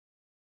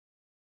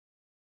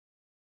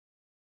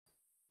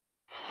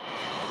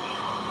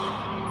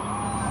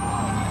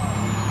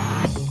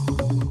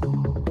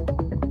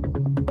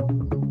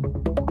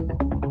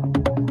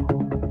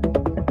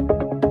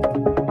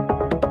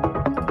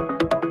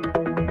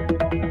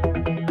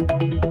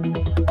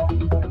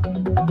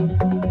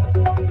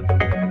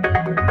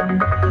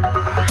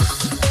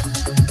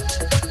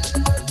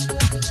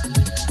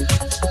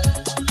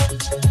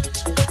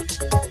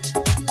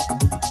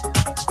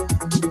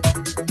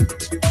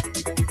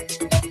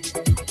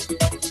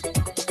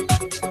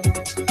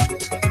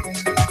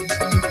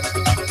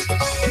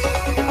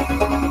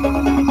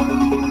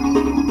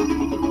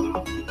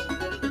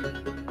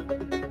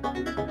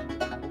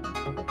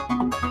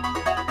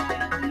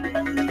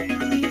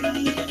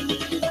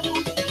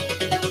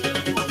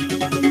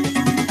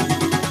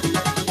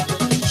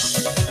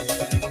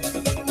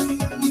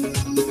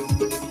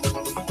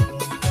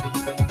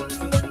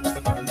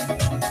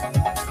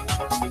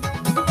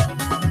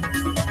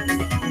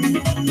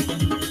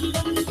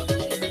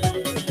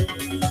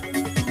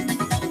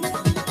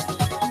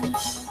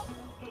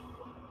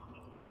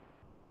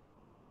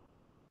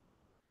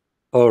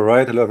All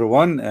right, hello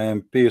everyone,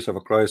 and peace of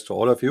Christ to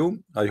all of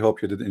you. I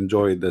hope you did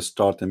enjoy the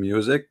start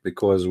music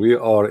because we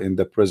are in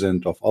the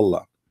presence of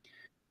Allah.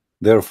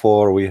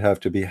 Therefore, we have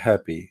to be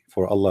happy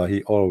for Allah.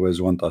 He always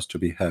wants us to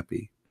be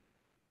happy.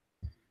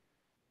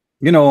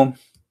 You know,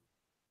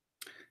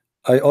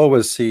 I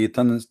always see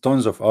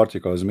tons of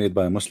articles made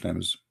by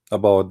Muslims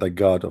about the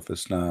God of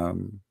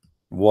Islam,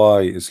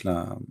 why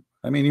Islam.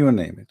 I mean, you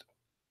name it.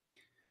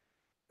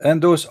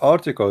 And those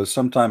articles,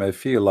 sometimes I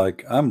feel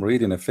like I'm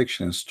reading a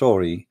fiction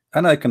story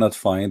and I cannot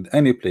find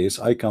any place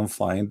I can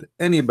find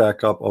any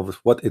backup of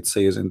what it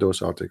says in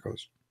those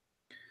articles.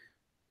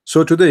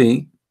 So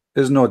today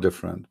is no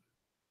different.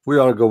 We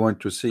are going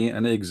to see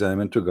and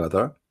examine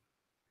together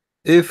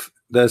if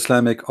the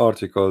Islamic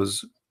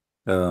articles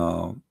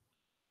uh,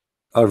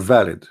 are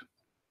valid.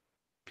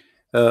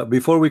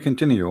 Before we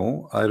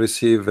continue, I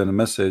received a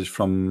message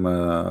from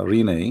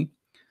Renee.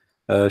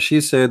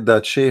 She said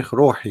that Sheikh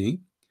Rohi,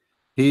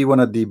 he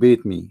wanna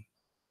debate me.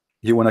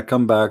 He wanna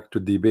come back to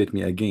debate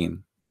me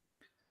again.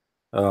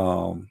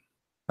 Um,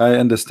 I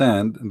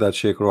understand that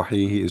Sheikh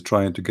Rohi, he is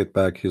trying to get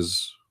back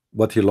his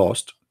what he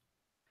lost,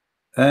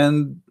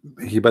 and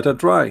he better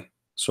try.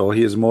 So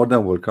he is more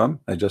than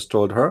welcome. I just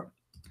told her,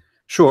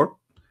 sure.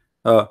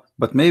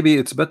 But maybe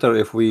it's better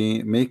if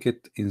we make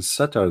it in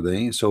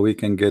Saturday so we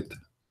can get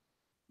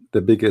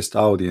the biggest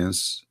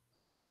audience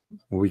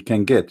we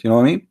can get. You know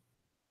what I mean?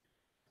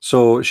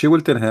 So she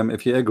will tell him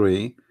if he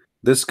agree.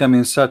 This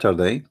coming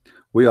Saturday,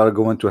 we are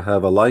going to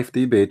have a live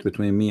debate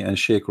between me and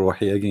Sheikh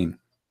Rohi again.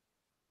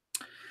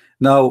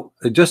 Now,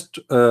 this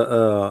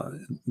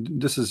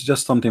is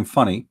just something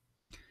funny.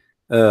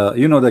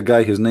 You know the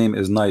guy, his name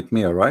is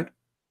Nightmare, right?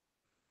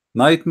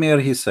 Nightmare,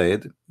 he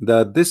said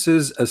that this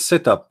is a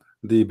setup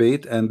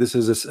debate and this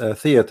is a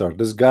theater.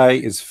 This guy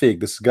is fake.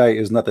 This guy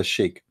is not a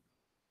sheikh.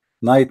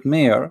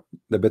 Nightmare,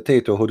 the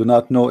potato, who do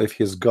not know if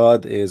his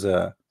God is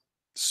a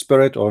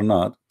spirit or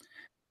not,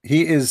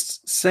 he is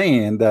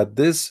saying that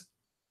this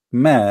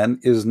man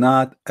is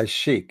not a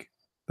sheikh.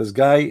 This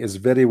guy is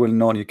very well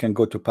known. You can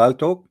go to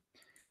Paltalk.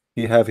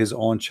 He have his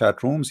own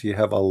chat rooms. He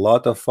have a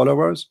lot of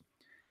followers.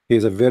 He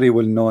is a very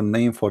well known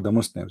name for the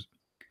Muslims.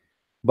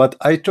 But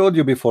I told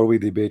you before we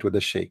debate with the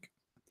sheikh.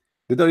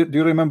 Do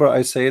you remember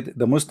I said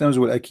the Muslims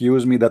will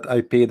accuse me that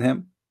I paid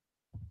him?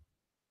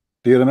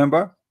 Do you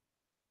remember?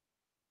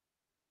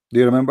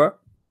 Do you remember?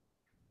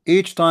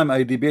 Each time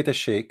I debate a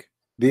sheikh,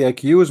 they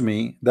accuse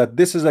me that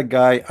this is a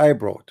guy I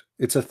brought.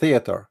 It's a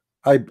theater.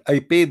 I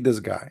paid this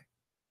guy.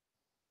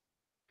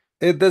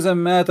 It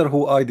doesn't matter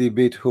who I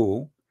debate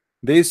who.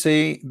 They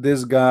say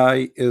this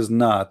guy is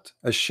not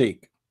a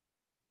sheikh.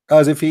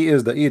 As if he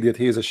is the idiot,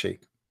 he is a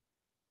sheikh.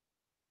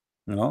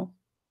 You know?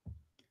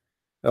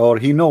 Or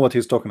he know what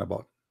he's talking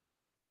about.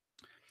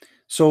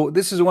 So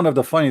this is one of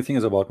the funny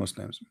things about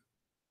Muslims.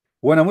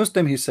 When a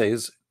Muslim he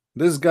says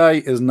this guy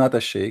is not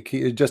a sheikh,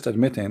 he is just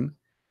admitting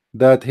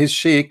that his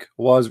sheikh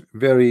was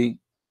very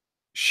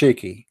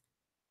shaky.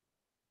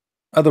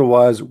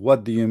 Otherwise,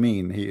 what do you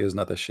mean he is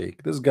not a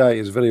sheikh? This guy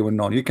is very well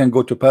known. You can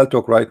go to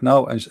Paltalk right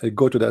now and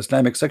go to the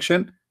Islamic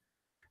section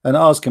and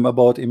ask him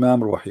about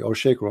Imam Ruhi or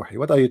Sheikh Ruhi.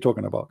 What are you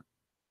talking about?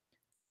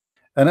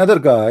 Another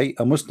guy,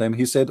 a Muslim,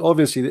 he said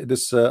obviously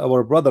this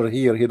our brother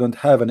here, he don't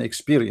have an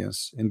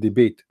experience in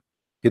debate.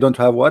 He don't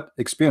have what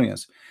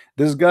experience.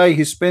 This guy,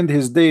 he spent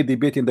his day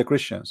debating the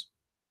Christians.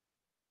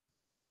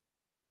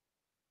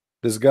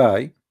 This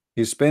guy,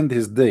 he spent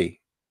his day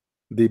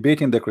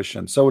debating the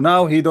Christians. So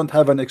now he don't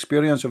have an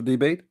experience of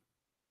debate.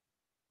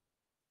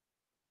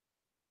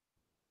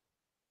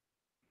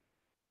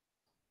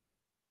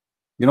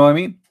 You know what I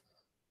mean?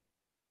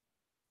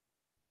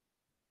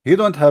 He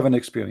don't have an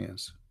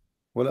experience.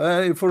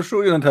 Well, for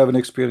sure you don't have an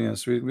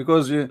experience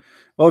because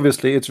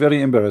obviously it's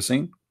very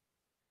embarrassing.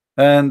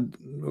 And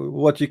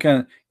what you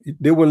can,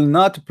 they will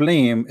not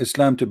blame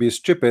Islam to be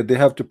stupid. They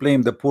have to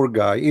blame the poor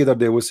guy. Either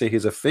they will say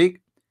he's a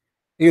fake,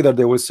 either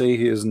they will say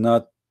he is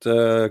not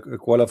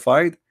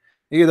qualified,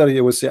 either he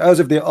will say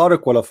as if they are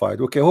qualified.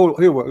 Okay,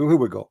 here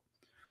we go.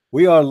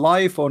 We are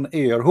live on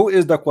air. Who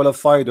is the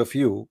qualified of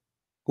you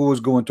who is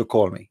going to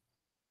call me?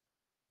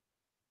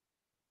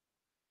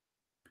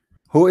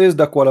 Who is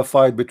the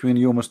qualified between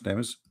you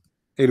Muslims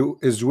who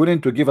is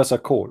willing to give us a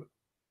call?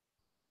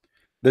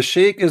 The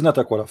Sheikh is not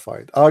a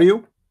qualified. Are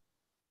you?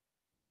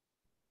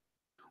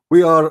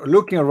 We are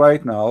looking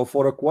right now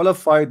for a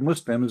qualified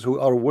Muslims who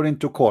are willing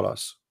to call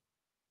us.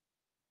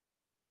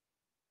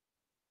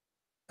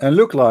 And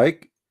look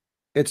like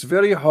it's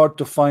very hard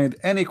to find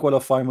any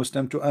qualified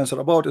Muslim to answer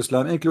about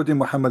Islam, including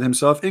Muhammad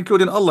himself,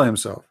 including Allah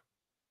himself.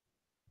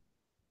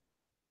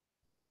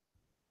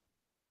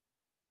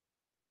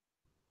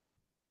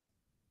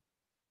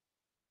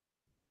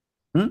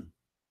 Hmm?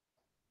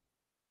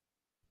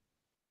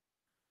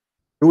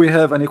 Do we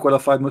have any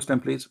qualified Muslim,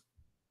 please?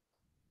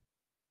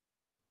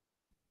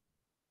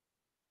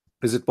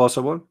 Is it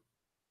possible?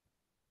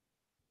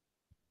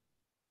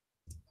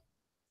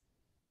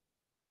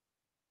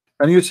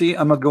 And you see,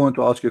 I'm not going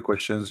to ask you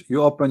questions.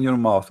 You open your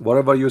mouth.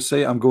 Whatever you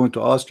say, I'm going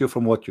to ask you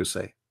from what you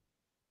say.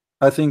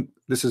 I think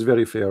this is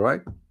very fair,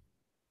 right?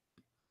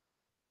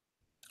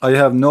 I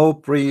have no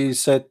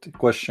preset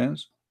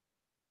questions.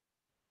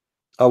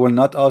 I will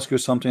not ask you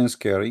something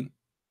scary.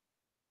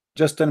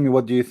 Just tell me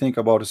what do you think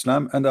about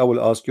Islam, and I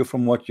will ask you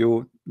from what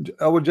you.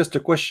 I will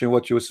just question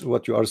what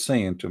you are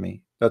saying to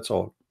me. That's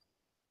all.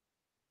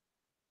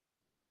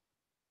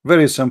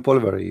 Very simple,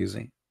 very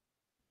easy.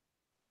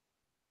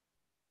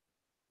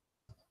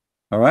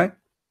 All right.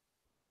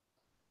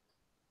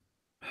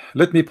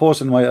 Let me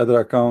post in my other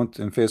account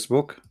in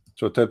Facebook.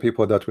 So tell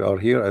people that we are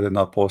here. I did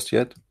not post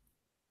yet.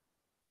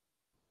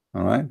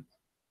 All right.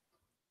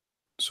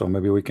 So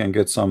maybe we can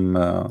get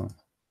some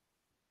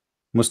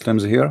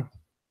Muslims here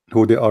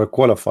who they are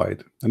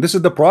qualified. And this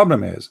is the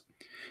problem is,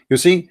 you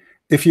see,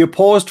 if you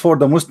post for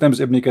the Muslims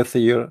Ibn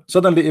Kathir,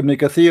 suddenly Ibn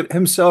Kathir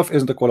himself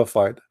isn't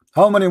qualified.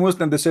 How many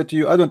Muslims they say to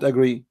you, I don't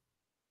agree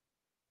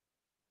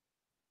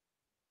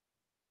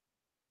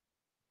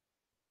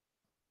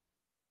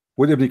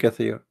with Ibn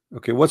Kathir.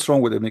 Okay, what's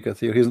wrong with Ibn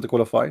Kathir? He isn't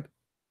qualified.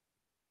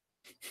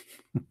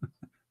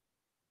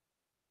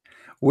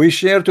 We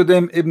share to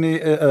them Ibn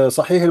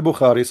Sahih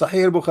al-Bukhari.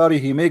 Sahih al-Bukhari,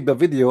 he make the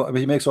video,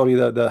 he makes sorry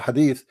the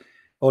hadith,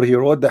 or he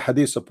wrote the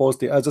hadith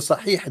supposedly as a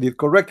Sahih hadith,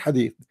 correct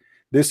hadith.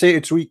 They say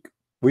it's weak.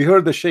 We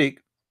heard the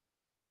Sheikh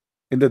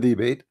in the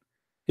debate.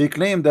 He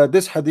claimed that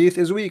this hadith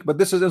is weak, but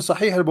this is in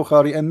Sahih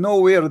al-Bukhari, and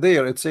nowhere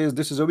there it says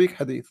this is a weak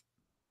hadith.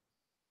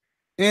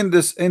 In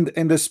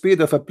the speed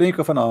of a blink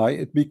of an eye,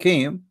 it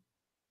became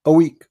a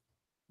weak.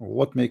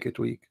 What make it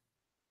weak?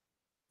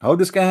 How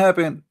this can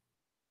happen?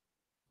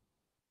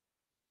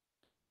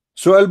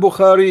 So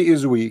al-Bukhari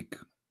is weak.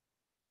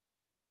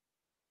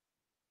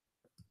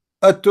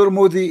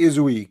 At-Tirmidhi is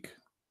weak.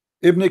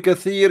 Ibn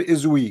Kathir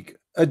is weak.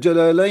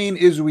 Al-Jalalain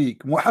is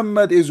weak.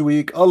 Muhammad is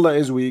weak. Allah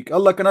is weak.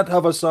 Allah cannot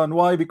have a son.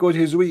 Why? Because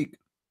he's weak.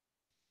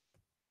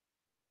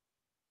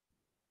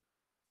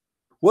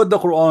 What the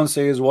Quran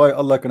says, why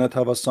Allah cannot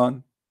have a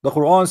son? The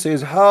Quran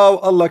says how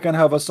Allah can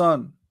have a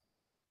son.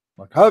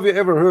 Like, have you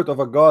ever heard of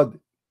a God?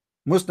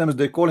 Muslims,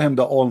 they call him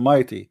the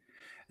Almighty.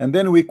 And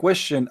then we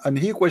question, and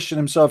he questioned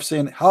himself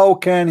saying, how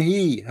can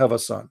he have a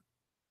son?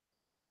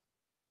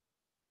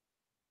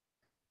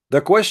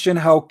 The question,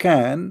 how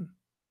can,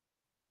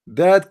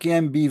 that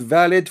can be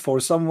valid for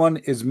someone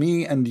is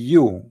me and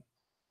you.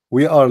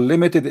 We are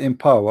limited in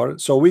power,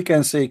 so we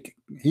can say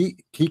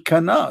he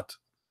cannot.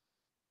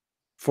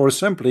 For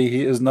simply,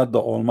 he is not the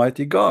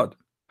Almighty God.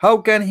 How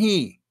can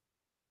he?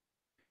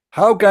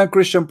 How can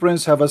Christian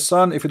Prince have a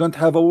son if you don't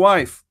have a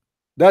wife?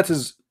 That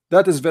is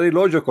very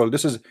logical.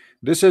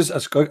 This is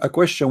a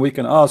question we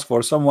can ask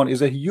for someone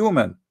is a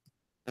human.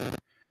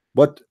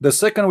 But the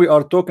second we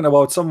are talking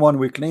about someone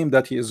we claim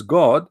that he is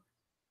God,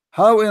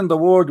 how in the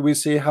world we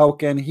say how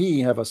can he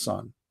have a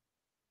son?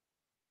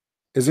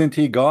 Isn't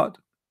he God?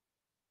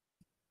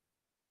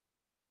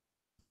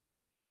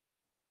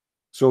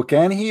 So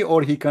can he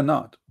or he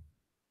cannot?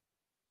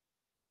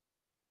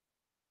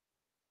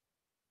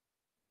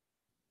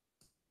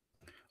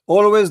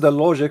 Always the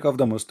logic of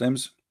the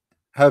Muslims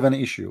have an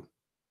issue.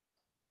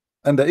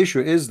 And the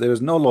issue is there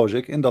is no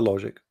logic in the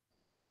logic.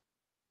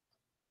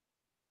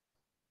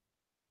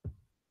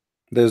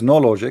 There's no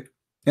logic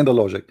in the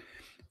logic.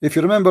 If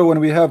you remember when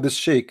we have this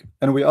sheikh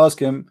and we ask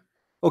him,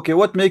 okay,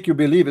 what make you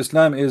believe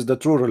Islam is the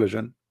true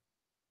religion?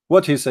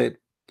 What he said?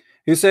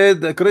 He said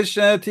the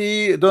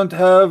Christianity don't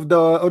have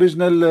the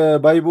original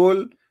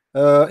Bible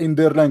in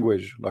their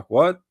language. Like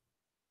what?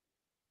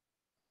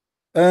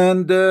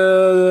 And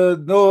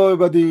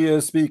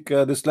nobody speak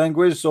this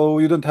language, so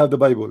you don't have the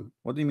Bible.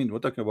 What do you mean?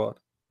 What are you talking about?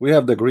 We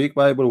have the Greek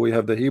Bible, we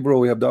have the Hebrew,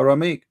 we have the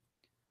Aramaic,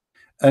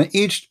 and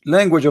each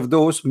language of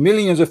those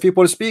millions of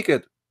people speak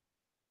it.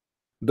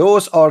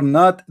 Those are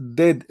not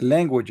dead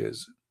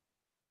languages.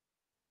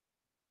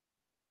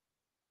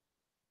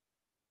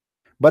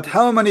 But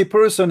how many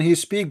person he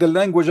speak the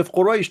language of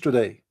Quraysh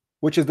today,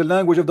 which is the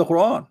language of the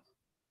Quran?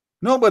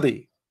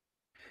 Nobody.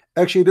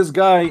 Actually, this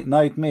guy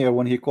Nightmare,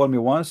 when he called me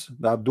once,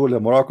 the Abdullah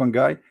Moroccan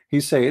guy, he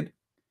said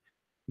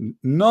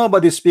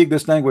nobody speak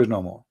this language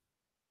no more,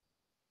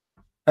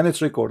 and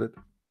it's recorded.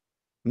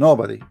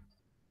 Nobody.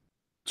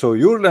 So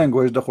your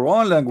language, the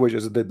Quran language,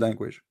 is a dead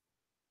language.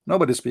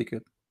 Nobody speak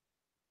it.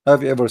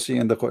 Have you ever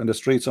seen in the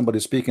street somebody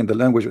speaking the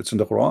language it's in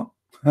the Quran?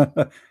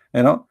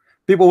 You know,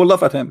 people will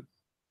laugh at him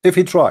if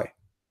he try,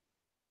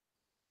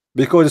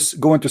 because it's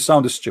going to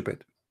sound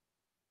stupid.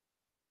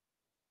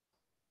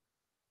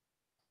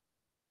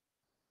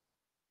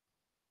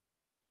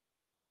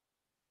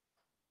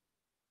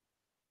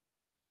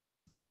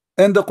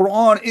 And the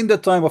Quran in the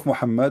time of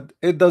Muhammad,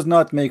 it does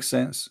not make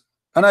sense.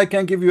 And I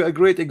can give you a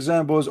great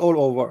examples all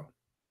over.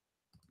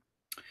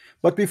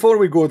 But before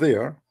we go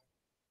there,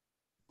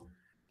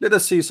 let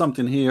us see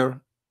something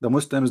here. The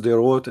Muslims, they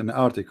wrote an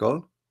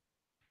article,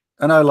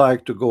 and I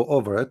like to go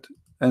over it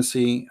and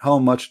see how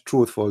much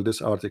truthful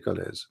this article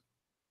is.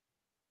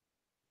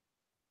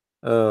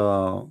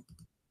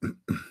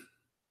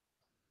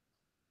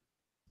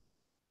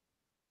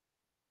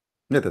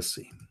 Let us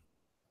see.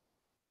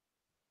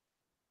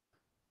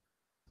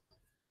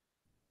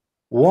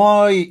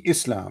 Why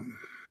Islam?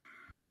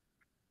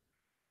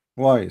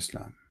 Why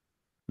Islam?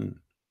 Hmm.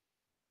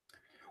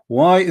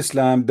 Why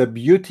Islam, the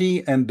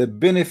beauty and the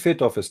benefit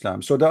of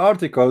Islam. So the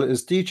article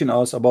is teaching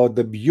us about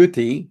the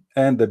beauty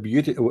and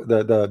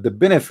the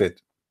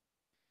benefit.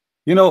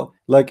 You know,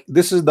 like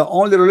this is the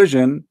only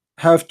religion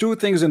have two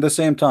things in the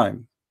same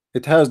time.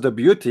 It has the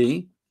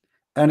beauty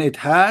and it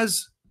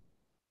has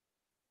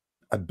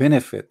a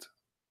benefit.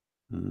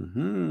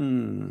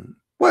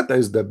 What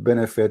is the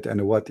benefit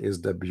and what is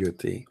the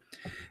beauty?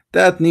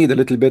 That need a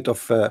little bit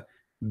of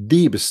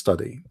deep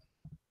study.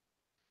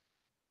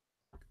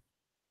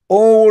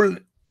 All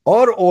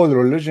are all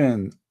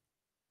religion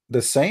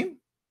the same?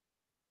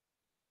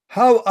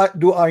 How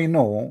do I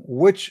know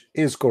which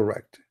is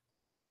correct?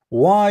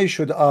 Why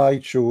should I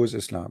choose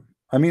Islam?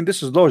 I mean,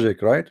 this is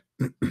logic, right?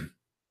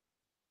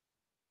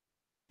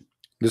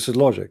 This is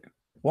logic.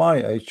 Why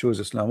I choose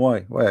Islam?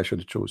 Why? Why I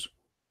should choose?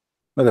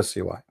 Let us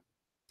see why.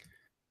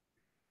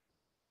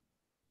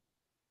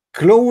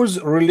 Close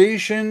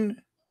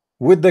relation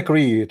with the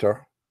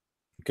Creator.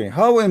 Okay,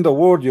 how in the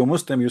world, you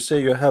Muslim, you say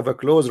you have a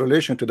close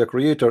relation to the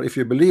Creator if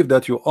you believe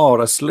that you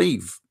are a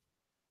slave?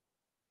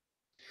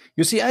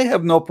 You see, I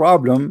have no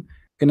problem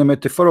in a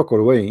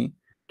metaphorical way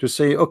to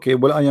say, okay,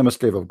 well, I am a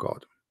slave of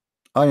God.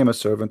 I am a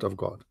servant of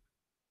God.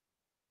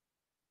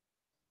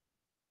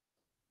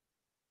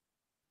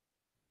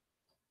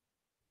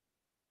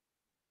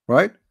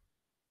 Right?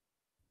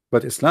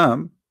 But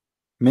Islam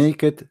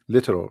make it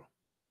literal.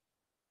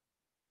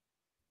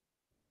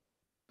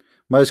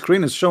 My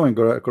screen is showing,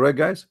 correct,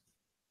 guys?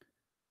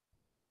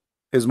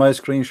 Is my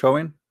screen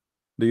showing?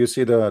 Do you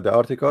see the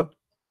article?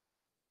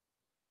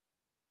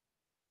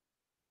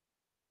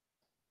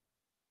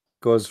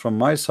 Because from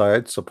my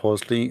side,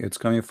 supposedly it's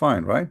coming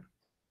fine, right?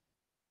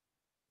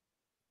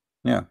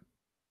 Yeah.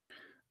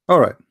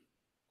 All right.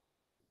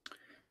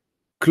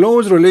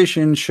 Close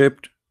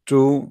relationship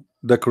to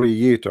the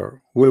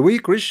Creator. Well, we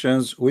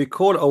Christians, we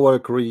call our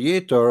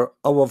Creator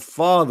our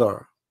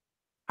Father.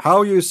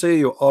 How you say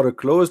you are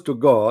close to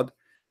God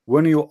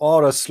when you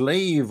are a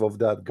slave of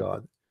that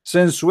God?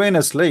 Since when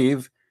a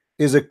slave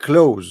is a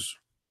close?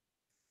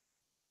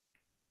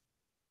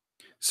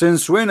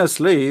 Since when a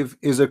slave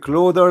is a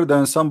closer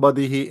than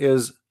somebody he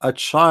is a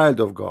child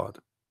of God?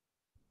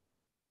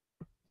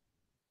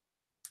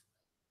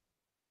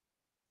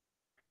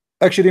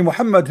 Actually,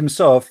 Muhammad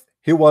himself,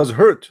 he was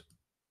hurt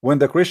when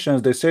the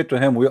Christians they said to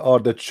him, we are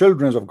the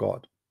children of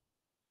God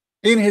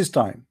in his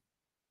time.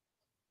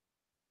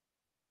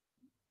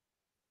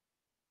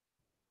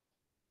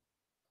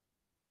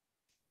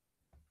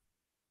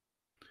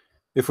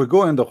 If we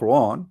go in the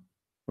Quran,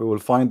 we will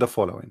find the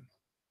following.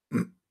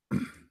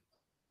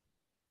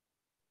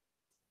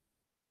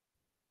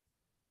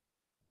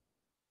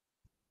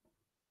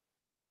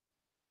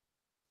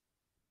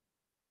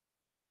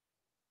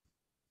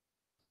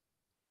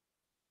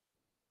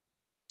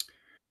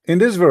 In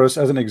this verse,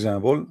 as an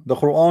example, the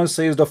Quran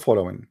says the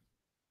following: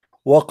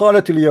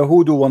 وقالت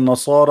اليهود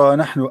والنصارى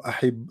نحن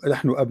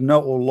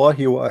أبناء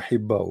الله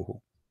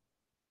وأحباؤه.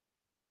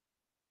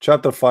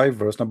 Chapter 5,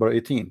 verse number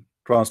 18.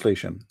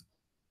 Translation: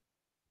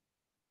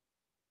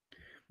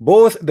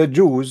 both the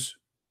Jews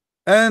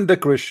and the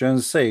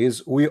Christians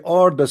says we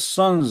are the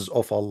sons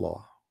of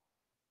Allah.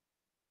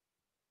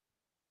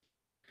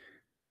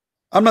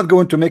 I'm not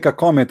going to make a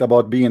comment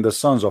about being the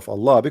sons of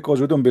Allah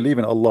because we don't believe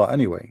in Allah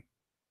anyway.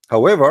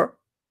 However,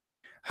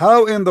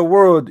 how in the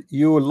world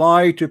you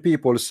lie to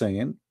people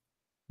saying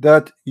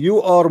that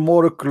you are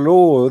more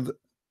clothed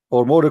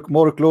or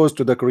more close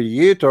to the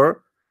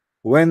Creator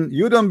when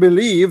you don't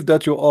believe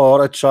that you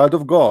are a child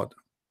of God?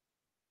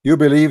 You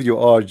believe you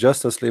are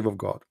just a slave of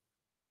God.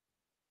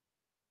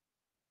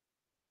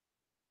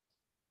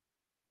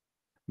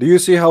 Do you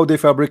see how they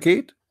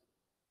fabricate?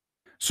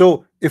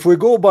 So if we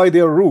go by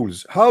their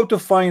rules, how to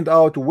find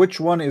out which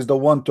one is the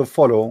one to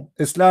follow?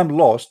 Islam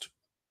lost,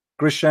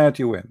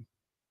 Christianity win.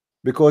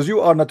 Because you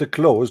are not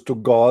close to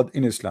God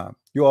in Islam.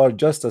 You are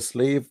just a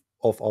slave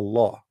of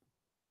Allah.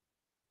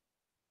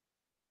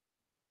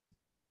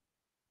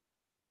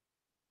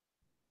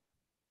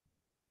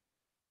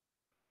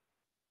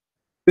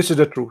 This is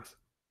the truth.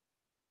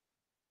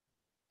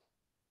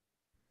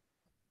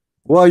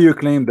 Why you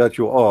claim that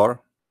you are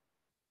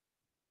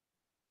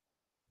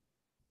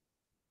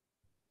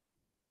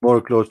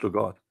more close to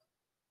God?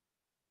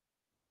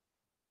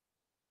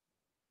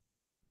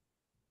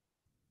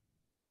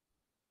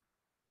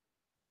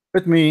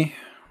 Let me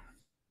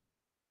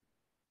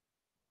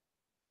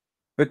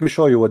let me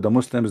show you what the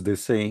Muslims they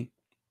say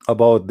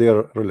about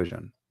their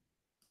religion.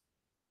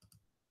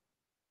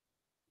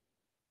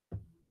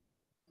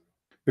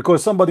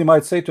 Because somebody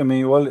might say to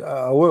me,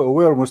 well,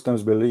 where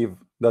Muslims believe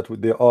that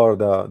they are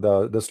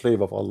the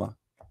slave of Allah.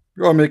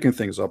 You are making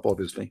things up,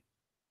 obviously.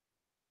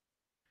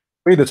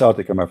 Read this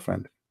article, my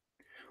friend.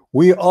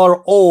 We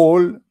are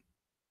all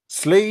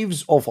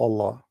slaves of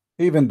Allah.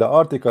 Even the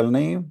article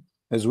name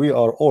is we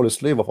are all a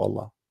slave of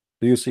Allah.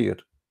 Do you see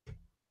it?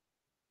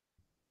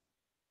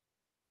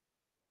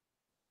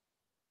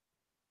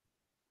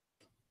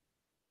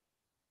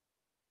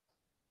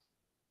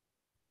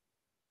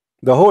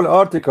 The whole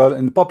article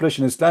in published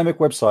in Islamic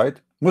website,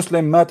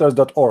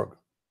 muslimmatters.org.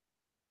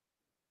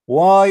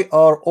 Why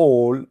are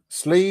all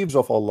slaves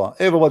of Allah?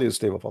 Everybody is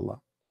slave of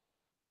Allah,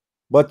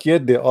 but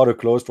yet they are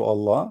close to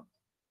Allah.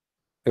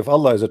 If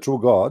Allah is a true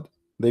God,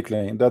 they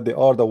claim that they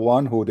are the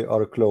one who they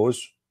are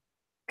close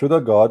to the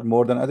God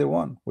more than other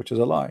one, which is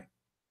a lie.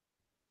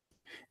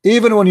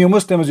 Even when you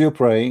Muslims you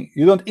pray,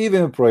 you don't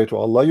even pray to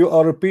Allah. You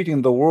are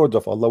repeating the words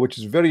of Allah, which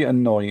is very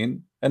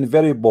annoying and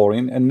very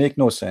boring and make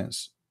no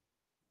sense.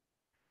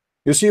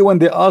 You see, when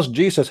they asked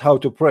Jesus how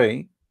to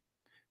pray,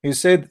 he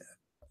said,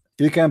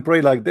 you can pray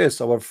like this,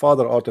 our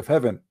Father art of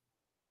heaven.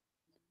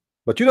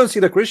 But you don't see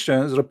the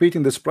Christians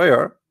repeating this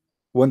prayer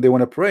when they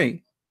want to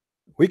pray.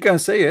 We can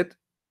say it.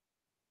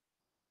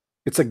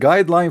 It's a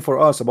guideline for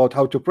us about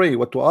how to pray,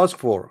 what to ask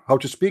for, how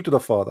to speak to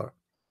the Father.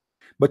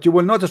 But you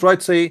will notice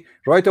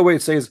right away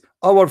it says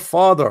our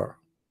Father.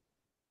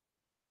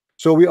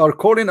 So we are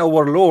calling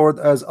our Lord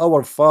as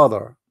our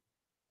Father.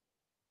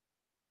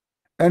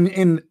 And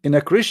in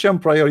a Christian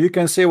prayer, you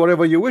can say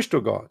whatever you wish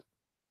to God.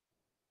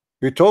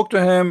 You talk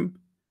to him,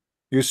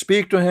 you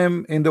speak to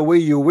him in the way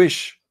you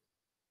wish,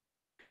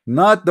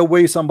 not the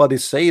way somebody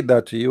said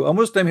that to you. A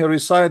Muslim, he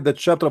recite the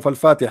chapter of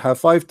Al-Fatiha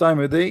 5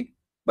 times a day,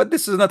 but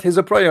this is not his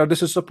prayer.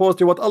 This is supposed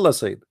to be what Allah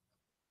said.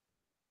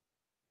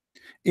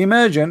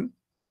 Imagine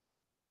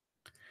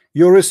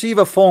you receive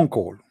a phone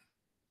call,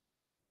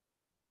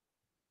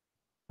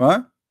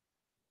 huh?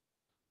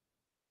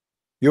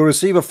 You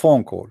receive a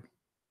phone call.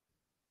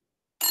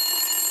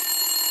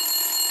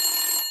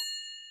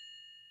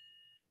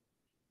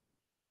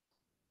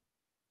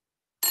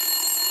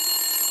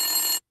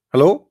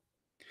 Hello?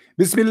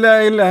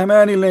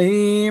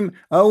 Bismillahirrahmanirrahim.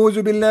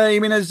 A'udhu billahi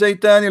minash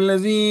shaitanir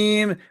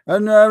rajim.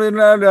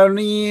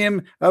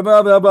 An-nar-nar-nar-nim.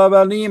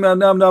 Abab-abab-nim.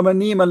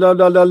 An-nam-nam-nim.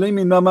 Al-la-la-la-lim.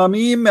 Mim,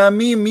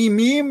 mim, mim,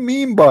 mim,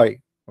 mim,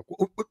 bye.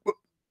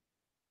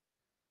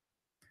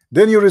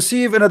 Then you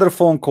receive another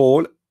phone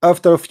call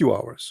after a few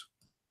hours.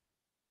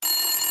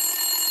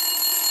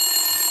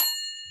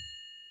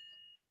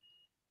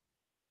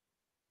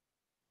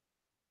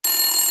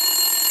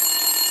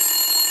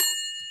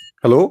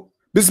 Hello?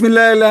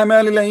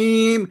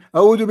 Bismillahirrahmanirrahim.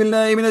 A'udhu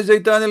billahi minash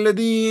shaitanir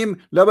rajim.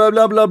 La blah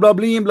blah blah blah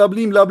blim blah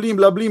blim blah blim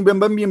blah blim bam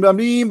bam bim bam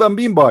bim bam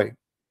bim bye.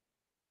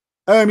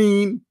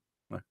 Ameen.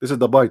 This is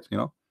the bite, you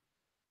know.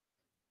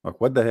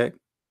 Like, what the heck?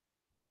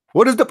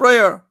 What is the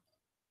prayer?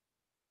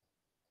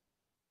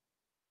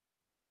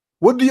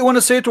 What do you want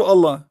to say to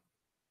Allah?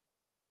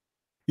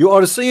 You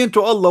are saying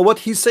to Allah what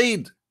He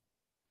said.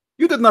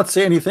 You did not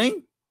say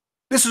anything.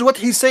 This is what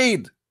He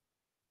said.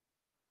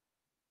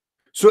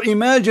 So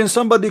imagine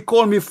somebody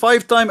call me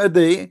 5 times a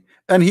day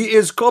and he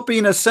is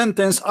copying a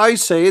sentence I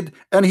said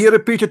and he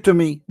repeated to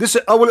me. This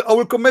I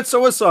will commit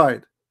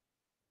suicide.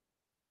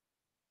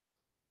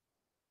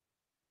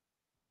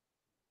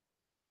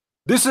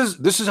 This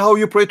is how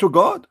you pray to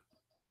God?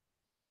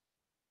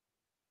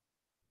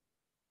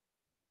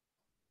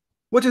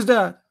 What is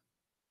that?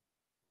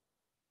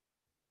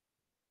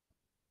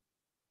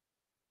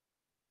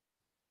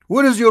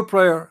 Where is your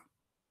prayer?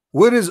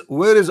 Where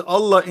is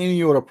Allah in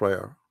your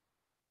prayer?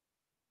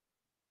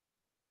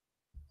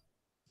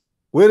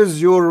 Where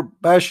is your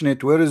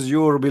passionate? Where is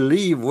your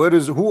belief?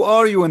 Who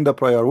are you in the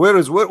prayer?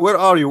 Where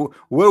are you?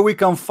 Where we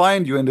can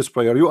find you in this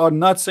prayer? You are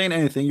not saying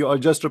anything. You are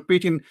just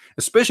repeating.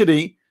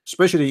 Especially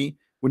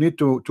we need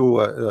to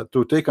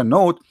take a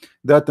note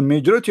that the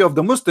majority of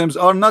the Muslims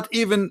are not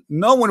even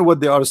knowing what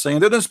they are saying.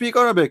 They don't speak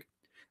Arabic.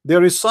 They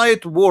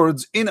recite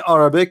words in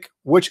Arabic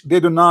which they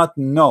do not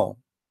know.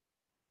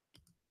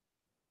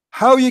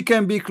 How you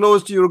can be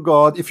close to your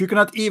God if you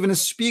cannot even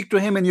speak to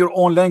him in your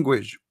own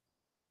language?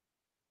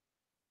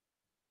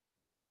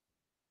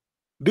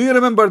 Do you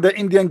remember the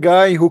Indian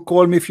guy who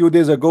called me a few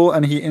days ago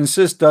and he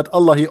insists that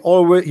Allah he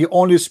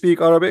only speak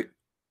Arabic,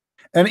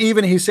 and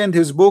even he sent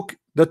his book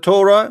the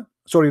Torah,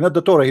 sorry, not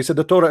the Torah, he said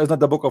the Torah is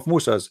not the book of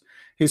Moses.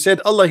 He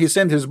said Allah he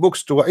sent his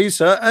books to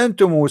Isa and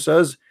to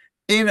Moses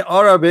in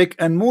Arabic,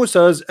 and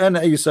Moses and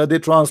Isa they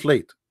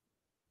translate.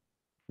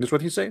 That's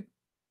what he said.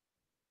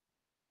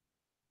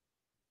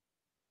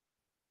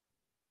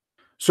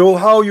 So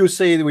how you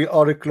say we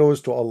are close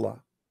to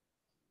Allah?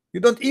 You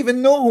don't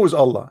even know who's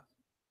Allah.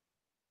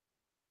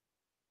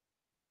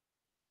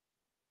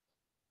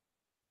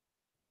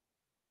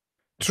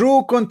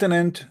 True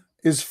content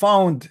is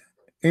found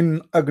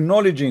in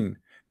acknowledging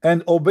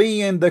and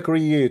obeying the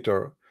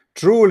Creator.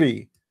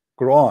 Truly,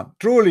 Quran,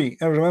 truly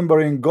in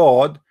remembering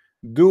God,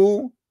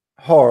 do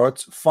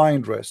hearts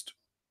find rest.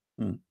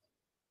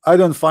 I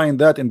don't find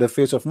that in the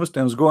face of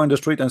Muslims. Go in the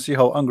street and see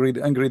how angry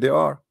they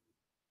are.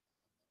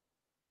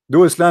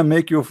 Do Islam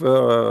make you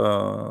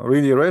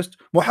really rest?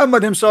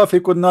 Muhammad himself, he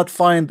could not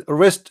find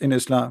rest in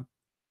Islam.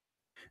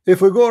 If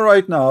we go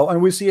right now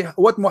and we see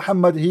what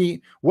Muhammad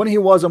when he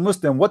was a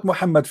Muslim, what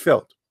Muhammad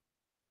felt.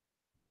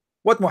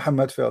 What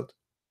Muhammad felt.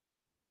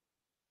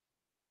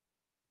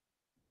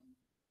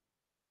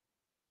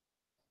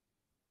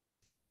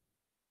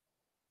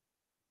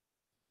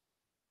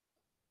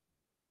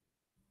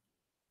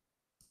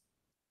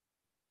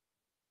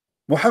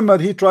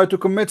 Muhammad, he tried to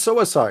commit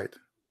suicide.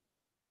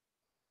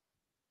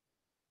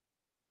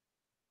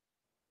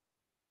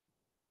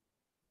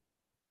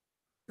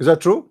 Is that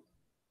true?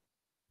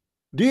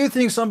 Do you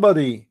think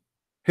somebody,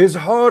 his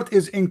heart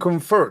is in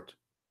comfort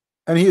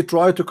and he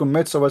tried to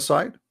commit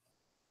suicide?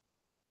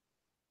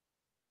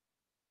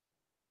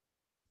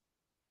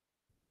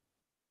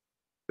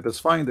 Let us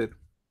find it.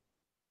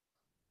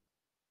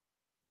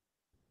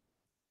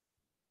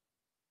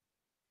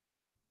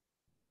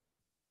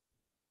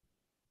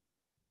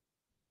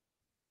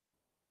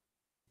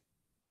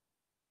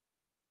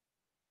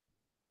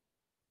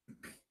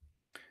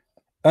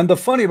 And the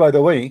funny, by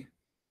the way,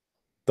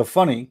 the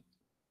funny,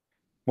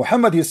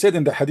 Muhammad, he said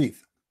in the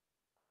hadith,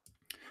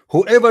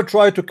 whoever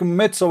tried to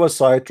commit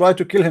suicide, tried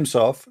to kill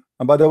himself.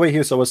 And by the way,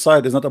 here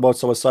suicide is not about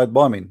suicide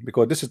bombing,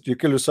 because this is, you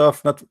kill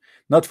yourself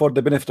not for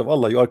the benefit of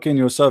Allah. You are killing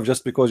yourself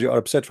just because you are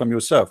upset from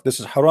yourself. This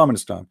is haram in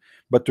Islam.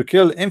 But to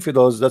kill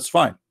infidels, that's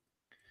fine.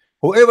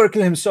 Whoever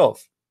kill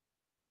himself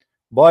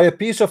by a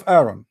piece of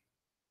iron,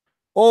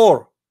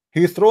 or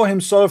he throw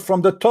himself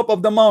from the top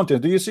of the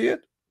mountain. Do you see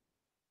it?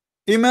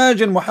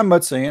 Imagine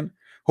Muhammad saying,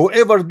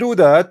 whoever do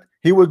that,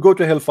 he will go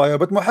to hellfire.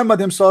 But Muhammad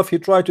himself, he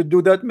tried to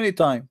do that many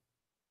times.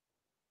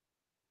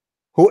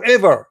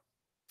 Whoever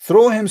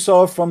throw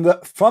himself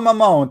from a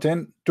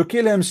mountain to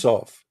kill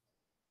himself,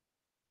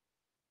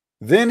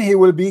 then he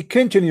will be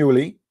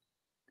continually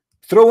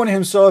throwing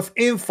himself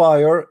in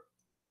fire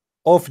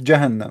of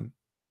Jahannam.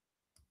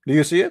 Do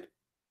you see it?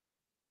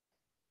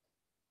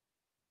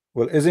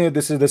 Well, isn't it,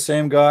 this is the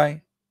same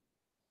guy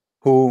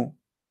who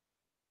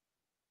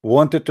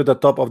wanted to the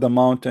top of the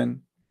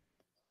mountain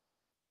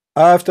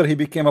after he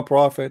became a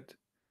prophet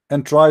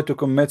and tried to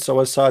commit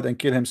suicide and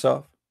kill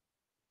himself?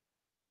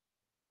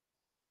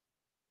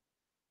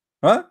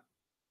 Huh?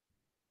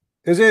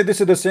 Isn't it,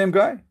 this is the same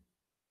guy?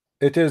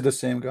 It is the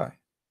same guy.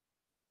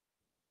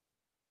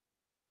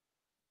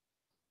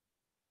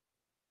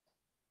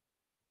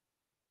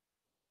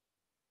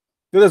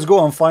 Let us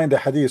go and find the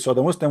hadith so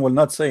the Muslim will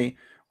not say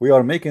we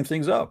are making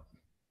things up,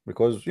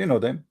 because you know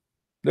them,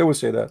 they will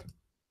say that.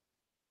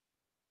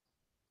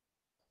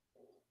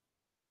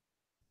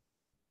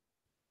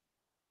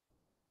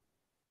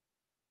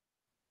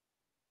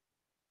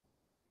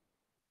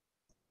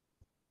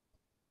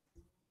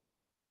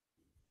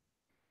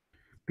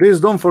 Please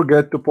don't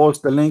forget to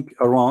post the link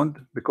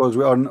around, because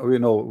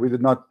we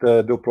did not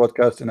do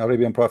broadcast in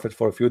Arabian Prophet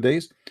for a few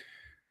days.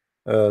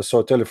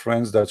 So tell your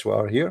friends that we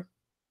are here.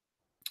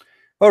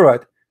 All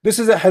right, this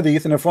is a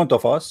hadith in front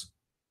of us,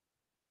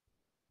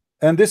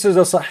 and this is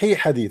a Sahih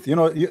hadith.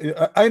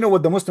 I know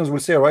what the Muslims will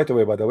say right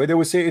away. By the way, they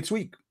will say it's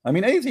weak. I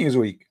mean, anything is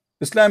weak.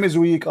 Islam is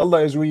weak.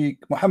 Allah is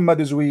weak. Muhammad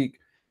is weak.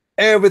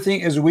 Everything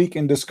is weak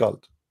in this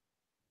cult.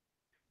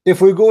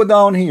 If we go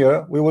down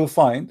here, we will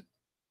find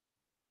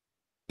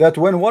that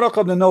when Waraq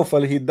ibn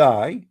Nawfal he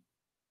died,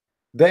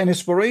 the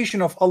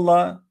inspiration of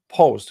Allah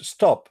paused,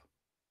 stop.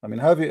 I mean,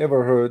 have you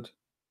ever heard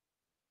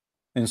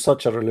in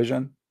such a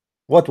religion?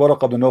 What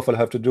Waraq ibn Nawfal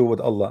have to do with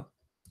Allah?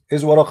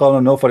 Is Waraq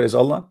ibn Nawfal is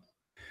Allah?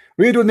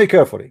 Read with me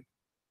carefully.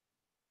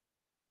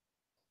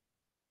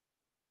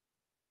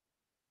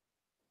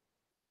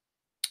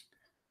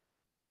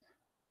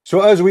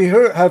 So as we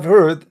have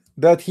heard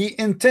that he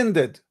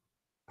intended,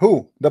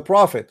 who? The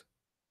Prophet,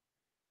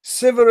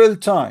 several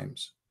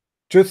times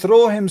to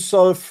throw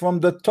himself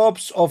from the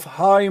tops of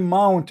high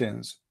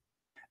mountains,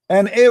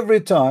 and every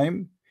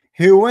time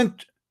he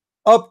went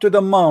up to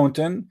the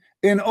mountain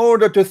in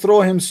order to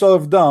throw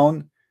himself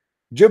down,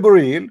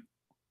 Jibril,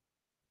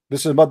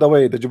 this is, by the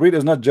way, the Jibril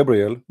is not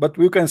Jibril, but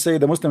we can say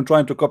the Muslim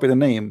trying to copy the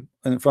name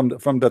from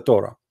the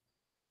Torah.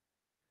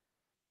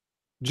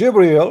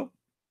 Jibril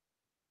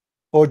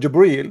or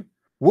Jibril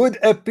would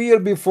appear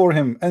before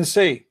him and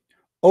say,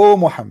 "O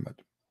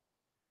Muhammad,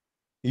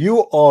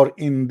 you are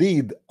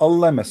indeed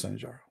Allah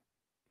messenger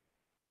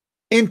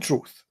in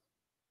truth,"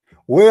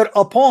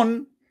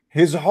 whereupon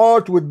his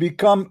heart would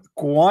become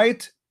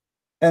quiet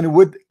and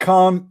would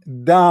calm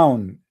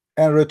down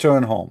and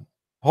return home.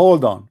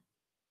 Hold on.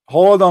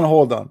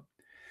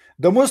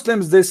 The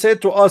Muslims, they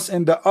said to us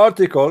in the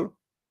article,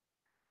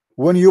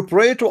 when you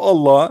pray to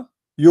Allah,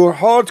 your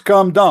heart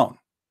calm down.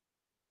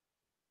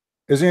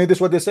 Isn't this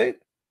what they said?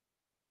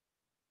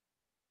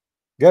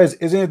 Guys,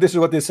 isn't this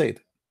what they said?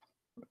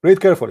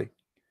 Read carefully.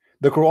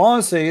 The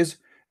Quran says,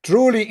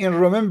 truly in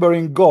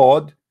remembering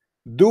God,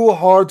 do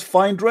heart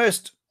find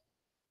rest.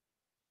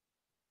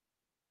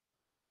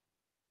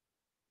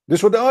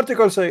 This is what the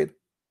article said.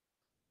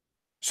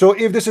 So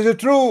if this is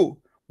true,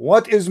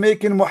 what is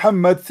making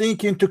Muhammad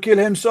thinking to kill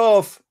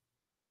himself?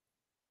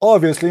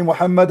 Obviously,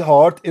 Muhammad's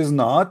heart is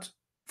not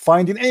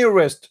finding any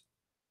rest.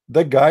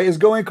 The guy is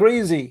going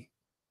crazy.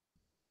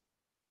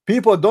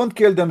 People don't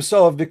kill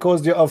themselves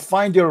because they are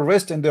finding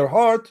rest in their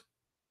heart.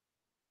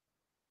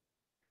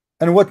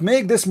 And what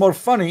makes this more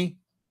funny,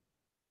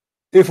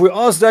 if we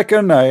ask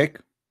Zakir Naik,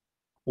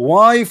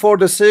 why for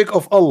the sake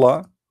of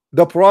Allah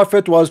the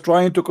Prophet was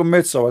trying to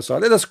commit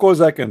suicide? Let us call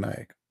Zakir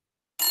Naik.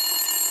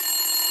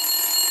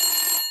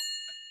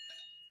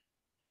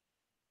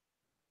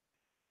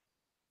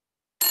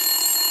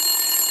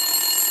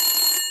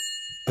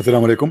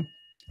 Assalamu alaikum.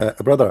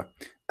 Brother,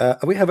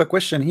 we have a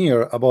question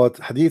here about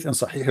hadith in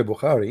Sahih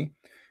Bukhari.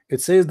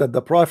 it says that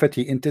the prophet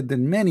he intended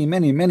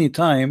many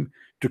time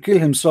to kill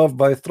himself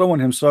by throwing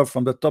himself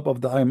from the top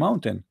of the high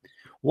mountain.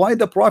 Why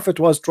the prophet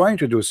was trying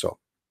to do so?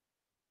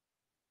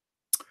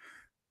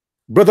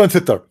 Brother and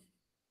sister,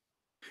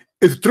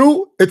 it's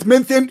true, it's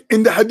mentioned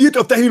in the hadith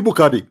of Tahir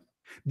Bukhari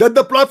that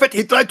the prophet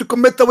he tried to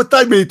commit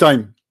suicide many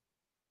times,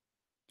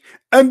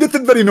 and this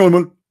is very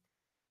normal.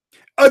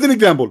 As an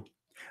example,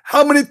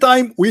 how many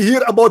times we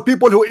hear about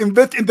people who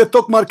invest in the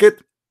stock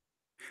market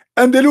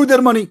and they lose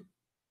their money,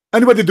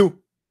 and what they do?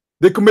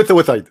 They commit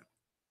suicide.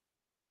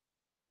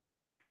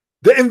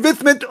 The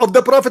investment of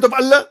the prophet of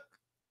Allah,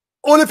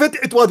 all of it,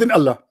 it was in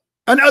Allah,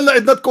 and Allah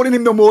is not calling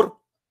him no more.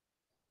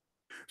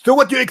 So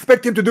what do you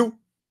expect him to do?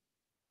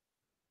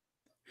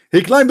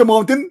 He climbed the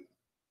mountain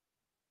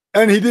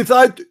and he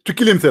decided to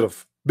kill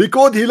himself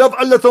because he loved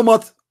Allah so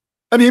much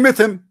and he missed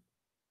him.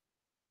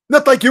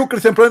 Not like you,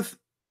 Christian Prince.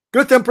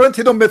 Christian Prince,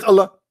 he don't miss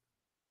Allah,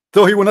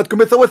 so he will not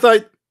commit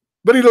suicide.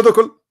 Very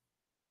logical.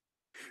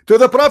 To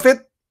the prophet,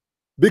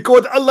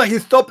 because Allah he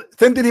stopped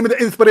sending him the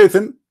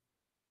inspiration,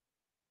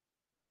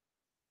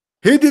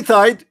 he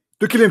decided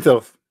to kill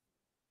himself.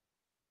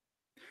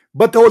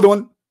 But hold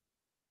on,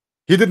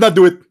 he did not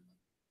do it.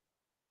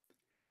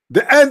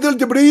 The angel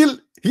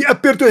Jibreel, he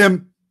appeared to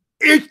him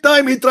each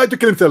time he tried to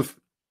kill himself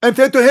and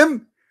said to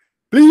him,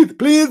 please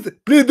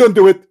don't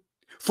do it,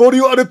 for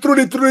you are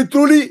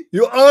truly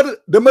you are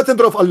the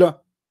messenger of Allah.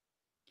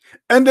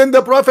 And then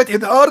the prophet,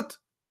 his heart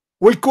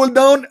will cool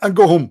down and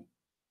go home.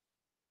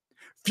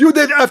 Few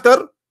days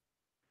after,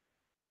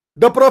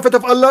 the prophet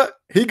of Allah,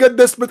 he got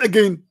desperate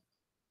again,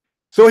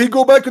 so he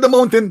go back to the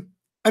mountain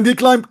and he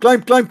climb,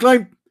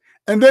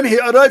 and then he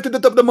arrived to the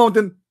top of the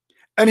mountain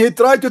and he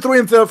tried to throw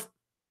himself.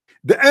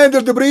 The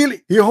angel Jibreel,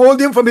 he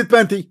hold him from his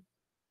panty.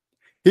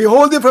 He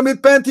hold him from his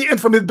panty and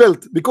from his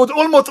belt, because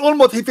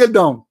almost he fell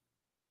down.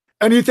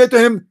 And he said to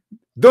him,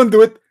 don't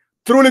do it.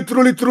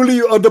 Truly,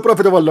 you are the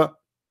prophet of Allah.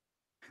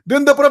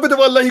 Then the prophet of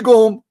Allah, he go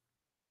home.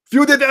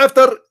 Few days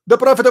after, the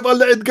prophet of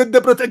Allah, it get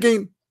depressed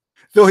again.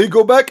 So he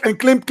go back and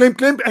climb,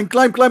 and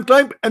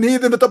climb, and he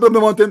is in the top of the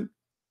mountain.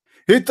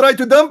 He tried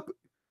to dump.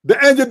 The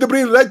angel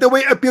Jibreel right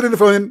away appeared in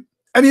front of him.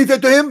 And he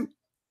said to him,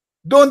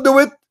 don't do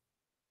it.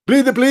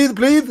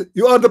 Please,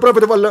 you are the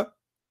prophet of Allah.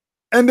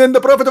 And then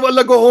the prophet of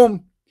Allah go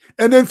home.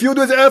 And then few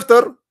days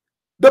after,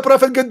 the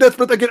prophet get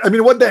desperate again. I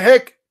mean, what the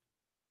heck?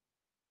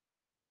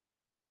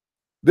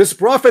 This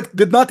prophet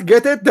did not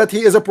get it that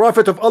he is a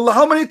prophet of Allah.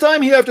 How many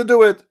times he have to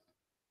do it?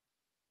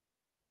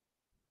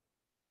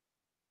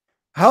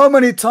 How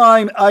many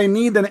times I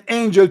need an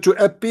angel to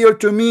appear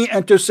to me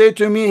and to say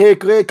to me, hey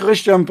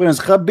Christian Prince,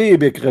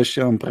 Habibi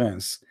Christian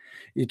Prince,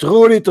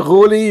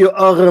 truly you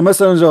are a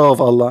messenger of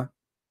Allah.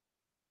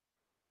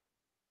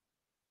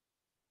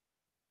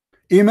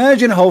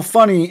 Imagine how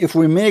funny if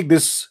we make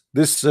this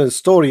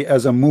story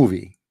as a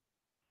movie,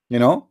 you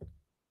know.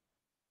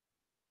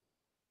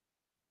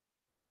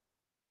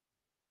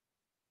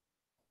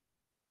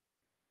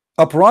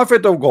 A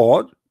prophet of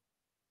God,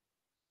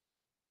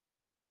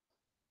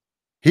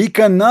 he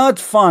cannot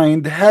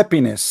find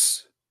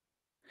happiness,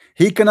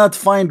 he cannot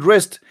find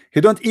rest, he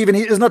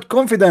is not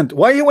confident.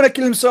 Why he want to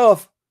kill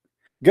himself?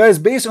 Guys,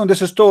 based on this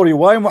story,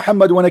 why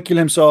Muhammad want to kill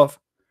himself?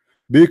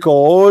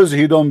 Because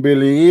he don't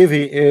believe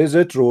he is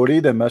truly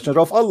the messenger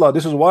of Allah.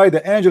 This is why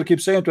the angel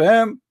keeps saying to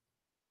him,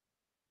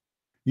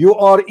 you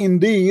are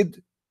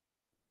indeed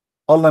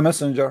Allah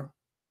messenger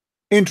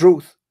in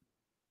truth.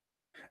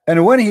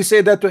 And when he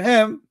said that to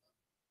him,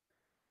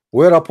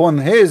 whereupon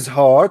his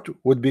heart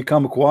would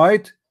become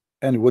quiet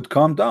and would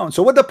calm down.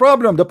 So what the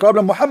problem? The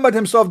problem, Muhammad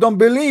himself don't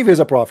believe he's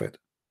a prophet.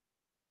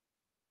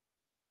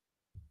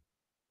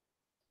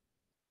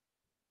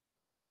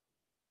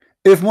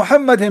 If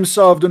Muhammad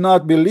himself do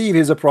not believe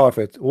he's a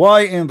prophet,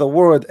 why in the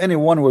world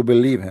anyone will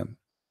believe him?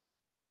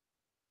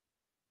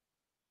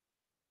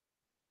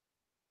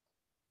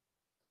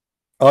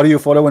 Are you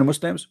following,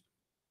 Muslims?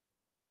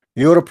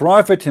 Your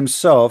prophet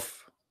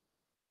himself,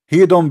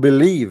 he don't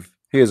believe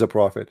he is a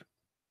prophet.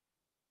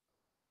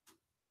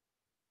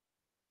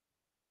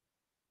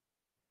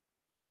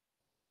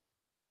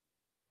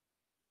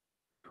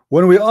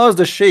 When we ask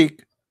the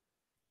sheikh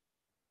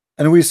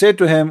and we say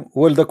to him,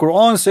 well, the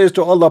Quran says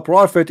to Allah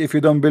prophet, if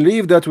you don't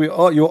believe that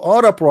you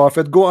are a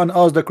prophet, go and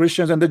ask the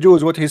Christians and the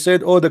Jews. What he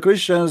said, oh, the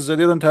Christians, they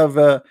don't have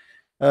a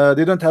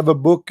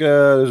book.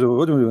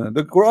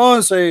 The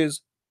Quran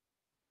says,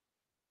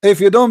 if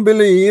you don't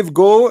believe,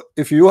 go,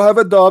 if you have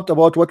a doubt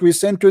about what we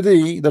sent to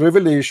thee, the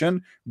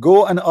revelation,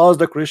 go and ask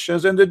the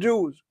Christians and the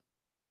Jews.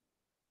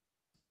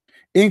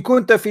 In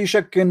kunta fi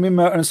shakkin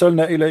mimma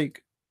anzalna ilayk.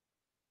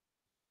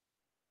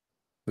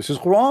 This is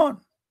Quran.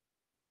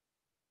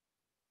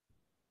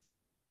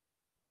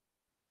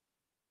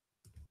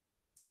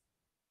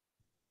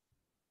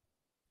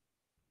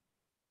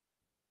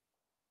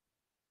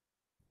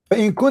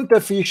 فإن كنت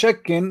في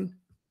شك,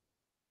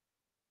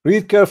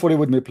 read carefully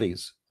with me,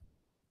 please.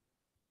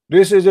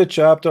 This is a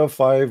chapter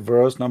 5,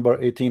 verse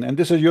number 18, and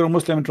this is your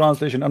Muslim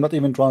translation. I'm not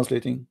even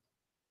translating.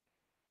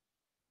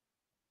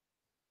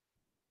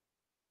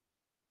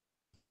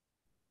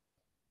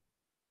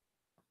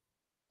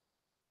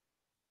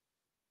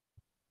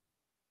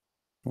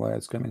 Why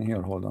it's coming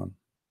here? Hold on.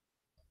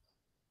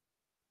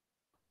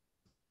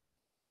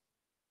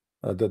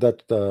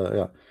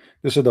 Yeah,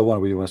 this is the one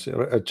we want to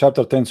see.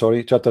 Chapter 10,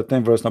 sorry, chapter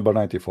 10, verse number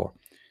 94.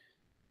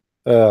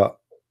 Uh,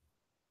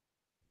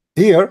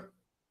 Here,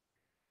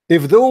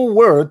 if thou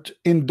wert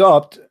in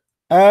doubt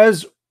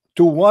as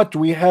to what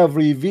we have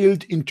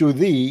revealed into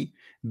thee,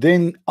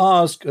 then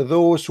ask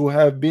those who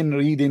have been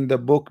reading the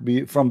book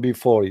from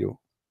before you.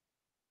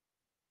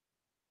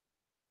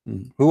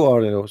 Who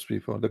are those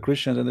people? The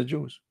Christians and the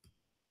Jews.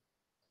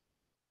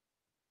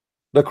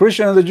 The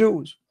Christian and the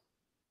Jews.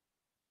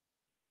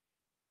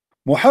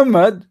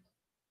 Muhammad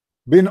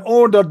been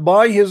ordered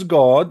by his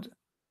God,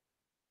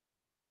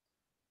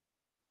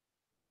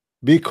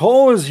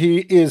 because he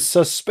is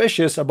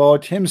suspicious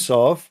about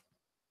himself,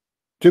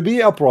 to be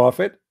a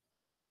prophet,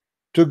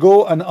 to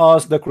go and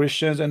ask the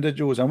Christians and the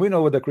Jews. And we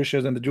know what the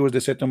Christians and the Jews,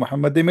 they said to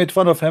Muhammad, they made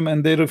fun of him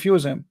and they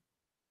refuse him.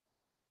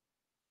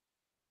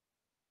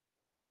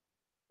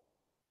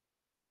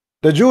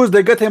 The Jews,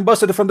 they get him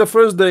busted from the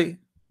first day.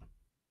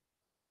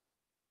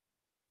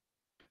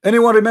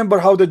 Anyone remember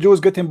how the Jews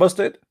get him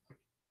busted?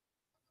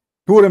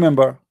 Who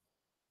remember?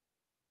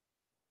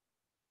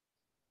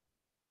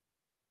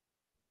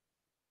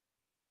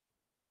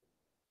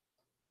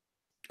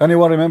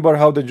 Anyone remember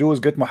how the Jews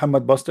get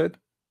Muhammad busted?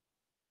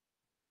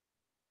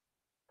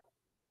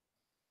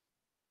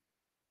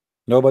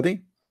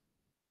 Nobody?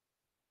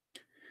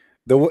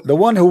 The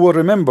one who will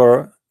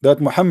remember that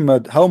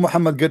how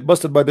Muhammad get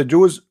busted by the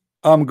Jews,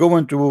 I'm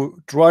going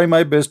to try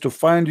my best to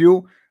find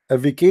you a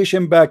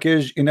vacation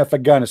package in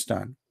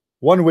Afghanistan,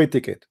 one-way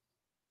ticket.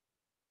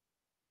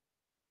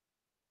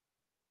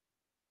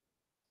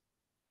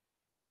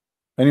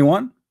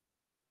 Anyone?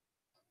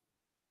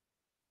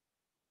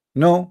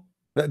 No,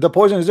 the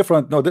poison is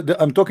different. No,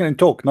 I'm talking in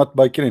talk, not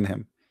by killing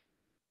him.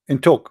 In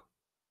talk.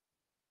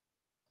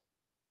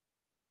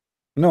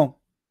 No,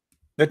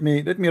 let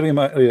me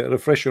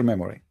refresh your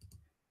memory.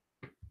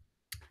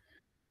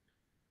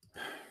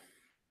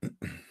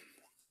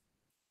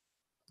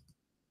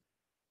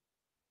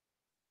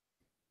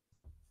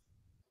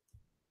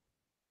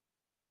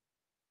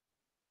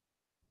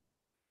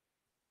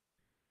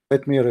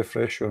 Let me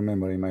refresh your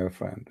memory, my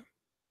friend.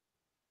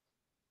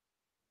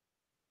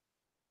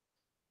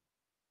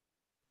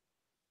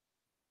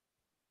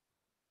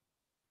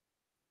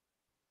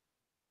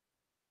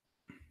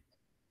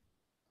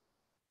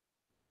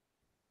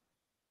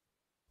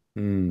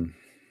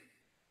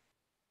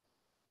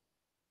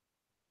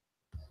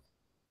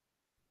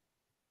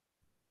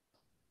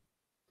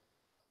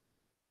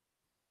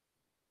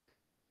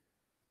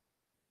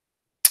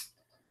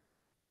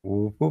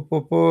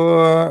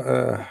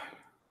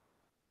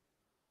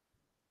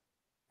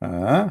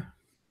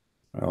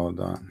 Hold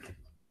on.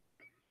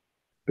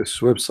 This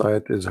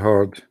website is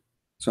hard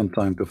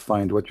sometimes to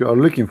find what you are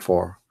looking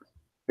for.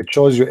 It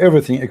shows you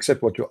everything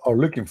except what you are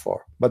looking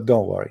for. But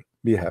don't worry,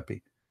 be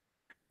happy.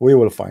 We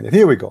will find it.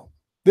 Here we go.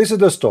 This is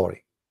the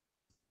story.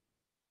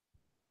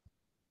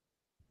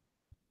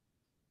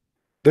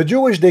 The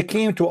Jewish, they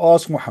came to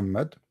ask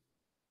Muhammad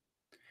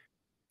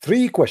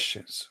 3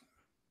 questions.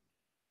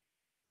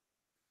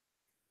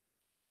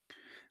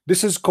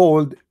 This is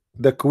called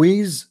the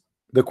quiz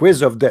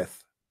of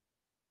death,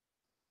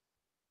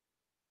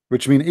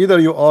 which means either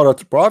you are a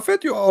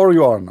prophet or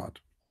you are not.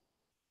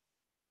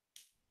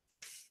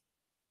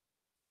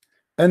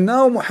 And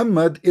now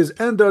Muhammad is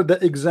under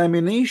the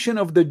examination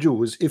of the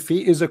Jews if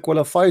he is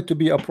qualified to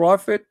be a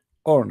prophet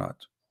or not.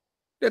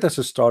 Let us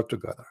start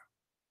together.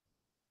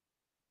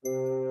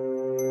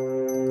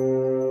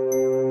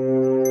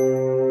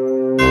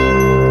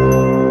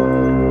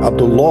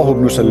 Abdullah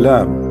ibn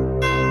Salam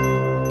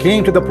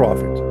came to the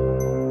Prophet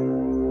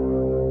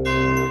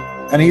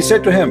and he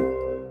said to him,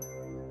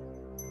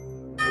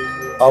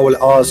 I will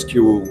ask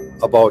you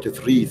about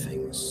 3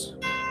 things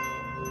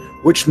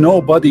which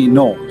nobody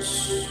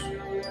knows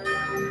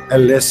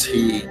unless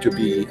he to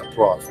be a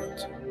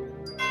prophet.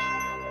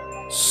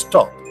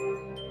 Stop.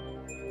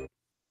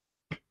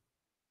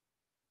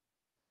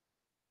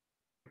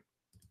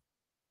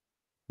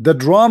 The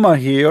drama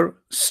here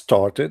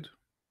started,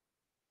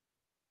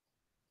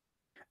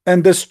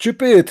 and the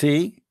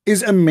stupidity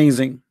is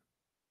amazing.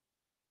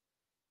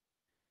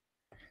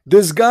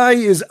 This guy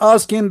is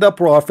asking the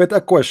prophet a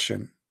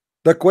question.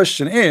 The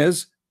question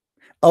is,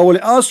 I will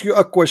ask you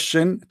a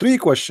question, 3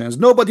 questions.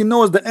 Nobody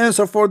knows the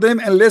answer for them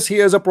unless he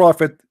is a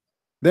prophet.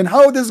 Then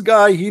how this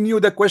guy, he knew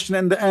the question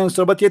and the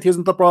answer, but yet he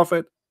isn't a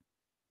prophet?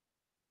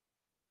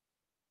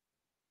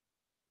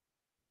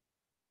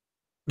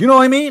 You know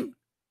what I mean?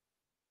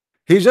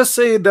 He just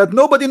said that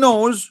nobody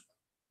knows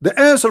the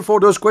answer for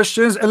those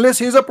questions unless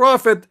he's a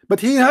prophet, but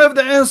he have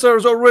the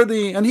answers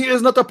already and he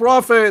is not a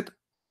prophet.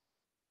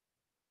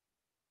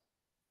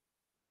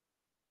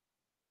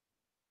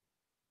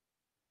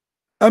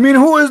 I mean,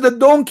 who is the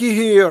donkey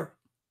here?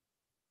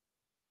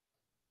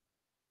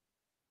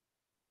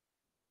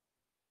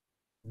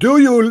 Do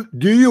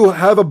you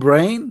have a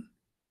brain?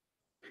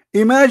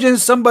 Imagine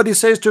somebody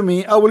says to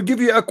me, I will give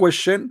you a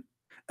question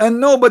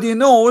and nobody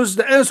knows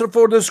the answer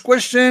for this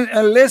question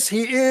unless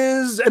he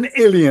is an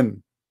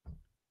alien.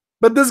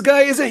 But this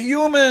guy is a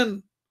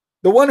human.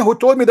 The one who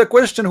told me the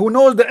question, who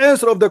knows the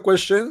answer of the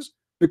questions,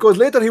 because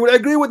later he will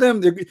agree with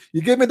him.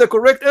 You gave me the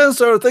correct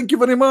answer. Thank you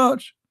very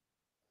much.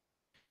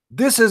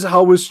 This is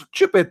how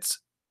stupid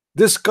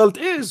this cult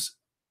is,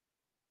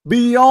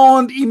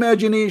 beyond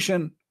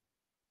imagination.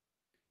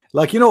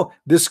 Like,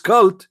 this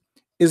cult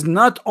is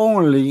not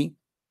only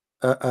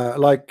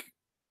like,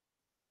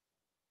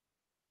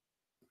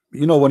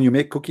 when you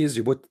make cookies,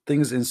 you put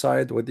things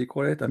inside. What do you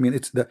call it? I mean,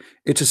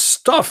 it's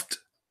stuffed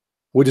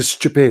with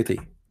stupidity.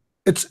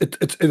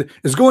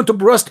 It's going to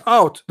burst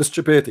out the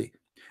stupidity,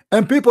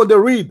 and people they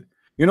read.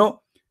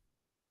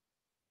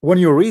 When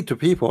you read to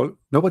people,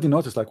 nobody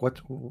notices. Like,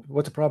 what's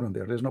the problem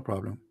there? There's no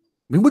problem.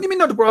 I mean, what do you mean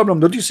not the problem?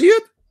 Don't you see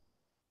it?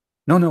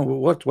 No,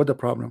 what the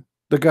problem?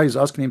 The guy is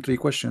asking him 3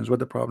 questions. What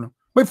the problem?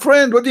 My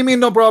friend, what do you mean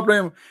no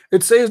problem?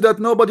 It says that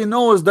nobody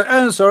knows the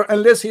answer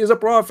unless he is a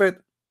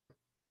prophet.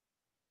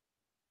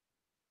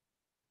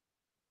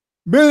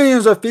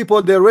 Millions of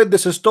people, they read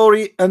this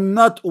story, and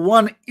not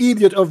one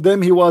idiot of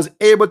them he was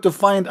able to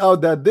find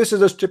out that this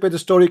is a stupid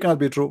story, cannot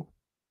be true.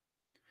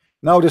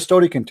 Now the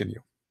story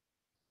continue,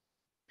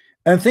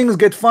 and things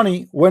get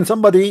funny when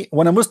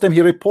a Muslim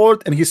he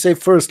report and he say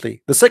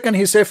firstly. The second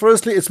he say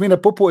firstly, it's mean a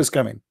poo is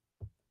coming.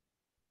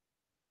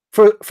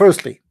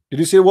 Firstly, did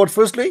you see the word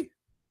firstly?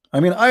 I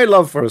mean, I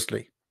love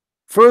firstly.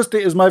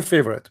 Firstly is my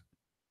favorite.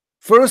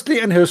 Firstly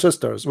and her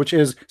sisters, which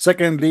is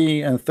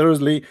secondly and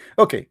thirdly.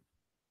 Okay.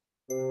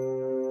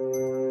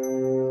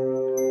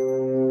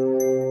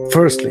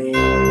 Firstly,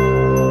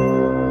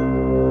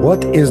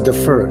 what is the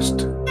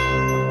first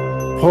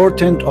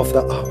portent of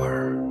the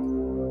hour?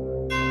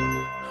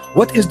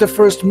 What is the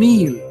first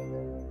meal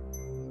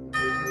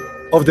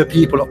of the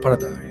people of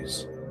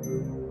paradise?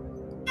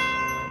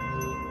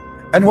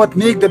 And what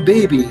make the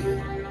baby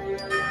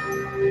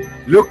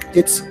look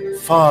its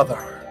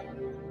father?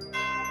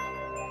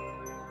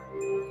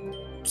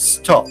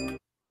 Stop.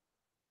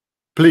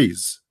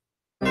 Please.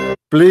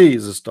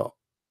 Please stop.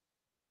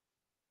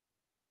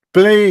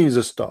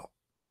 Please stop.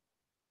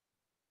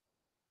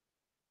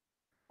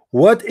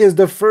 What is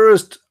the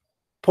first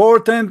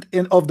portent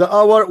of the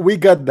hour? We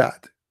got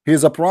that.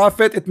 He's a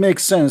prophet. It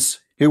makes sense.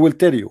 He will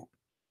tell you.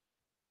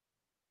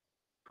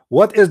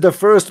 What is the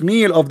first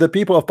meal of the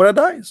people of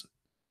paradise?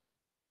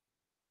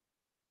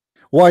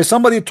 Why,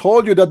 somebody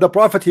told you that the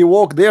prophet he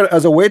walked there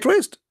as a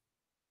waitress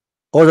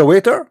or the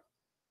waiter,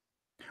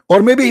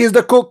 or maybe he's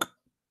the cook.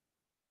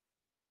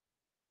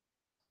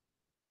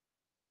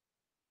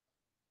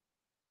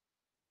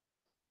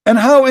 And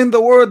how in the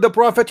world the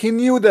prophet he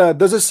knew that?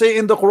 Does it say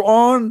in the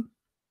Quran?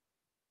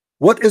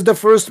 What is the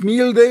first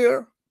meal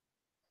there?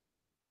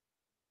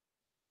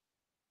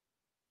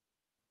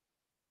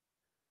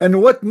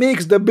 And what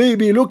makes the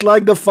baby look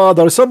like the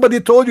father? Somebody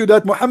told you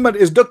that Muhammad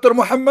is Dr.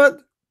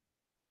 Muhammad?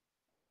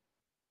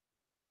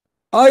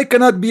 I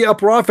cannot be a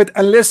prophet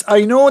unless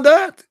I know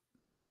that.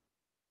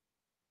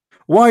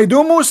 Why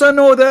do Musa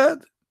know that?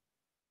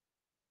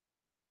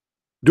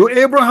 Do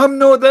Abraham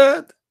know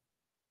that?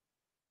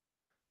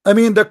 I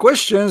mean, the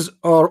questions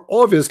are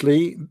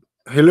obviously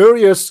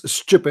hilarious,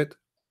 stupid.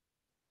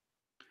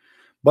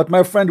 But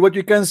my friend, what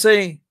you can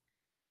say,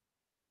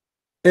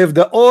 if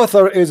the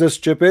author is a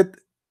stupid,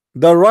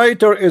 the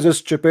writer is a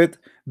stupid,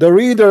 the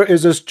reader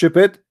is a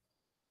stupid,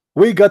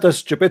 we got a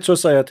stupid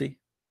society.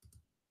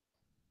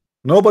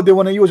 Nobody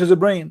want to use his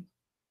brain.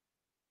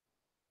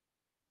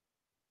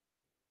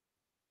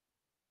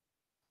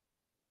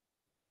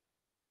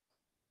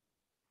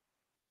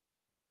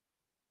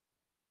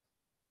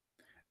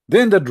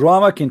 Then the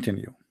drama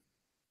continue.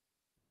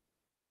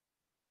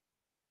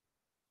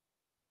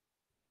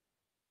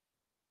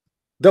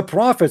 The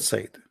prophet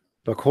said,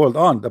 look, hold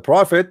on. The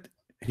prophet,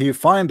 he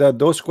find that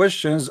those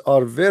questions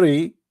are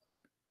very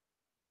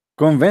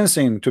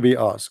convincing to be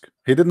asked.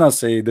 He did not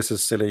say this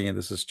is silly and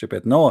this is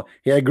stupid. No,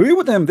 he agreed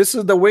with him. This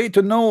is the way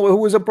to know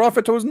who is a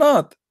prophet, who is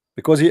not,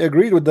 because he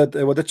agreed with that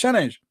with the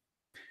challenge.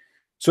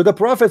 So the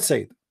prophet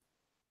said,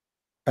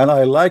 and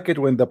I like it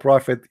when the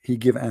prophet he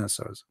give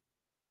answers.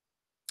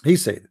 He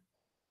said,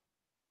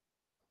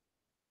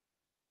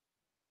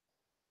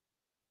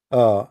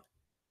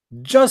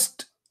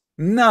 just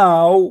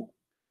now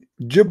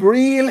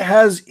Jibril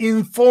has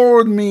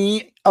informed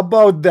me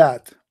about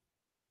that.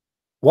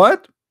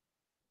 What?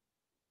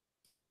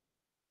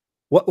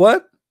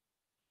 What?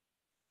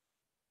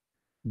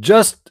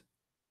 Just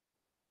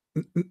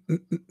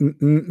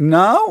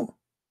now?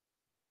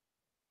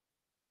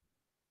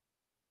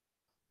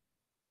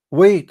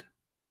 Wait.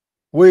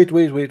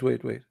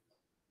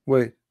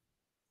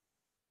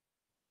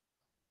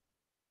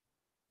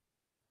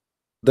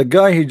 The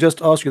guy he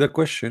just asked you the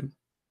question.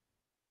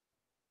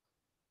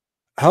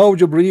 How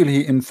Jibril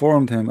he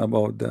informed him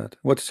about that?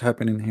 What is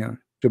happening here?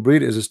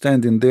 Jibril is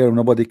standing there,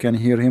 nobody can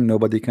hear him,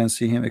 nobody can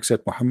see him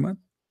except Muhammad.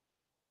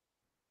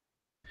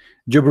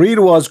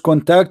 Jibril was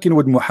contacting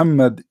with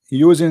Muhammad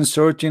using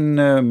certain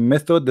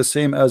method, the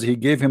same as he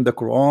gave him the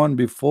Quran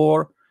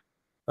before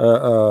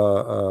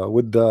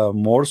with the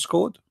Morse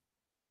code.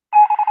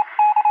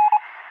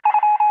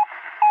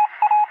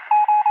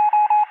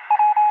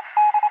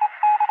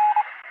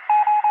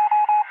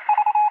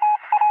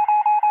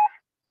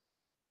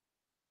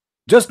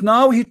 Just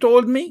now he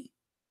told me.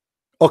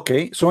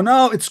 Okay, so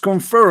now it's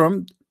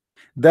confirmed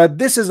that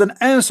this is an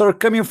answer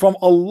coming from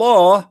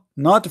Allah,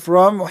 not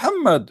from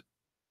Muhammad.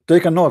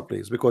 Take a note,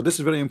 please, because this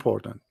is very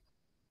important.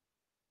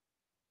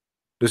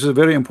 This is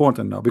very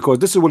important now, because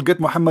this will get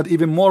Muhammad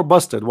even more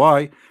busted.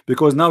 Why?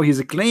 Because now he's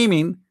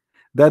claiming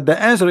that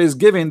the answer is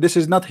given. This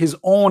is not his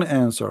own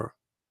answer.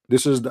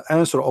 This is the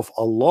answer of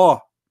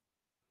Allah.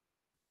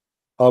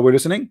 Are we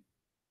listening?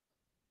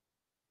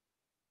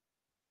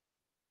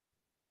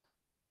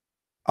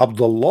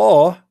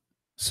 Abdullah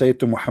said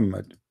to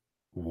Muhammad,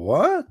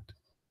 what?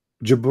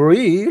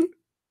 Jibreel?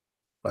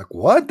 Like,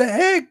 what the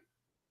heck?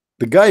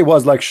 The guy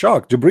was like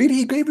shocked. Jibreel,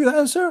 he gave you the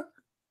answer?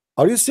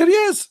 Are you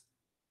serious?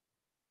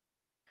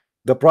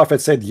 The Prophet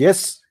said,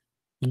 yes.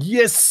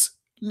 Yes.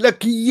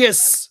 Lucky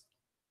yes.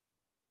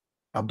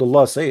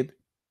 Abdullah said,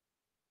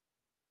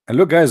 and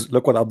look guys,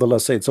 look what Abdullah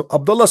said. So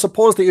Abdullah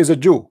supposedly is a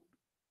Jew.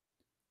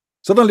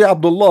 Suddenly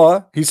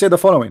Abdullah, he said the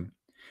following.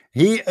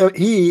 He,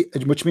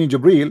 which means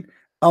Jibreel,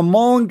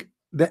 among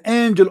the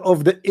angel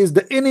of the is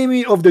the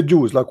enemy of the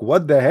Jews. Like,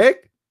 what the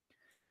heck?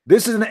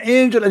 This is an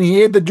angel and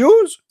he hate the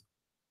Jews?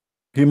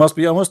 He must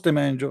be a Muslim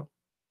angel.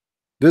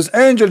 This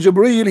angel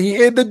Jibreel, he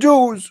hate the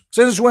Jews.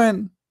 Since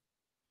when?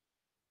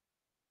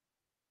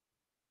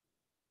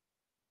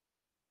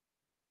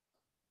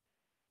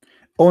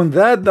 On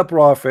that the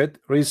Prophet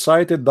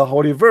recited the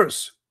holy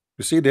verse.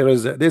 You see,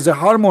 there's a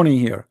harmony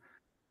here.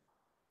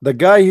 The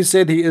guy, he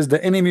said he is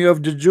the enemy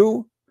of the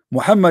Jew.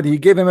 Muhammad, he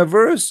gave him a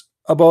verse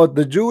about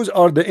the Jews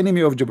are the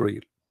enemy of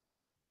Jibreel.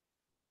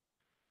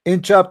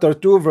 In chapter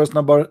 2, verse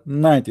number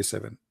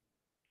 97.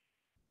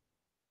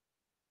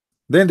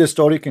 Then the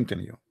story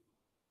continue.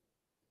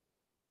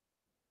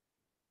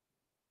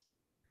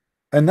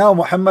 And now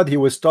Muhammad, he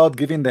will start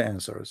giving the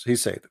answers. He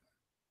said,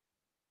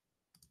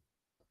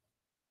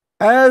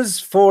 as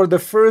for the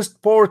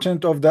first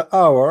portent of the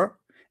hour,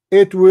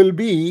 it will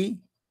be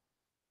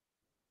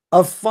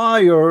a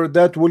fire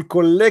that will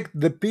collect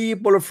the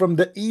people from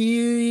the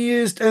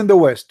east and the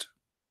west.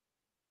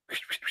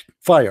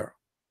 Fire.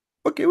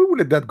 Okay, we will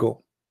let that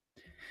go.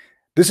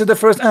 This is the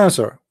first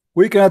answer.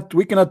 We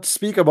cannot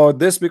speak about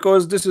this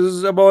because this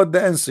is about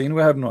the unseen.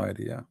 We have no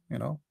idea,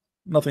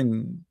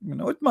 nothing,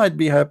 it might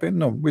be happen.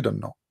 No, we don't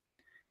know.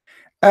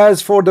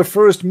 As for the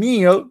first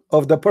meal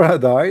of the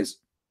paradise,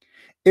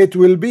 it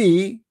will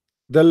be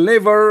the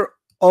liver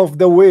of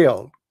the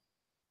whale.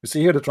 You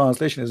see here the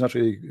translation is not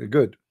really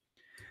good.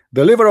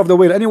 The liver of the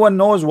whale. Anyone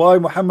knows why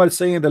Muhammad is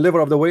saying the liver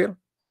of the whale?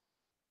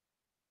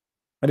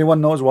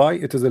 Anyone knows why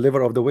it is the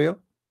liver of the whale?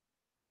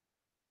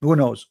 Who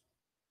knows?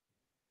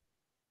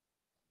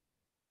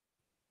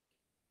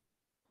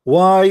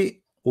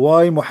 Why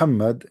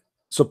Muhammad,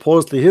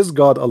 supposedly his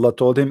God, Allah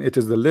told him it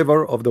is the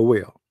liver of the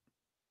whale?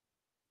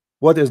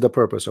 What is the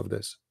purpose of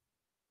this?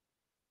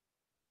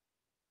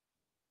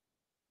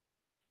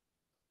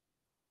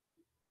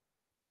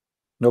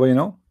 Nobody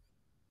know?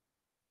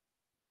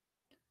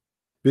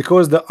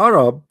 Because the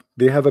Arab,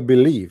 they have a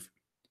belief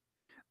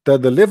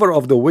that the liver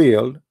of the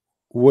whale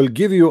will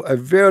give you a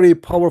very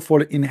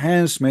powerful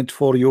enhancement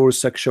for your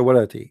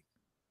sexuality.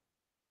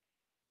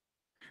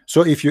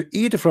 So if you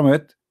eat from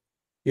it,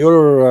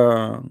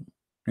 you're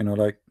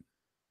like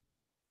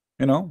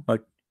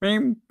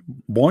bing,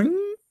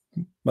 boing,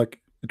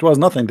 like it was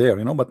nothing there,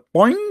 but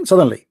boing,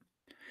 suddenly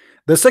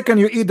the second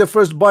you eat the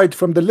first bite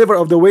from the liver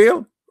of the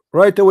whale,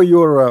 right away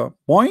you're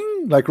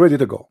boing, like ready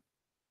to go.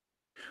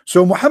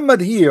 So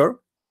Muhammad here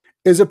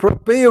is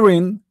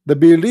preparing the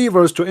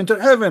believers to enter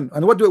heaven.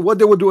 And what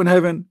they will do in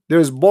heaven?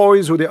 There's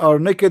boys who they are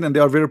naked and they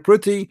are very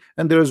pretty,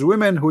 and there's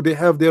women who they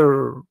have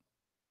their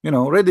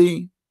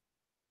ready,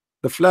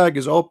 the flag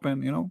is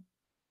open.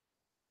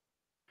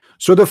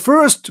 So the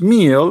first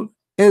meal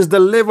is the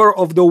liver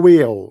of the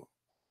whale.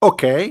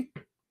 Okay.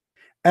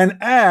 And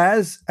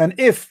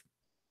if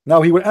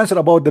now he will answer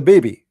about the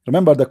baby.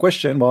 Remember the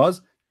question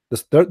was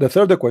the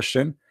third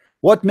question,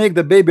 what make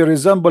the baby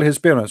resemble his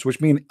parents,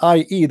 which mean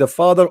i.e. the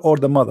father or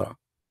the mother.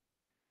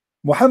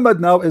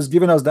 Muhammad now is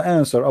giving us the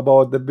answer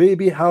about the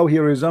baby, how he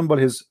resemble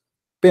his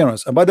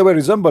parents. And by the way,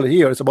 resemble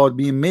here is about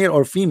being male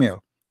or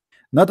female,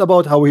 not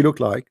about how he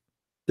look like.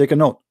 Take a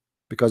note,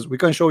 because we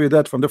can show you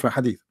that from different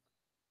hadith.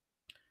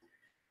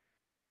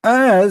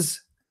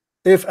 As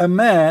if a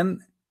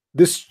man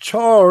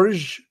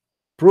discharge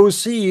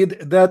proceed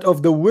that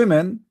of the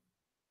women,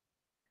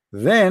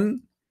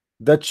 then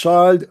the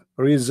child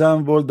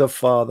resembled the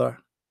father.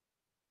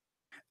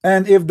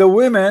 And if the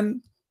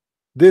women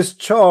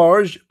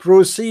discharge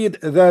proceed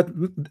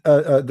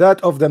that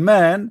of the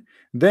man,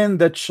 then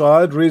the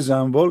child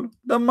resemble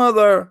the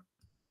mother.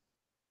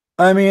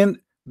 I mean,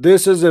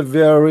 this is a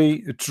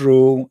very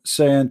true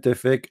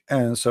scientific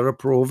answer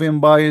proven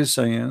by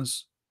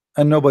science,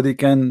 and nobody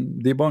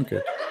can debunk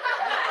it.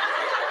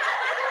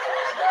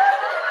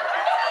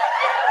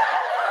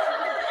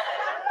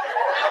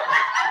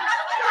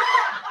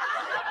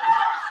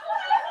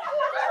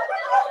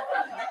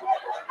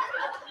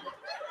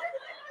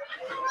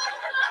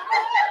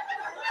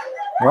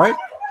 Right?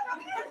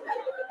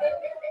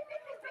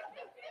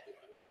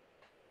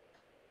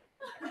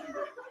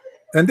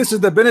 And this is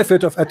the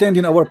benefit of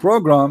attending our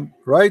program.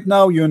 Right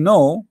now, you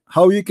know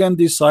how you can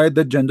decide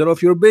the gender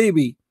of your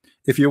baby.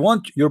 If you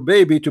want your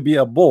baby to be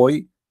a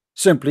boy,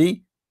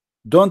 simply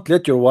don't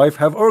let your wife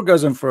have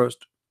orgasm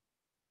first.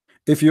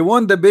 If you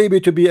want the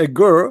baby to be a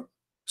girl,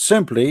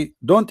 simply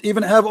don't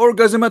even have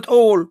orgasm at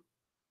all.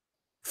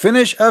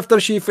 Finish after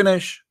she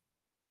finish.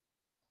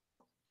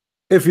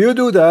 If you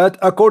do that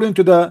according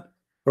to the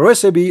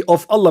recipe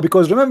of Allah,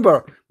 because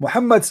remember,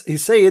 Muhammad, he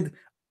said,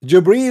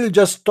 Jibril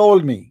just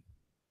told me,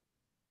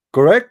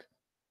 correct?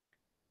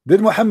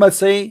 Did Muhammad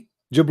say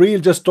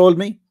Jibril just told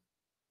me?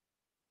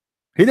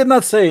 He did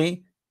not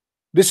say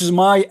this is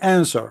my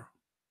answer.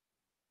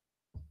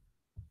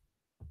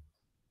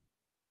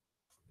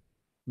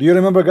 Do you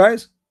remember,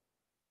 guys?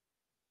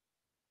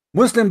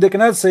 Muslim, they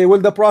cannot say, well,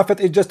 the prophet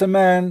is just a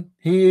man,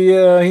 he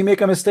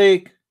make a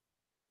mistake.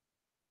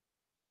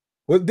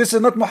 Well, this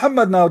is not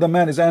Muhammad. Now the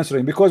man is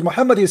answering, because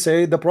Muhammad, he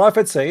said, the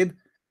prophet said,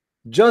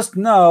 just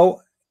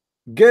now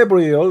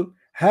Gabriel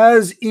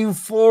has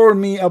informed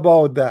me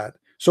about that.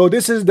 So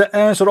this is the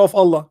answer of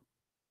Allah.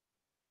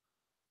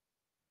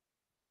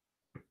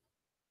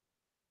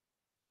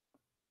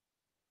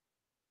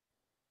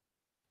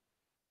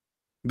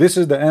 This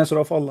is the answer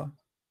of Allah.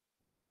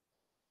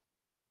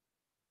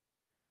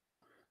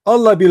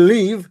 Allah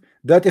believe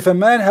that if a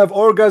man have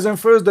orgasm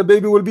first, the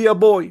baby will be a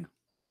boy.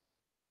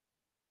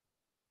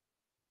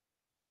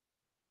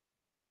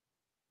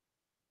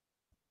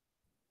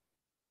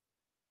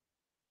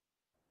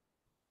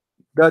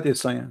 That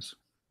is science.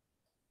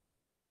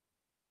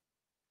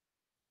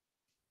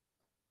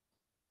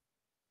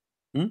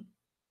 Hmm?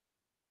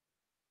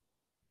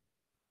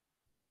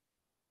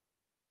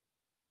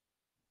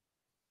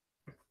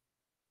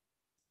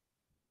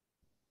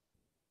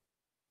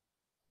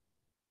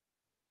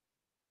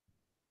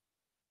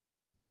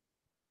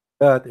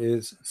 That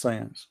is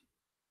science.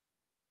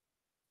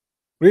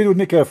 Read with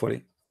me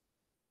carefully.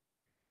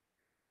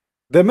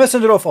 The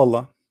messenger of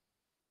Allah,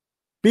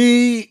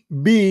 PBUH.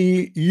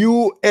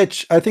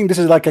 I think this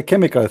is like a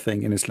chemical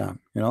thing in Islam,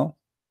 you know.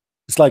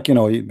 It's like, you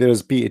know,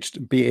 there's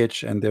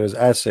pH and there's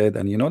acid,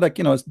 and you know, like,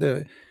 you know, it's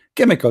the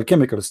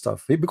chemical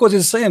stuff. Because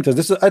he's a scientist.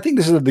 This is, I think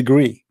this is a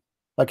degree,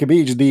 like a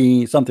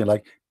PhD, something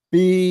like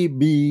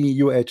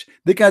PBUH.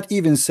 They can't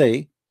even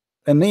say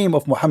a name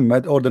of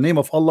Muhammad or the name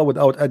of Allah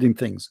without adding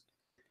things.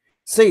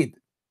 Said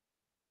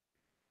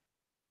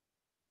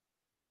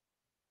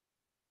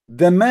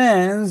the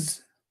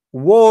man's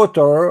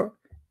water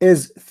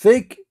is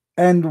thick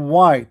and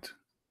white,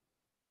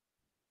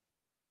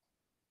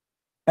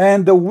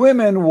 and the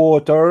women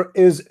water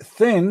is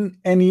thin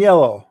and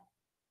yellow.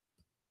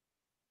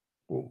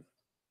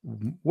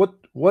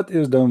 What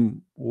is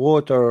the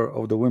water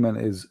of the women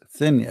is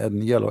thin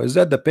and yellow? Is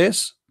that the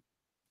piss?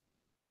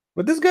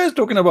 What this guy is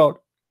talking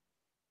about?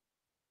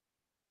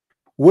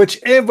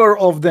 Whichever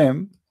of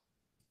them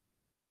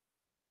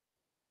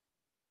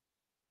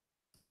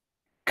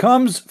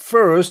comes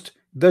first,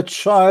 the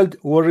child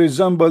will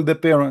resemble the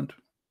parent.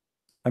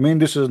 I mean,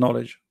 this is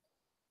knowledge.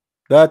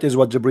 That is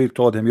what Jibril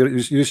told him.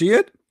 You see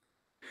it?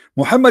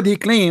 Muhammad, he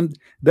claimed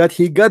that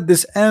he got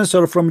this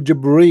answer from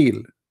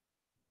Jibril.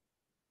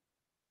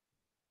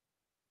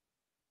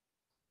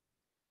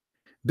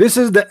 This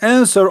is the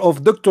answer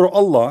of Dr.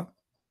 Allah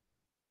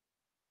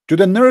to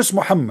the nurse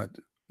Muhammad.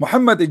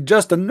 Muhammad is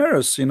just a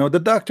nurse, you know, the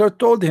doctor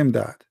told him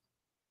that.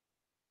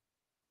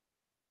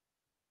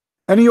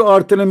 And you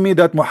are telling me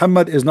that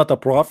Muhammad is not a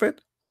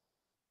prophet?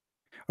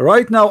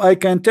 Right now, I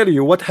can tell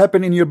you what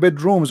happened in your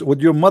bedrooms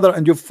with your mother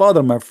and your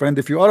father, my friend.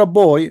 If you are a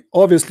boy,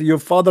 obviously your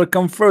father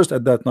come first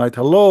at that night.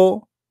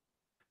 Hello.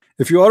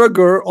 If you are a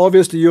girl,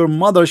 obviously your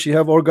mother, she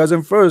have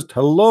orgasm first.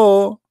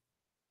 Hello.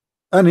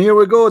 And here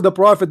we go, the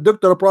prophet,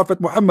 Dr. Prophet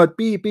Muhammad,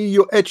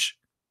 PPUH.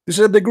 This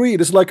is a degree.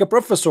 This is like a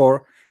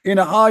professor in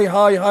a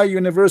high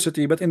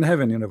university, but in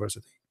heaven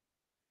university.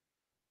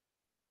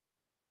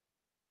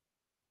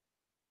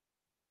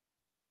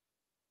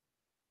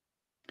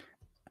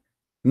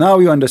 Now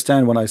you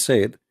understand when I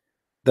said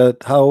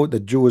that how the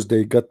Jews,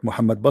 they got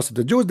Muhammad busted.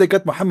 The Jews, they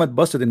got Muhammad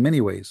busted in many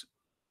ways.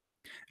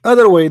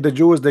 Other way, the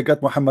Jews, they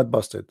got Muhammad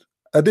busted.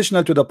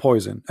 Additional to the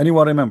poison.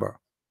 Anyone remember?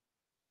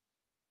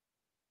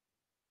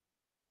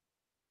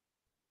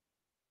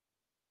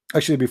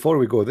 Actually, before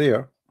we go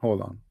there,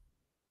 hold on.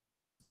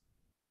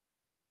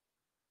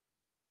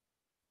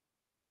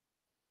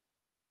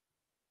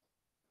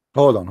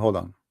 Hold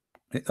on.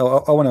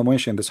 I want to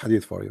mention this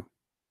hadith for you.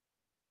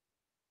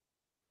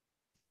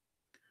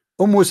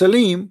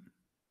 Salim,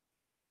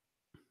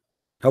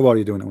 how are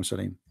you doing,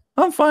 Salim?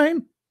 I'm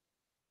fine.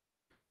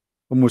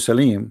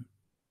 Salim,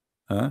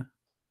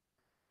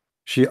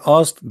 she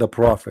asked the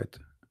prophet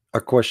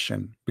a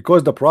question,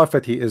 because the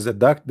prophet, he is the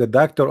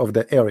doctor of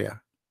the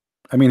area.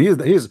 I mean, he's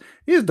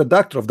the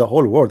doctor of the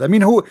whole world. I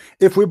mean, who,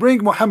 if we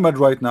bring Muhammad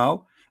right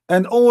now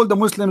and all the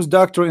Muslims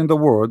doctor in the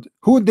world,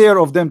 who dare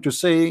of them to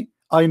say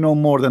I know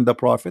more than the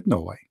prophet?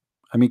 No way.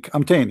 I mean,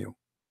 I'm telling you.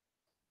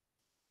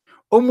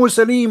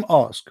 Salim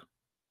asked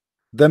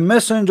the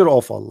messenger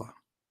of Allah.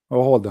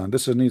 Oh, hold on,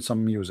 this needs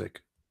some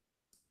music.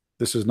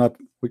 This is not,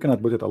 we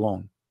cannot put it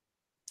alone.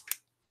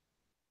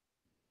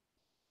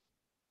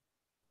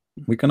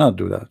 We cannot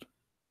do that.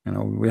 You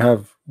know, we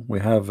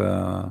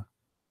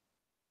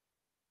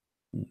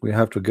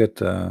have to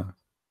get. Are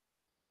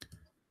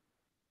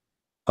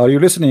you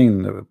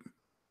listening,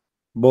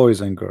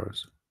 boys and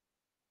girls?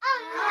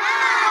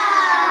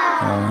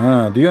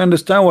 Do you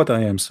understand what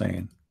I am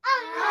saying?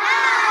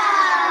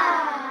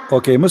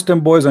 Okay,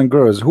 Muslim boys and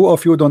girls, who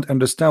of you don't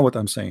understand what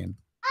I'm saying?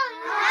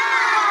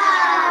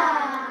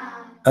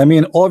 I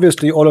mean,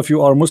 obviously, all of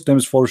you are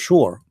Muslims for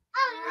sure.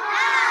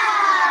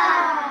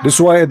 This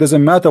is why it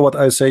doesn't matter what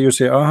I say, you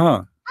say,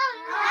 I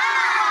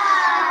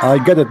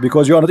get it,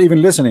 because you are not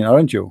even listening,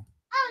 aren't you?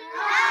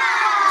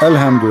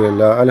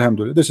 Alhamdulillah,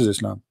 Alhamdulillah. This is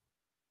Islam.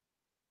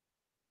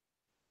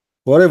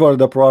 Whatever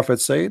the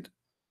Prophet said,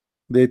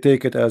 they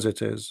take it as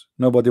it is.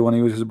 Nobody want to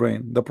use his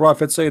brain. The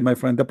Prophet said, my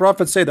friend, the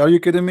Prophet said, are you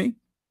kidding me?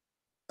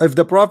 If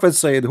the Prophet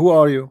said, who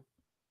are you?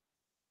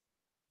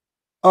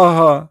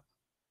 Now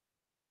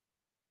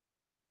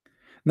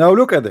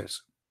look at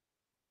this.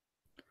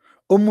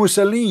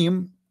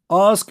 Salim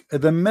asked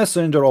the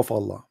messenger of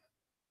Allah,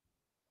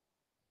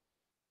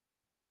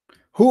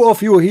 who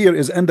of you here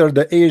is under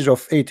the age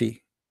of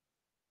 80?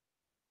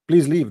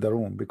 Please leave the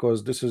room,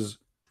 because this is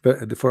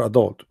for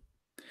adult.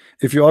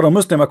 If you are a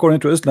Muslim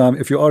according to Islam,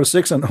 if you are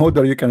 6 and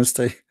older, you can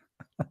stay.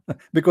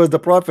 Because the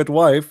Prophet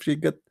wife, she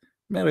get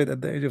married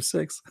at the age of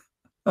 6.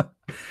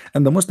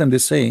 And the Muslim, they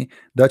say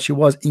that she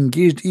was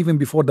engaged even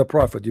before the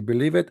Prophet. You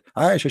believe it?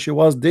 Aisha, she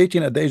was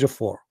dating at the age of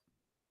 4.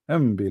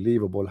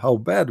 Unbelievable how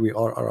bad we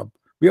are Arab.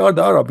 We are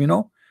the Arab, you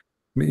know.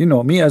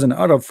 Me as an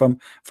Arab from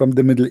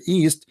the Middle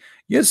East.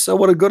 Yes,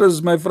 our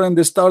girls, my friend,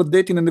 they start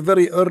dating in a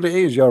very early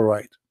age. You're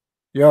right.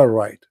 You're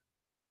right.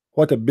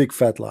 What a big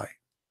fat lie.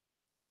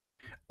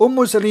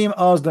 Salim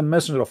asked the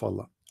Messenger of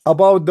Allah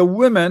about the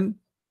women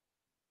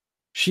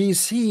she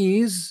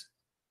sees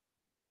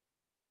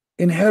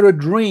in her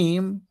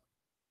dream,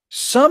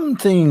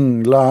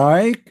 something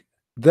like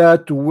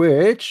that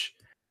which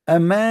a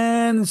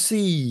man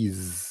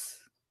sees.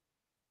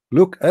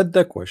 Look at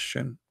the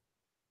question.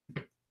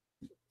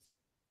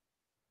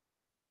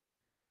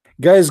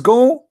 Guys,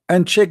 go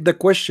and check the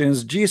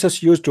questions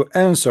Jesus used to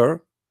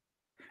answer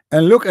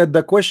and look at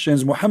the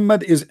questions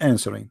Muhammad is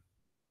answering.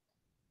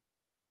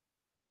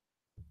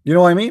 You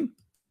know what I mean?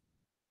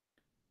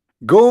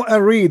 Go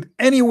and read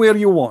anywhere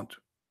you want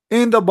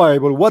in the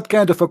Bible what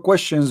kind of a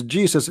questions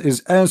Jesus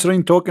is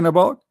answering, talking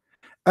about,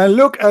 and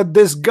look at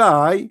this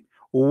guy,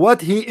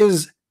 what he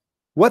is,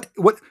 what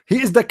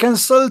he is the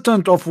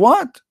consultant of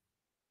what?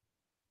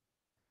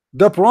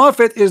 The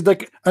Prophet is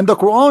and the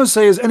Quran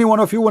says any one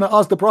of you want to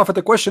ask the Prophet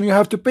a question, you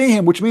have to pay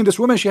him, which means this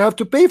woman, she have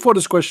to pay for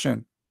this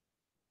question.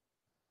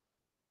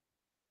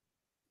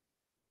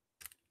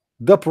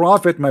 The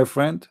Prophet, my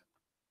friend,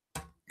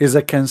 is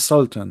a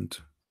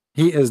consultant.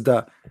 He is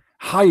the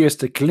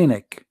highest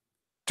clinic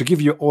to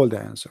give you all the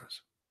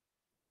answers.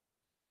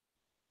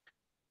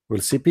 Well,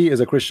 CP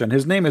is a Christian.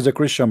 His name is a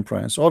Christian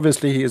prince.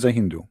 Obviously, he is a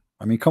Hindu.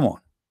 I mean, come on.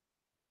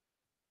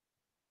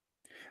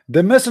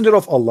 The messenger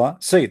of Allah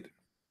said,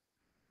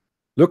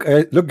 look,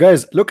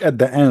 guys, look at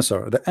the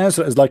answer. The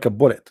answer is like a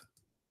bullet.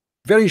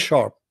 Very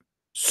sharp,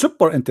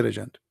 super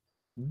intelligent,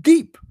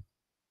 deep.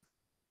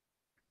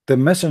 The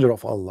messenger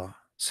of Allah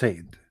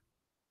said,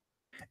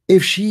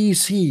 if she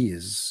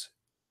sees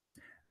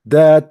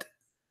that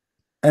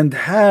and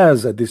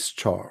has a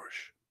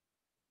discharge,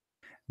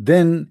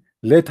 then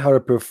let her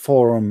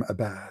perform a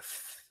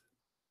bath.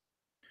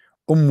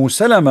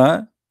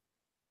 Salama,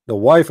 the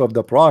wife of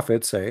the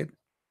Prophet, said,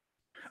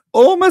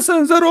 "O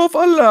Messenger of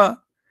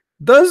Allah,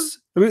 does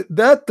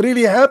that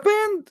really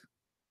happen?"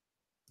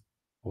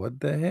 What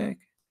the heck?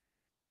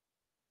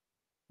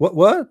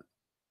 What?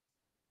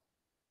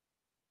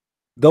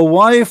 The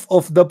wife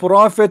of the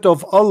Prophet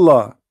of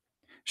Allah,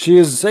 she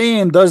is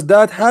saying, does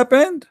that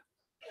happen?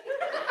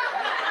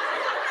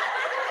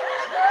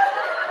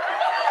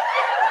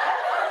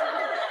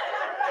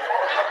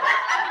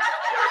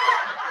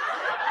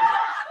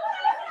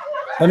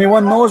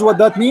 Anyone knows what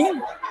that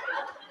means?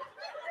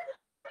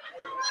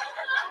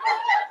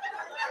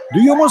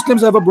 Do you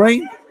Muslims have a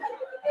brain?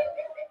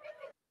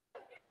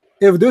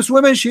 If this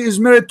woman, she is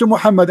married to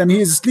Muhammad and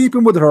he is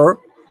sleeping with her,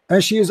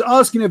 and she is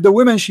asking if the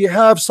women she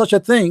have such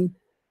a thing,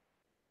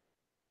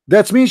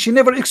 that means she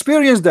never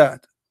experienced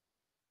that,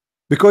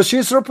 because she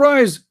is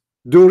surprised.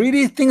 Do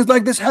really things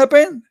like this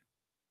happen?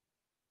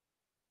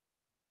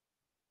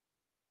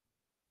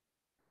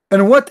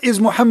 And what is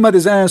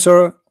Muhammad's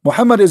answer?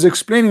 Muhammad is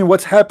explaining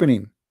what's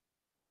happening.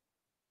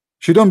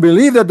 She don't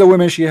believe that the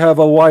women she have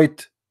a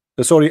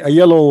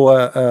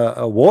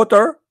yellow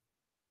water.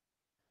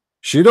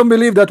 She don't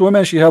believe that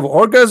women she have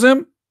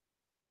orgasm.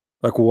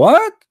 Like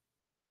what?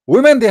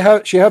 Women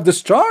she have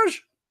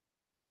discharge?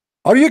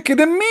 Are you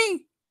kidding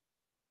me?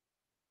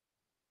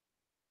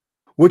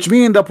 Which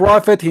means the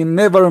Prophet, he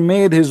never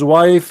made his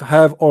wife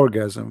have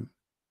orgasm.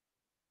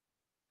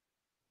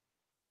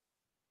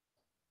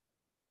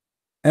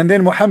 And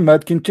then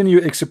Muhammad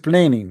continued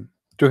explaining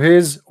to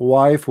his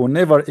wife who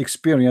never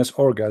experienced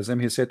orgasm.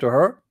 He said to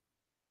her,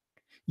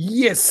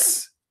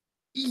 yes,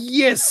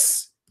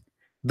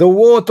 the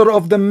water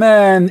of the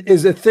man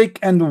is thick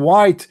and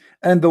white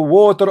and the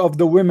water of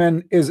the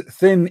women is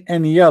thin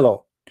and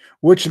yellow,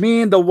 which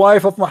means the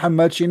wife of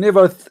Muhammad, she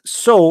never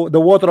saw the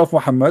water of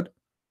Muhammad,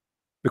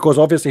 because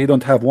obviously he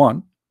don't have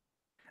one,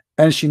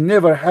 and she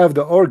never have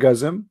the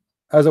orgasm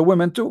as a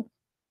woman too.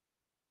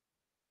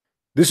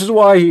 This is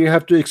why he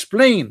have to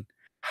explain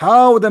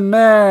how the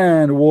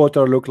man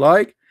water look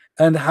like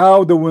and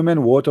how the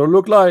women water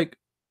look like.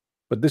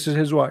 But this is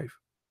his wife,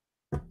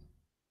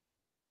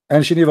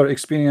 and she never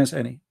experienced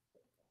any.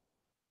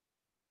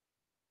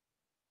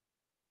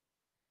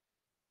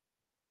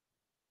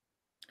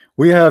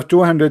 We have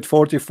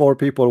 244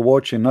 people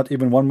watching. Not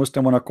even one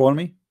Muslim wanna call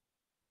me.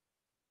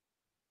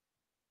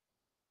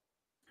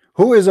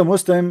 Who is a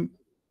Muslim?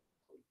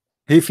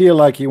 He feel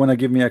like he wanna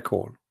give me a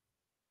call.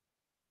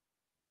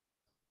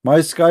 My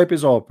Skype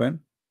is open.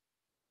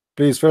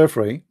 Please feel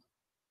free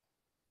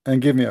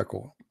and give me a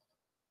call.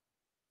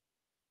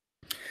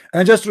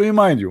 And just to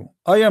remind you,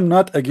 I am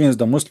not against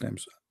the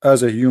Muslims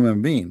as a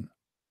human being.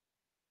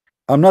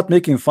 I'm not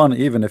making fun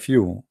even of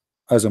you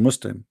as a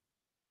Muslim.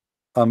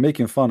 I'm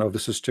making fun of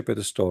this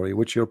stupid story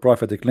which your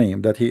prophet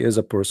claimed that he is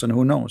a person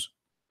who knows,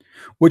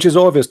 which is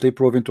obviously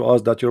proving to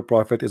us that your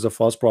prophet is a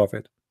false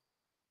prophet.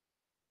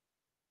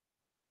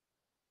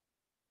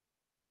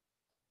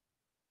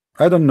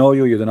 I don't know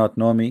you, you do not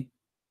know me.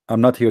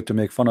 I'm not here to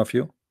make fun of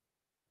you.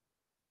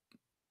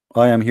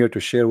 I am here to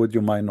share with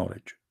you my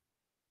knowledge.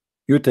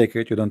 You take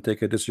it, you don't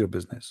take it, it's your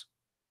business.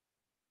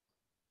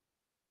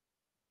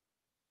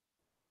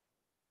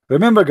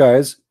 Remember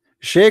guys,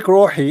 Sheikh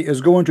Rohi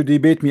is going to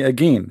debate me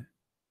again.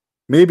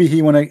 Maybe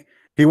he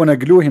wanna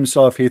glue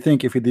himself. He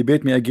think if he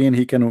debate me again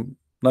he can,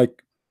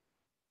 like,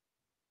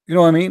 you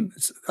know what I mean?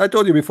 I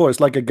told you before, it's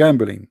like a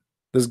gambling.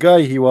 This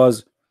guy, he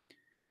was,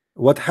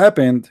 what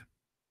happened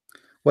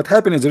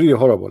is really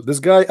horrible. This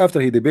guy,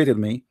 after he debated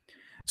me,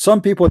 some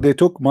people, they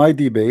took my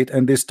debate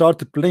and they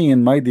started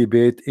playing my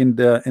debate in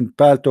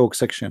Paltalk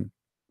section.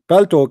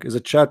 Paltalk is a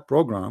chat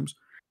programs,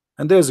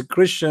 and there's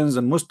Christians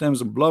and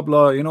Muslims and blah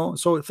blah, you know,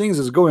 so things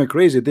is going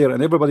crazy there,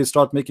 and everybody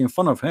start making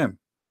fun of him.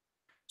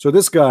 So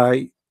this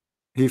guy,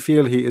 he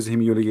feel he is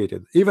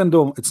humiliated, even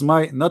though it's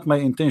not my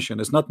intention.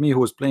 It's not me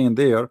who is playing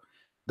there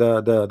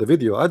the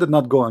video. I did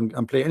not go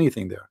and play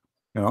anything there,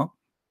 you know.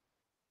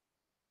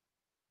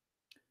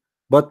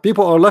 But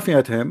people are laughing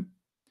at him,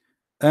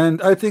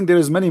 and I think there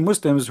is many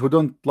Muslims who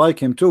don't like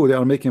him too. They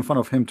are making fun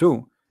of him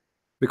too,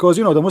 because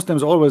you know the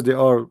Muslims always they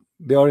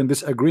are in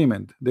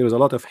disagreement. There is a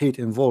lot of hate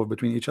involved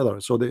between each other.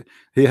 So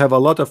he have a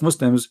lot of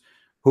Muslims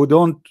who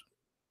don't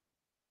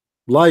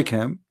like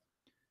him,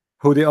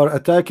 who they are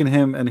attacking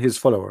him and his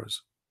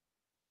followers.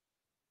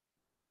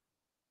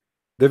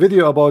 The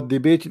video about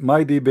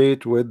my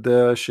debate with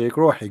Sheikh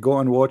Rohi, go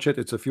and watch it.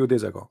 It's a few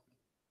days ago.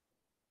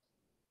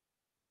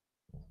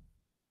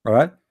 All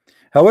right.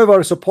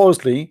 However,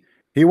 supposedly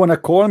he wanna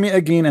call me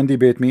again and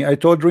debate me. I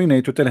told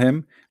Rene to tell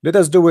him, let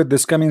us do it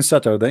this coming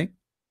Saturday,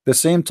 the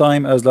same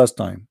time as last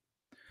time.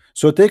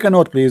 So take a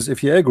note, please.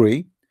 If you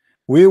agree,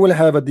 we will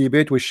have a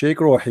debate with Sheikh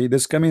Rohi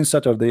this coming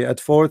Saturday at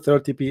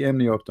 4:30 p.m.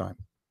 New York time.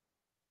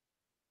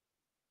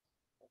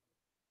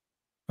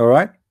 All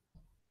right.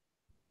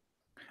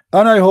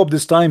 And I hope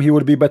this time he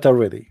will be better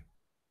ready.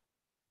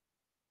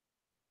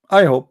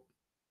 I hope.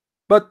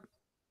 But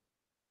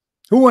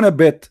who wanna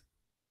bet?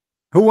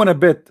 Who wanna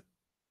bet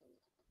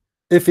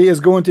if he is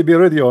going to be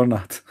ready or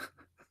not?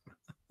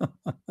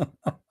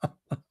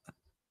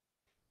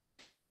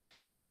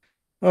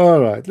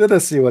 All right, let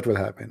us see what will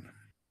happen.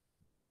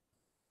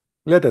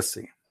 Let us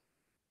see.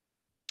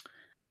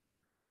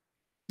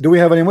 Do we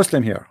have any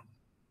Muslim here?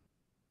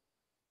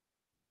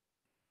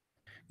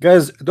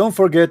 Guys, don't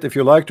forget, if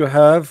you like to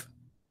have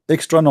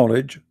extra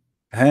knowledge,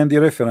 handy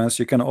reference,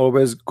 you can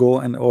always go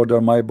and order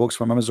my books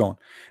from Amazon.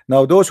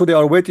 Now, those who they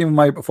are waiting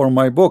for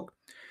my book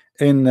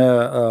in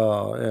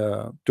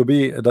to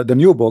be the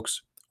new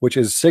books, which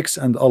is Six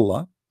and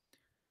Allah,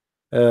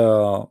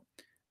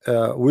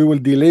 we will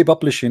delay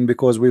publishing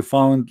because we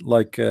found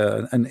like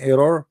an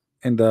error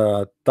in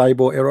the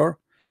typo error,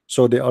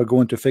 so they are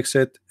going to fix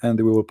it and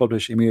we will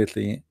publish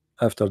immediately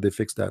after they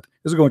fix that.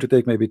 It's going to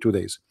take maybe 2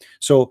 days,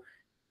 so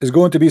it's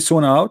going to be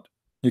soon out.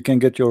 You can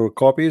get your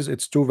copies.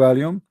 It's 2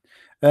 volume,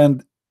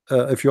 and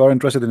if you are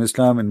interested in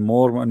Islam and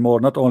more,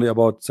 not only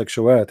about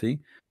sexuality,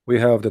 we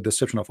have the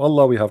Deception of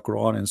Allah, we have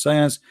Quran and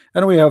Science,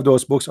 and we have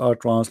those books are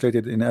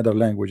translated in other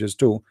languages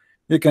too.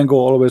 You can go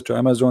always to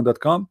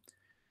Amazon.com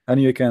and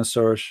you can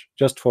search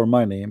just for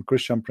my name,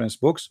 Christian Prince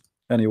Books,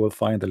 and you will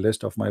find the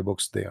list of my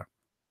books there.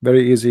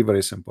 Very easy,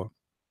 very simple.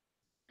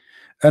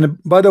 And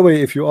by the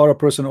way, if you are a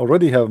person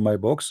already have my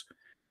books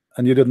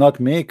and you did not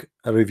make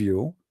a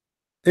review,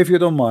 if you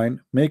don't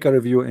mind, make a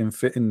review in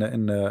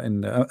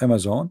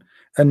Amazon,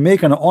 and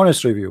make an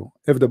honest review.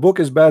 If the book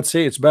is bad,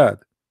 say it's bad.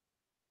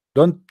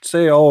 Don't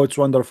say, oh, it's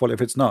wonderful,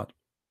 if it's not.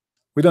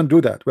 We don't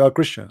do that. We are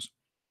Christians.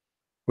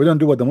 We don't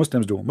do what the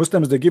Muslims do.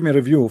 Muslims, they give me a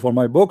review for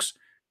my books,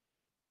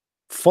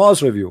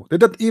 false review. They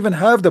don't even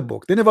have the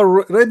book. They never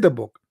read the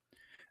book.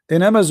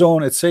 In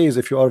Amazon, it says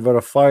if you are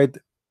verified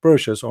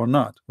purchase or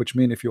not, which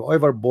means if you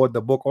ever bought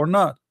the book or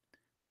not.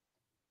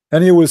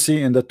 And you will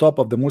see in the top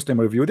of the Muslim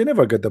review, they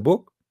never get the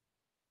book,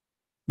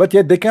 but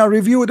yet they can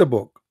review the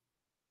book.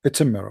 It's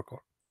a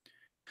miracle.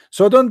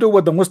 So don't do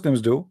what the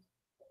Muslims do.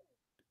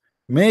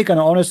 Make an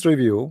honest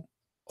review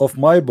of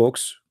my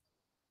books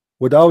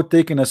without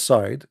taking a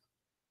side.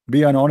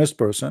 Be an honest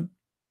person.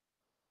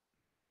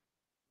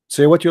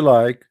 Say what you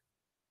like.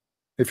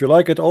 If you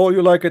like it all,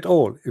 you like it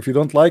all. If you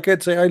don't like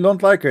it, say I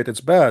don't like it. It's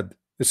bad.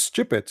 It's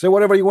stupid. Say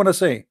whatever you want to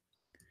say.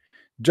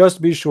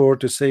 Just be sure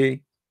to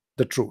say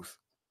the truth.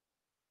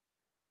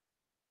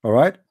 All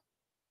right.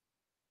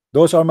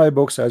 Those are my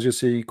books, as you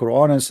see: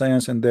 Quran and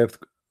Science in Depth,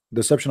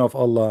 Deception of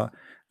Allah,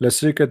 Let's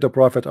Secret the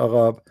Prophet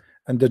Arab,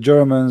 and the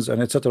Germans,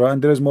 and etc.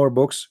 And there is more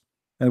books.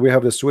 And we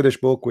have the Swedish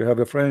book, we have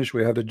the French,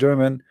 we have the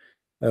German.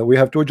 We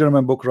have 2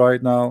 German books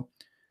right now.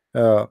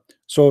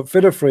 So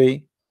feel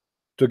free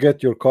to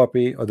get your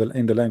copy of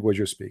in the language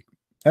you speak.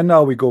 And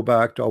now we go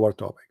back to our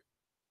topic.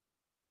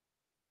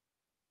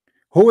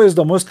 Who is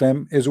the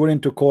Muslim is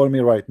willing to call me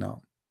right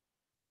now?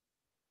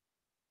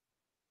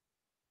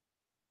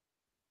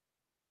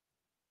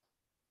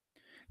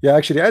 Yeah,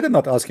 actually, I did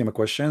not ask him a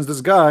questions.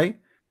 This guy,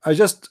 I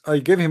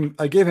gave him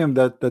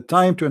that the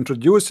time to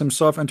introduce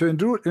himself and to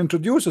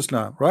introduce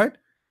Islam, right?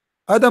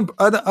 I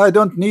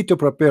don't need to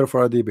prepare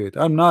for a debate.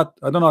 I do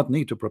not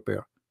need to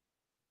prepare.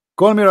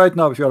 Call me right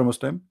now if you are a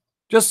Muslim.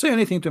 Just say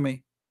anything to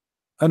me,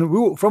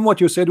 and from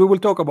what you said, we will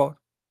talk about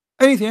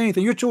anything.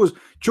 You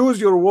choose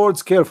your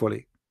words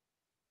carefully.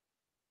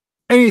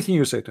 Anything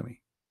you say to me.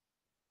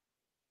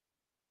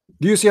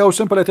 Do you see how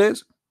simple it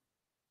is?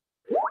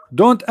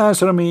 Don't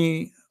answer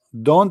me.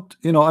 Don't,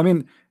 I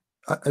mean,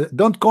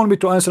 don't call me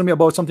to answer me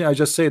about something I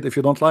just said if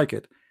you don't like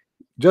it.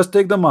 Just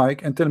take the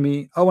mic and tell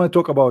me, I want to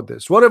talk about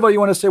this. Whatever you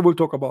want to say, we'll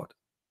talk about.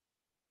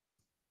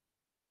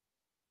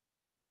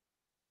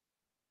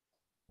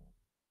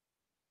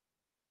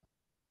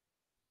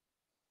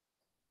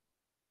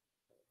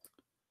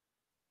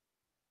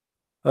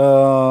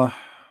 Uh,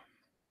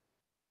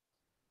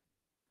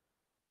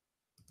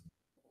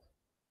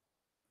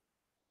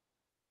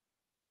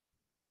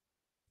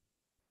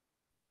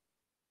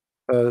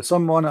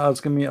 Someone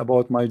asking me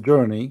about my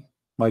journey,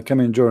 my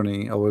coming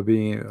journey. I will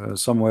be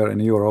somewhere in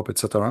Europe,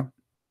 etc.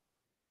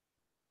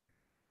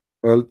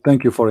 Well,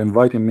 thank you for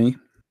inviting me,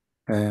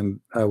 and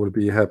I will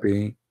be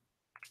happy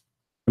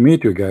to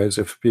meet you guys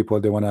if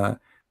people they wanna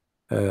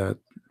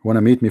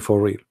meet me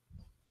for real.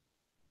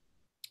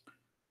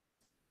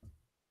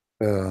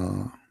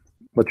 Uh,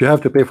 but you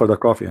have to pay for the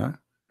coffee, huh?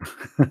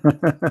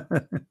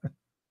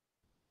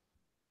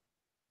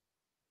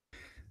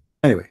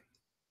 Anyway,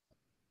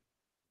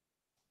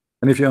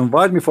 and if you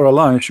invite me for a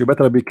lunch, you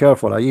better be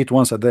careful. I eat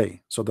once a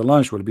day, so the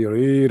lunch will be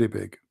really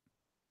big.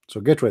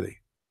 So get ready.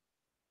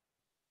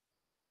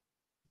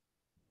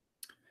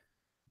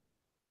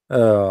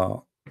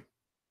 Uh,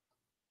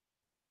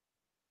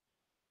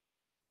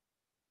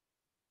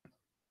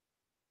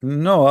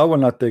 no, I will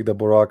not take the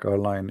Burak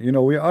airline. You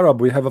know, we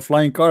Arab, we have a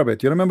flying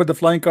carpet. You remember the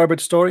flying carpet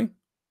story?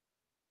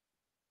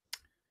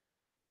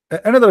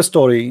 Another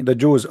story, the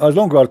Jews, as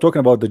long as we are talking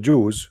about the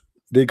Jews,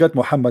 they got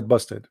Muhammad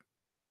busted.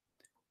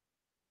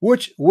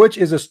 Which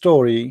is a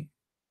story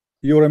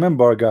you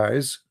remember,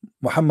 guys.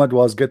 Muhammad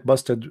was get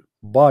busted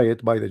by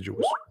the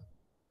Jews.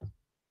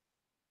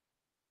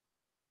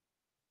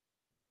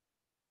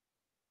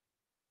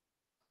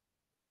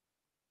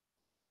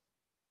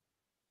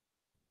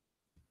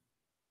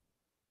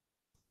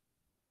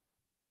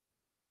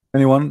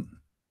 Anyone?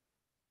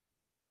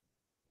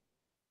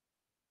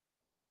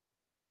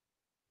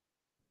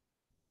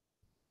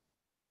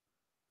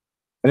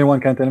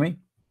 Anyone can tell me?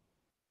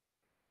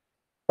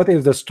 What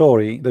is the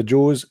story, the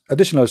Jews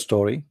additional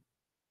story?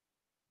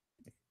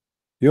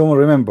 You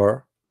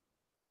remember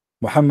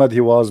Muhammad,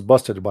 he was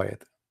busted by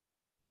it.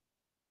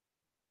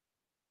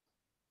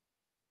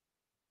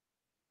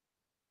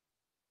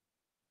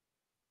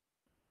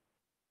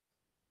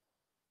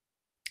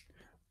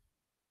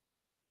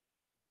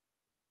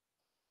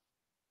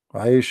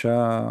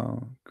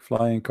 Aisha,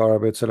 flying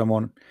carpet,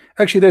 Solomon.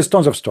 Actually, there's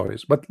tons of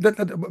stories. But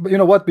you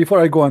know what? Before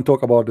I go and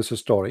talk about this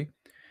story,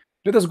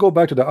 let us go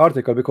back to the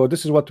article, because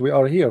this is what we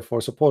are here for,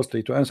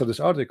 supposedly, to answer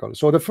this article.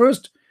 So the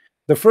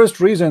first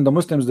reason the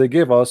Muslims they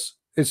gave us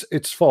is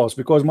it's false,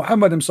 because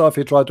Muhammad himself,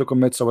 he tried to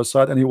commit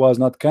suicide and he was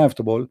not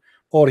comfortable,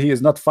 or he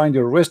is not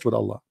finding rest with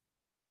Allah.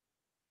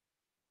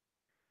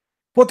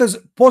 What is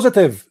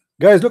positive?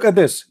 Guys, look at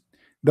this.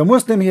 The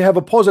Muslim, he have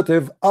a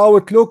positive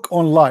outlook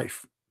on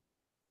life.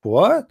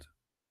 What?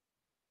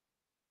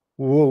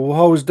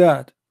 How is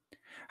that?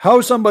 How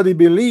somebody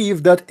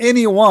believe that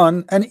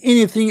anyone and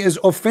anything is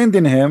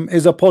offending him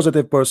is a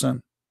positive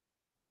person?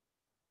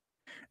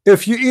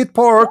 If you eat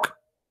pork,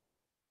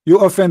 you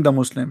offend the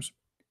Muslims.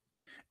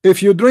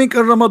 If you drink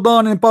in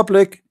Ramadan in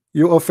public,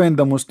 you offend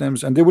the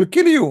Muslims and they will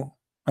kill you.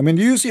 I mean,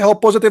 do you see how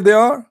positive they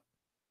are?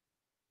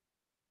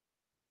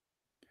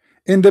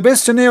 In the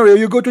best scenario,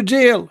 you go to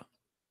jail.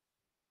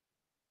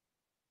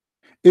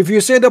 If you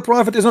say the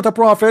prophet is not a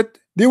prophet,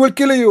 they will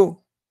kill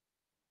you.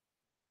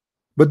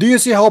 But do you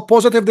see how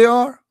positive they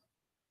are?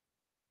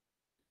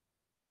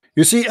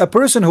 You see, a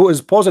person who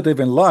is positive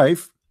in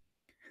life,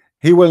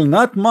 he will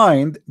not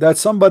mind that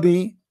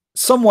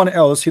someone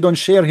else, he don't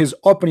share his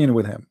opinion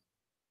with him.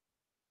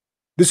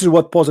 This is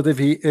what positive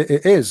he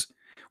is,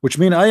 which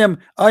means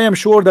I am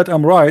sure that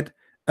I'm right,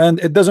 and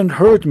it doesn't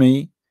hurt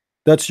me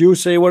that you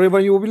say whatever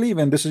you believe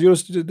in. This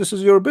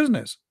is your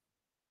business.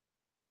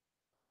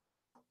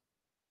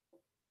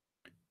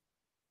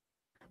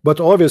 But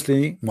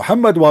obviously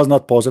Muhammad was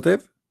not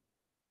positive.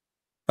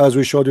 As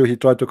we showed you, he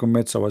tried to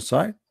commit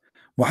suicide.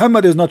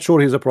 Muhammad is not sure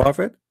he's a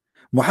prophet.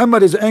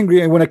 Muhammad is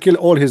angry and want to kill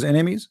all his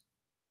enemies.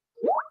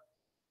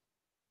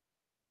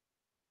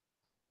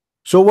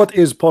 So what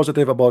is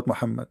positive about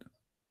Muhammad?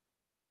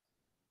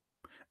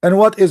 And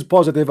what is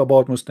positive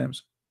about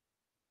Muslims?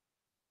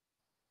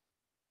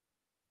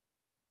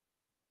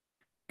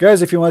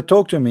 Guys, if you want to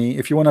talk to me,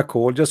 if you want to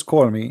call, just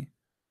call me.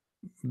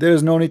 There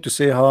is no need to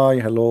say hi,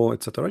 hello,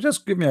 etc.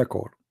 Just give me a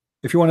call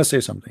if you want to say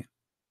something.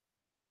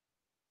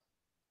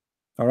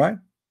 All right.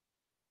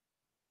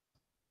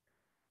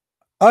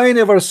 I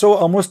never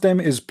saw a Muslim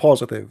is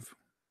positive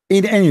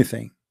in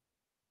anything.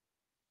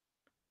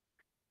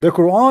 The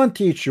Quran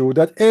teach you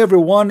that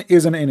everyone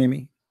is an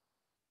enemy.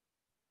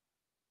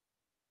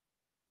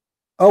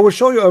 I will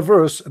show you a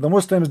verse the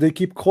Muslims they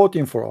keep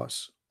quoting for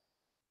us,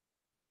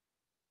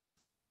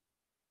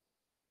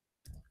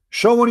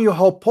 showing you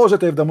how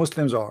positive the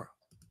Muslims are.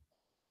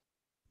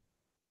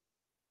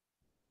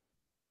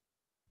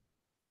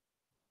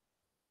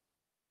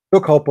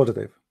 Look how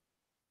positive.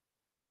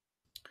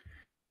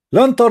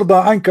 لن ترضى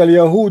عنك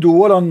اليهود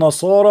ولا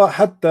النصارى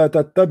حتى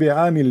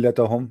تتبع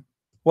ملتهم.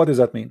 What does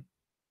that mean?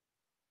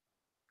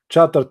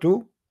 Chapter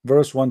 2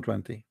 verse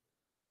 120.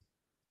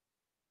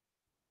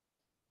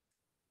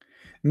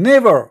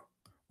 Never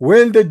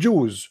will the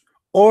Jews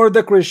or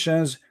the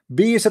Christians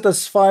be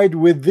satisfied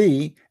with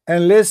thee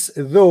unless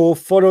thou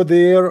follow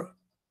their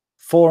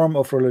form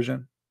of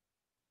religion.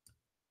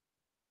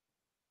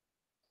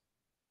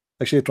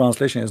 Actually,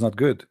 translation is not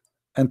good.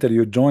 Until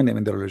you join them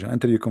in the religion,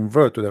 until you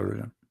convert to the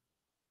religion.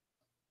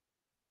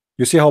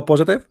 You see how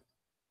positive?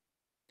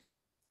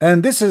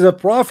 And this is a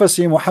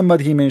prophecy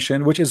Muhammad he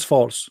mentioned, which is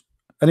false.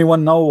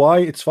 Anyone know why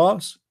it's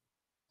false?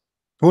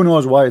 Who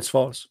knows why it's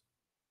false?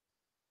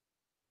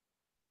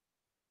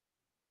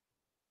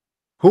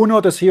 Who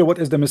notice here what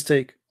is the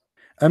mistake?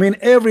 I mean,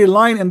 every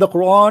line in the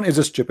Quran is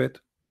a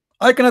stupid.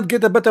 I cannot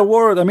get a better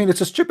word. I mean,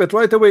 it's a stupid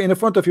right away in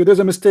front of you. There's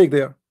a mistake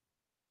there.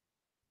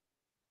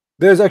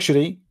 There's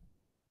actually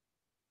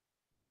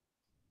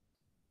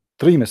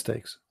 3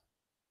 mistakes.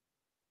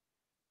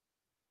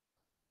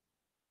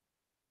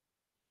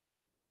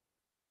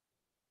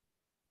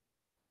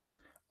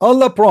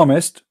 Allah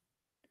promised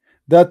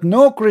that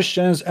no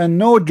Christians and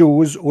no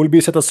Jews will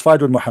be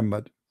satisfied with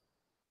Muhammad.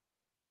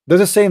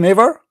 Does it say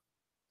never?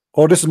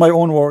 Or this is my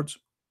own words?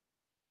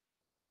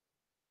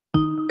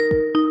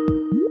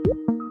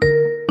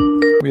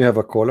 We have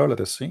a caller.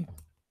 Let us see.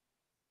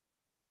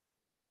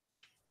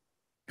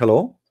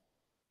 Hello?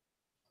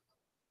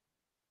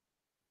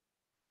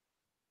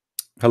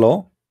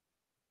 Hello?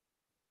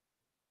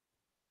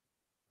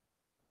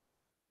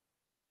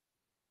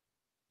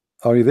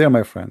 Are you there,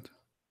 my friend?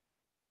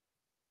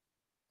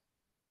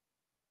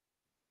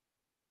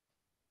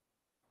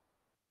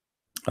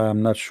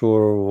 I'm not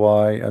sure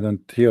why I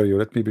don't hear you.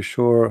 Let me be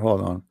sure.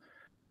 Hold on.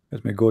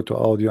 Let me go to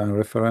audio and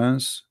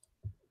reference.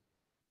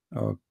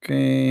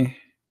 Okay.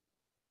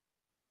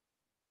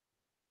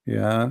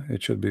 Yeah,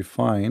 it should be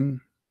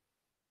fine.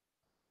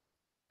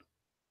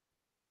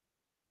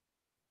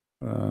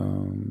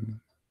 Um,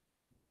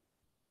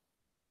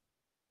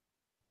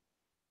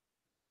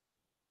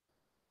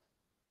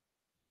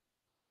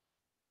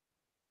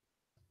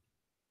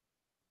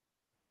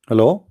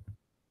 hello?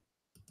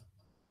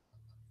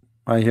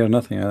 I hear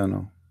nothing. I don't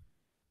know.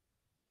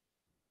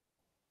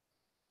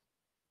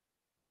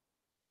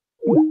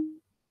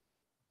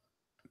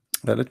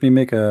 Let me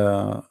make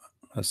a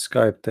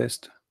Skype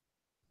test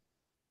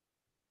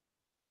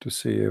to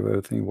see if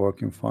everything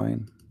working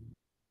fine.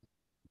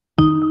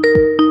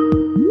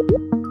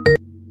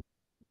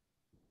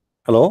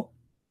 Hello?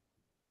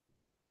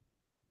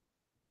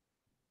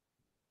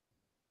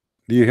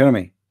 Do you hear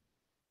me?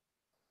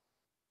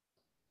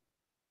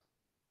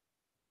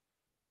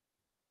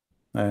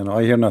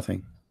 I hear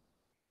nothing.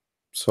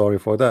 Sorry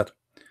for that.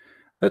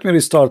 Let me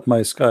restart my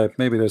Skype.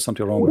 Maybe there's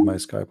something wrong with my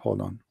Skype.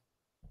 Hold on.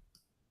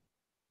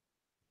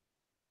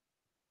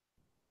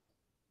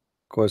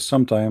 Because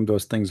sometimes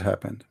those things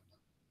happen.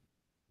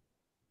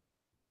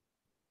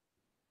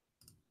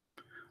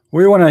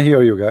 We want to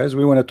hear you guys.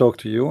 We want to talk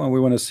to you, and we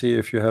want to see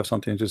if you have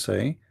something to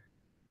say.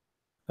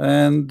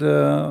 And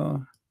I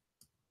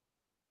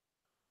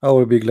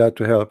will be glad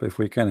to help if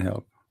we can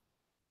help.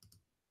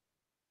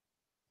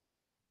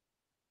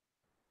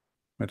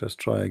 Let us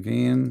try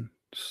again.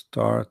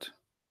 Start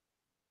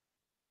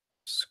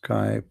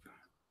Skype.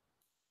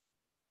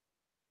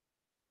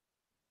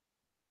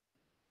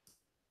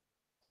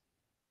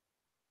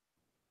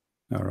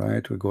 All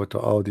right, we go to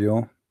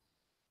audio.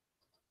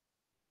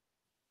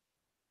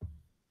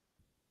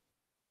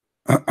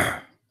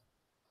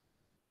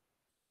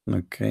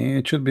 Okay,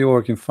 it should be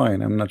working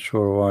fine. I'm not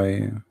sure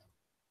why.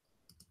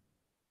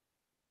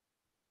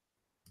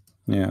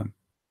 Yeah.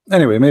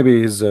 Anyway,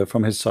 maybe he's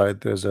from his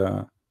side. There's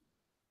a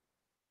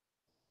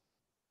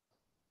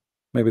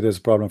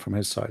problem from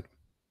his side.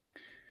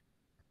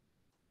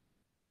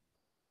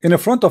 In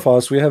front of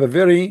us, we have a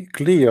very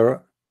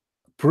clear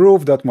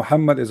proof that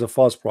Muhammad is a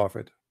false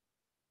prophet.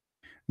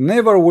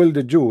 Never will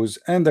the Jews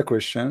and the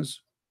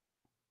Christians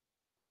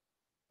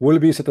will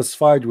be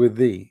satisfied with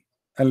thee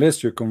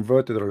unless you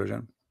convert to the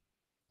religion.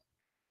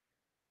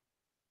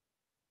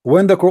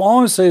 When the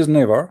Quran says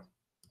never,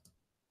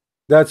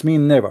 that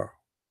means never.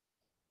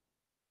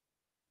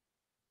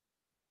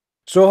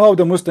 So how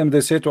the Muslims, they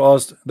say to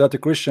us that the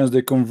Christians,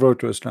 they convert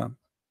to Islam,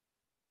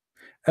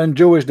 and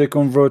Jewish, they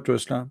convert to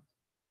Islam,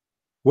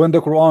 when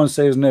the Quran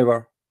says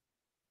never?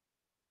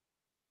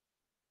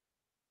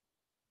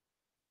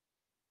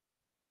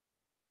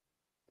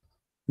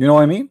 You know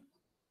what I mean?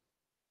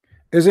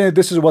 Isn't it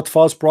this is what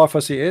false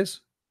prophecy is?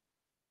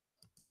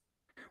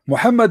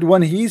 Muhammad,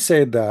 when he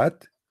said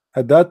that,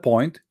 at that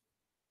point,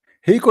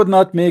 he could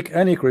not make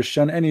any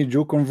Christian, any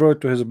Jew convert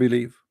to his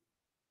belief.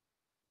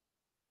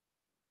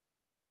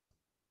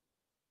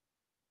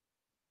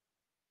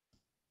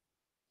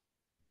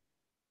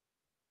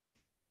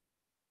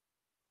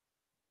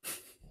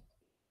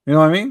 You know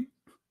what I mean?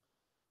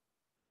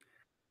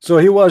 So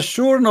he was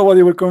sure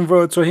nobody will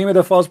convert, so he made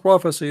a false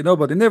prophecy.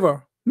 Nobody,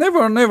 never,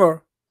 never,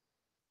 never.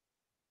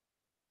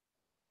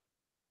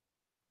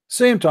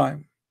 Same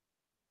time.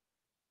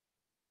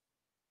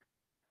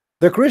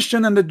 The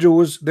Christian and the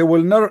Jews, they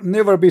will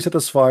never be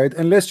satisfied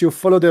unless you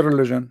follow their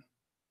religion.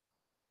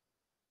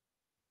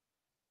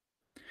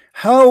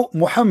 How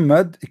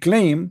Muhammad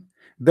claim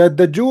that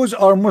the Jews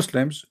are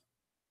Muslims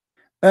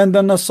and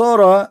the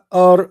Nasara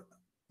are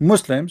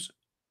Muslims,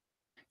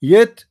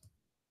 yet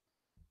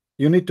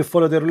you need to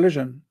follow their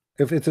religion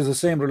if it is the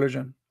same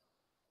religion?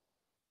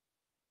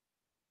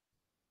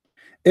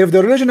 If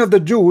the religion of the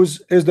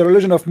Jews is the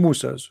religion of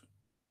Moses,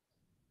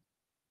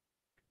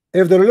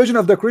 if the religion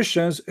of the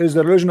Christians is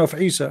the religion of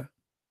Isa,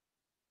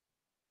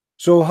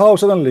 so how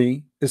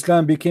suddenly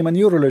Islam became a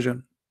new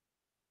religion?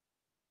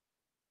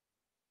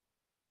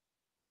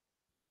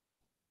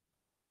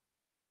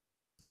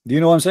 Do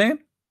you know what I'm saying?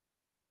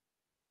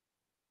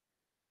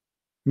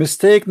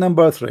 Mistake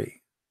number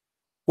 3.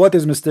 What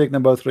is mistake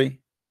number 3?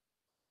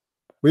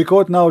 We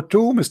caught now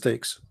 2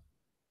 mistakes.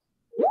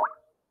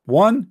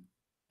 1,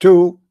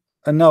 2,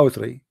 and now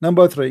 3.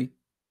 Number 3.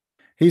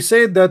 He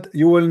said that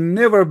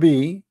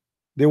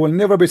they will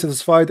never be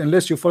satisfied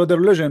unless you follow the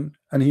religion.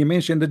 And he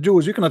mentioned the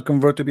Jews. You cannot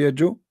convert to be a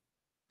Jew.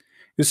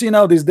 You see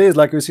now these days,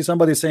 like you see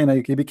somebody saying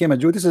like, he became a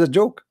Jew. This is a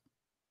joke.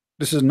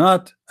 This is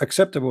not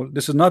acceptable.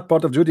 This is not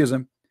part of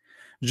Judaism.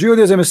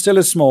 Judaism is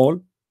still small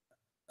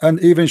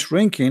and even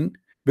shrinking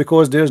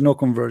because there's no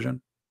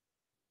conversion.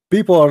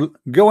 People are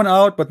going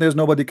out, but there's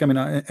nobody coming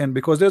in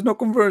because there's no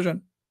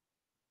conversion.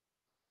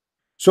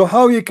 So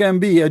how you can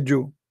be a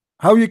Jew?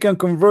 How you can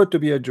convert to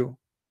be a Jew?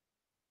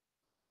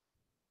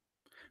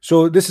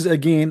 So this is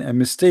again a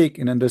mistake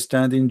in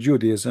understanding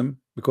Judaism,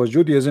 because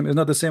Judaism is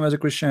not the same as a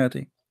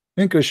Christianity.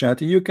 In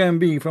Christianity, you can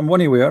be from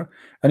anywhere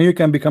and you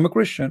can become a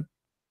Christian.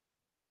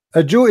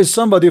 A Jew is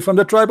somebody from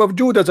the tribe of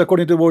Judah,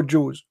 according to the word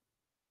Jews.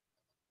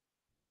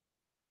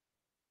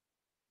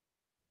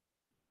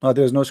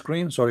 There's no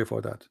screen. Sorry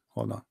for that.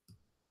 Hold on.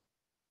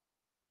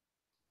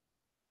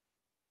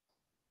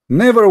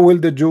 Never will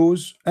the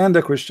Jews and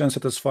the Christians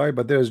satisfy,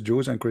 but there's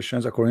Jews and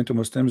Christians, according to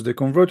Muslims, they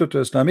converted to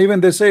Islam.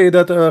 Even they say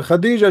that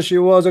Khadija, she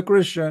was a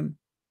Christian.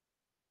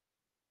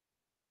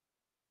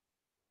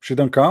 She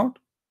don't count.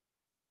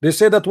 They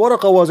say that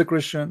Waraqa was a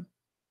Christian,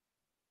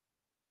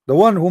 the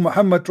one who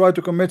Muhammad tried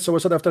to commit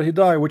suicide after he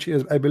died, which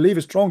is, I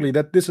believe strongly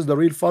that this is the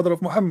real father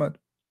of Muhammad.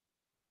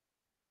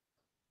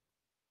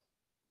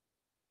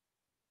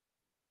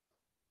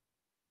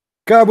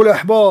 Kabul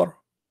Ahbar,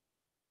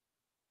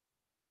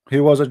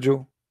 he was a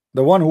Jew.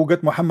 The one who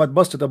got Muhammad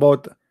busted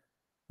about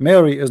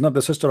Mary is not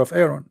the sister of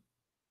Aaron.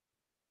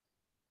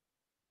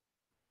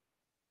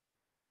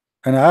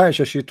 And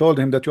Aisha, she told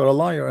him that you're a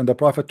liar, and the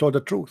Prophet told the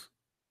truth.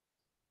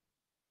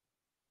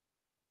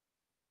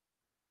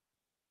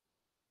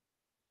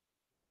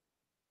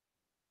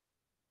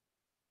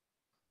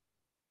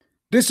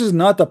 This is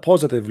not a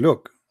positive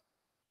look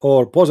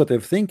or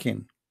positive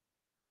thinking.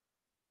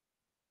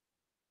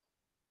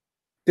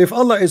 If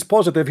Allah is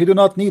positive, he do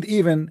not need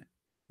even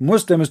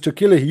Muslims to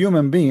kill a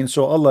human being,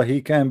 so Allah,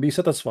 he can be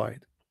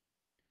satisfied.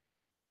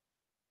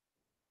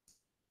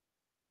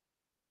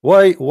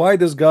 Why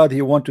does God,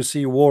 he want to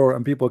see war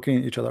and people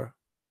killing each other?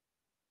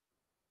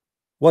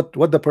 What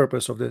the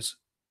purpose of this?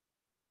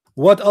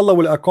 What Allah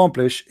will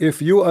accomplish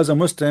if you as a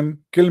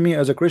Muslim kill me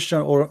as a Christian,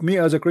 or me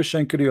as a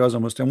Christian kill you as a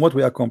Muslim? What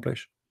we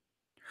accomplish?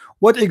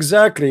 What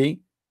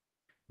exactly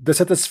the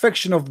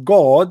satisfaction of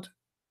God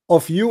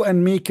of you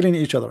and me killing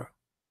each other?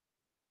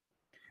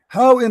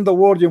 How in the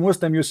world, you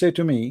Muslim, you say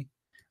to me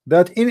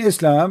that in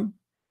Islam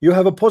you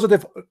have a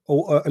positive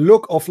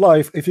look of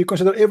life if you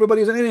consider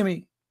everybody as an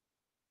enemy?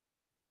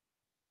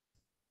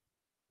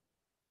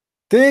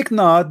 Take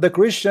not the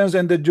Christians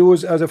and the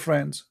Jews as a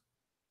friends.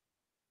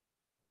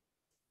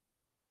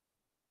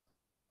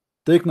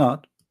 Take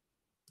not.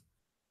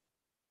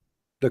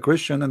 the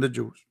Christian and the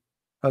Jews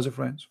as a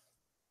friends.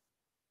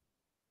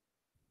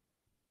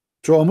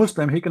 So a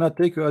Muslim, he cannot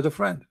take you as a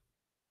friend.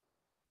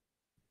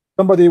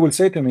 Somebody will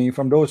say to me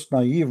from those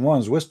naive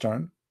ones,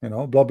 Western, you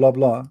know, blah blah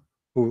blah,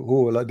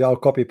 who like they are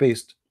copy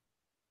paste,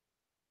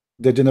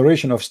 the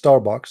generation of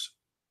Starbucks.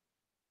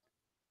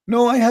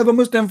 No, I have a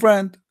Muslim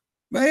friend.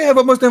 I have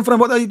a Muslim friend.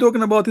 What are you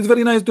talking about? He's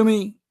very nice to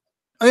me.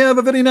 I have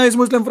a very nice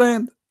Muslim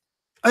friend.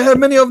 I have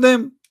many of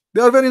them.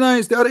 They are very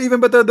nice. They are even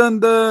better than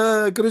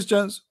the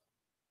Christians.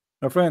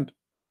 My friend,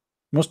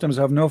 Muslims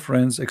have no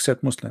friends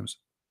except Muslims.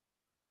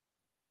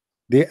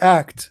 They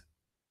act.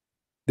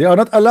 They are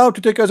not allowed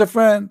to take as a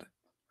friend.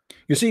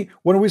 You see,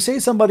 when we say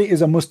somebody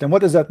is a Muslim,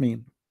 what does that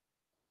mean?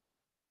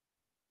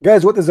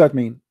 Guys, what does that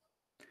mean?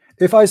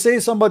 If I say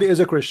somebody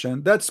is a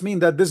Christian, that's mean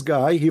that this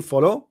guy, he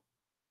follow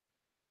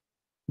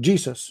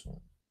Jesus.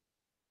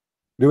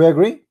 Do we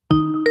agree?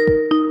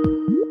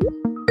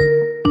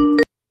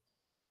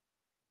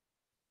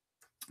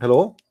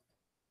 Hello?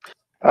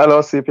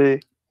 Hello,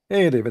 CP.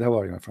 Hey, David, how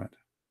are you, my friend?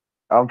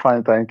 I'm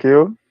fine, thank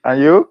you.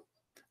 And you?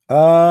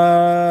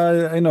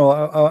 I know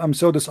I'm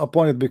so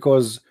disappointed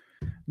because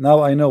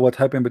now I know what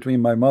happened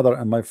between my mother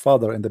and my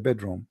father in the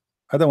bedroom.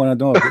 I don't want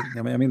to know.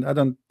 I mean,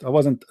 it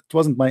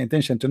wasn't my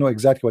intention to know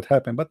exactly what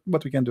happened, but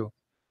what we can do.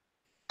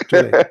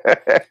 Too late.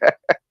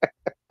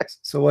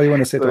 So what do you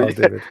want to say to us,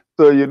 David?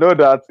 So you know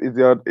that is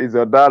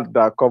your dad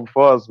that come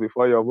first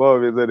before your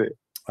mom, isn't it?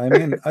 I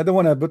mean, I don't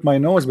want to put my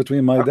nose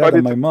between my dad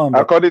and my mom.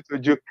 But... according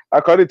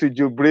to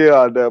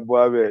Jubril and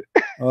Mohammed.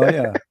 Oh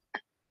yeah.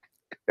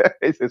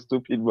 It's a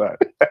stupid man.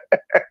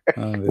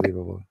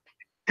 Unbelievable.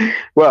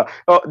 Well,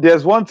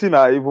 there's one thing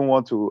I even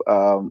want to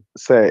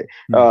say.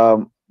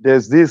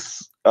 There's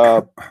this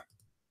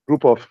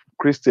group of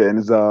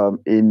Christians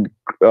in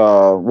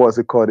what's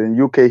it called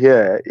in UK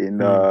here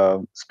in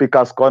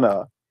Speaker's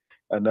Corner,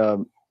 and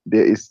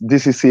there is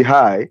DCC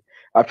High.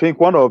 I think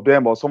one of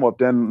them or some of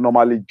them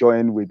normally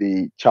join with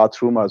the chat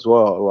room as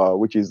well,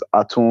 which is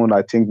Atun,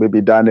 I think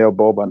maybe Daniel,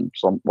 Bob, and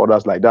some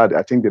others like that.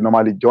 I think they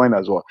normally join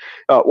as well.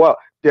 Well,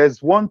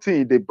 there's one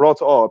thing they brought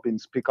up in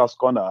Speaker's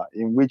Corner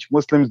in which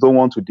Muslims don't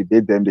want to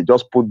debate them. They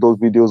just put those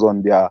videos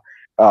on their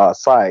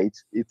site.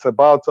 It's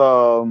about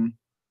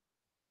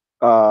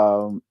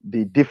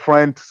the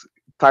different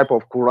type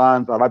of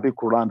Quran, Arabic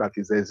Quran that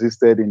is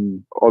existed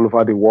in all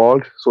over the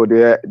world. So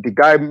the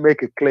guy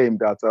make a claim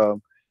that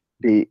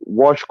the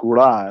Wash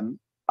Quran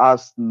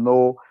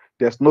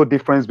there's no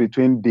difference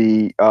between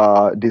the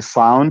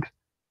sound,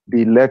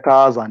 the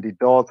letters and the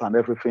dots and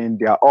everything.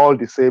 They are all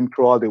the same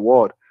throughout the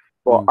world.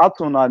 But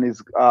Atun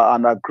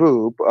and a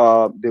group,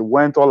 they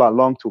went all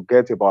along to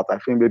get about, I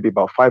think maybe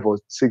about 5 or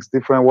 6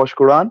 different Wash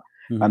Quran,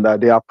 and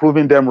they are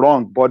proving them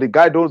wrong. But the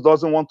guy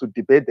doesn't want to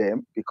debate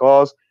them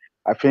because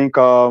I think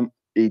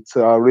it's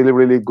really,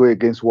 really go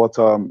against what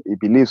he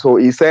believes. So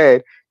he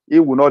said he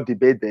will not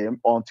debate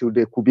them until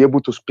they could be able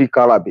to speak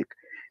Arabic.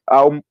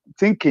 I'm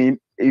thinking,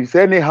 if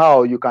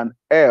anyhow you can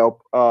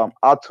help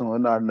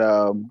Atun and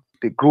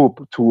the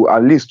group to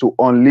at least to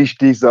unleash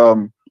these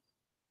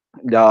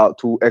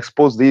to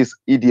expose these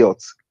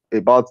idiots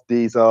about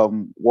these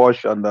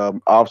Wash and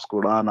Arabs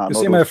Quran. And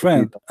you see, my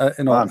friend, I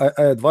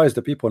advise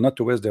the people not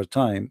to waste their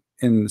time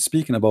in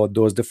speaking about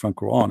those different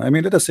Quran. I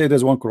mean, let us say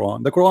there's one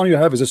Quran. The Quran you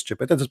have is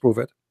stupid. Let us prove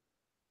it.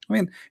 I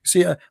mean, you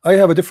see, I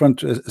have a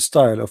different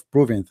style of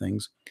proving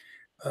things.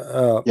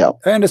 I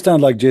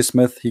understand, like Jay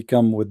Smith, he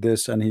come with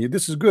this and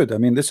this is good. I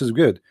mean, this is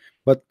good,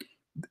 but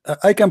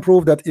I can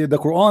prove that the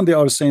Quran they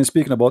are saying,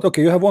 speaking about,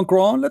 okay, you have one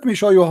Quran, let me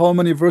show you how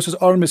many verses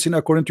are missing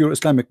according to your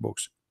Islamic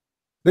books.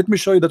 Let me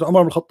show you that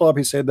Umar al-Khattab,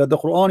 he said that the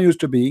Quran used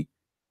to be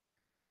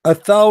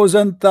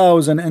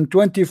 1,000 and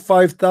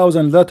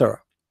 25,000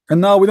 letter,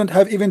 and now we don't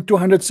have even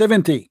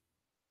 270.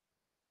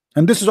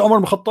 And this is Umar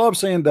al-Khattab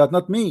saying that,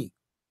 not me.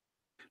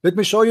 Let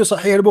me show you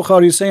Sahih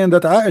al-Bukhari saying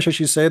that Aisha,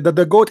 she said that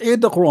the goat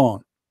ate the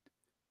Quran.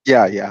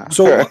 Yeah.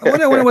 So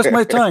when I waste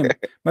my time,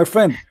 my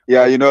friend.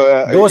 Yeah, you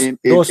know,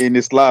 in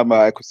Islam,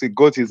 I could see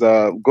goat is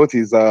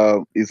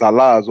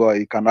Allah as well.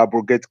 He can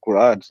abrogate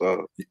Quran.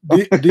 So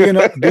do you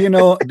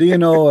know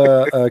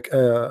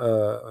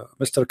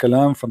Mr.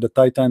 Kalam from the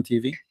Titan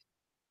TV?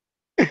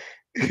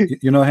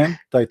 You know him,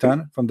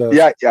 Titan from the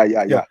yeah.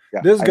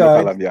 This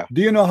guy, Kalam,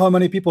 do you know how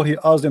many people he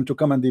asked them to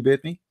come and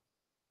debate me,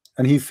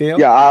 and he failed?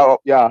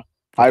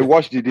 I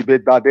watched the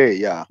debate that day.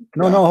 Yeah.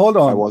 No, hold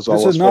on.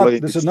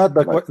 This is not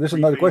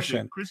the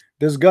question.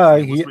 This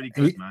guy,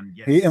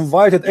 he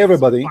invited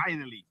everybody.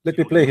 Let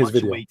me play his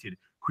video.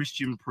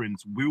 Christian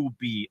Prince will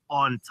be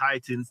on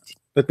Titans.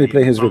 Let me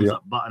play his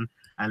video. Button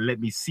and let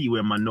me see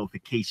where my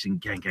notification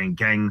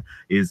gang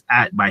is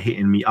at by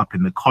hitting me up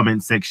in the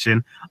comment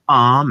section.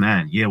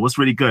 Man, yeah, what's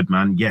really good,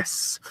 man?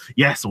 Yes.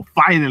 So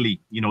finally,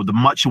 you know, the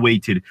much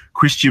awaited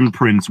Christian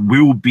Prince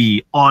will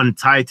be on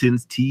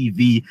Titans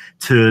TV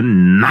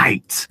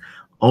tonight.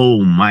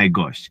 Oh my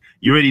gosh,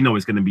 you already know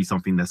it's going to be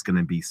something that's going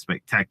to be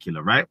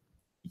spectacular, right?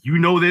 You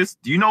know this?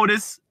 Do you know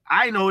this?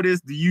 I know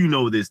this. Do you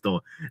know this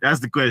though?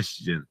 That's the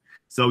question.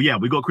 So yeah,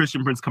 we got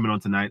Christian Prince coming on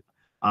tonight.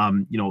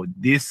 You know,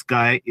 this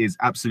guy is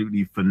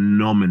absolutely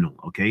phenomenal.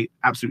 Okay,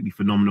 absolutely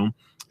phenomenal.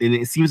 and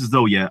it seems as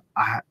though, yeah,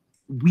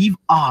 we've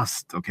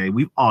asked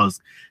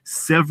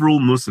several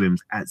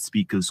Muslims at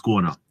Speaker's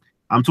Corner.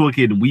 I'm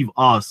talking, we've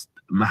asked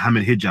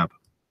Muhammad Hijab.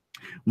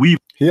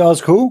 He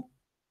asked who?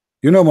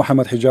 You know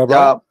Muhammad Hijab,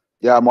 right?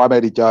 Yeah,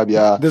 Mohammed Hijab,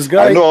 yeah. This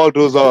guy, I know all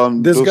those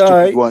this those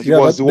guy, stupid ones. He yeah,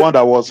 was the one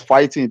that was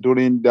fighting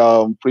during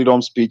the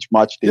freedom speech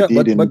match they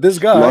did in but this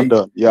guy,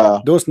 London. Yeah.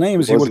 Those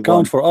names he was will the count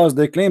one. for us.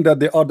 They claim that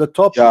they are the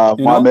top. Yeah,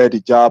 You know, Mohammed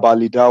Hijab,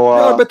 Ali they are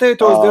Dawa,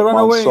 potatoes. They run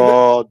away.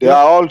 Mansour, they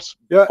are all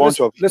bunch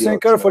of listen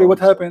idiots, carefully. you know, What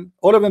happened?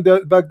 All of them they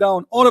back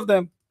down. All of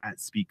them.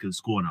 At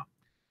Speaker's Corner.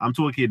 I'm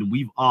talking,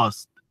 we've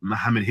asked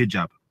Muhammad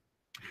Hijab.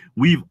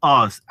 We've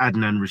asked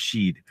Adnan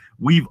Rashid.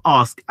 We've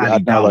asked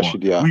Ali Dawa.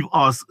 Rashid, yeah. We've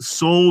asked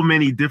so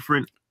many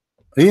different.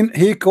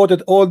 He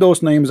quoted all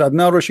those names.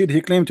 Adnan Rashid,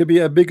 he claimed to be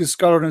a big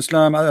scholar in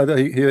Islam.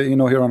 He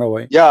ran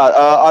away. Yeah,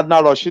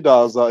 Adnan Rashid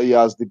he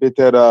has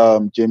debated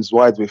James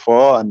White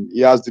before, and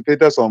he has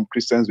debated some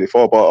Christians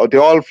before, but they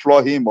all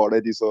floor him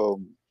already, so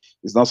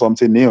it's not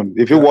something new.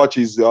 If you watch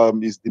his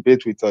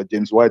debate with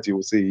James White, you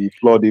will see he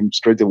floored him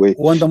straight away.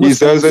 He's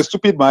a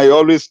stupid man. He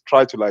always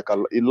try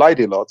to he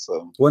lied a lot.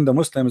 So when the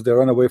Muslims they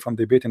run away from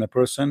debating a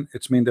person,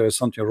 it means there is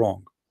something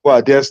wrong. Well,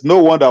 there's no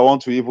one that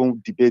wants to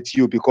even debate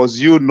you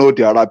because you know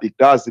the Arabic.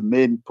 That's the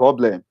main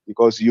problem,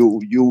 because you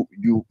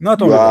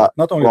not only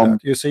that.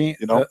 You see,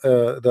 you know,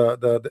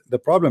 the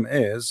problem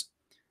is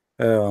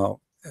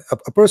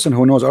a person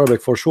who knows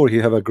Arabic, for sure he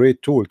have a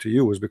great tool to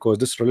use, because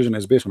this religion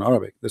is based on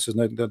Arabic. This is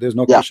not, there's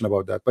no question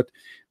about that. But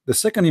the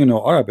second you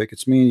know Arabic,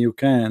 it's mean you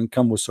can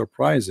come with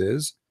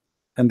surprises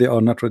and they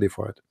are not ready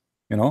for it,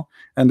 you know.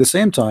 And the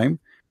same time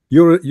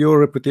your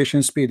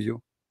reputation speed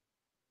you.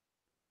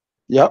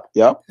 Yeah.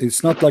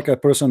 It's not like a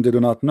person they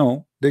do not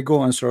know. They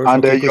go and search.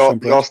 And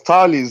your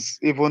style is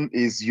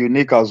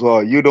unique as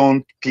well. You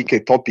don't pick a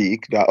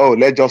topic that, oh,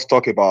 let's just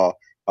talk about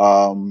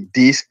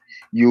this.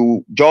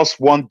 You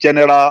just want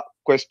general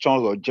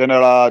questions or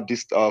general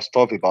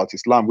stuff about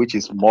Islam, which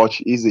is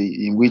much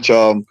easy, in which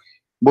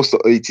most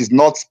of it is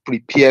not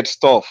prepared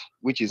stuff,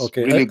 which is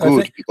really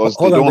good, because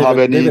they don't have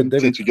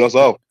anything to just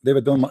have.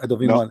 David, don't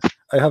mind.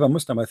 I have a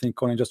Muslim, I think,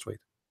 calling. Just wait.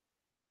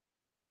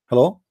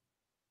 Hello.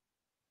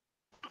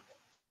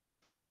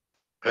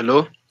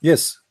 Hello.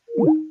 Yes.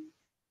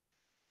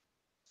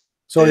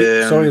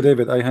 Sorry,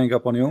 David. I hang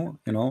up on you.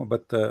 You know,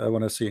 but I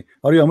want to see.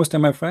 Are you a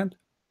Muslim, my friend?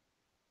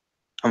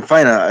 I'm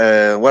fine.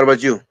 What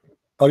about you?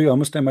 Are you a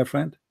Muslim, my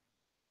friend?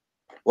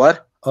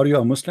 What? Are you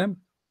a Muslim?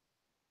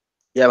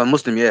 Yeah, I'm a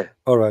Muslim. Yeah.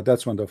 All right,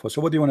 that's wonderful.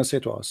 So, what do you want to say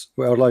to us?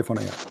 We are live on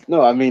air.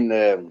 No, I mean,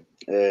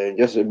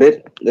 just a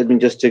bit. Let me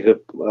just take a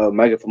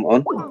microphone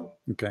on.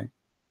 Okay.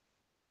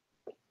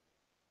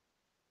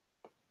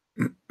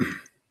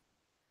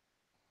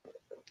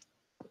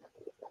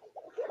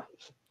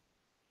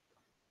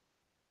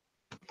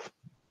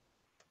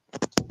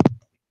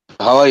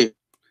 How are you?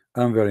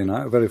 I'm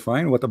very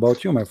fine. What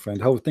about you, my friend?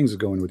 How are things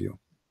going with you?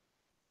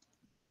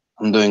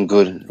 I'm doing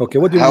good. Okay.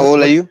 How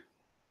old are you?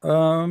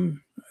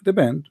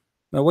 Depend.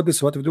 Now, what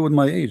does what to do with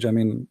my age? I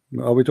mean,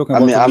 are we talking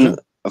about?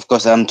 Of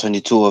course, I'm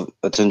 22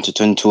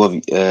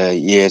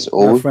 years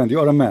old. My friend, you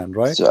are a man,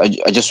 right? So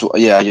I just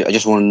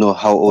want to know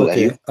how old are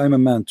you? I'm a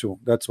man too.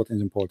 That's what is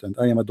important.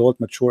 I am adult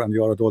mature, and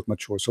you are adult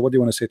mature. So, what do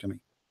you want to say to me?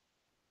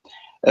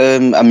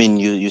 I mean,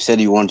 you said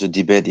you want to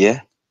debate,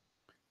 yeah?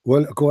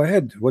 Well, go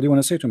ahead. What do you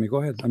want to say to me? Go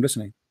ahead. I'm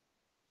listening.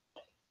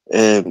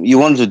 You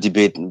want to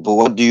debate, but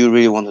what do you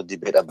really want to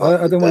debate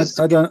about?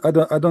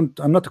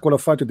 I'm not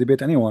qualified to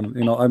debate anyone.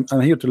 You know,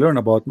 I'm here to learn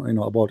about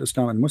about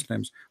Islam and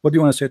Muslims. What do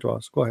you want to say to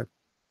us? Go ahead.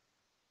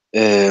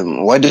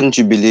 Why don't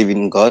you believe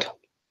in God?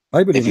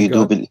 I believe in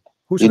God.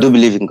 You do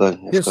believe in God?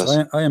 Yes,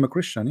 I am a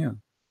Christian. Yeah.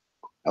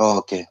 Oh,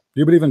 okay.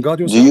 Do you believe in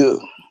God yourself? Do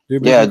you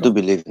yeah, I do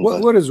believe in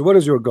God. Where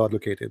is your God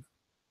located?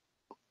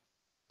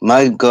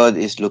 My God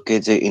is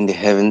located in the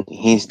heaven.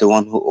 He's the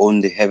one who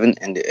owns the heaven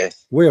and the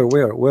earth.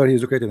 Where he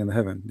is located in the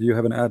heaven? Do you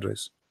have an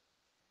address?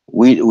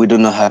 We do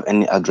not have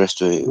any address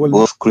to it. Well,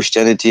 both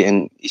Christianity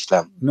and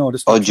Islam. No,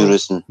 this is or not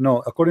Jerusalem.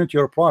 No, according to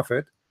your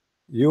prophet,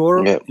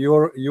 your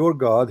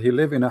God, he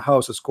live in a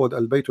house. It's called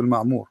Al Baytul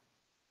Ma'mur.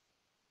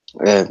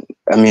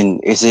 I mean,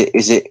 is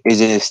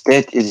a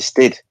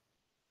state.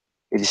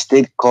 It's a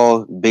state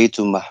called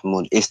Baytul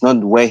Mahmud. It's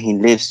not where he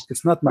lives.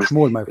 It's not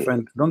Mahmud, my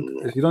friend.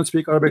 If you don't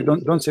speak Arabic,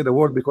 don't say the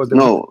word, because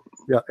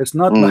it's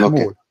not Mahmud.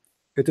 Okay.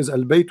 It is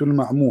Al Baytul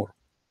Ma'mur.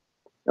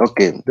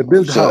 Okay. The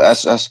build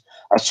house. As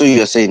so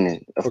you are saying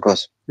it, of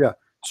course. Yeah.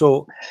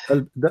 So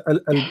Al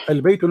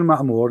Baytul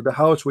Ma'mur, the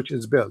house which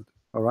is built.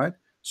 All right.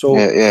 So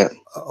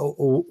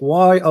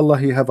why Allah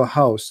he have a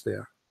house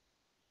there?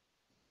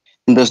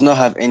 He does not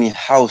have any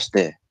house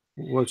there.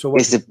 Well, so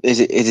what?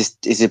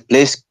 It's a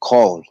place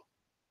called.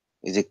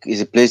 Is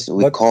a place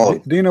we call.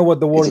 Do you know what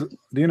the word?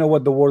 Do you know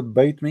what the word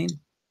Bayt mean?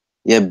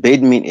 Yeah,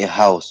 Bayt mean a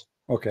house.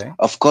 Okay.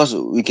 Of course,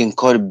 we can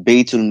call it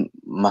Baytul.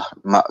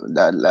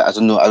 I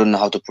don't know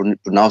how to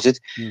pronounce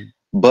it,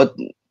 but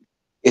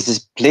it's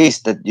a place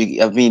that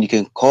you. I mean, you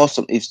can call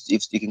some. If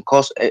you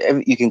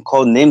can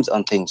call names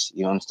on things.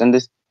 You understand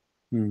this?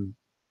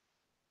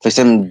 For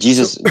example,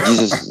 Jesus,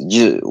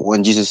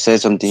 when Jesus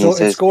says something, he So it's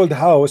says, called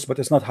house, but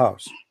it's not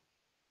house.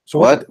 So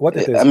 "What? what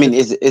it is? I mean,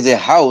 is a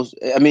house.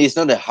 I mean, it's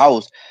not a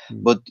house,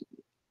 Hmm. but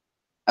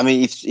I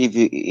mean,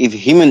 if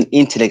human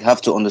intellect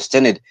have to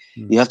understand it,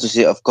 Hmm. you have to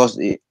say, of course,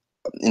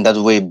 in that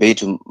way,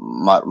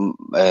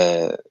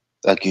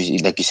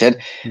 like you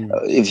said, Hmm.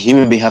 if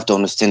human being have to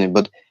understand it,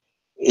 but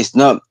it's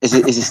not.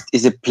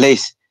 It's a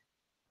place.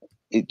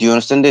 Do you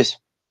understand this?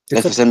 Like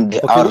It's for a example,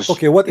 the okay. arsh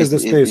Okay, what is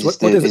this place?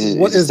 What is a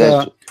is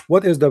statue.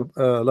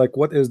 the like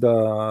what is the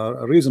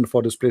reason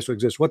for this place to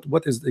exist?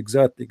 What is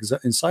exact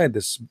inside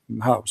this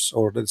house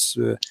or this?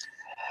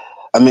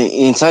 I mean,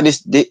 inside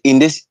in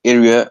this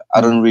area, I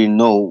Hmm. don't really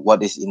know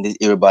what is in this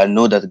area, but I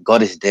know that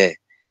God is there.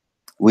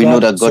 We know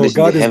God, that God so is in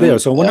the God is there. heaven.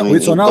 So I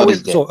mean, so now God we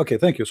is there. so okay,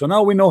 thank you. So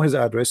now we know his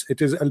address.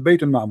 It is Al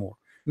Bayt Al Ma'mur.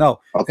 Now,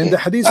 in Okay, the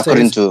hadith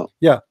according says, to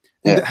yeah,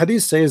 in yeah. the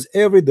hadith says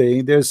every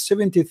day there's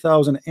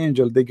 70,000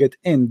 angels they get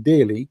in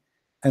daily,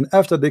 and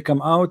after they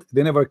come out,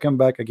 they never come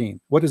back again.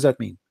 What does that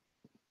mean?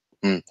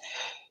 Mm.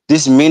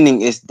 This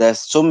meaning is there's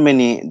so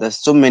many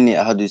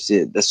how do you say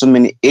it? There's so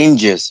many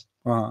angels,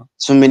 Uh-huh.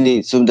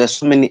 there's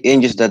so many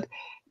angels that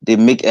they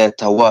make a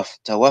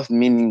tawaf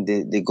meaning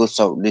they go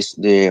south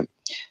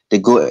they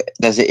go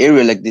there's an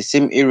area like the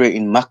same area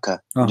in Makkah.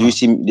 Do you Uh-huh.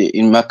 see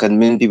in Makkah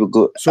many people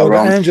go So the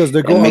around angels they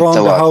and go make around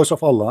the tawaf. house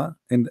of Allah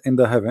in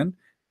the heaven.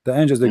 The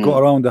angels they go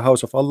Mm. around the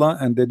house of Allah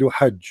and they do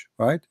Hajj,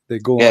 right? They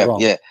go Yeah, around.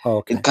 yeah. Oh,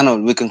 It okay, kind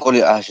of we can call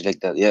it ash like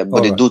that. Yeah, but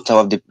all they right, do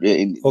tawaf.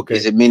 Is okay.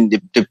 it mean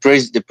the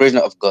praise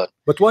of God?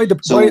 But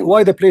So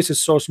why the place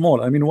is so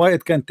small? I mean, why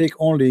it can take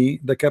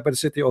only the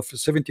capacity of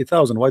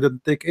 70,000? Why did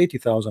it take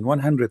 80,000,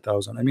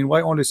 100,000? I mean,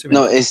 why only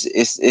no, 70?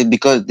 it's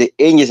because the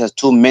angels are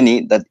too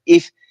many that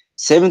if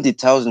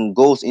 70,000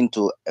 goes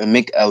into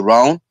make a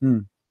round, Hmm.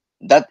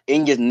 that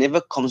angel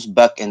never comes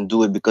back and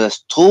do it because there's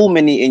too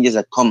many angels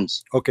that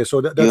comes. Okay,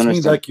 so Do you that's mean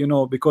understand?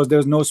 like because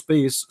there's no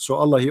space, so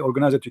Allah He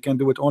organized it. You can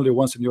do it only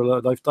once in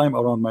your lifetime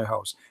around my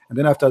house, and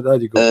then after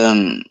that you go.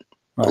 Um,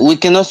 Right.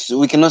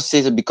 we cannot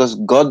say that because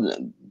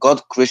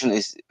God creation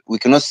is we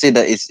cannot say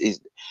that is.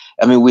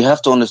 I mean, we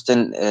have to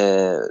understand.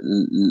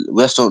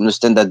 We have to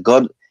understand that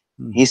God,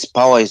 Hmm. His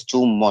power is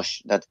too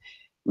much that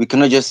we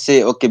cannot just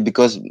say okay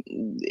because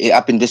it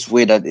happened this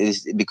way that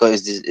is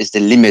because it's the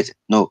limit.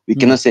 No, we Hmm.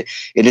 cannot say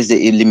it is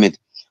the limit,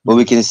 but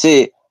we Hmm. can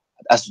say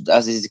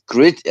as is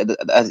created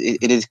as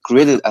it is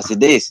created as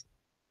it is.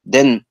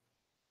 Then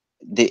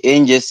the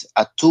angels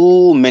are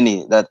too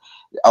many that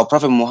our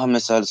Prophet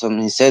Muhammad sallallahu alaihi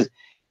wasallam, he said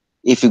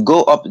if you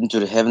go up into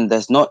the heaven,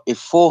 there's not a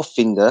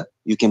forefinger.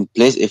 You can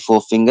place a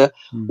forefinger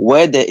Hmm.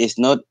 where there is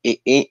not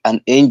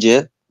an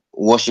angel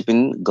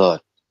worshiping God.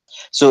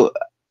 So,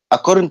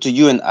 according to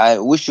you and I,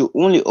 we should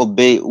only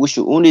obey. We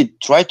should only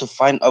try to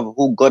find out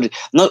who God is.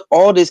 Not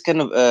all this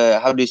kind of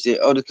how do you say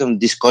all this kind of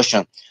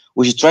discussion.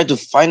 We should try to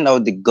find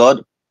out the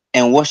God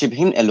and worship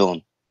Him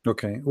alone.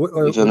 Okay.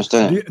 If you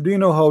understand. Do you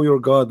know how your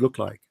God look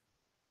like?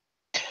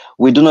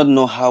 We do not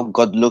know how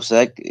God looks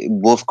like,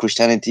 both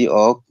Christianity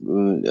or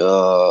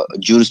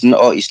Judaism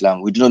or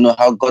Islam. We do not know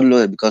how God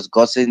looks like because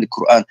God said in the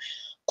Quran,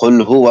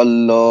 قل هو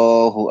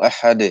الله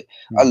أحد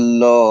Hmm.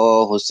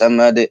 الله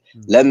الصمد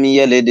Hmm. لم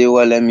يلد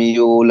ولم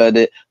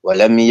يولد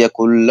ولم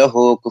يكن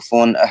له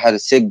كفوا أحد.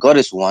 Say God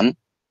is one,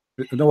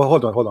 No,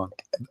 hold on, hold on.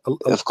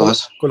 of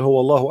course. قل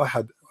هو الله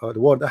أحد. The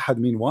word أحد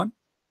mean one.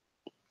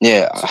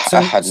 Yeah, Since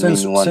أحد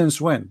mean one.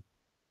 since when?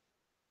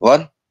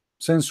 What?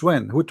 Since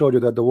when? Who told you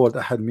that the word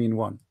أحد mean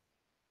one?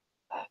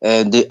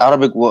 The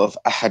Arabic word of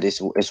أحد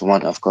is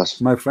one, of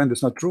course. My friend,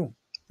 it's not true.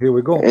 Here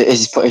we go.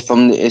 It's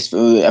from it's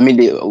I mean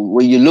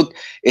when you look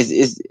it's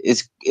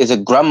a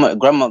grammar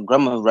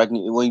right.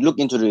 When you look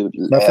into the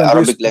My friend,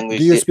 Arabic do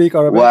language you say speak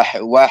Arabic?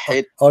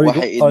 واحد Are you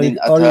واحد go, are you اثنين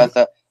are you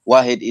ثلاثة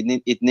واحد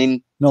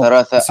اثنين no?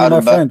 ثلاثة See, my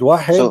أربعة. friend,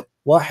 واحد So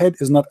واحد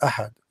is not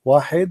أحد.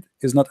 واحد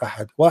is not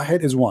أحد.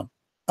 واحد is one.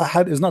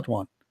 أحد is not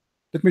one.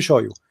 Let me show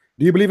you.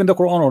 Do you believe in the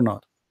Quran or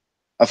not?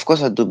 of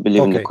course I do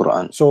believe in the Okay.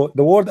 Quran. So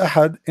the word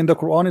أحد in the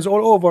Quran is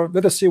all over.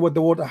 Let us see what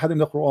the word أحد in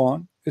the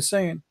Quran is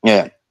saying.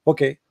 Yeah.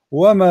 Okay.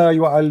 وما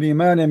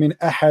يعلمان من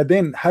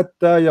أحد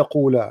حتى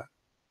يقولا.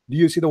 Do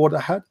you see the word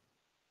أحد?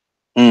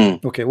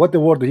 Mm. Okay. What the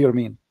word here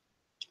mean?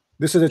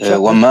 This is a chapter.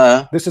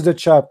 وما This is a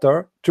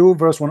chapter 2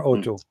 verse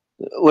 102.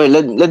 wait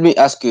let me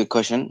ask you a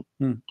question.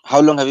 Hmm. How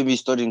long have you been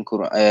studying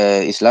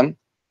Quran, Islam?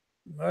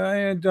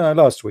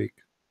 Last week.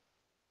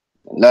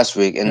 Last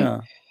week. And Yeah.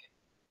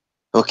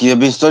 okay, you've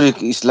been studying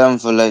Islam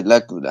for like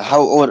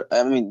how old?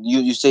 I mean,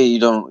 you say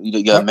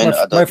you're a man, My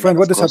adult man, friend,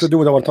 what of does have to course. do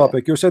with our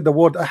topic? You said the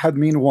word ahad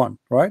mean one,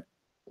 right?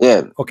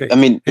 Yeah. Okay. I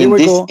mean, Here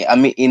we go.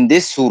 in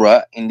this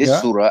surah,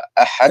 Yeah.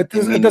 ahad It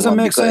mean doesn't one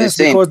make because sense it's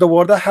saying because the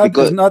word ahad is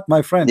because not,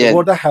 my friend. The yeah.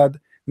 word ahad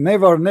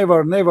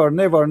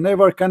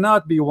never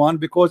cannot be one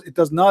because it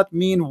does not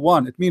mean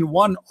one. It means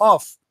one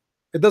off.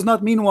 It does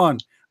not mean one.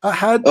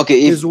 Ahad Okay,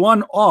 if is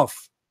one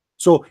off.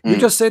 So you mm,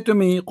 just said to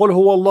me, قل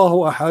هو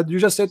الله ahad. You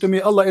just said to me,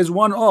 Allah is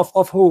one off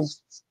of who?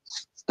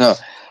 no,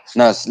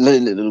 no,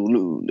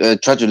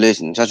 try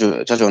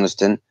to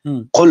understand.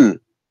 Hmm. قل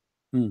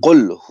Hmm.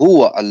 قل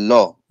هو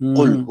الله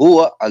قل Mhm.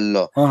 هو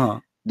الله. Uh-huh.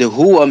 The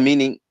huwa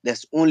meaning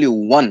there's only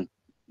one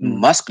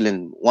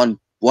masculine,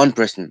 one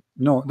person.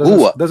 No,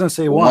 Huwa, doesn't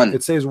say one. one.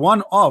 It says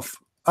one of.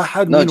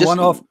 Ahad No, mean just one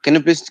of. can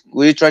you please,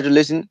 will you try to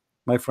listen?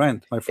 My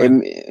friend, my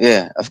friend,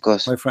 Yeah, of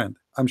course. my friend.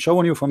 I'm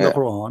showing you from the Yeah.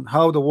 Quran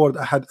how the word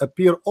ahad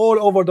appear all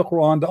over the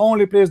Quran. The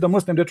only place the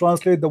Muslim they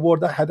translate the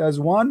word ahad as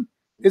one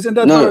is in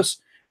that No, verse.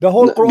 The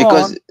whole no,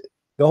 because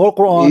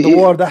Quran, the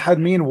word ahad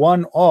mean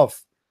one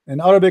of. In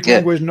Arabic yeah,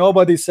 language,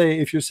 nobody say,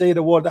 if you say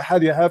the word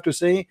ahad, you have to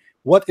say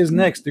what is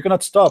next. You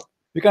cannot stop.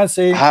 You can't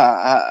say.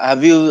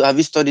 have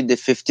you studied the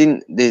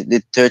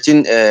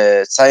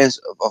 13 science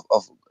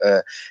of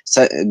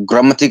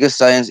grammatical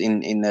science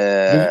in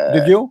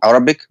Did you?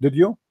 Arabic? Did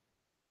you?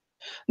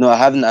 No, I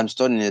haven't. I'm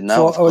studying it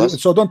now, of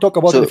course. So don't talk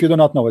about it So if you do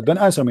not know it. Then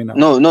answer me now.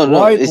 no.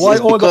 Why It's all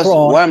the because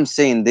Quran? why I'm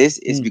saying this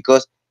is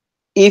because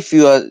if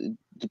you are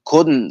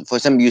quoting, for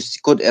example, you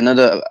quote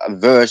another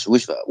verse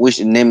which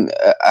name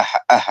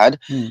ahad,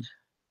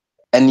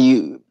 and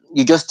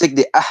you just take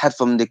the ahad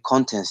from the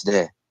contents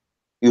there.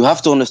 You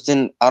have to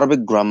understand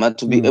Arabic grammar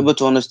to be able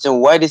to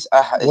understand why this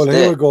ahad is well,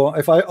 there. here we go.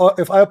 If I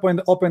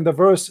open the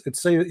verse, it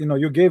say,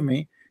 you gave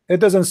me. It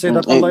doesn't say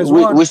that Allah is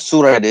one. Which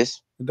surah it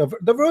is?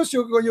 The verse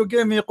you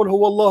gave me, قل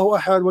هو الله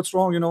أحد. What's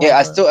wrong? Yeah,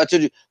 I told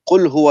you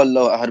قل هو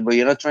الله أحد, but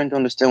you're not trying to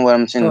understand what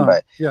I'm saying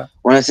by. Yeah.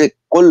 When I say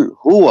قل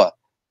هو,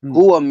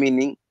 huwa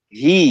meaning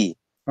he.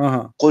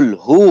 قل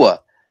هو,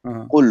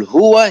 قل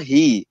هو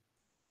he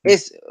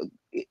is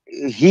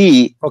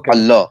he. Okay.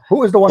 Allah.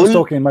 Who is the one who's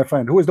talking, my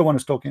friend? Who is the one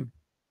who's talking?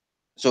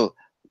 So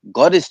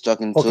God is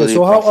talking to the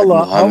so Prophet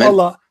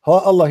Muhammad. how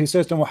Allah he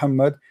says to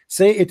Muhammad,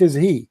 say it is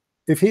he,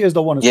 if he is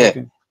the one who's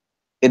talking.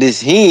 It is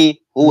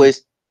he who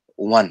is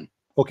one.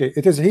 Okay,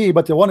 it is he,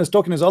 but the one is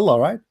talking is Allah,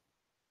 right?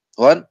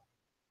 What?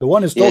 The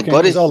one is talking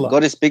is Allah.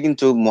 God is speaking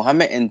to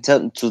Muhammad and tell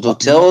no the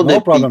problem,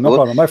 people, no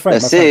problem. My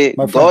friend,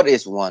 God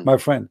is one. My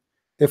friend,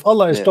 if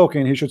Allah is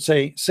talking, he should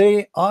say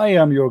I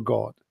am your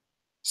God.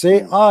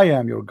 Say I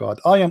am your God.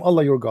 I am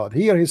Allah your God.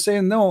 Here he's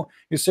saying no.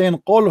 He's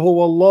saying قل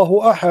هو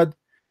الله أحد.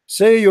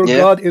 Say your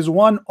God is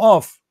one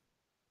of.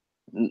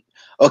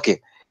 Okay,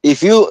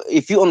 if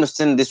you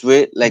understand this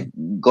way, like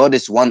God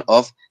is one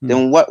of,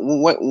 then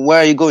where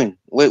are you going?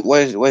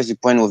 Where's the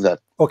point of that?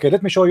 Okay,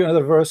 let me show you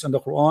another verse in the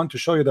Quran to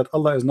show you that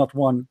Allah is not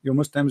one. You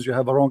Muslims, you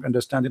have a wrong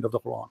understanding of the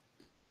Quran.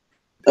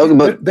 Okay,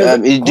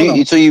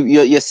 but so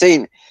you're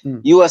saying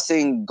you are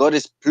saying God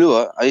is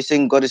plural. Are you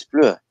saying God is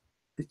plural?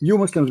 You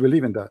Muslims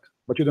believe in that,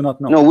 but you do not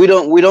know. No, we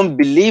don't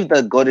believe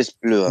that God is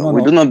plural. No,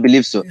 we do not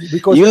believe so.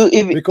 Because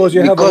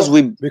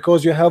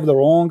you have the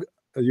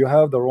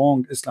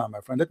wrong Islam,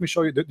 my friend. Let me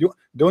show you. Do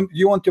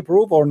you want to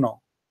prove or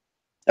no?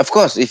 Of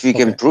course, if you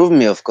can prove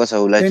me, of course I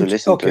would like to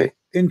listen to it.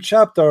 In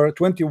chapter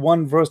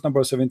 21 verse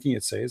number 17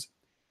 it says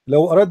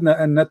لو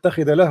أردنا أن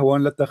نتخذ لهوا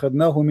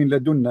لاتخذناه من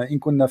لدنا إن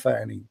كنا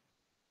فاعلين.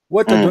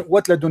 What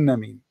لدنا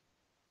mean?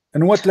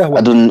 And what lahwa?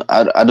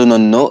 I do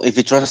not know. If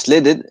you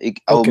translate it,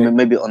 I will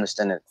maybe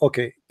understand it.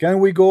 Okay, can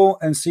we go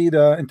and see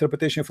the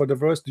interpretation for the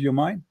verse? Do you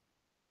mind?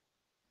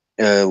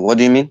 What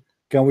do you mean?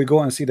 Can we go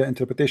and see the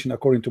interpretation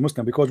according to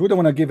Muslim? Because we don't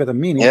want to give it a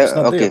meaning. It's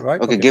not there,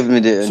 right? Okay, give me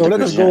the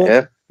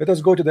interpretation. Let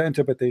us go to the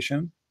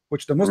interpretation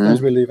which the Muslims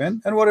believe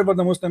in, and whatever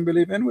the Muslim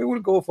believe in, we will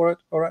go for it.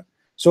 All right.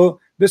 So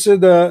this is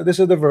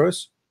the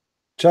verse,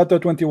 chapter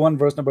 21,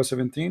 verse number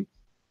 17,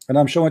 and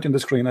I'm showing it in the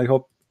screen. I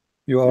hope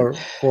you are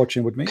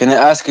watching with me. Can I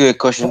ask you a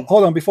question?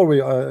 Hold on, before we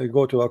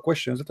go to our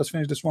questions, let us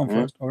finish this one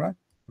first. All right.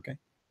 Okay.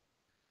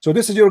 So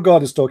this is your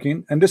God is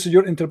talking, and this is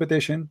your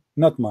interpretation,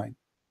 not mine.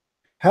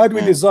 Had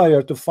we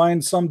desire to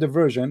find some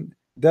diversion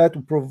that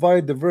would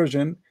provide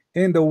diversion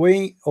in the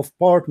way of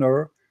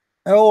partner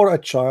or a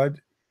child,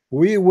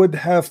 we would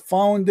have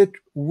found it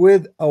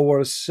with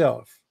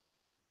ourselves.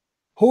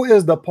 Who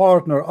is the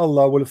partner?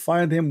 Allah will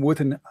find him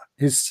within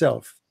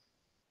himself.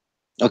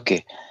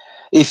 Okay.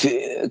 If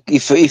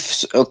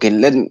okay,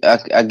 let me.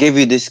 I gave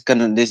you this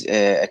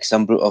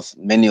example of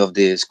many of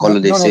the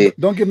scholars. They say,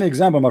 don't give me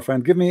example, my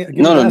friend. Give me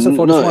the answer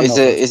for this one.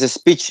 It's a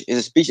speech. It's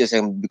a speech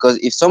example, because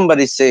if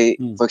somebody say,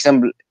 for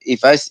example,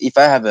 if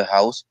I have a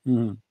house,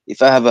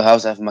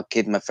 I have my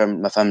kid, my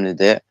family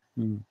there,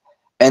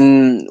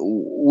 and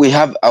we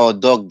have our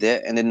dog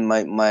there, and then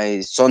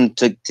my son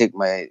take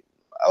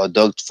our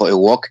dog for a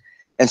walk,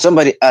 and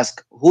somebody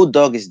ask, who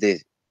dog is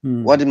this?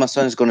 What did my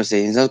son is going to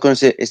say? He's not going to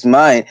say it's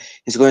mine.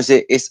 He's going to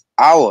say it's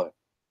our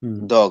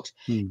dogs,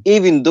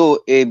 even though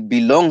it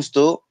belongs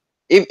to.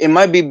 It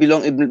might be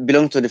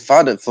belong to the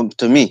father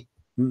to me,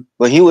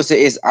 but he will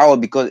say it's our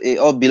because it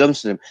all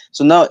belongs to him.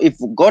 So now, if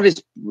God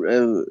is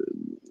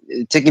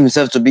taking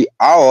himself to be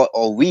our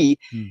or we,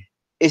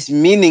 it's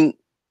meaning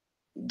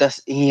that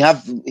he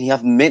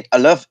have made a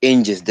lot of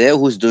angels there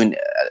who's doing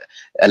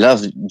a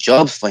lot of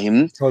jobs for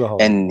him,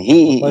 and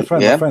my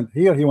friend,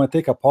 here he want to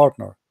take a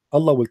partner.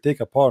 Allah will take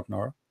a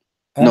partner,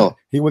 and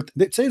he will.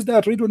 It says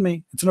that. Read with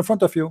me. It's in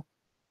front of you.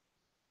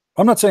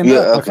 I'm not saying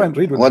that, my friend.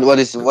 Read with me. What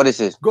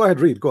is it? Go ahead,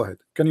 read. Go ahead.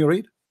 Can you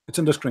read? It's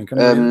in the screen. Can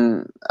you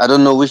read? I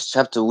don't know which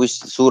chapter, which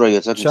surah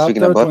you're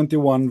speaking about. Chapter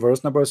 21,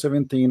 verse number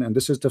 17, and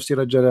this is Tafsir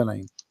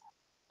al-Jalalain.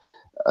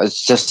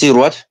 Tafsir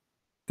what?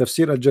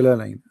 Tafsir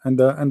al-Jalalain, and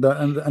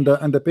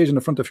the page in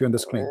the front of you on the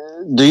screen.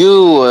 Do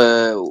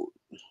you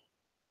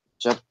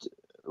chapter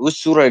which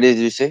surah did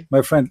you say?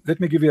 My friend, let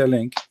me give you a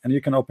link and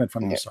you can open it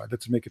from your Yeah. side.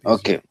 Let's make it easier.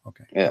 Okay.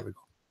 Okay. Yeah. Here we go.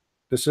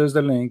 This is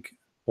the link.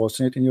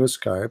 Posting it in your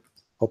Skype.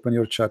 Open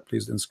your chat,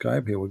 please, in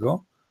Skype. Here we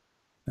go.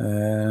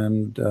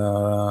 And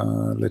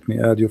let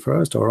me add you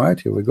first. All right.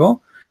 Here we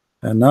go.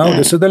 And now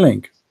this is the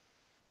link.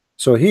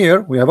 So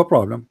here we have a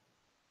problem.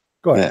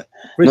 Go ahead.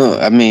 Yeah. No,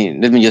 I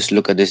mean, let me just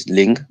look at this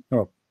link.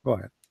 Oh, go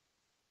ahead.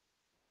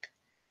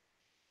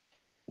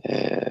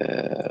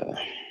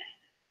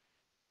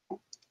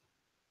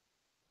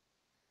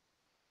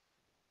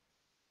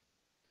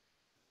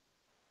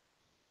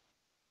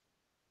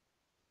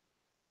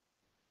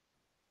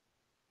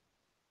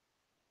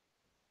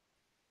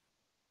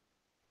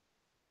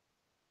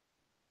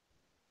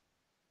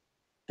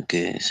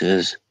 Okay, it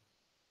says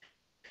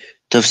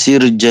Tafsir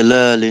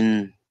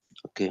Jalalin.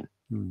 Okay.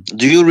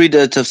 Do you read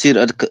Tafsir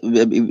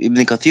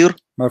Ibn Kathir?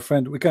 My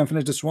friend, we can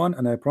finish this one,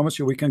 and I promise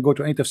you we can go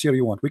to any tafsir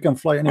you want. We can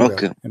fly anywhere.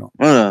 Okay. You know.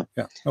 Yeah,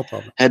 no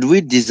problem. Had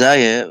we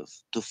desire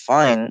to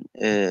find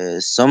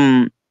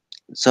some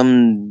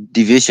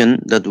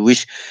division that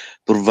which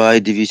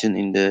provide division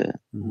in the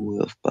way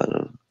of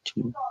power.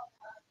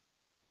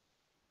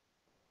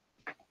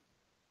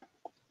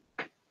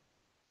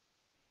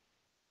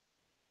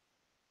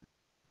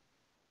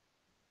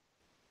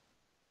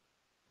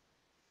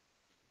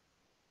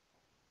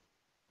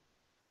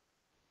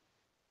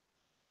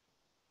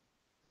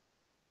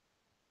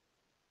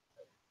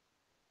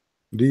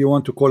 Do you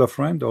want to call a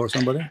friend or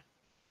somebody?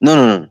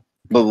 No.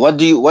 But what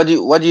do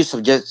you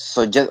suggest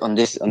on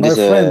this? My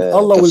friend,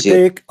 Allah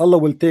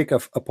will take a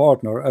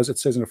partner, as it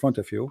says in front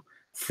of you,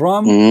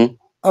 from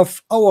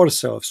of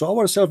ourselves. So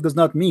ourself does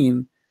not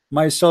mean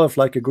myself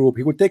like a group.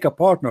 He would take a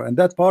partner, and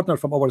that partner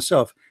from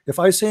ourself. If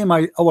I say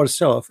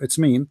ourself, it's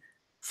mean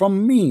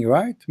from me,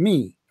 right?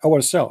 Me,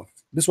 ourself.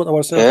 This is what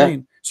ourself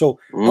mean. So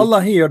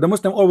Allah here, the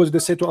Muslim always they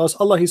say to us,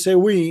 Allah, he say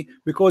we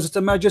because it's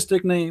a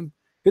majestic name.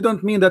 He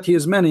don't mean that he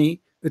is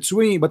many. It's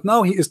we, but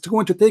now he is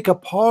going to take a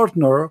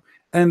partner,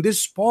 and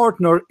this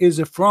partner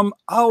is from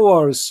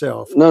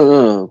ourselves.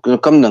 No.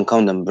 Come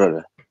down,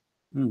 brother.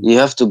 You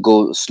have to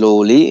go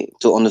slowly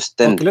to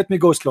understand. Okay, let me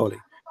go slowly.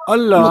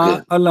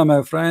 Allah,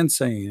 my friend,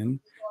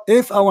 saying,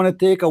 if I want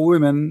to take a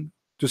woman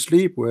to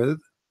sleep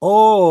with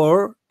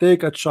or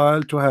take a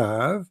child to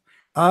have,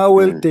 I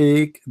will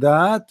take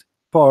that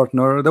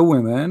partner, the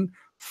women,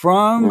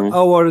 from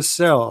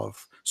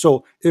ourselves.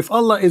 So if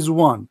Allah is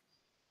one,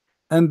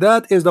 and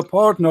that is the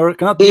partner,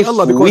 cannot be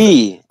Allah, because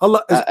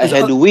Allah is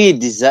had we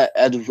desire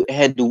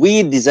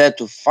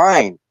to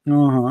find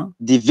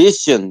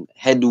division,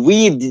 had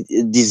we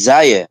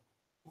desire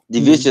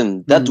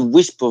division that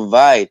which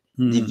provide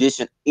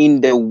division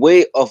in the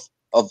way of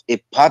a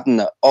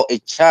partner or a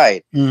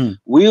child,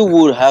 we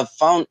would have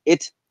found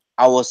it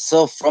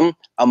ourselves from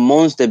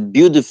amongst the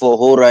beautiful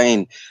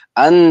Horain,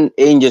 and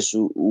angels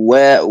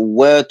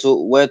were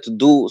to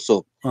do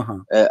so.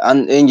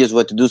 And angels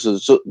were to do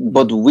so.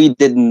 But we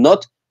did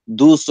not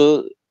do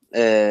so.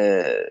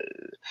 So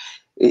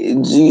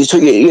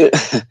it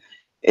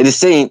is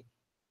saying,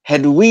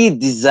 had we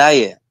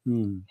desire,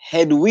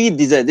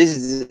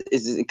 this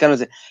is kind of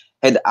saying,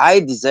 had I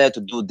desire to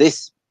do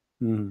this,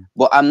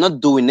 but I'm not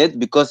doing it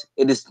because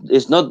it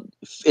does not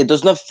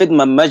fit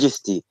my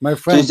majesty. My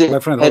friend, so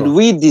had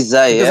we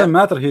desire, it doesn't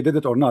matter he did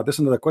it or not. This is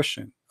another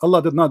question.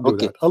 Allah did not do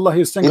that. Allah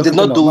is single. He did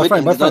not do it.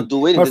 He did not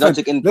do it. He did not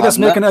take any let us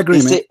make an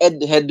agreement.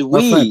 Had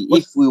we,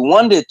 if we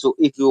wanted to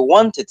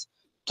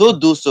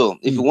do so,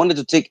 if we wanted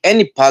to take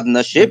any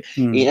partnership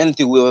in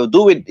anything, we will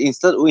do it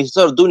instead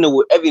of doing it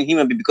with every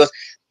human being, because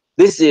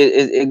this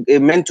is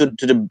meant to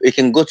it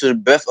can go to the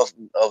birth of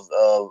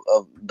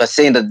by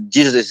saying that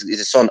Jesus is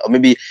a son, or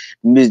maybe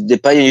the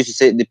Persian used to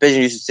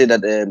say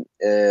that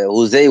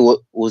Hosea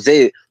was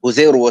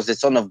the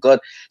son of God.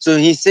 So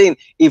he's saying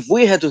if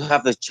we had to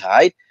have a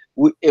child,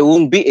 it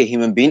won't be a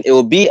human being. It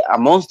will be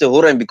amongst the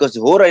Horain, because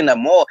the Horain are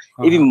more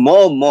even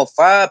more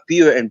far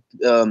pure and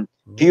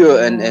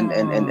pure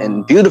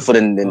and beautiful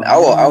than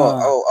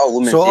our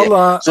women. So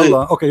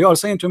Allah, okay, you are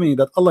saying to me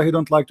that Allah, he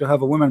don't like to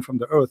have a woman from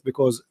the earth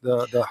because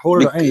the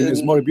Horain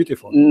is more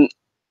beautiful.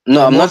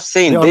 No, I'm not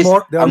saying this.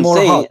 They are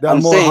more hot. They are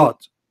more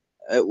hot.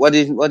 What do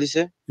you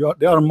say?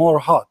 They are more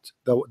hot.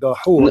 The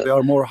Hor, they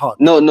are more hot.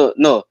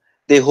 No.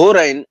 The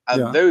Horain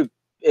are very.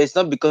 It's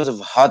not because of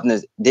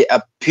hotness. They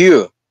are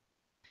pure.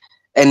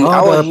 And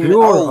our wives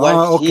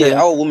here,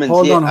 our women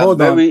here are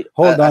very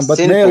but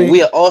sinful. Mary,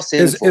 we are all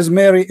sinful. Is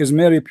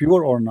Mary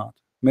pure or not?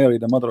 Mary,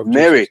 the mother of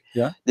Mary,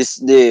 Jesus.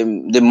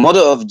 The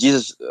mother of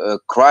Jesus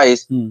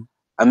Christ.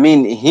 I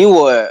mean,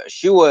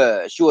 she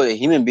was a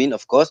human being,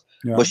 of course,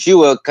 but she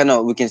was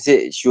we can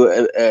say she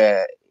was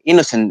a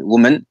innocent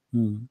woman,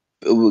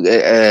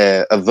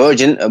 a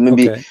virgin, or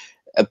maybe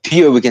a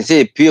pure. We can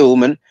say a pure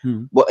woman.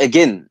 But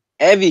again,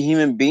 every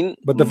human being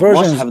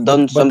must have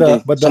done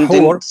something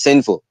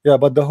sinful. Yeah,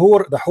 but the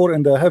Hor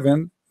in the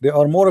heaven, they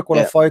are more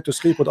qualified to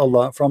sleep with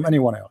Allah from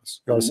anyone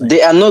else.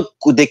 They are not.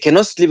 They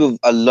cannot sleep with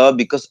Allah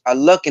because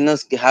Allah cannot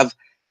have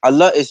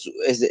Allah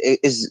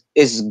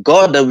is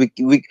God, that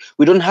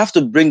we don't have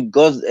to bring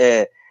God's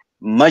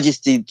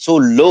majesty so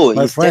low.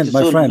 My His friend, status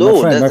my so friend, my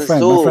low. friend, That my is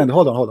friend, my so, friend.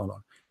 Hold on, hold on, hold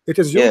on. It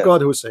is your yeah.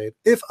 God who said,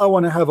 if I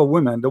want to have a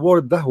woman, the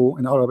word dahu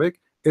in Arabic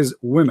is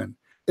women.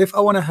 If I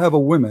want to have a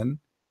woman,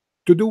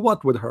 to do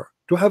what with her?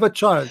 To have a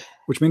child,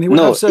 which means he will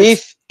have No,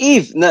 sex.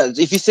 if no,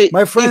 if you say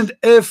My friend,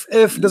 if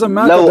doesn't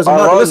matter, لو doesn't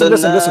matter. أراد Listen,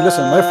 listen, listen,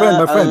 listen. My friend,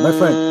 my friend, my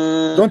friend.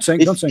 Don't sing,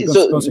 don't if sing,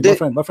 so don't sing. they,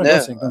 My friend,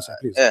 yeah, don't sing,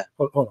 please. yeah,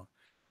 Hold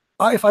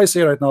on. If I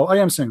say right now I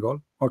am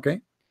single,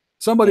 okay,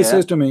 somebody yeah.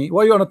 says to me,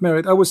 why you are not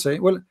married? I will say,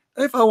 well,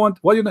 if I want,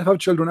 why you don't have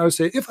children? I will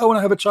say, if I want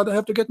to have a child, I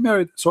have to get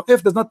married. So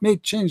if does not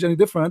make change any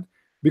different,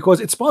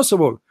 because it's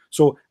possible.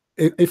 So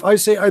if I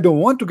say I don't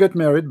want to get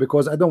married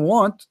because I don't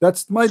want,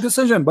 that's my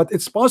decision, but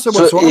it's possible.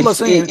 So So Allah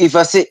saying, if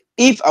I say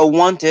if I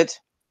wanted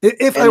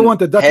if I and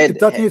wanted that,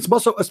 that means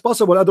it's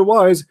possible.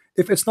 Otherwise,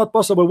 if it's not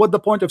possible, what the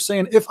point of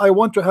saying if I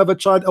want to have a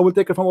child, I will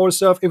take it from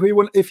ourselves. If he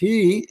will, if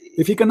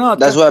he cannot,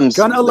 that's what I'm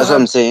can Allah that's what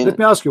I'm have? Let saying.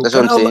 me ask you: That's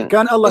what I'm saying.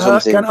 That's what I'm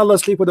Can saying. Allah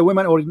sleep with a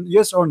woman, or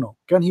yes or no?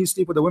 Can he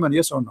sleep with a woman?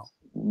 Yes or no?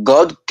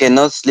 God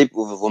cannot sleep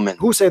with a woman.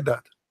 Who said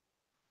that?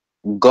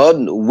 God,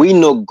 we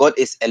know God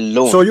is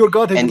alone. So your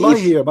God had And lie if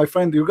here, my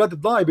friend. You got to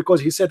lie because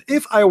he said,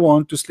 if I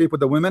want to sleep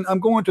with the women, I'm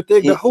going to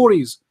take the he,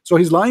 hories. So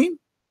he's lying.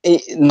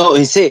 no,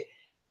 he say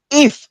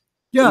if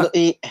Yeah.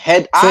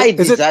 had So I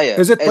desire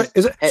is it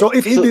so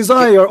if he so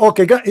desire,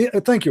 okay,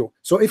 thank you.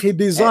 So if he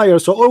desire,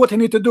 so all what he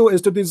need to do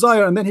is to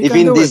desire, and then he if can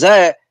he do it.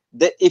 desire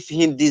that if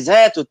he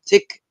desire to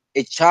take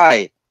a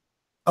child,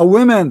 A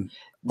woman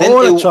then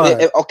or a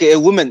child. okay, a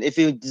woman, if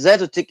he desire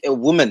to take a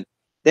woman,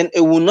 then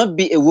it will not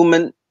be a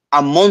woman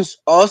amongst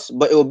us,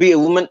 but it will be a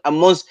woman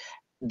amongst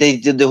the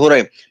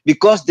Huraim,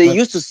 because they But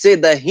used to say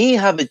that he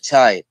have a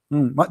child.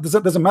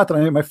 doesn't matter,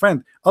 my friend.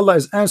 Allah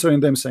is answering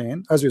them saying,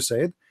 as you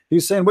said,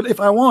 he's saying, well, if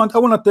I want, I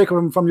will not take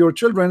from your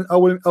children. I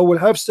will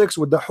have sex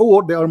with the hur.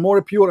 They are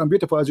more pure and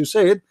beautiful, as you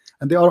said,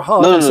 and they are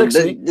hot No, and no, no.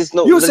 sexy. This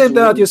no. You said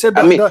that. You said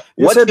I that. mean,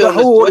 You said the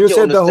hur. what You you're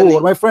said the hur,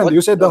 understanding, my friend. what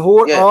You said the no,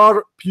 hur yeah, are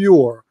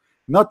pure,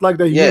 not like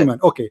the yeah. human.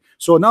 Okay,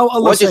 so now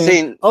Allah What you're saying,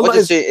 saying, what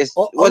you're saying is,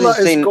 what Allah you're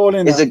is saying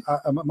calling is a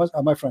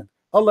my friend.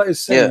 Allah is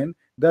yeah. saying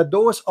that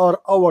those are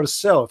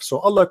ourselves. So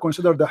Allah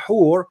consider the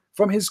hur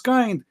from his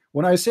kind.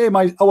 When I say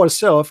my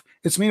ourself,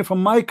 it's mean from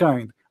my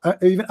kind.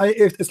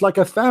 It's like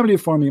a family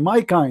for me,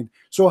 my kind.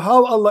 So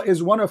how Allah is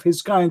one of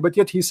his kind, but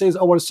yet he says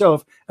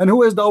ourself. And who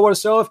is the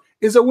ourself?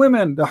 Is a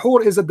woman. The hur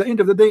is, at the end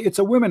of the day, it's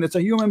a woman. It's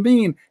a human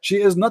being. She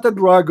is not a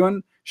dragon.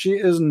 She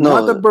is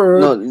not a No,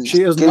 bird. no.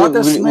 She is Can you not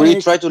a will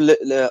you snake. try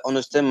to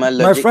understand my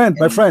My logic friend,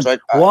 and try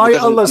why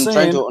because Allah I'm trying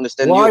saying, to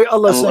understand you.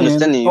 I'm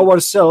understanding you.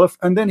 ourself,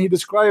 and then he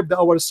described the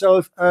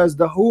ourself as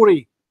the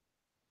huri.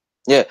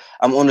 Yeah,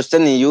 I'm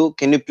understanding you.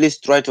 Can you please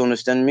try to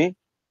understand me?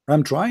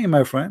 I'm trying,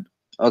 my friend.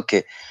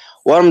 Okay.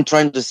 What I'm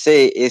trying to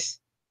say is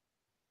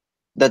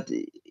that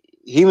we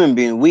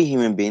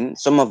human being,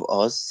 some of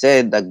us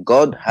said that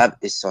God have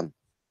a son.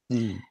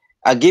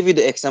 I give you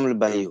the example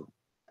by you.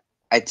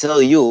 I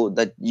tell you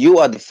that you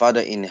are the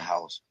father in the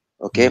house.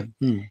 Okay,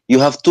 you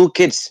have two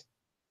kids.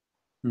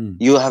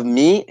 You have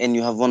me, and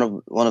you have one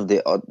of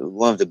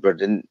the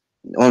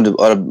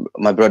brother,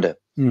 my brother.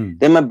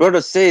 Then my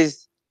brother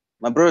says,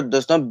 my brother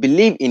does not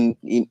believe in.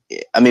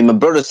 I mean, my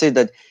brother says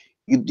that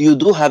you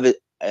do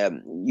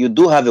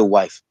have a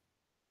wife.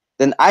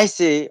 Then I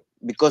say,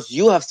 because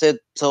you have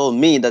told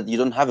me that you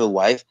don't have a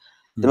wife.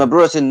 Then my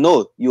brother said,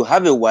 no, you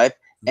have a wife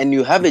and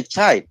you have a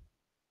child.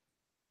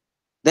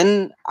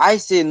 Then I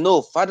say,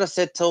 no, father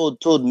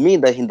told me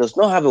that he does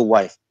not have a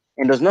wife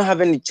and does not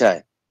have any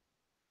child.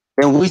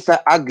 Then we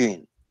start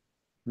arguing.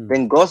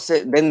 Then God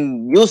said,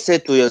 then you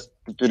said to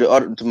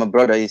my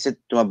brother, he said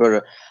to my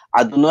brother,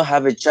 I do not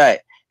have a child.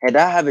 Had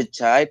I have a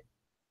child,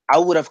 I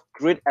would have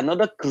created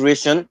another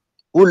creation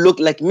who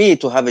looked like me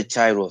to have a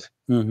child with.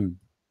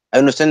 I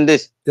understand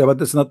this. Yeah, but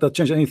that's not that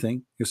change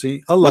anything. You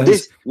see, Allah But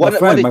is this what it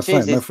changes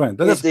my friend.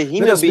 is the Let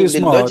human us be being, the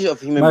smart, logic of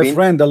human my being,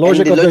 friend. The and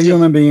logic the of the logic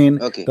human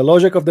being, okay. the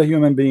logic of the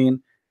human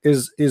being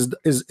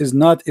is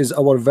not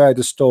our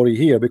valid story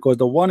here, because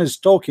the one is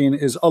talking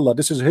is Allah.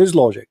 This is his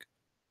logic.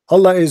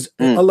 Allah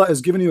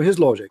is giving you his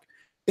logic.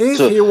 If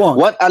he want,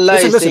 what Allah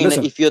is saying,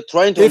 listen. if you're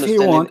trying to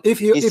understand it, If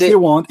he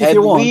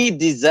want, we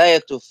desire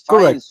to find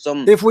correct.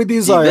 some If we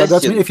desire, that's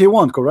mean diversion. if he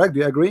want, correct?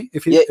 Do you agree?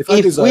 If I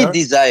if desire, we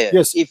desire,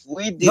 yes, if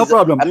we no desire,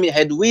 problem. I mean,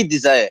 had we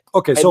desire,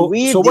 okay, had so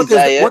we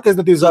what is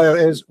the desire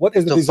is what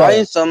is the to desire?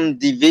 find some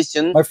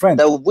division, My friend,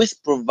 that which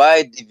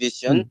provide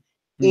division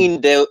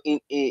in the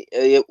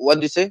what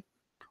do you say?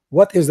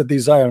 What is the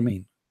desire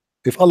mean?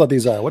 If Allah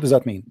desire, what does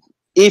that mean?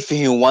 If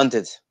he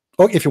wanted.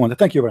 Oh, if you want it,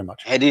 thank you very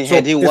much. Had he if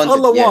wanted,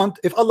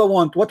 if Allah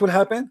want, what will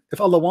happen?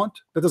 If Allah want,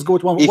 let us go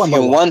to one if by he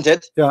one.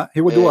 wanted, yeah, he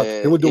would do what?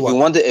 He would do if what? he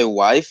wanted a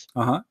wife,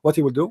 what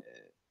he would do?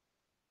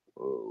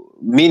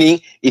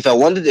 Meaning, if I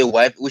wanted a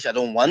wife, which I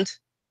don't want,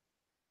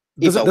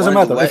 doesn't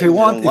matter. If he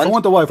want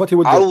a wife, what he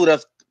would do? I would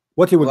have.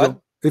 What he would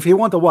do? If he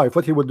want a wife,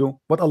 what he would do?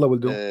 What Allah will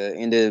do?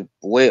 In the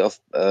way of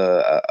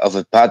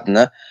a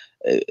partner,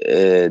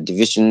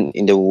 division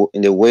in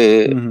the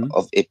way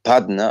of a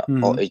partner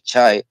or a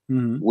child,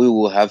 we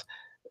will have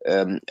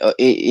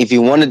if he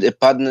wanted a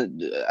partner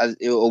as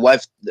a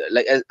wife,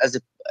 like as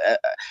a,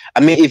 I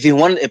mean, if he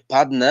wanted a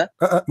partner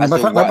as my a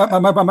friend, wife,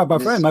 my friend,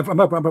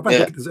 my friend,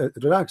 yeah,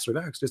 relax,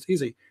 it's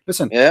easy.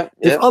 Listen, yeah,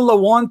 if yeah. Allah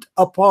want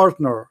a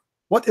partner,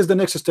 what is the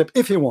next step?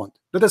 If He want,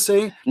 let us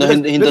say, No,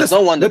 he does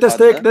not want a let us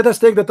partner.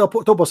 take the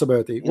top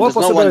possibility. He What does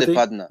not want a possibility?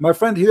 partner. My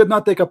friend, he did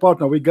not take a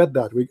partner. We get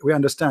that. We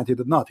understand. He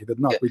did not.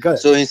 Yeah. We get it.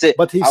 So he said,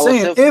 But he's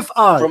saying, ourselves if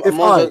from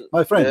amongst us,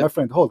 my friend, yeah.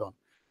 hold on.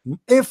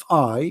 If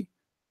I,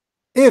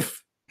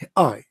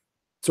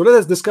 so let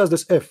us discuss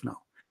this if now.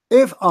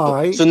 If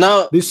I So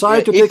now,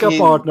 decide to if take a he,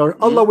 partner,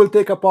 Allah will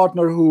take a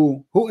partner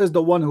who is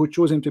the one who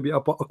choose him to be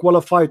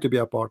qualified to be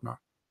a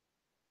partner.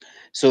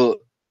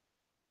 So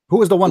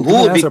who is the one? who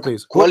would be answer,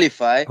 please.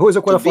 qualified who is it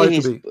to be qualified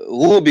his, to be?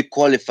 who would be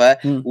qualified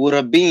would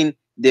have been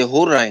the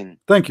Hurain.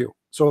 Thank you.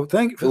 So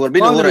thank It would be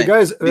the finally, Hurain.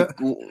 guys.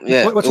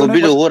 Yeah, what's it your would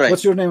be name? the Hurain.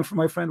 What's your name,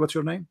 my friend? What's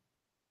your name?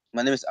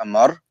 My name is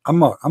Ammar.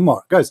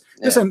 Ammar. Guys,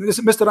 Yeah. listen,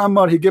 Mr.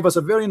 Ammar, he gave us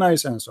a very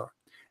nice answer.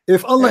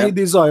 If Allah He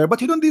desire, but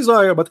He don't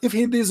desire, but if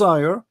He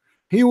desire,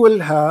 He will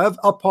have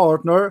a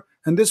partner,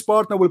 and this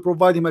partner will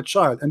provide him a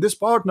child, and this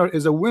partner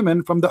is a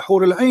woman from the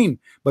Hur al-Ain.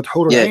 But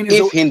Hur al-Ain is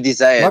if he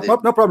desired it. no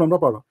problem.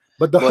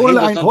 But the Hur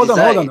al-Ain, hold on,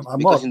 Ammar,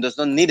 because he does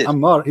not need it.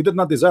 Ammar, he did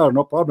not desire,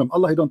 no problem.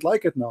 Allah, He don't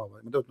like it now,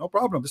 no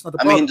problem. It's not a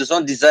problem. I mean, he does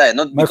not desire,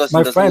 not because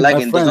he doesn't like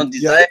it. He does not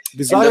desire, and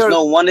does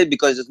not want it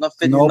because it does not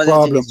fit his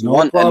majesty. It's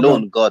one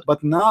alone, God.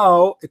 But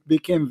now it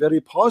became very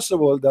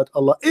possible that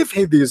Allah, if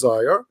He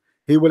desire,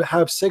 He will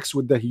have sex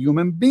with the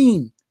human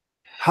being.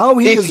 How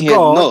He is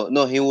God?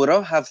 No, he would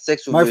not have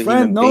sex with my a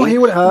friend. human No, being. He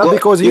will have,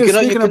 because He is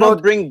speaking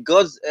about bring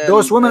God's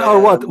those women are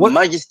what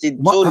majesty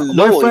so low.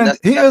 My friend,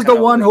 He is the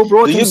one who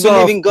brought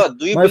Himself. Do you believe in God?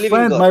 Do you believe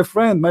in God?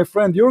 My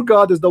friend, your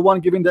God is the one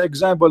giving the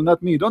example,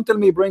 not me. Don't tell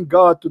me bring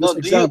God to this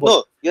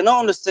example. You're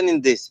not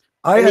understanding this.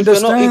 I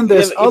understand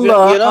this.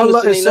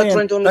 Allah is saying,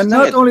 and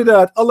not only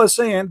that, Allah is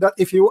saying that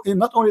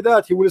not only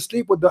that, He will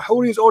sleep with the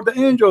Huris or the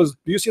angels.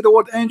 Do you see the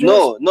word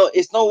angels? No,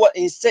 it's not what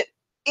He said.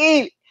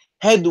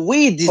 Had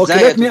we desired,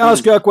 okay, let me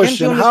ask you a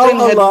question. How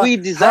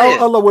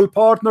Allah will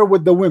partner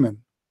with the women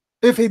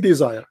if He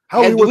desire?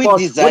 How He will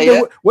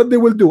partner? What they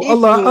will do?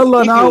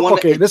 Allah now.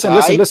 Okay, listen.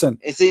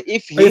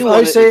 If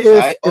I say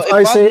a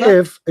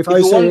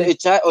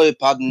child or a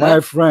partner, my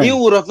friend, He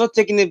would have not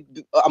taken it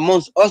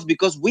amongst us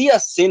because we are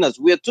sinners.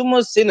 We are too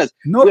much sinners.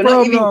 No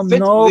problem. We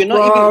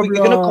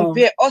cannot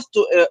compare us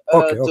to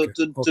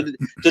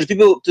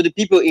the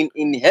people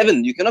in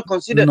heaven. You cannot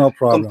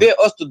compare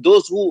us to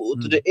those who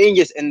to the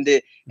angels and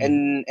the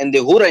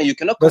Hura. You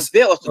cannot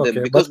compare us to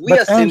them because we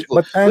are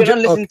sinful. We are not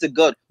listening to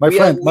God. My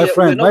friend.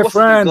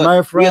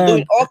 We are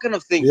doing all kind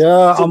of things.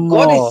 Yeah, so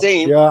God is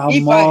saying,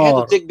 if I had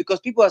to take, because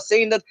people are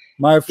saying that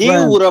He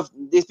would have.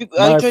 These people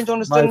are you trying to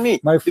understand me?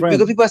 My friend,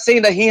 because people are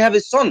saying that He have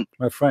a son.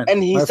 My friend,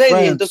 and He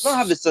said He does not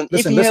have a son.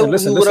 If He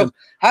would have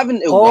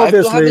having a wife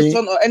to have a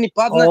son or any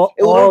partner,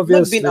 it would have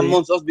not been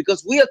amongst us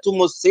because we are too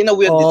much sinner.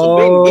 We are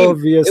disobeying Him.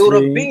 It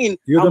would have been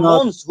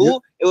amongst who?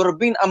 It would have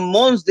been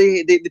amongst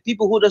the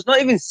people who does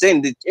not even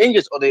sin, the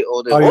angels or the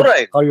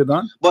Hurain. Are you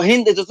done? But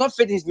Him, it does not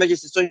fit His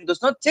majesty, so He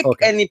does not take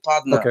any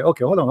partner.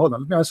 Okay, hold on.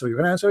 Let me answer you.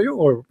 Can I answer you,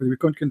 or we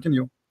can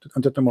continue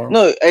until tomorrow?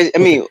 No, I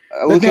mean,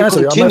 we can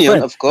continue,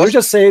 of course. You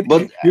just said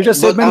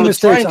many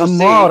mistakes.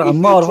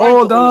 Ammar,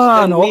 hold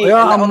on.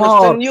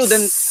 Ammar. You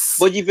then,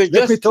 but if you're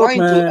just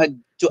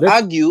trying to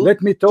argue,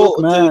 let me talk,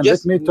 man.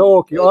 Let me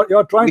talk. You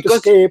are trying to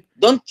escape.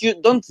 Don't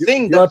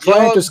think you are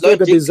trying to escape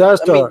the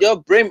disaster. I mean, your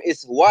brain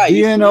is wide.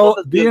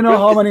 Do you know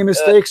how many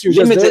mistakes you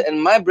just did?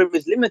 And my brain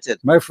is limited.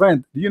 My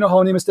friend, do you know how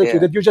many mistakes you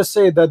did? You just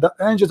said that the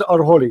angels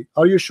are holy.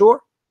 Are you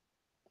sure?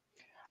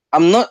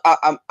 I'm not.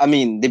 I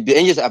mean, the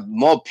angels are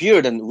more pure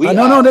than we are.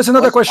 No, this is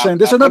not the question.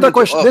 This is not the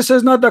question. This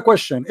is not the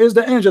question. Is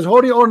the angels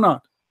holy or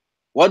not?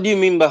 What do you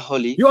mean by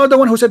holy? You are the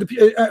one who said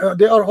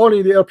they are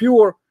holy. They are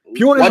pure.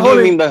 Pure is holy. What do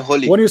you mean by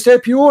holy? When you say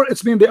pure,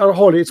 it means they are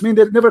holy. It means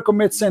they never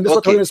commit sin. That's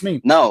what holiness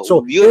means. Now,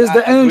 so is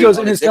the angels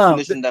in Islam?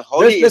 Listen,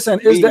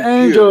 is the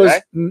angels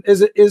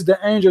is the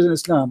angels in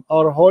Islam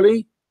are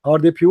holy? Are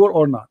they pure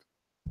or not?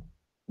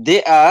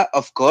 They are,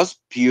 of course,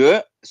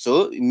 pure.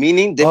 So,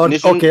 meaning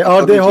definition. Okay,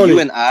 are they holy? You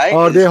and I,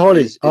 are they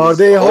holy? Are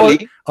they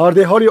holy? Are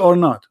they holy or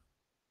not?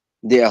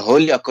 They are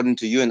holy according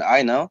to you and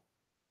I now.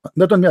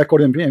 Not only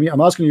according to me. I'm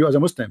asking you as a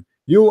Muslim.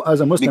 You as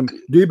a Muslim,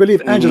 do you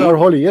believe angels are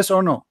holy? Yes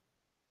or no?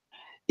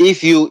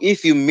 If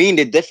you mean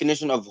the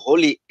definition of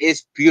holy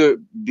is pure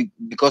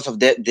because of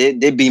that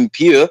they being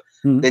pure,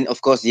 then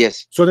of course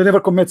yes. So they never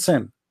commit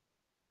sin.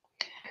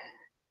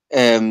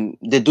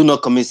 They do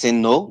not commit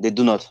sin. No, they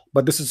do not.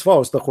 But this is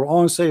false. The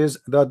Quran says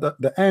that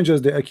the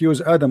angels, they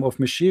accuse Adam of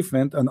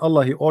mischievement, and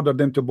Allah, He ordered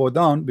them to bow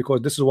down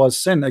because this was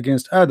sin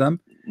against Adam.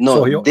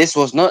 No, so this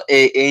was not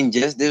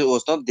angels. This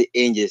was not the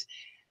angels.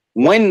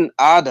 When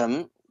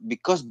Adam,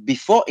 because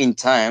before in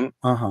time,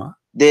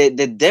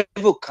 the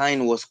devil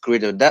kind was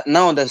created. That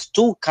now there's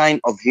two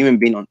kind of human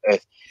being on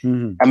earth.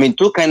 I mean,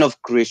 two kind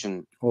of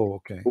creation. Oh,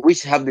 okay.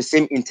 Which have the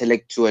same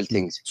intellectual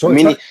things. So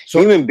meaning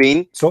human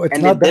being. So it's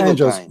not the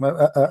angels.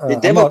 The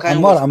devil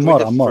kind was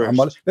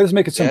Ammar. Let's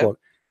make it simple.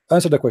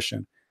 Answer the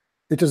question.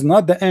 It is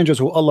not the angels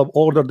who Allah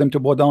ordered them to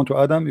bow down to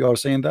Adam. You are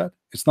saying that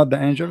it's not the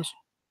angels.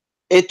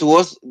 It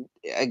was.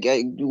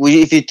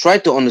 If you try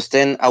to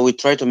understand, I will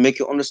try to make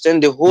you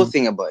understand the whole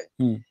thing about it.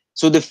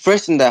 So the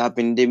first thing that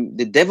happened,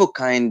 the devil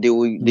kind, they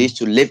used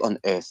to live on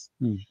earth.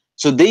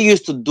 So they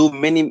used to do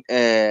many.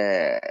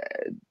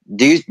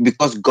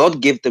 Because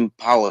God gave them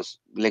powers,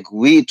 like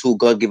we too.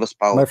 God give us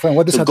power. My friend,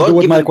 what does So have to God do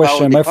with give my them power,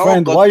 question? the My power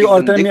friend, God why you give are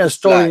them, telling they me a could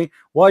fly. story?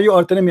 Why you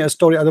are telling me a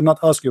story I did not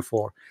ask you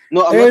for? No,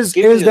 I'm not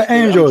giving Is you a the story.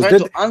 I'm angels trying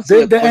to answer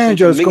did the question to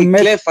angels make it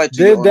commit? clarify to Did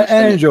you the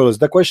understand it. angels?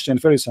 The question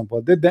very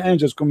simple. Did the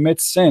angels commit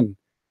sin?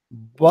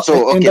 But So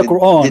in okay, the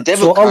Quran, the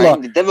devil so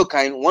Allah,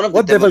 kind, one of the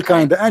what devil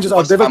kind? The angels are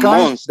was devil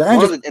kind. amongst The one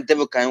angels. of the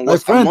devil kind My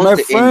was friend,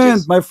 amongst the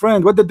angels. my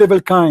friend, what the devil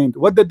kind?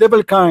 What the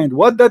devil kind?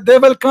 What the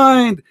devil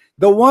kind?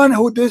 The one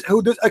who did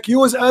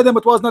accuse Adam,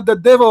 it was not the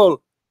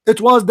devil, it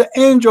was the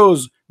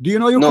angels. Do you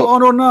know your No,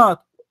 Quran or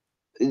not?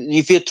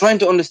 if you're trying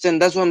to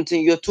understand, that's what I'm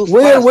saying. You're too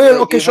Where, fast.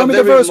 okay, You show have me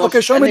the very verse. much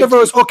Okay, show me the energy.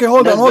 verse. Okay, hold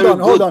on, That's hold very on,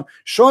 hold good. on.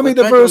 Show me We're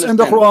the trying to verse in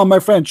the understand. Quran, my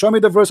friend. Show me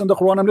the verse in the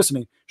Quran. I'm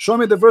listening. Show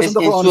me the verse in It's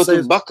the in Quran Surah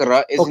says.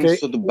 Al-Baqarah. It's Okay, in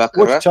Surah which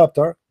Al-Baqarah.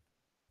 chapter?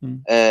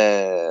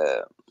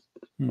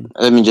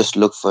 Let me just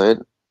look for it.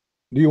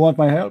 Do you want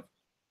my help?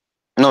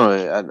 No,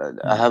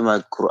 I have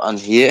my Quran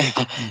here.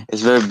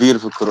 It's very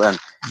beautiful Quran.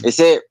 It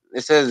says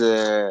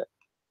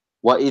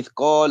وَإِذْ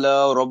قَالَ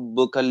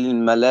رَبُّكَ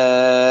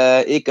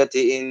لِلْمَلَائِكَةِ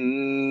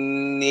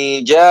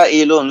إِنِّي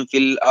جَاعِلٌ فِي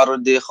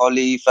الْأَرْضِ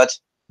خَلِيفَةً.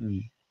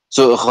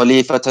 So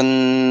خَلِيفَةً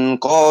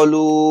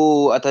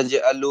قَالُوا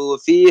أَتَجْعَلُ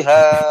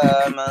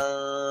فِيهَا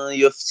مَنْ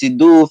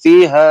يُفْسِدُ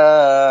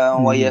فِيهَا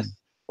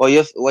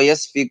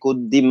وَيَسْفِكُ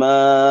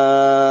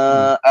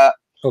الدِّمَاءَ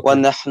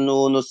وَنَحْنُ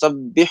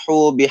نُسَبِّحُ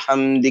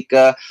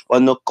بِحَمْدِكَ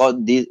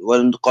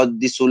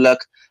وَنُقَدِّسُ لَكَ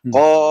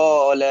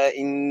قال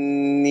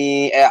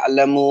إني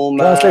أعلم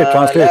ما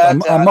Translate.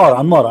 لا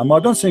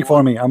Ammar, don't sing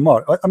for تعلمون. me,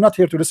 Ammar. I'm not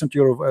here to listen to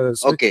your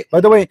Okay. By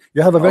the way,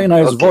 you have a very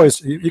nice Okay. voice.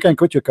 You can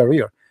quit your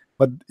career,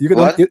 but you don't.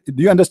 What? Do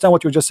you understand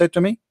what you just said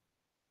to me?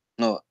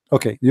 No.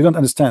 Okay, you don't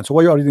understand. So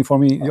why you are reading for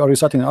me? You are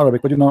reciting in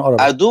Arabic, but you know Arabic.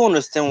 I do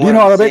understand Do you what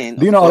know I'm Arabic? saying,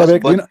 Do you of know course,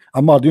 Arabic? but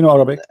Ammar, do you know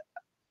Arabic?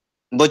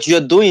 but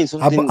you're doing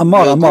something.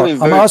 Ammar, You're going I'm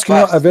very asking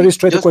you a fast. very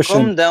straight Just question.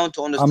 come down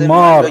to understand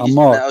my logic.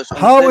 Ammar,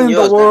 how in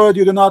the world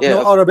you do not know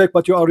okay. Arabic,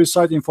 but you are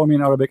reciting for me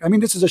in Arabic? I mean,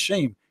 this is a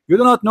shame. You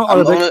do not know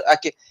Arabic.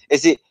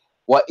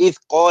 وَإِذْ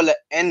قَالَ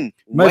and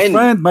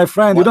My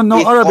friend, you don't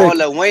know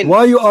Arabic.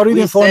 Why you are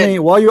reading for me?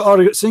 Why you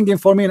are singing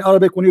for me in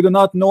Arabic when you do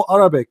not know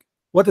Arabic?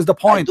 What is the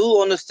point? I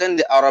do understand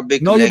the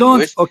Arabic no, language. you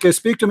don't. Okay,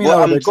 speak to me in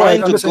Arabic. I'm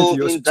trying I'm listening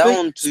to you. Speak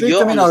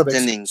to me in Arabic.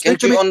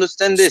 Can't you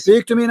understand this?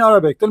 Speak to me in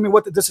Arabic. Tell me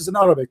what this is in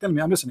Arabic. Tell me.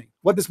 I'm listening.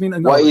 What does mean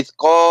in Arabic?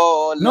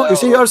 No, you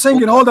see, you are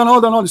singing. Hold on.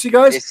 You see,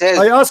 guys,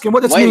 I ask him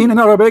what it's mean in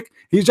Arabic.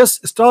 He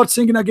just starts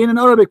singing again in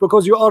Arabic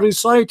because you are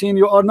reciting.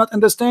 You are not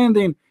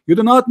understanding. You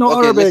do not know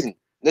Arabic.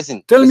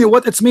 Listen. Tell me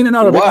what it's mean in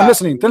Arabic. I'm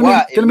listening. Tell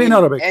me in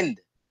Arabic.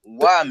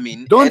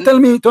 Don't tell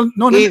me.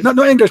 No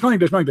English. No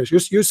English.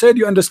 You said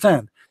you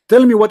understand.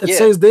 Tell me what it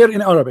says there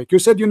in Arabic. You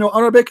said you know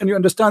Arabic and you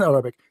understand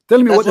Arabic.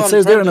 Tell me what it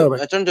says there in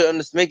Arabic. I'm trying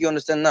to make you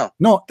understand now.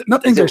 No,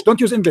 not English.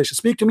 Don't use English.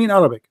 Speak to me in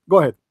Arabic. Go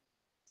ahead.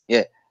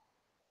 Yeah.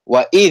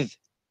 وَإِذْ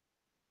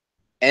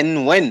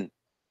and when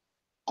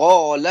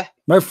قَالَ.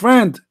 My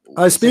friend,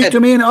 I speak to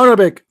me in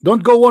Arabic.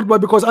 Don't go word by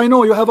word because I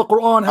know you have a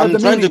Quran. I'm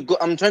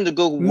trying to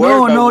go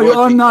word by no, word. you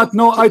are not.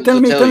 No, tell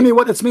me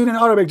what it's mean in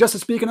Arabic. Just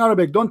speak in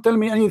Arabic. Don't tell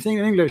me anything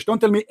in English. Don't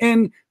tell me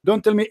in.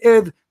 Don't tell me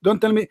id. Don't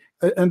tell me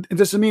and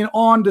this is mean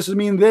on. This is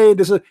mean they.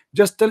 This is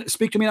just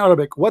speak to me in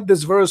Arabic. What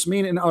does verse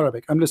mean in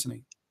Arabic? I'm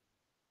listening.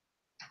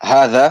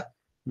 هذا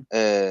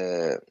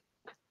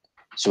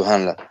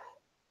سبحان الله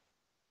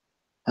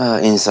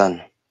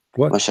إنسان.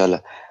 What?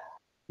 MashaAllah.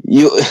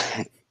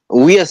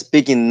 We are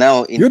speaking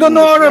now in you don't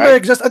English, know Arabic,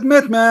 right? just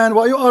admit, man.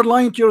 Why you are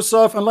lying to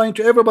yourself and lying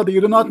to everybody?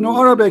 You do not know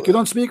Arabic. You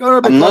don't speak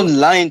Arabic. I'm not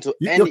lying to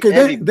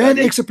everybody. Then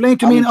explain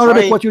to me in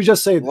Arabic what you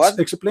just said. What?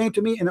 Explain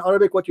to me in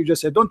Arabic what you just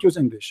said. Don't use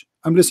English.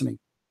 I'm listening.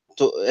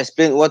 To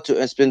explain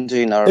to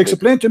you in Arabic.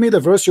 Explain to me the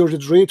verse you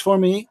read for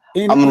me.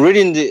 I'm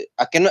reading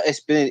I cannot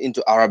explain it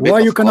into Arabic. Why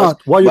you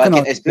cannot? I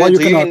can explain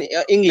to you in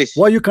English.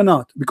 Why you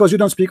cannot? Because you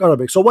don't speak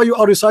Arabic. So why you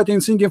are reciting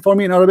and singing for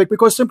me in Arabic?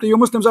 Because simply you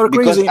Muslims are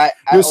crazy.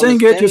 You sing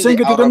it.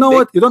 You don't know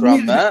it. You don't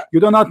mean. You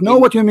do not know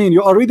what you mean.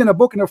 You are reading a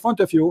book in front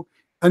of you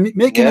and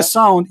making a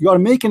sound. You are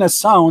making a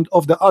sound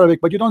of the Arabic,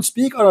 but you don't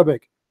speak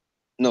Arabic.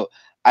 No,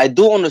 I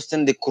do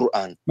understand the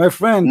Quran. My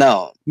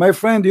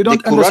friend, you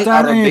don't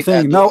understand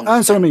anything. Now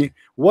answer me.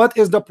 What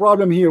is the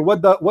problem here?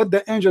 What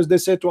the angels they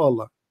say to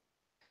Allah?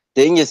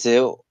 The angels say,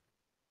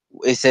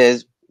 it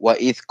says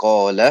وَإِذْ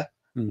قَالَ.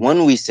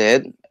 When we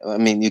said, I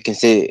mean, you can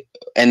say,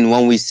 and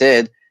when we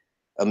said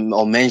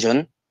or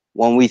mention,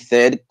 when we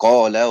said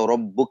قَالَ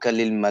رَبُّكَ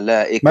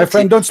لِلْمَلَائِكَةِ. My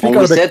friend, don't speak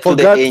Arabic.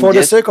 For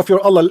the sake of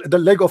your Allah, the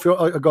leg of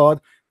your God,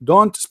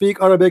 don't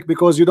speak Arabic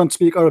because you don't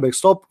speak Arabic.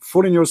 Stop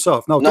fooling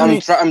yourself. Now, tell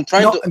me. I'm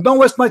trying to. Don't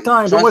waste my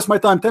time. Don't waste my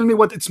time. Tell me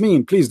what it's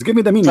mean, please. Give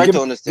me the meaning.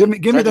 Give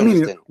me the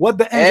meaning. What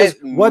the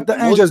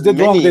angels did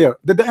wrong there?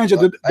 Did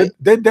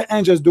the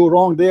angels do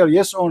wrong there?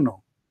 Yes or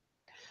no?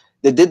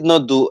 they did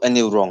not do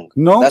any wrong.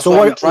 No, That's so why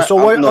why? I'm trying. So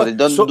why? No, they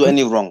don't So do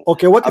any wrong.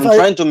 okay, what if I'm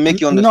trying to make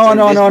you understand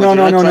no, this, no, but no, you're no,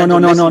 not no, trying no,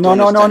 to no, listen no, to no,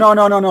 no, understand. no,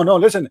 no, no, no, no.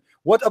 Listen,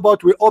 what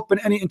about we open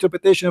any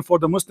interpretation for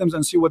the Muslims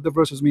and see what the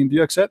verses mean? Do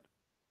you accept?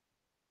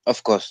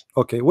 Of course,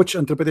 Okay, which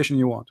interpretation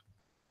you want?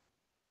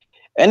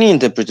 any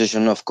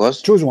interpretation, of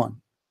course, Choose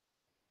one.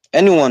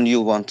 anyone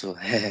you want to.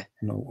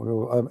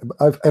 No,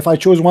 if I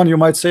choose one, you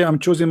might say I'm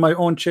choosing my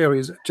own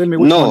cherries. Tell me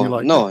which one you No,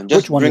 like. no, Which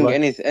just one you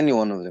bring like? any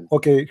one of them.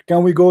 Okay,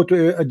 can we go to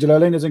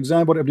Jalalain as an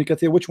example? Ibn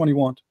Kathir, which one you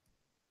want?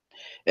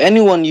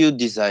 Anyone you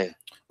desire.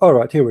 All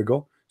right, here we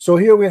go. So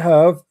here we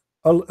have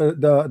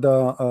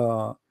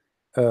the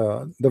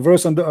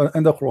verse in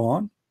the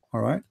Quran.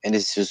 All right, And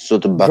this is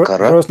Surah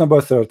Baqarah. verse number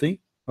 30.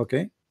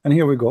 Okay, and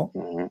here we go.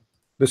 Mm-hmm.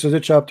 This is a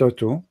chapter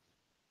 2,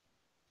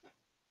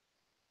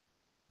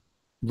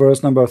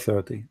 verse number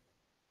 30.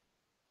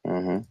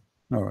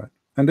 Mm-hmm. All right,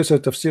 and this is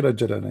Tafsir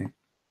al-Jalalain.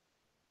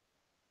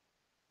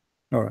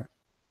 All right,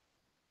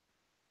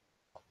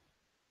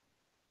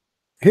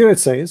 here it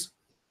says,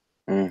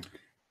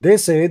 they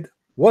said,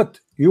 what,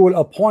 you will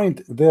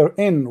appoint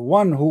therein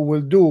one who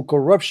will do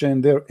corruption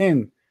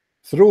therein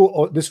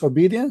through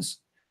disobedience,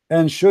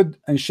 and shed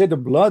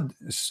blood,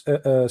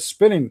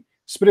 spilling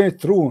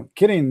it through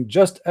killing,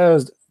 just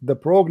as the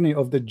progeny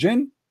of the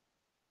jinn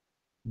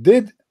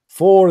did,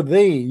 for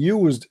they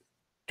used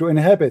to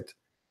inhabit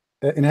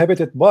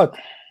it, but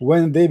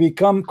when they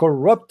become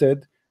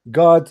corrupted,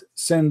 God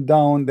sent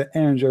down the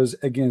angels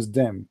against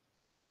them,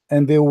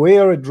 and they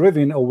were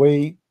driven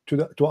away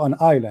to an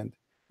island.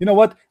 You know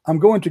what? I'm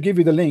going to give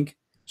you the link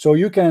so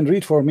you can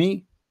read for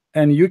me,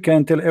 and you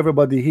can tell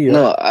everybody here.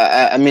 No,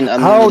 I mean, I'm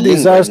how in the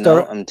link right now.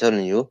 disaster. I'm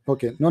telling you.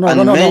 Okay, no,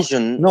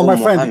 mention, my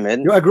friend,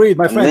 Muhammad, you agreed,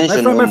 my friend,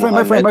 mention,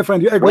 my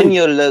friend, you agreed. When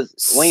your Lord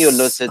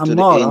said to the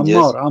Ammar,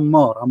 angels,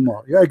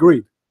 Ammar, you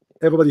agreed.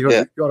 Everybody heard yeah,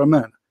 you. You are a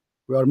man.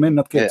 We are men,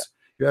 not yeah, kids.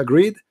 You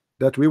agreed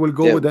that we will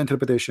go yeah, with the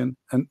interpretation,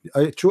 and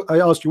I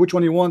asked you which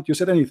one you want. You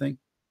said anything.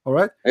 All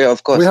right. yeah,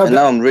 of course. And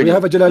now I'm We reading.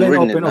 have a I'm Jalalain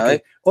reading it open. now.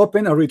 Okay,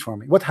 open and read for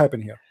me. What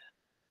happened here?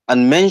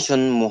 And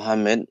mention,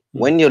 Muhammad,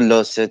 when your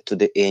Lord said to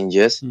the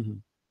angels,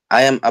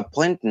 I am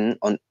appointing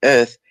on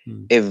earth a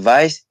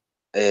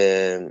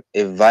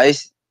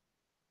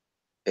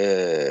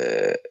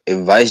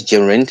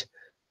vicegerent,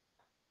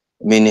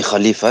 meaning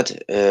Khalifat,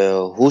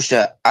 who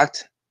shall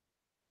act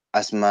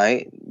as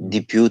my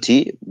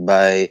deputy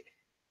by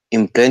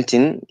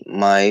implanting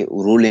my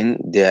ruling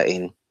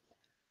therein.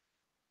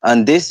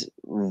 And this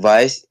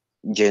vicegerent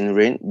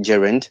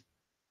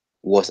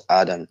was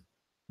Adam.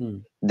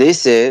 They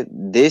said,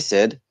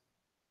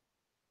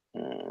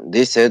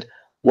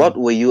 what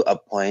will you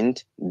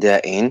appoint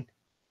therein?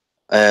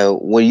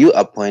 Will you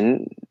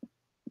appoint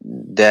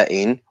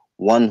therein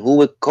one who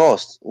would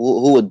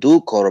who would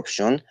do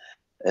corruption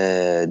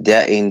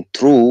therein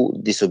through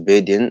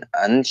disobedience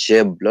and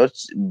share blood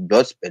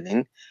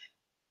spilling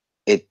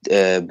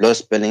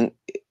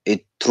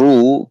it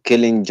through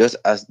killing, just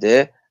as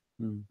the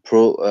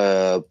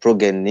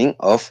progeny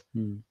of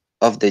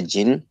the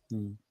jinn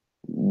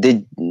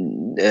they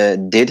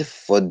did,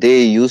 for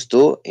they used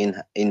to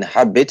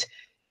inhabit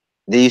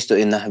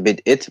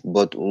it,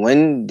 but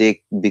when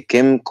they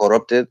became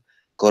corrupted,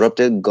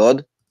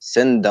 God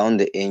sent down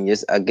the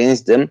angels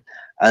against them,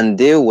 and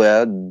they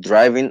were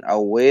driven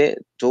away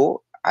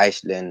to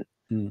Iceland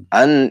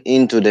and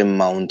into the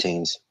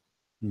mountains.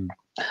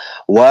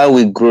 While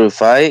we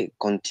glorify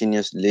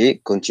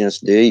continuously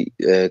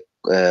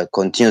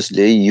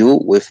you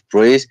with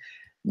praise,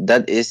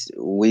 that is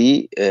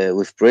we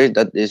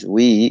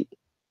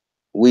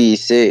we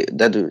say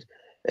that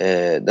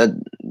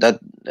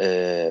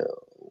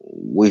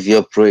with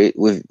your praise,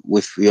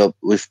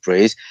 with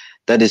praise,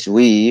 that is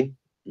we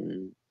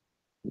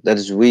that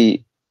is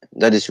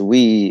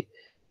we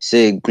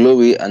say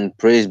glory and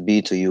praise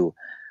be to you.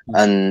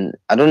 And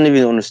I don't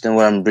even understand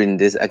why I'm bringing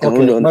this. I can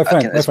okay, only my friend,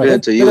 I can explain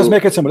it to you. Let us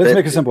make it simple. Let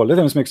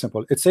us make it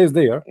simple. It says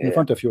there in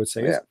front of you. It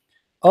says,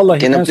 Allah.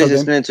 He Can I answered please them.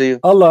 explain it to you?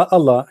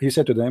 Allah. He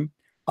said to them,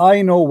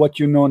 I know what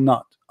you know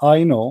not.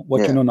 I know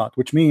what you know not.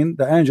 Which means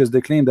the angels,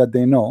 they claim that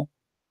they know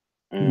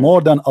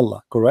more than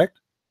Allah. Correct?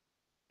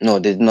 No,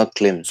 they did not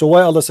claim. So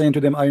why Allah saying to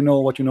them, I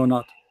know what you know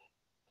not?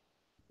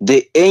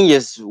 The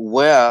angels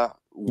were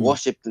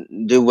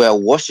they were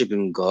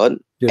worshiping God,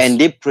 and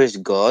they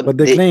praised God. But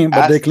they claim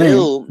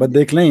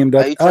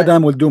that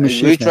Adam will do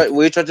mischievement.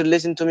 Will you try to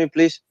listen to me,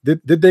 please?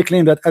 Did they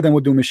claim that Adam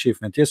would do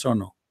mischievement? Yes or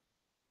no?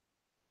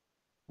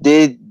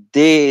 They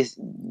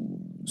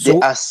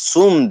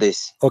assume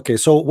this. Okay,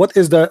 so what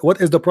is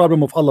the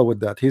problem of Allah with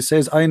that? He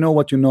says, I know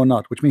what you know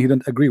not, which means he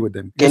didn't agree with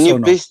them. Can yes you or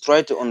no? please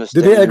try to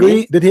understand? Did he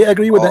agree? Did he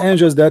agree with the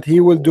angels that he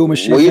will do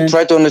mischievement? Will you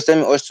try to understand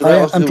me, or should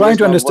I I'm trying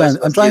to understand.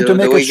 I'm trying to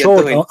make it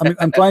short.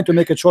 I'm trying to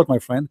make it short, my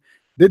friend.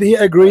 Did he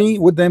agree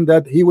with them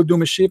that he will do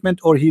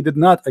mischievement, or he did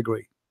not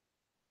agree?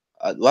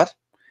 What?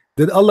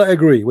 Did Allah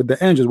agree with the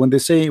angels when they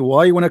say,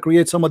 why you want to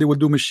create somebody will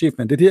do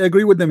mischievement? Did he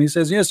agree with them? He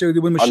says, yes, you will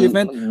do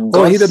mischievement,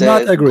 or he did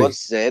not agree?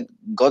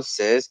 God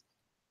says,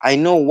 I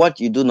know what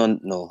you do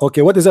not know.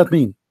 Okay, what does that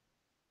mean?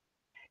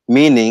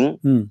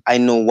 Meaning, I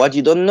know what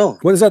you don't know.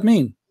 What does that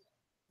mean?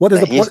 What is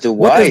the He's point? the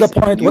What is the wise.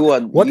 point?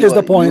 What You is the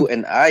are you point?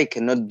 and I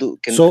cannot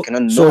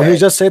cannot know So he it.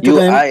 just said to You,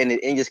 them. I, and the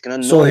angels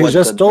cannot So know he what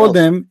just God told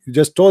knows. them. He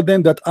just told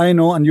them that I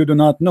know and you do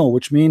not know,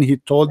 which means he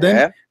told them.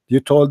 Yeah. You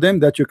told them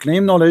that you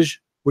claim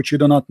knowledge which you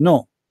do not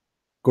know.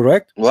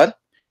 Correct? What?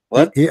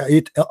 What?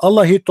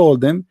 Allah, he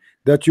told them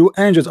that you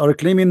angels are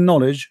claiming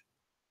knowledge,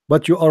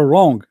 but you are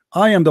wrong.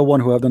 I am the one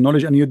who have the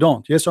knowledge and you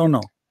don't. Yes or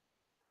no?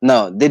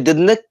 No, they did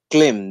not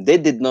claim. They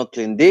did not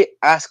claim. They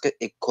asked a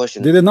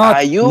question. They did Are not.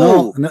 No,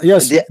 you? no,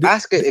 yes. They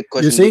asked a You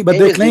question. see, The but they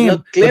angels did claim. not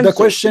But claim the so. They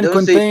question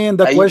don't say, contain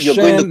the are you, you're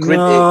going to question. create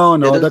a. No,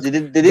 They, no. don't, they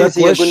didn't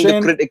say you're going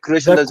to create a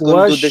creation The that's going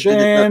to do this, this, this.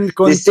 No.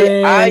 question They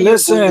say, are contain. you going to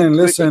Listen, create a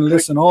listen,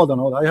 listen. Hold on,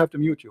 hold on. I have to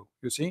mute you.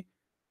 You see,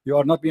 you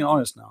are not being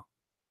honest now.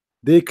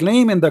 They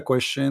claim in the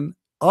question,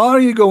 are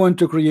you going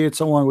to create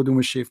someone with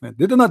mischievement?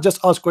 They do not just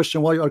ask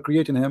question why you are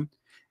creating him.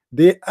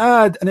 They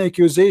add an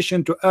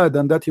accusation to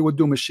Adam that he would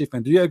do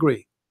mischievement. Do you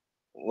agree?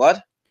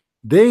 What?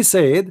 They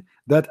said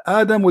that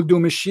Adam will do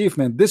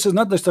mischievement. This is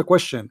not just a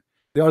question.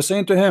 They are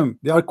saying to him,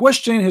 they are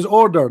questioning his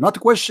order, not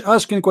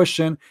asking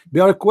question. They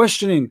are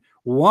questioning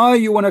why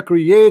you want to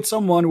create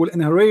someone will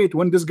inherit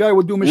when this guy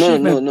will do No, no,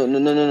 mischievement. no, no,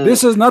 no, no, no.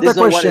 This is not This a is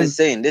not what question. it's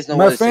saying. This is not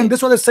My what it's friend, saying. this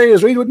is what it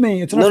says. Read with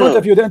me. It's in No, front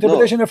of no, you. The no,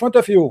 interpretation in front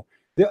of you.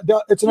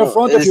 It's in no.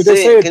 front It of you. is They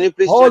saying. said, Can you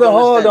please try hold to on,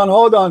 hold understand? on,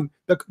 hold on.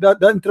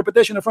 The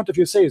interpretation in front of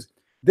you says,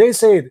 they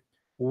said,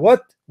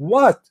 what?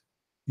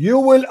 You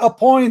will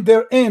appoint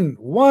therein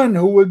one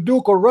who will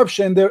do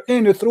corruption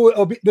therein through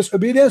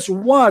disobedience.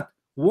 What?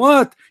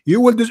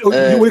 You will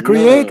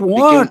create No, became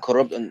what?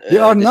 corrupt. And They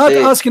are they not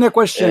say asking a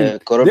question. They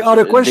corrupt. are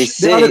a They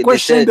question. They are say. They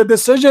questioning said the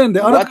decision. They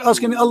are what? not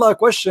asking Allah a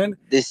question.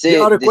 They They say.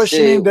 are They say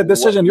questioning the what?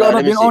 decision. You are Now not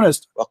let me being see.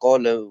 honest.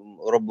 وقال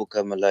ربك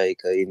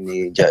ملائكة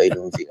إني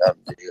جاعل في الأرض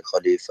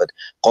خليفة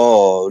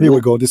Here we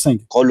قالوا go. This thing.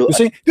 قالوا You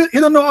see, he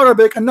don't know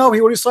Arabic, and now he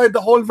will recite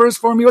the whole verse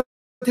for me, but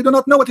he do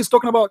not know what he's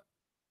talking about.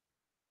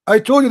 I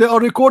told you they are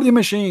recording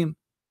machine.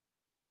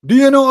 Do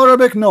you know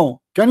Arabic? No.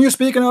 Can you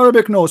speak in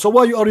Arabic? No. So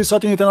why you are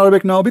reciting it in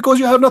Arabic now? Because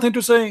you have nothing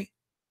to say.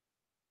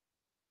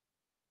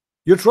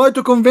 You try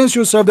to convince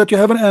yourself that you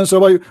have an answer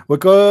by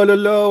but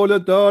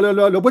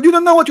you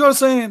don't know what you are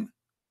saying.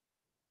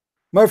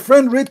 My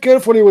friend, read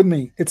carefully with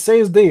me. It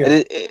says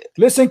there.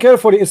 Listen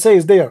carefully. It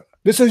says there.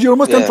 This is your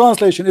Muslim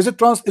translation. Is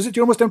it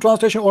your Muslim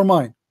translation or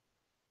mine?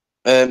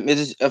 It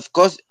is, of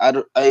course. I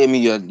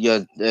mean,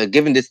 you're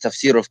giving this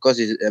tafsir. Of course,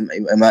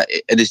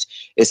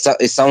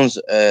 it sounds.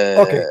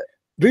 Okay.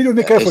 Read with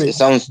me carefully. It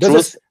sounds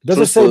Does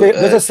it say there?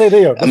 Does it say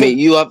there? I mean,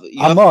 you have to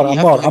have a brain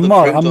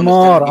to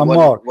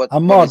understand what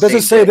Does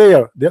it saying say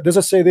there. there? Does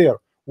it say there?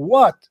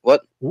 What?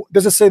 What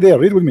does it say there?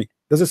 Read with me.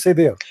 Does it say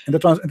there in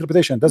the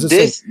interpretation? Does it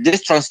say?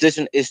 This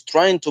translation is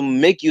trying to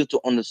make you to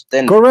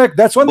understand. Correct.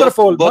 That's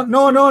wonderful. But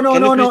no.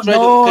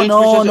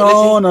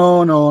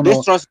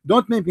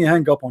 Don't make me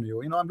hang up on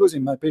you. You know, I'm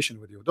losing my patience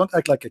with you. Don't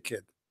act like a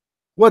kid.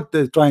 What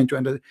they're trying to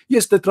understand?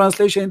 Yes, the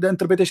translation, the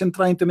interpretation,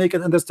 trying to make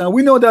it understand.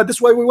 We know that.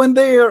 That's why we went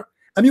there.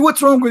 I mean,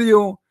 what's wrong with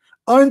you?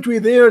 Aren't we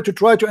there to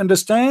try to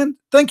understand?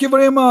 Thank you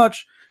very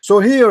much. So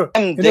here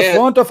in the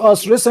front of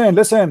us, listen.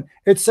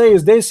 It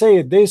says, they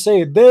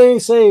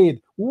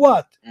said.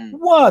 What?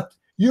 What?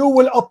 You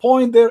will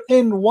appoint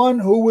therein one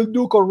who will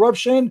do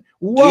corruption.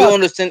 What? Do you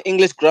understand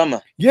English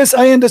grammar? Yes,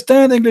 I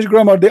understand English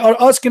grammar. They are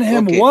asking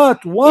him, okay. What?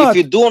 If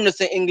you do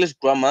understand English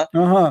grammar,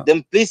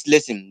 then please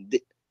listen.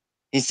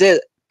 He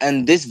said,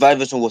 and this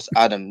vibration was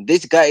Adam.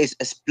 This guy is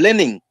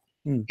explaining.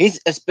 He's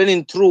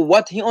explaining through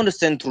what he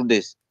understands through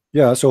this.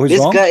 Yeah, so he's this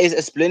wrong. Guy is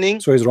explaining.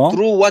 So he's wrong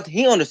through what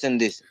he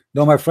understands this.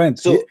 No, my friend.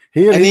 So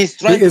he's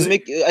trying to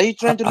make. Are you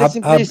trying to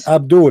listen, please?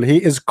 Abdul, he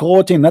is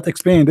quoting, not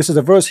explaining. This is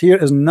a verse here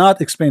is not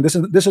explained. This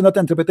is not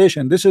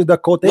interpretation. This is the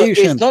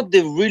quotation. No, it's not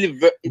the really.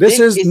 This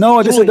is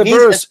the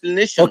verse.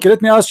 Explanation. Okay,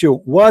 let me ask you.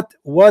 What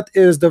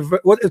is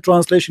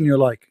translation you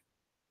like?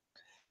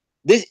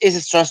 This is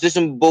his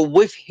translation, but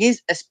with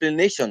his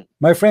explanation.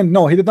 My friend,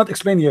 no, he did not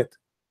explain yet.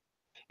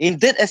 He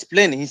did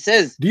explain. He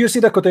says. Do you see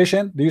the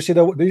quotation? Do you see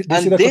the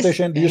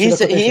quotation? Do you see the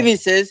quotation? He even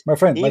says, my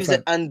friend.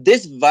 Said, and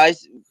this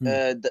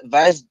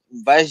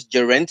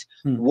vicegerent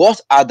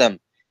was Adam.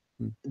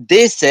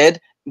 They said,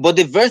 but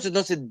the verse does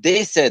not say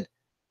they said.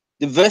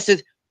 The verse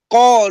says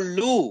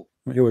qalu.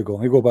 Here we go.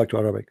 We go back to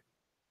Arabic.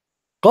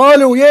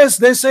 Qalu, yes,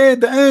 they said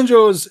the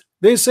angels.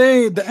 They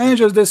said the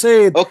angels. They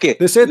said. Okay.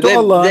 They said to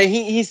Allah.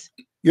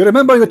 You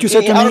remember what you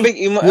said to me?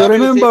 You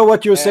remember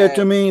what you said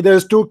to me?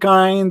 There's two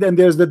kinds, and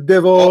there's the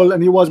devil,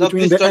 and he was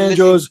between the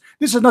angels.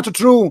 This is not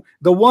true.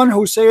 The one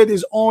who said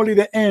is only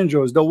the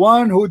angels. The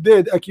one who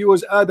did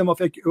accuse Adam of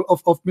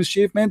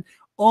mischievement,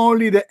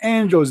 only the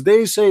angels.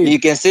 They say. You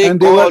can say I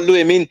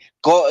mean,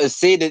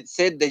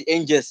 said the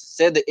angels.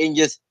 Said the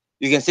angels.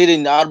 You can say it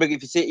in Arabic.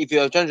 If you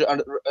are trying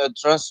to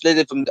translate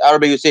it from the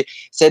Arabic, you say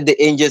said the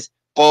angels.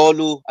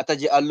 Qalu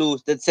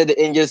ataj'alu, that said the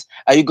angels,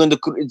 are you going to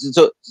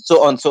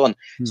so on. So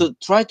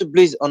try to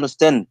please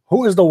understand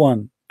who is the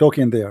one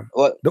talking there.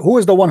 Who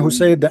is the one who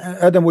said that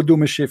Adam would do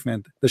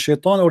mischievement, the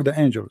shaitan or the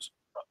angels?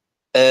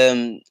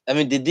 I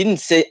mean, they didn't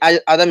say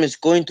Adam is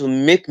going to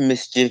make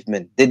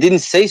mischievement. They didn't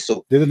say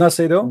so. They did not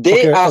say though. They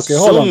Okay, okay,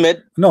 hold on. assume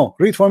it. No,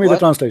 read for me the What?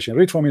 translation.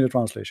 Read for me the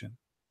translation.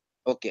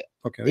 Okay.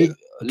 Okay, read the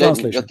Let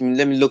translation.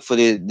 let me look for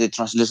the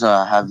translation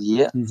I have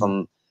here Mhm.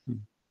 from.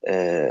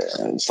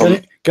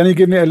 Can you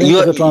give me a link You-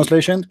 of the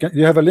translation? Do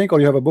you have a link or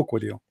you have a book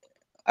with you?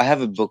 I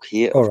have a book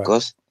here, All of right.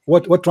 course.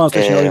 What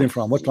translation are you reading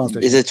from? What Is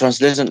translation? a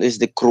translation is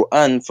the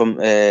Quran from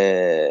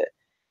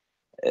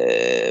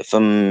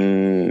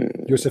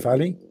Yusuf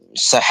Ali?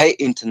 Sahih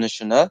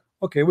International.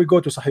 Okay, we go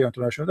to Sahih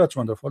International. That's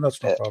wonderful.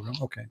 That's no problem.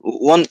 Okay.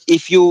 One,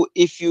 if you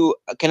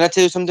can I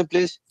tell you something,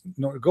 please?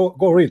 No,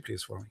 go read,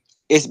 please, for me.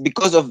 It's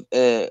because of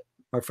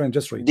My friend,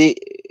 just read.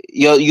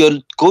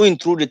 you're going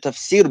through the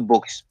tafsir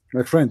books.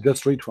 My friend,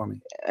 just read for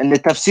me. And the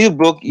tafsir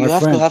book, you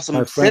have to have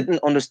some certain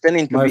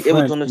understanding to be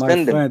able to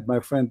understand them. My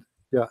friend,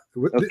 yeah.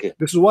 Okay.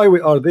 This is why we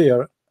are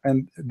there,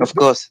 and Of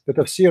course. the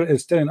tafsir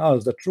is telling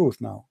us the truth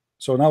now.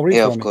 So now read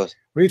Yeah, for of me. course.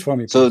 Read for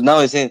me, please. So now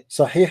it's saying,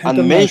 Sahih and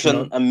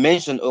International.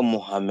 mention, O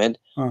Muhammad,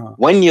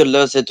 when your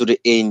Lord said to the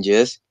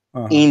angels,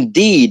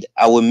 indeed,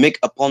 I will make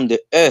upon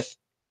the earth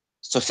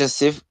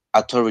successive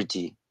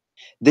authority.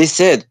 They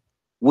said,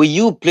 will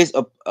you place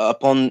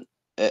upon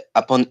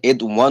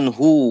it one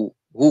who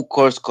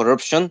cause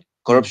corruption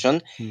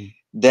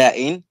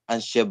therein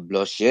and shed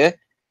bloodshed,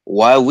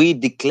 while we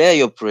declare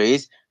your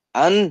praise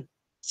and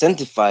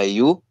sanctify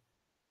you?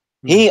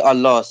 He,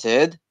 Allah,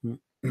 said,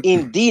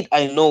 indeed,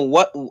 I know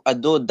what I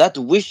do that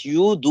which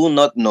you do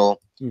not know.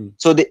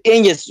 So the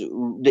angels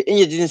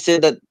didn't say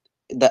that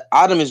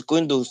Adam is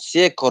going to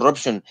share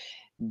corruption.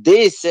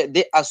 They said,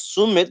 they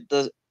assume it.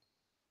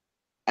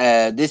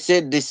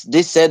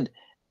 They said,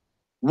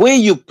 will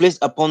you place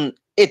upon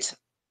it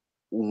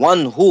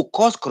one who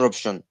caused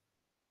corruption?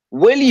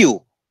 Will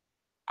you?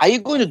 Are you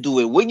going to do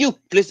it? Will you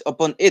place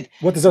upon it?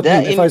 What does that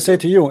mean? If I say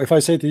to you,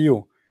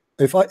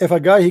 if a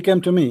guy, he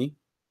came to me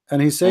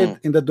and he said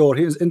in the door,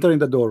 he is entering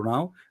the door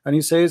now, and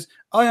he says,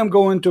 I am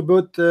going to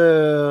put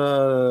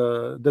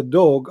the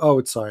dog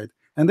outside.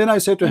 And then I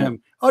say to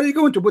him, are you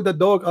going to put the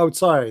dog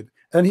outside?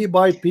 And he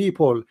bite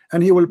people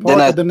and he will bark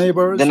at the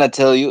neighbors. Then I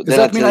tell you. Does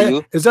that mean I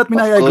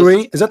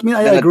agree? Does that mean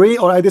I agree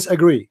or I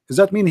disagree? Does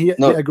that mean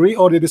they agree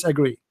or they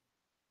disagree?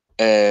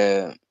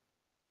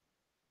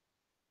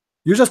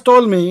 You just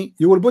told me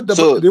you will put the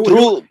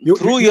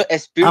through your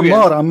experience.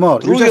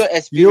 Ammar,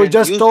 you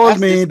just told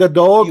me the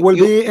dog will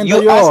be in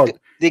the yard.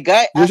 The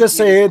guy you just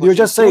said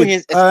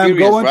I'm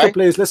going to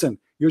place. Listen,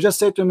 you just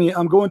said to me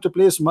I'm going to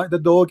place the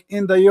dog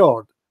in the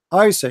yard.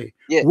 I say,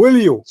 will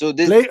you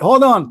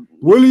hold on?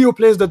 Will you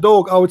place the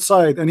dog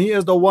outside and he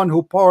is the one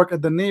who park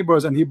at the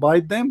neighbors and he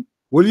bite them?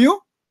 Will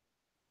you?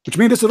 Which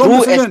means this is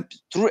wrong decision.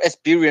 Through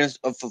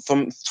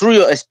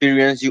your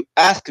experience, you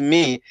ask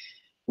me,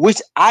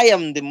 which I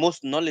am the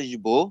most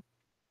knowledgeable.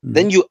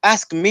 Then you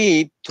ask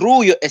me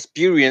through your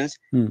experience,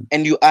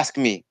 and you ask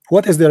me,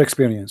 what is their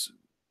experience?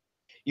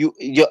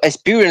 Your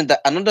experience that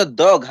another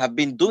dog have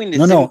been doing the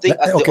same thing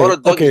as the other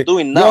dog is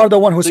doing now. You are the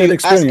one who said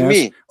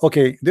experience.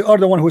 Okay, they are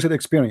the one who said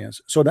experience.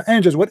 So the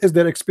angels, what is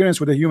their experience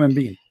with a human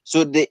being?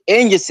 So the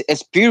angels'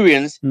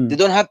 experience, they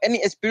don't have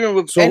any experience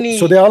with any.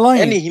 So they are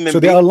lying. Any human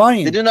they are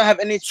lying. They do not have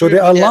any. So they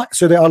are lying.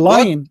 So they are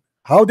lying.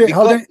 How they say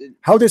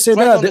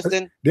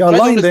that? They are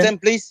lying. Then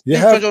please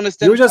try to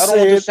understand. You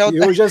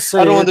just said.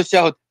 I don't want to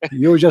shout.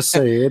 You just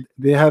said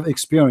they have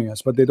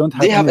experience, but they don't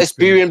have. They have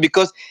experience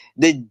because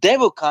the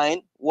devil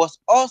kind was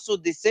also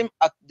the same.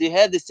 They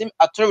had the same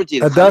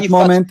authority. At that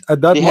moment,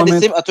 they had the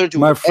same authority,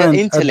 my friend.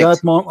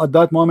 Intellect. At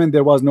that moment,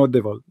 there was no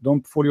devil.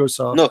 Don't fool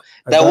yourself. No,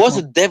 there was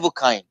a devil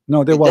kind.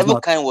 No, there was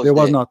not. There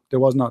was not.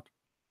 There was not.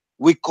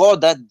 We call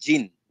that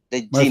jinn.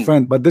 My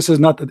friend, but this is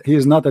not. He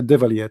is not a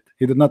devil yet.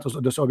 He did not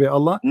disobey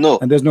Allah. No,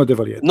 and there's no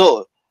devil yet.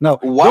 No. Now,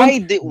 why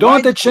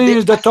don't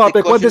change the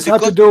topic? What does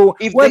have to do?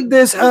 What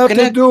this have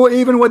to do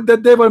even with the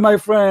devil, my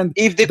friend?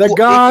 The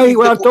guy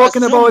we are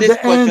talking about, the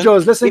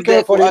angels. Listen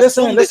carefully.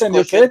 Listen,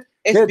 you kid.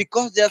 It's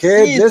because they are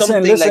seeing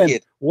something like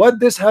it. What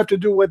this have to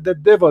do with the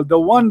devil? The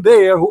one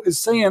there who is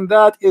saying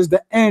that is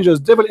the angels.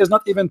 Devil is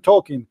not even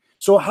talking.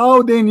 So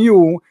how they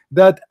knew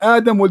that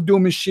Adam will do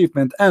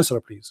mischievement?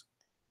 Answer, please.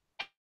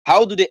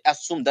 How do they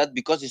assume that?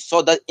 Because they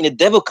saw that in a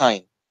devil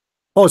kind.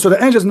 Oh, so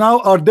the angels now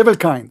are devil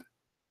kind.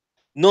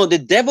 No, the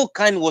devil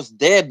kind was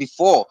there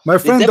before. My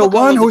friend, the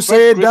one who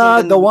said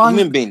that, the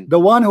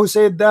one who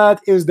said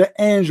that is the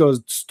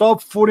angels.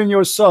 Stop fooling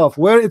yourself.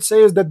 Where it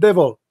says the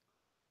devil.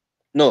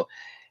 No,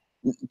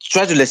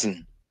 try to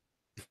listen.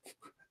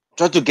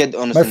 Try to get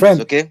on. My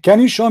friend, okay? Can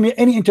you show me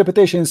any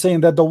interpretation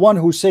saying that the one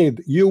who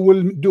said you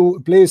will do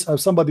place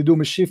somebody do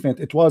mischievement,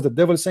 it was the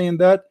devil saying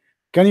that?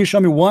 Can you show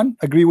me one?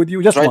 Agree with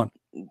you? Just one.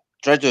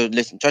 Try to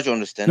listen. Try to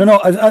understand.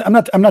 No, I'm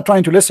not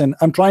trying to listen.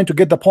 I'm trying to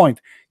get the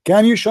point.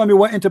 Can you show me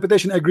what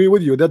interpretation agree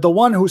with you that the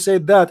one who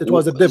said that it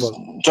was the devil?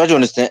 Try to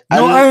understand.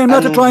 No, I am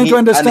not trying to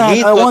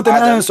understand. I want an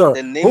answer.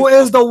 Who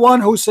is the one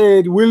who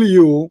said, will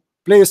you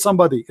play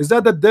somebody? Is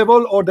that the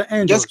devil or the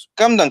angels? Just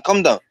calm down,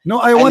 calm down. No,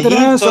 I want an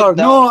answer.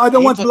 No, I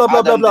don't want blah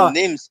blah blah blah.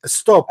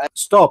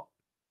 Stop.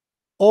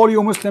 All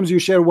you Muslims, you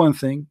share one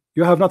thing.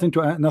 You have nothing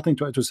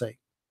to say.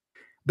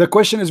 The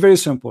question is very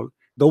simple.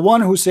 The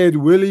one who said,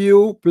 will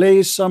you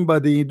place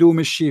somebody do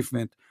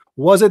mischievement,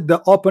 was it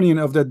the opinion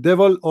of the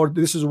devil, or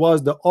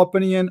was the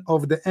opinion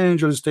of the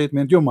angel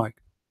statement? Your mic.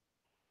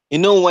 You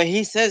know,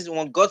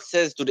 when God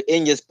says to the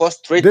angels,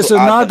 prostrate This to is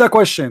not Adam, the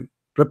question.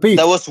 Repeat.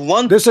 there was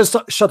one. This is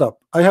shut up.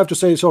 I have to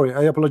say sorry.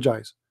 I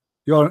apologize.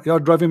 You're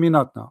driving me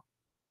nuts now.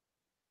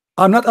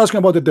 I'm not asking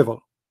about the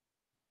devil.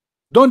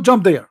 Don't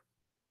jump there.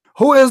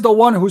 Who is the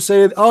one who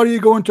said, are you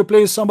going to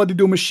place somebody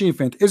do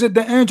mischievement? Is it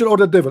the angel or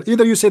the devil?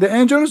 Either you say the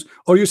angels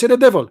or you say the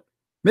devil.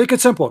 Make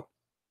it simple.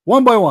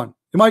 One by one.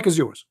 The mic is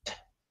yours.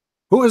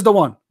 Who is the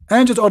one?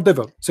 Angels or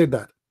devil? Say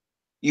that.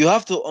 You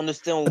have to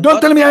understand.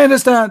 Don't tell me I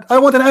understand. I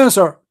want an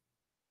answer.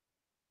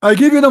 I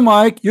give you the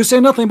mic. You say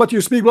nothing, but you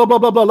speak blah, blah,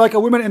 blah, blah, like a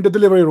woman in the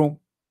delivery room.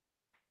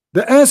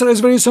 The answer is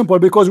very simple,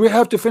 because we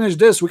have to finish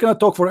this. We cannot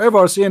talk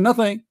forever saying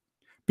nothing.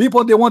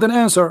 People, they want an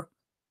answer.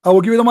 I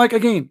will give you the mic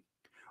again.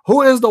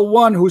 Who is the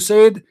one who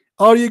said,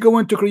 are you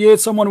going to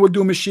create someone who will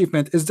do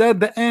mischievement? Is that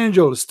the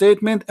angel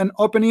statement and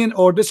opinion,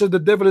 or this is the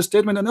devil's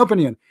statement and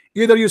opinion?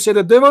 Either you say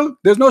the devil,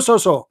 there's no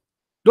so.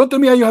 Don't tell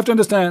me how you have to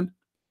understand.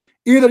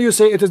 Either you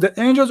say it is the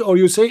angels or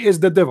you say it's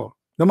the devil.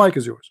 The mic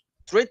is yours.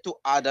 Straight to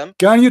Adam.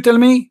 Can you tell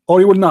me,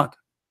 or you will not?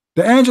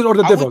 The angel or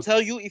the devil? I will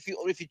tell you if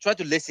you try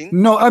to listen.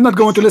 No, I'm not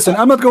going to listen.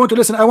 I'm not going to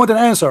listen. I want an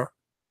answer.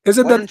 Is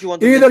it that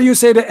either you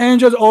say the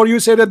angels or you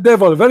say the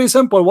devil? Very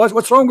simple.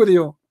 What's wrong with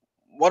you?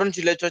 Why don't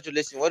you try to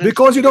listen?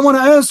 Because you don't want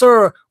to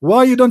answer.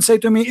 Why you don't say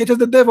to me it is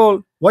the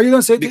devil? Why you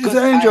don't say it is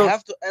the angel? I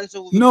have to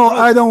answer with no,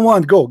 I don't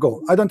want.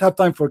 Go. I don't have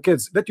time for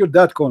kids. Let your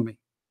dad call me.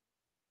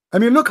 I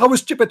mean, look how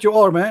stupid you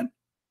are, man.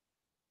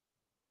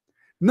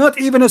 Not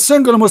even a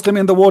single Muslim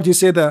in the world you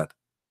say that.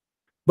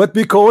 But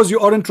because you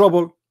are in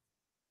trouble,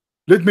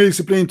 let me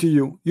explain to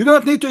you. You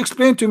don't need to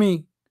explain to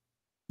me.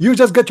 You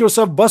just get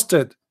yourself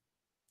busted.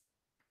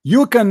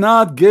 You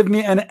cannot give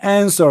me an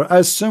answer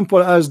as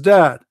simple as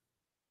that.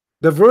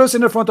 The verse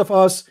in the front of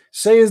us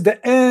says the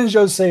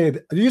angel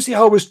said. Do you see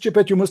how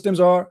stupid you Muslims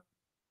are?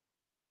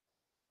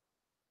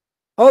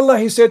 Allah,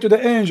 he said to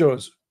the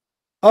angels.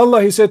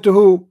 Allah, he said to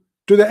who?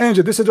 To the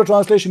angel. This is the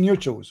translation you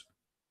choose.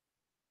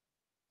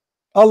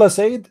 Allah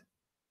said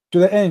to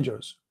the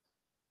angels.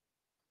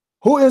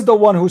 Who is the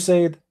one who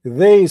said?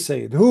 They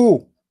said.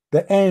 Who?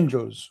 The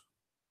angels.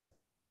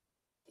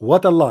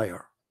 What a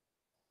liar.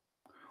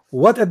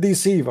 What a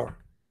deceiver.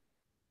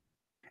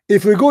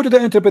 If we go to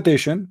the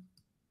interpretation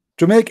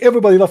to make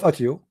everybody laugh at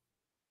you,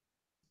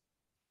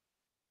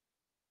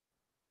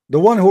 the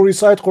one who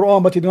recite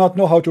Quran but he do not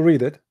know how to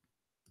read it,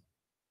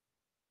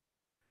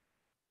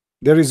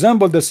 they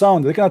resemble the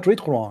sound. They cannot read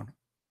Quran.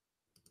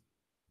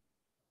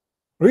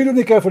 Read with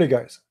me carefully,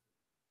 guys.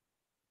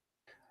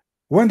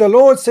 When the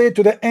Lord said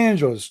to the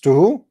angels, to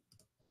who?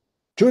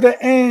 To the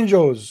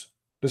angels.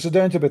 This is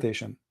the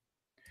interpretation.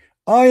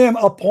 I am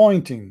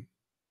appointing,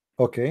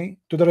 okay,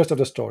 to the rest of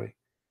the story.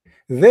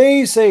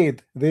 They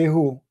said, they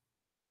who?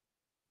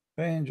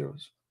 The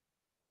angels.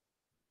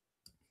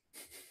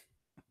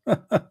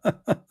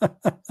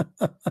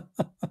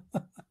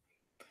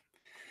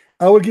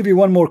 I will give you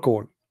one more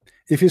call.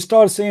 If you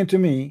start saying to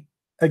me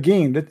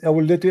again that I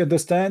will let you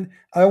understand,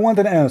 I want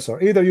an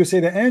answer. Either you say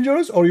the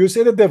angels or you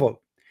say the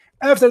devil.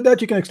 After that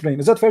you can explain.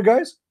 Is that fair,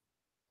 guys?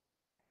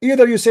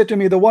 Either you say to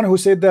me the one who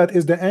said that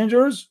is the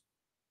angels,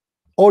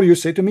 or you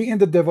say to me in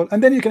the devil,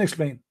 and then you can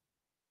explain.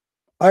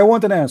 I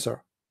want an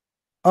answer.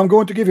 I'm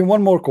going to give him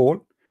one more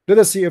call. Let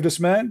us see if this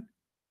man,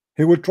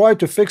 he will try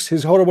to fix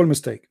his horrible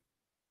mistake.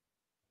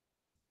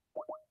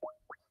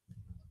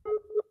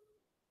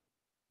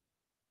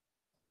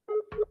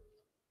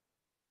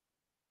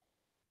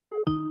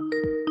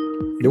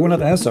 You will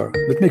not answer.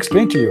 Let me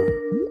explain to you.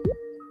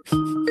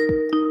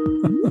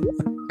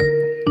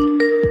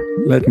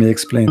 Let me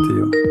explain to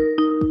you.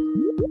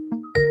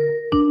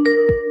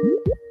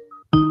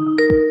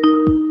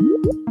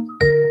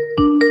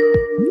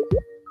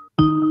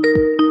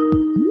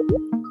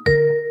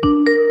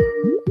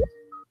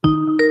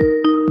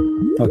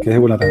 Okay, he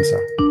will not answer.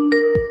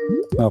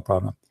 No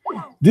problem.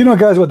 Do you know,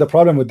 guys, what the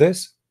problem with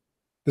this?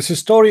 This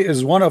story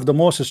is one of the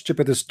most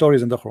stupidest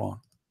stories in the Quran.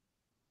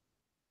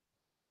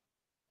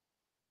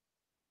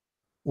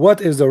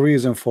 What is the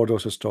reason for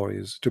those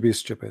stories to be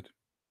stupid?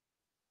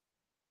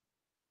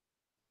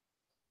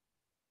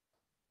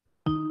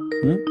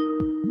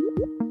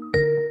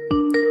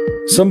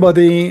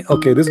 Somebody,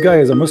 okay, this guy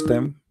is a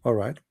Muslim. All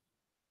right.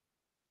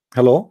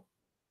 Hello?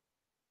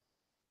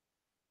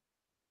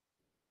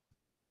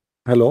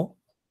 Hello?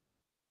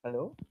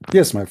 Hello?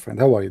 Yes, my friend.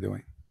 How are you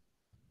doing?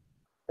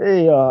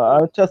 Hey,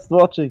 I'm just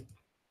watching.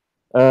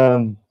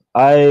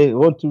 I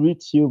want to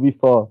reach you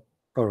before.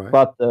 All right.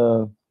 But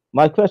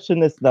my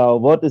question is now,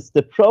 what is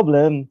the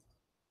problem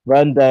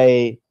when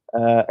the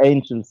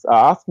angels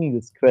are asking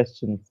these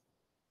questions?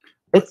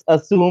 Let's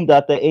assume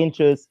that the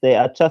angels, they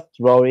are just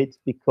worried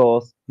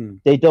because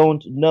they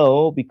don't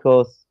know,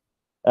 because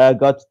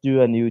God do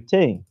a new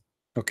thing.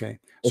 Okay.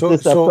 Is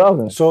this a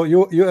problem? So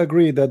you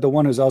agree that the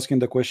one who's asking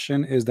the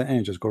question is the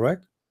angels,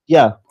 correct?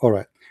 Yeah. All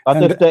right. But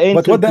And if the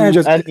angels what the do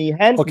angels any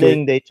handling,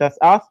 okay. they just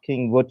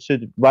asking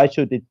why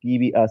should it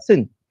be a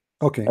sin?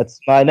 Okay. That's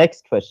my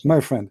next question.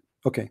 My friend.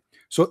 Okay.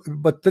 So,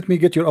 but let me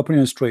get your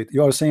opinion straight.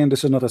 You are saying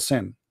this is not a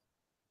sin.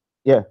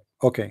 Yeah.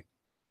 Okay.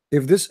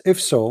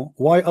 If so,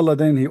 why Allah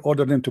then He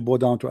ordered them to bow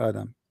down to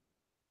Adam?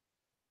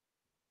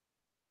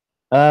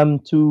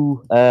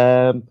 To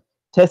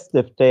test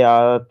if they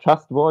are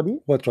trustworthy.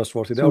 What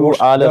trustworthy? They To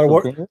Allah's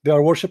opinion. they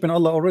are worshiping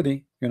Allah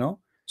already. You know.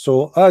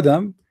 So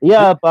Adam.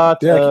 Yeah, but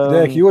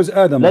they accuse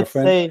Adam, my let's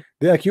friend. say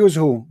They accuse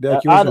who? They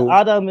accuse who?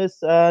 Adam is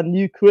a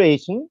new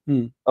creation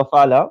of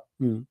Allah.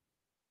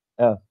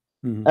 Yeah.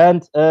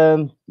 And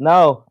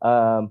now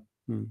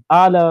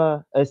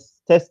Allah is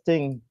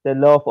testing the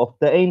love of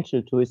the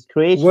angel to his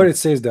creation. Where it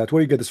says that?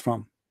 Where you get this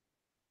from?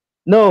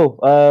 No,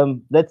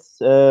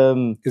 let's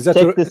is that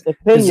check your, this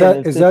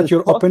opinion. Is that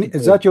your opinion?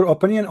 Is that your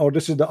opinion, or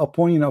this is the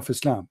opinion of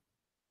Islam?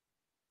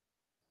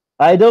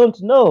 I don't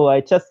know.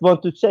 I just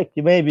want to check.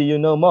 Maybe you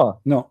know more.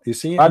 No, you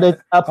see, but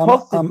it's a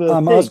possible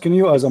I'm asking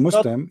you as a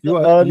Muslim. You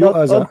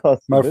as a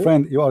my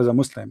friend. You are as a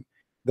Muslim.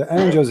 The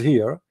angels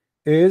here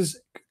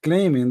is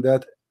claiming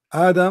that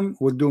Adam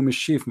will do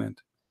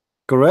mischievement.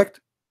 Correct?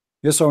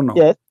 Yes or no?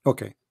 Yes.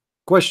 Okay.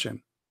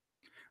 Question.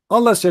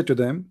 Allah said to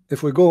them,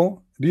 if we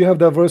go, do you have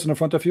that verse in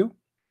front of you?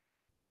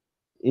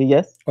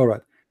 Yes. All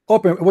right.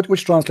 Open.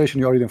 Which translation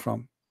you are reading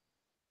from?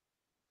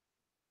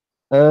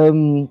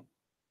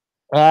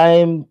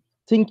 I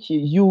think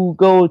you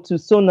go to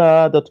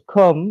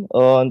sunnah.com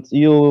and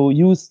you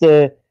use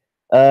the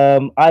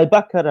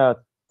Al-Baqarah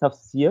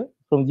tafsir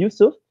from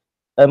Yusuf.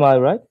 Am I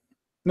right?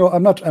 No,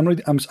 I'm not. I'm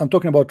reading. I'm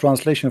talking about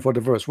translation for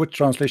the verse. Which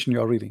translation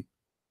you are reading?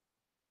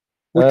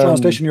 Which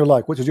translation you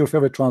like? Which is your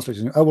favorite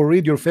translation? I will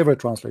read your favorite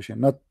translation,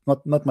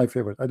 not my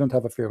favorite. I don't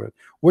have a favorite.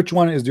 Which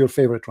one is your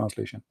favorite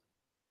translation?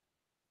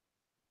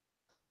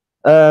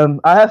 I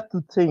have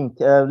to think.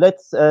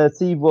 Let's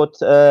see what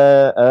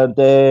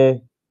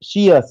the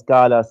Shia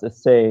scholars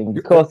is saying,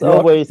 because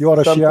you are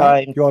a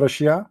Shia. You are a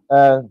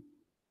Shia.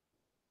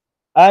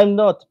 I'm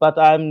not, but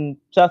I'm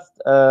just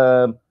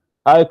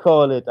I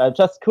call it. I'm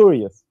just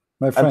curious.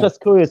 My friend, I'm just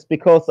curious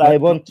because I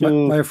want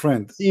to my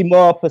friend, see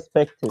more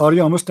perspective. Are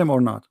you a Muslim or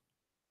not?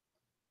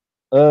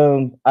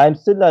 I'm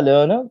still a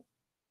learner.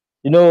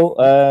 You know,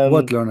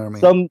 what learner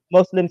mean? Some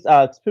Muslims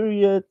are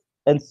experienced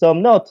and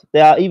some not.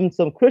 There are even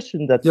some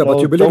Christians that but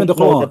you believe in the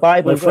Quran, the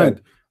Bible, my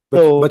friend.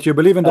 But you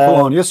believe in the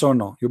Quran, yes or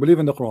no? You believe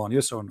in the Quran,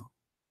 yes or no?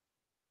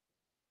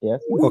 Yes.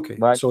 Okay.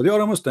 Right. So you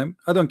are a Muslim.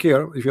 I don't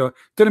care if you're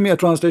telling me a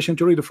translation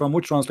to read it from.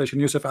 Which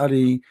translation? Yusuf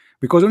Ali?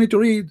 Because we need to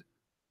read.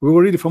 We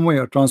will read it from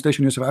where?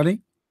 Translation Yusuf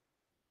Ali?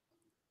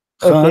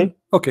 Khan?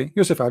 Okay.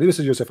 Yusuf Ali. This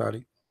is Yusuf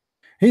Ali.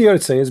 Here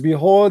it says,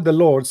 behold, the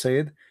Lord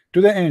said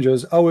to the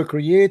angels, I will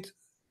create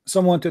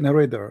someone to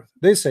inherit the earth.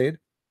 They said,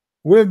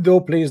 wilt thou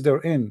place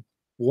therein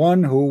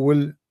one who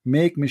will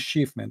make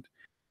mischievement?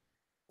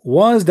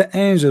 Was the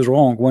angels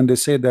wrong when they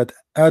said that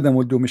Adam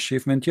will do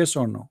mischievement? Yes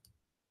or no?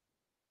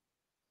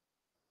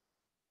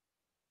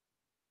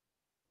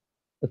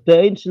 If the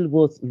angel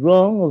was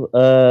wrong,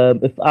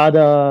 if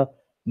Adam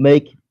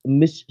make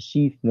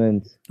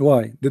mischievement.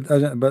 Why?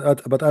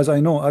 But as I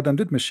know, Adam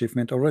did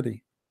mischievement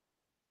already.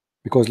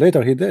 Because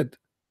later he did.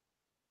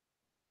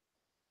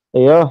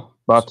 Yeah,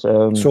 but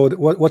so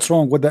what's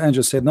wrong? What the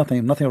angel said?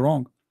 Nothing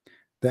wrong.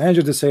 The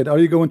angel just said, are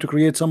you going to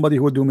create somebody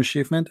who will do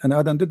mischievement? And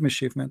Adam did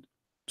mischievement.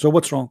 So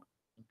what's wrong?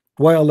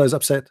 Why Allah is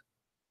upset?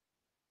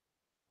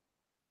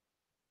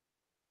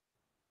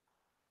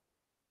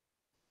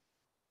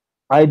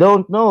 I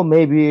don't know.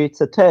 Maybe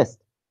it's a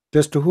test.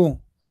 Test to who?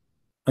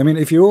 I mean,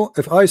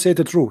 if I say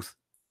the truth,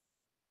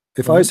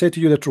 if I say to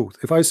you the truth,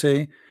 if I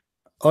say,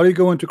 are you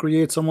going to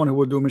create someone who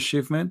will do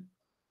mischievement?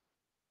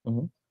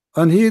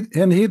 And he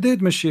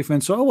did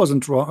mischievement, so I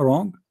wasn't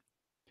wrong.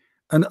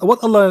 And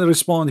what Allah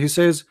respond? He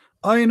says,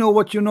 I know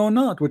what you know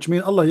not, which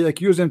means Allah, he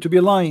accused him to be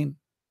lying.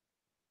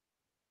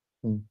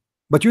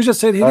 But you just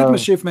said he did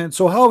mischievement.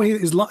 So how he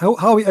is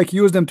how he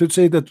accused them to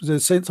say that they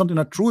say something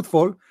not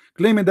truthful,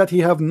 claiming that he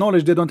have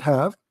knowledge they don't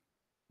have,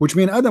 which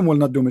means Adam will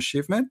not do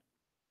mischievement.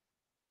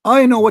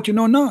 I know what you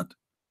know not.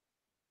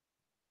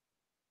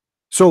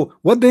 So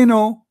what they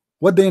know,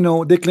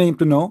 they claim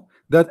to know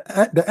that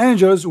the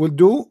angels will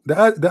do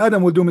the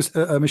Adam will do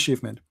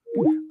mischievement.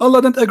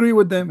 Allah didn't agree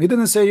with them. He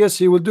didn't say yes,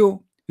 he will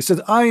do. He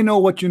said, I know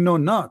what you know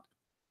not,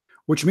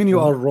 which means you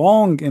are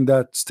wrong in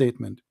that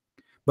statement.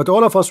 But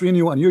all of us, we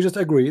knew, and you just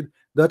agreed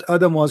that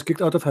Adam was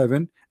kicked out of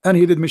heaven and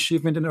he did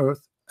mischievement in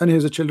earth, and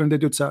his children they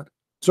did sad.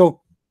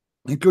 So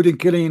including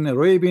killing,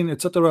 raping,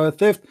 etc.,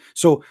 theft.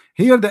 So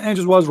here the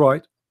angels was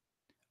right,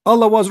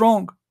 Allah was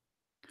wrong.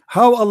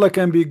 How Allah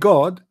can be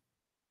God?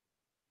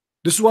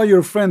 This is why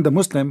your friend, the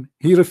Muslim,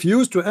 he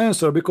refused to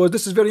answer, because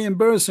this is very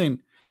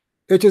embarrassing.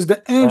 It is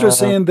the angel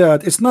saying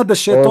that. It's not the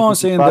shaitan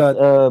saying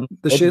that.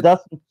 It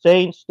doesn't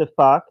change the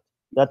fact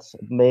that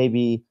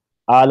maybe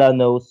Allah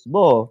knows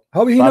more.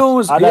 How he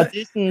knows?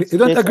 He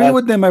don't agree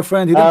with them, my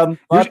friend. He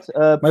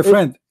my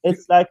friend.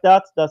 It's like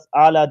that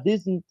Allah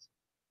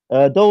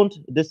don't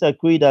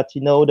disagree that he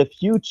know the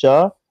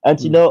future, and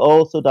he know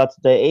also that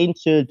the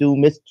angel do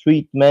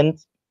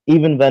mistreatment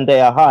even when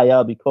they are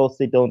higher because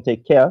they don't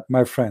take care.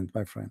 My friend.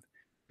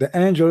 The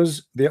angels,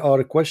 they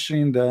are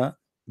questioning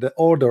the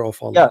order of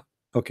Yeah. Allah.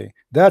 Okay,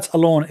 that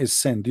alone is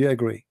sin. Do you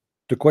agree?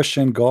 To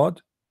question God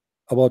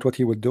about what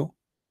He would do,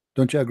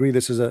 don't you agree?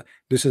 This is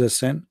a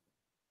sin.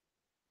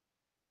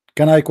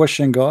 Can I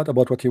question God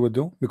about what He would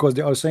do? Because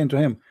they are saying to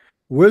Him,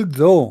 will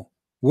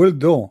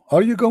thou,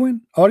 are you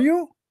going? Are you?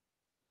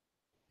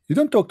 You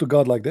don't talk to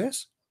God like this.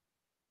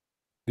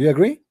 Do you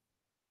agree?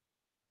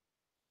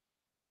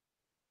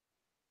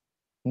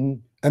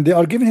 Mm. And they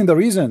are giving him the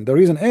reason. The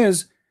reason is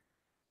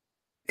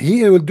he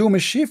will do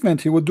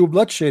mischievement, he will do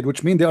bloodshed,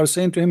 which means they are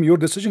saying to him, your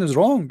decision is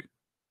wrong.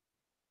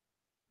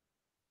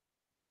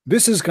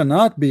 This is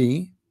cannot be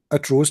a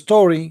true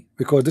story,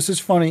 because this is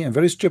funny and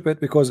very stupid.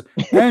 Because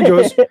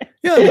angels,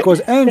 yeah, because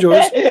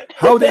angels,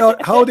 how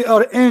they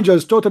are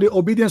angels, totally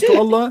obedience to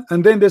Allah,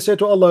 and then they say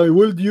to Allah,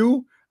 will you?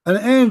 An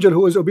angel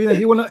who is obedient,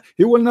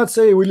 he will not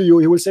say will you,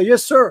 he will say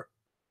yes sir.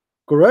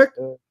 Correct?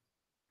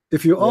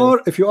 If you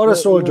Yes. are a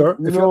soldier,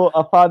 You if you know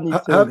a funny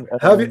thing.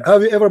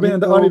 have you ever been in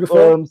the army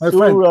before, my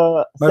friend?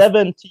 Surah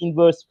 17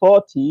 verse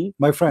 40,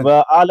 My friend,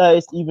 where Allah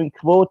is even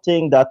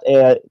quoting that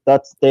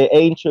the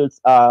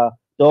angels are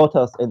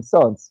daughters and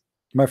sons.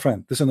 my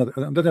friend, this is not,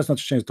 that has not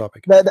changed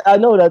topic. I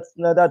know that's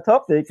not that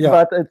topic, Yeah.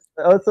 but it's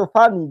also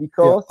funny Yeah,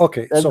 because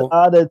okay, there so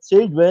are the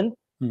children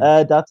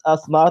that are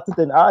smarter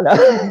than Allah.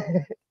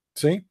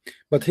 see,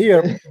 but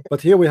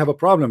here we have a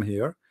problem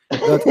here,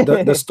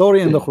 that the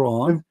story in the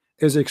Quran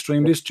is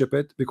extremely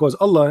stupid, because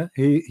Allah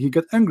he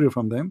got angry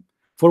from them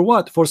for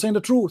what? For saying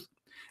the truth.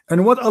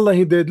 And what Allah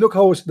he did, look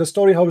how the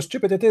story, how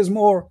stupid it is,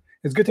 more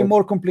it's getting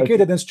more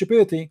complicated than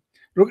stupidity.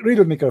 Read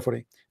with me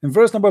carefully. In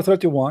verse number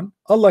 31,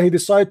 Allah he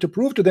decided to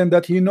prove to them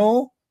that he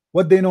know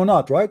what they know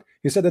not, right?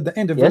 He said at the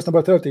end of verse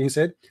number 30, he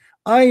said,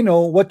 I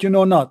know what you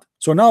know not.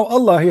 So now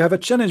Allah he have a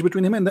challenge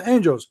between him and the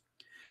angels.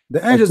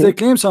 The angels they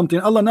claim something,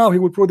 Allah now he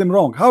will prove them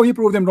wrong. How he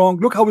proved them wrong?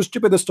 Look how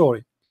stupid the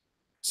story.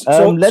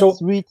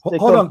 Let's read the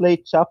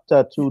complete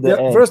chapter to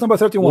the end. Verse number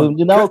 31.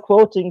 You're now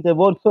quoting the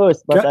one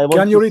first, but I want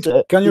can you read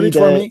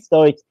for me,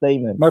 story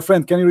explainment. my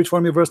friend? Can you read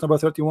for me verse number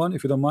 31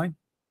 if you don't mind?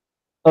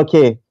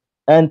 Okay.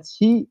 And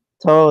he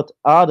taught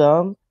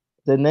Adam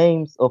the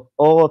names of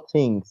all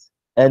things,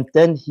 and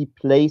then he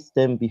placed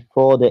them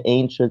before the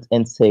angels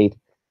and said,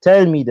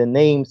 tell me the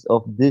names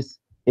of this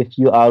if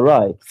you are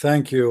right.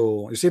 Thank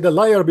you. You see, the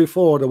liar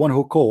before, the one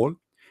who called,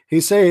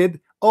 he said,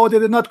 oh, they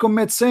did not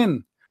commit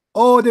sin.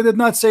 Oh, they did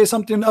not say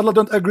something Allah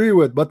don't agree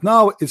with. But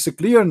now it's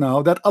clear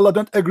now that Allah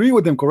don't agree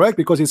with them, correct?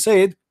 Because he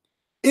said,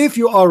 if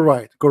you are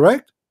right,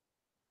 correct?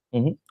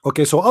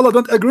 Okay, so Allah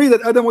don't agree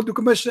that Adam want to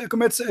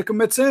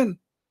commit sin.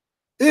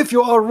 If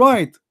you are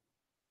right.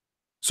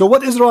 So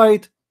what is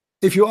right?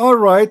 If you are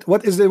right,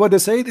 what they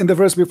said in the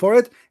verse before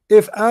it?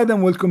 If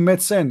Adam will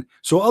commit sin.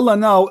 So Allah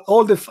now,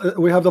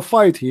 we have the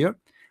fight here.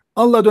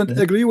 Allah don't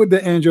agree with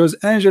the angels.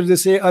 Angels they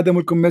say Adam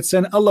will commit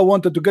sin. Allah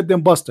wanted to get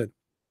them busted.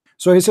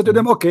 So he said to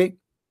them, okay,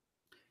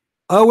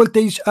 I will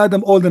teach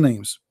Adam all the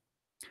names.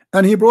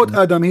 And he brought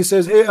Adam. He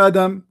says, hey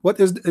Adam, what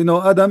is,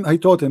 Adam, I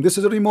taught him, this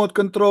is a remote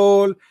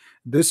control,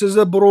 this is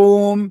a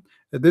broom,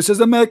 this is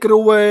a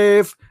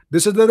microwave,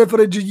 this is the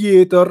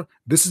refrigerator,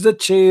 this is a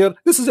chair,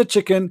 this is a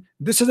chicken,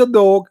 this is a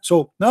dog.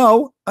 So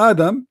now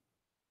Adam,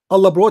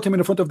 Allah brought him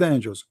in front of the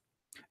angels,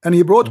 and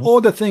he brought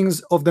all the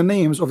things of the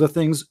names of the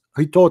things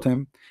he taught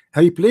him.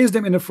 He placed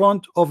them in the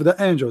front of the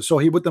angels. So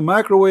he put the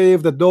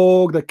microwave, the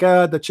dog, the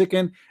cat, the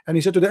chicken, and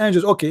he said to the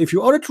angels, okay, if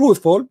you are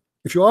truthful,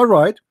 if you are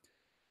right,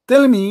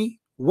 tell me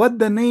what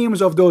the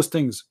names of those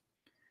things.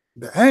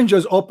 The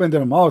angels opened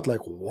their mouth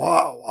like,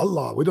 wow,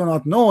 Allah, we do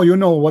not know, you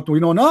know what we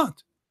know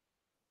not.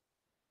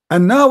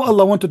 And now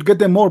Allah wanted to get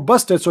them more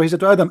busted. So he said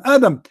to Adam,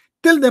 Adam,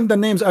 tell them the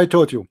names I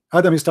taught you.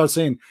 Adam, he starts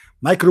saying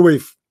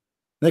microwave,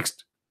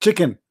 next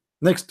chicken,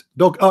 next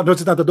dog. Oh no,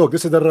 this is not the dog,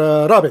 this is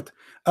the rabbit,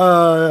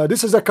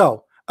 this is a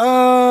cow,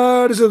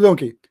 this is a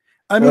donkey.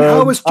 I mean,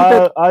 how is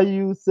stupid? Are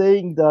you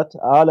saying that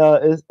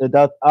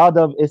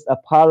Adam is a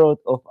parrot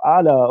of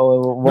Allah,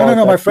 or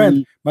no, my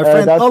friend,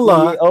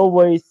 Allah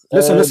always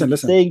listen.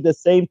 saying the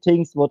same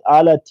things what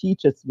Allah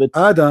teaches, with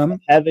Adam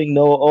having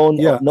no own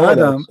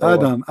knowledge?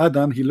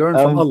 Adam, he learned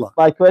from Allah.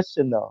 My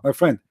question now, my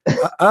friend,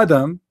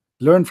 Adam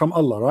learned from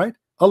Allah, right?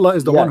 Allah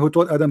is the one who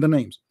taught Adam the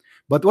names.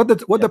 But what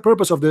the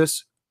purpose of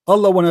this?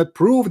 Allah want to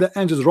prove the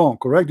angels wrong,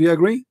 correct? Do you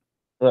agree?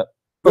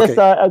 Okay. Yes,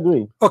 I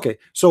agree. Okay,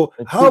 so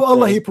how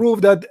Allah he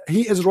proved that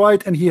he is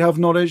right and he have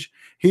knowledge?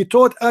 He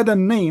taught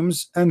Adam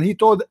names, and he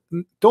told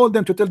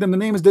them to tell them the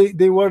names. They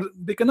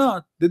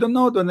cannot, they don't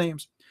know the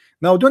names.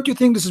 Now, don't you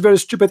think this is very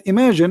stupid?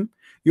 Imagine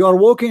you are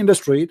walking in the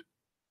street,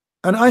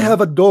 and I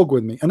have a dog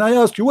with me, and I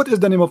ask you, what is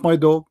the name of my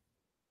dog?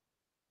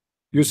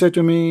 You say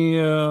to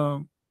me,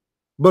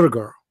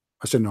 burger.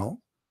 I say no.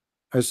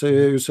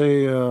 You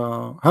say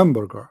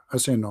hamburger. I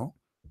say no.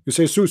 You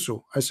say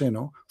susu. I say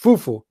no.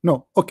 Fufu.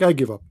 No. Okay, I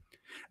give up.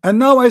 And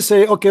now I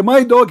say, okay,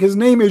 my dog, his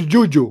name is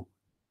Juju.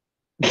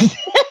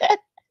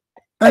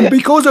 And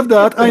because of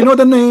that, I know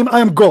the name,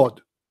 I am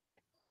God.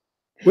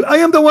 Well, I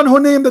am the one who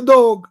named the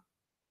dog.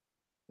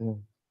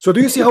 So do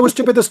you see how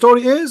stupid the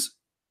story is?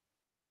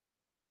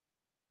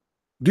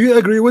 Do you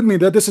agree with me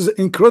that this is an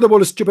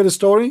incredible stupid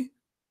story?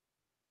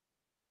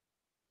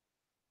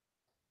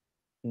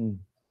 Mm.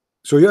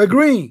 So you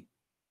agree.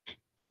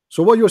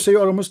 So what you say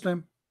you are a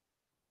Muslim?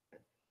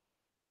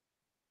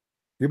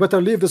 You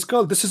better leave this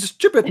cult. This is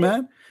stupid,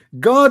 man.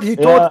 God, he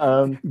Yeah,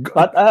 taught.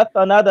 but I have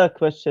another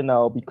question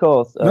now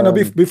because No, no.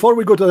 Before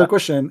we go to the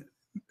question,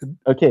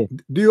 okay.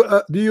 do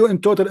you in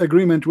total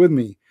agreement with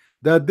me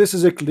that this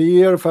is a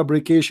clear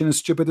fabrication,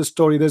 stupid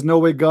story? There's no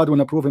way God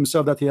will prove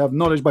himself that he have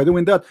knowledge by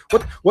doing that.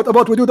 What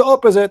about we do the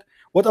opposite?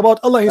 What about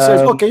Allah? He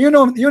says, okay, you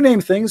know, you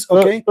name things.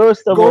 Okay,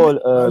 First of go.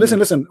 all,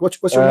 Listen.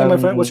 What's your name, my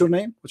friend? What's your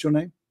name? What's your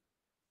name?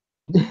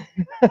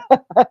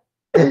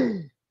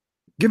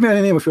 Give me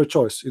any name of your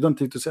choice. You don't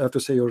need to say, have to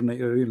say your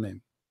real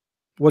name.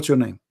 What's your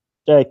name?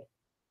 Jack.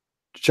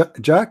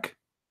 Jack?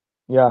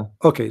 Yeah.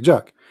 Okay,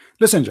 Jack.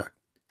 Listen, Jack.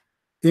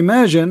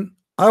 Imagine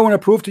I want to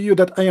prove to you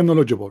that I am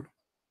knowledgeable,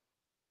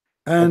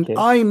 and Okay.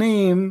 I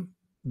name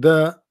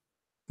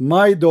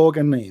my dog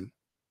a name.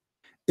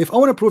 If I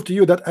want to prove to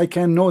you that I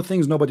can know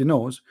things nobody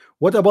knows,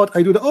 what about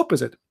I do the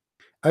opposite?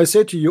 I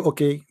say to you,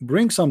 okay,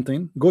 bring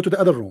something, go to the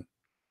other room,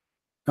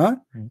 huh?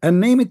 And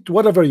name it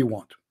whatever you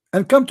want,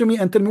 and come to me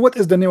and tell me what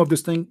is the name of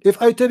this thing.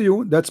 If I tell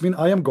you, that's mean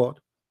I am God.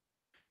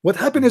 What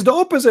happened is the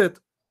opposite.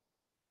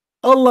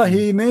 Allah,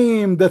 he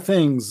named the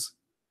things,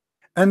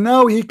 and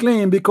now he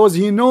claimed because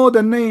he know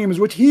the names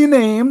which he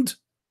named,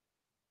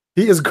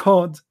 he is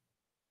God.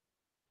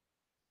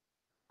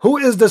 Who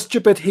is the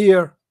stupid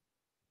here?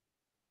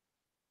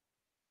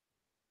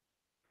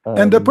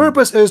 And the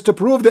purpose is to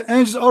prove the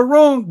angels are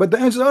wrong, but the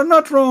angels are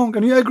not wrong,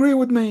 and you agree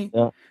with me.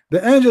 Yeah.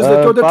 The angels,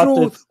 they told the but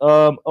truth. It's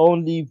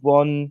only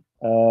one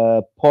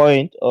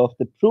point of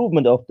the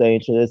provement of the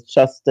angel. It's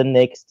just the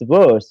next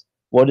verse.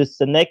 What is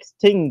the next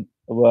thing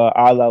where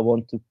Allah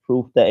want to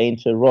prove the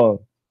angel wrong?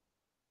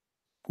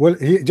 Well,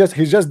 he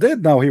just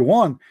did now. He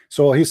won.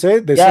 So he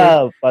said, they said,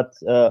 Yeah, but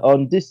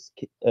on this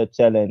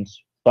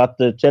challenge, but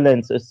the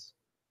challenge is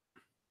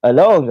a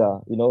longer,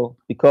 you know,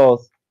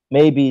 because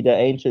maybe the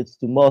angels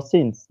do more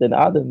sins than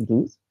Adam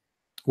does.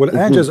 well, Is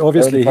angels this only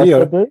obviously here,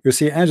 possible? you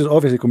see, angels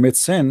obviously commit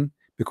sin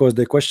because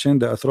they question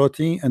the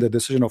authority and the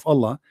decision of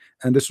Allah,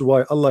 and this is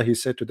why Allah, he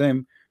said to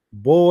them,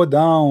 bow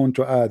down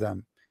to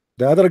Adam.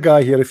 The other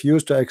guy, he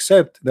refused to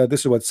accept that this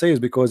is what it says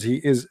because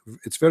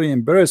it's very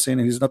embarrassing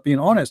and he's not being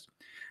honest.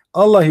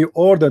 Allah, he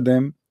ordered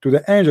them to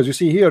the angels. You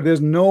see here, there's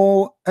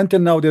no, until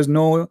now, there's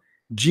no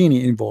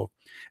genie involved,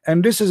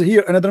 and this is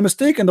here another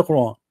mistake in the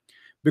Quran,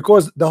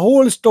 because the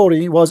whole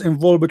story was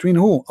involved between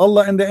who?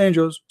 Allah and the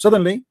angels.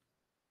 Suddenly,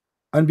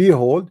 and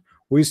behold,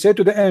 we said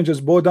to the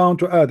angels, bow down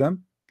to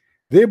Adam.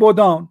 They bow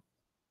down.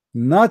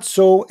 Not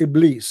so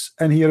Iblis,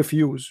 and he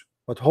refused.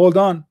 But hold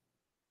on,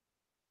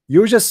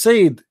 you just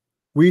said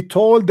we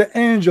told the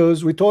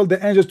angels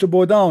to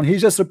bow down. He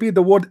just repeat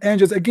the word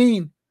angels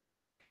again.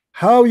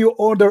 How you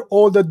order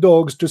all the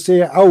dogs to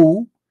say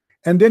ow,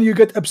 and then you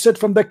get upset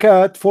from the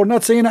cat for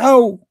not saying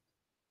ow?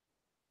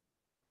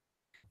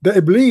 The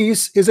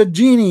Iblis is a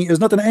genie, is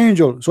not an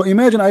angel. So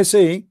imagine I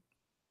say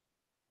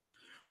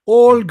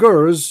all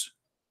girls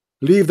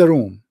leave the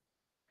room,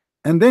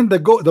 and then the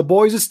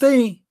boys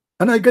stay,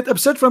 and I get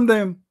upset from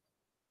them.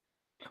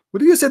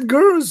 But you said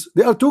girls,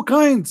 they are two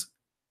kinds.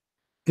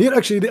 Here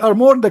actually they are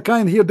more the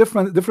kind here.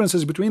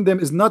 Differences between them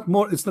is not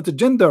more, it's not a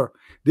gender.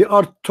 They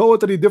are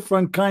totally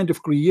different kind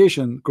of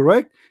creation,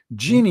 correct?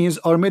 Genies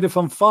are made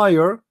from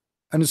fire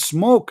and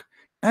smoke.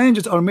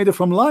 Angels are made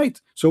from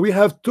light. So we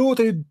have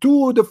totally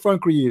two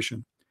different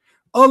creation.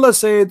 Allah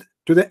said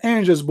to the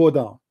angels, bow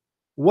down.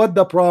 What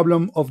the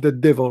problem of the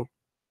devil?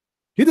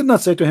 He did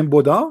not say to him,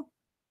 bow down.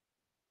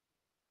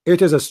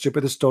 It is a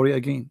stupid story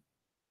again.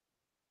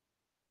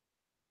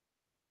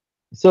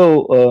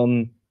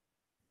 So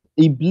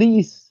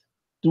Iblis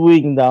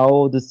doing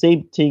now the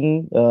same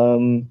thing.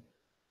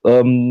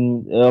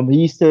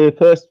 He's the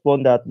first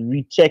one that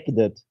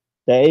rejected.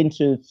 The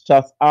angels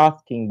just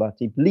asking, but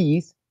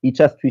Iblis, he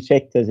just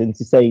rejected and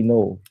to say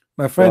no.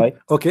 My friend, Right?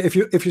 okay,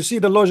 if you see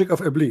the logic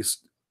of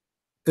Iblis,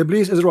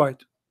 Iblis is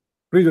right.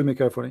 Read with me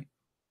carefully.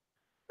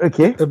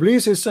 Okay.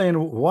 Iblis is saying,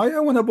 why I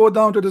want to bow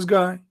down to this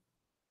guy?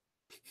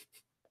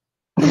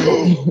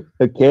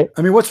 Okay.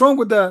 I mean, what's wrong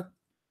with that?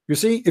 You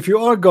see, if you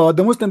are God,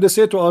 the Muslims, they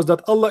say to us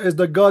that Allah is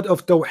the God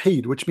of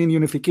Tawheed, which means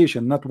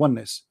unification, not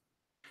oneness.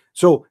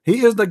 So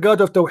he is the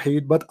God of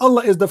Tawheed, but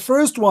Allah is the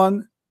first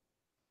one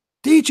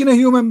teaching a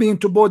human being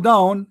to bow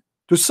down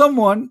to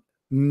someone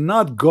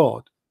not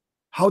God.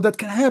 How that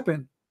can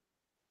happen?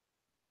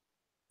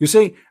 You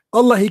say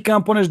Allah, he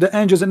can punish the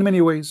angels in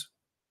many ways.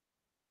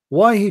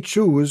 Why he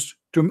choose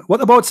to?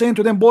 What about saying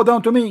to them, bow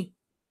down to me?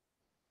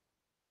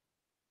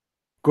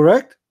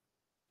 Correct?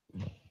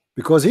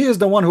 Because he is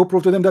the one who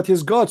proved to them that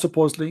he's God,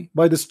 supposedly,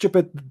 by the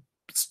stupid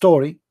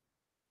story.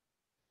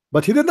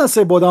 But he did not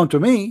say bow down to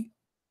me.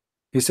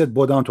 He said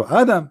bow down to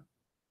Adam.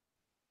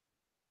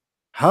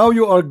 How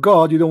you are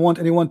God, you don't want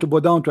anyone to bow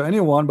down to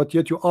anyone, but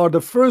yet you are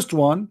the first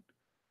one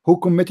who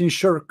committing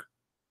shirk,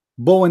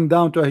 bowing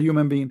down to a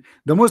human being.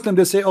 The Muslim,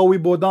 they say, oh, we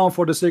bow down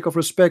for the sake of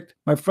respect.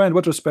 My friend,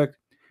 what respect?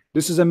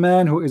 This is a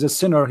man who is a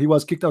sinner. He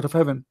was kicked out of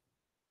heaven.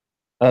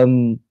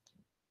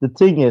 The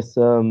thing is,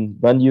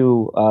 when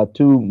you are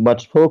too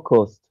much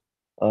focused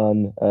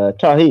on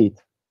Tawheed,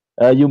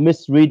 you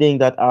misreading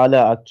that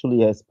Allah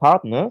actually has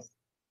partners.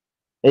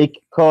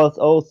 He calls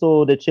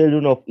also the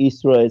children of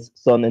Israel's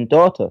son and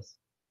daughters.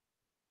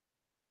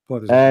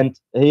 What is it? And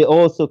he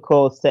also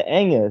calls the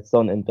angels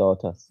son and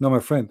daughters. No, my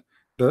friend.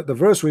 The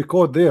verse we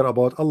quote there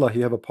about Allah,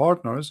 he have a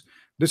partners.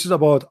 This is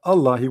about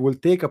Allah. He will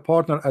take a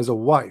partner as a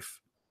wife.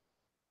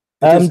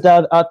 It is,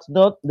 That at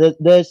not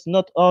there's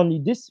not only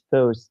this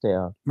verse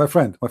there. my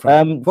friend.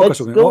 Focus Let's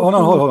with me. go Hold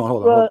on, to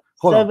hold on.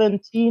 Surah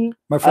 17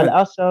 My friend.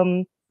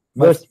 Al-Asham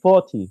My verse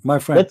 40. My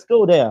friend. Let's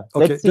go there.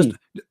 Okay, Let's see. just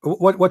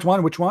what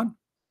one? Which one?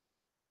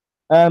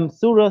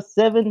 Surah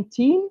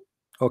 17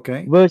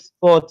 Okay. verse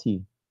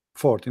 40.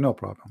 40, no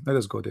problem. Let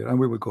us go there and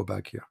we will go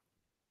back here.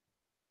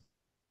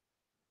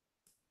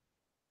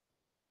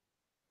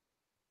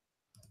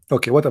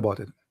 Okay, what about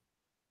it?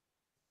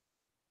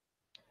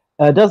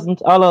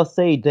 Doesn't Allah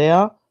say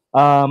there,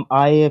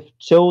 I have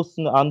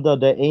chosen under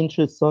the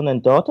angels son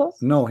and daughters?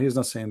 No, he's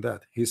not saying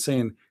that. He's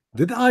saying,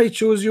 did I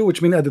choose you?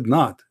 Which means I did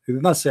not. He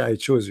did not say I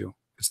chose you.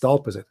 It's the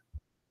opposite.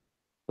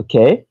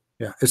 Okay.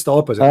 Yeah, it's the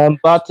opposite.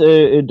 But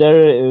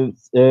there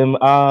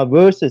are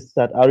verses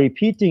that are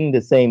repeating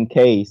the same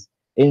case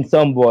in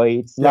some way.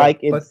 It's Yeah, like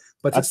it's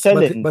a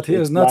challenge. but he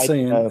is It's not like,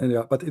 saying,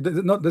 yeah, but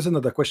this is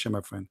not the question,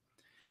 my friend.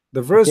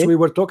 The verse Okay. we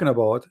were talking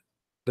about,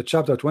 the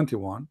chapter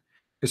 21,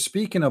 is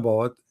speaking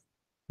about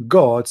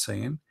God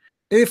saying,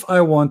 if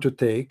I want to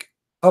take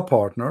a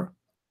partner,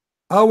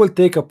 I will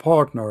take a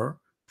partner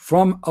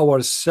from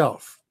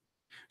ourself.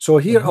 So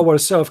here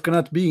ourself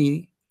cannot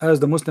be,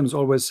 as the Muslims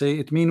always say,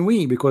 it mean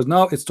we, because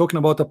now it's talking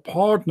about a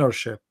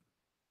partnership.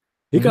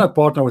 He cannot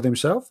partner with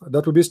himself.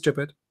 That would be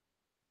stupid,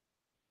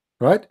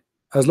 right?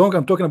 As long as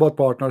I'm talking about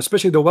partner,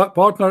 especially the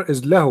partner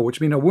is lahu, which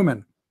means a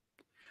woman.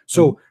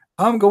 So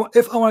I'm going,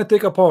 if I want to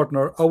take a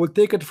partner, I will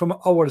take it from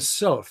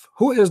ourself.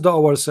 Who is the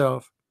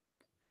ourself?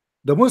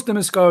 The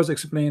Muslim scholars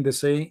explain, they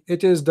say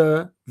it is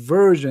the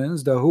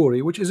virgins, the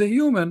huri, which is a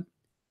human,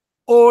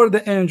 or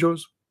the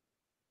angels.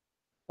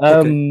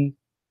 Okay.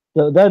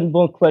 So then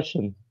one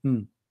question.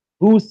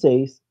 Who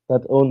says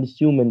that only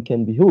human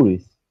can be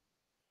huris?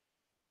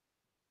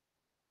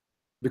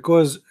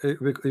 Because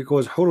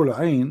Hurul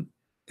Ain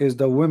is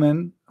the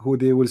women who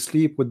they will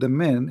sleep with the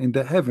men in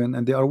the heaven,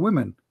 and they are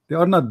women. They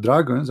are not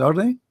dragons, are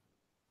they?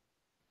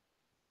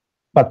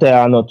 But they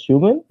are not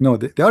human? No,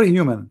 they are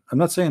human. I'm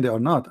not saying they are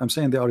not. I'm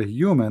saying they are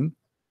human,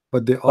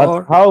 but they But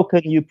are. how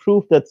can you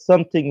prove that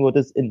something what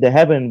is in the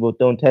heaven what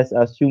don't has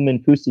as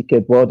human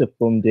physical body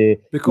from the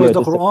Because the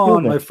this of Quran,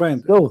 human? my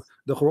friend, So,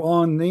 the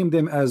Quran named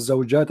them as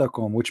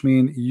zawjatakum, which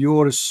means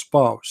your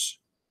spouse.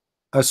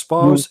 A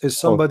spouse is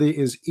somebody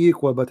is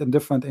equal but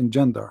indifferent in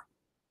gender.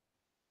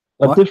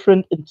 But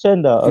different in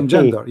gender, In okay.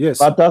 gender, yes.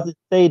 But does it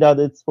say that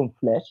it's from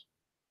flesh?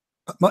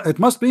 It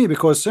must be,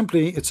 because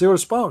simply it's your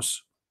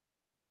spouse.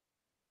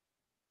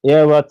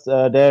 Yeah, but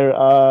there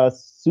are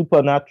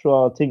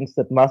supernatural things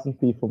that mustn't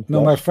be from flesh.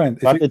 No, my friend.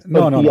 But it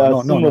could be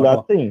a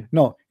similar thing.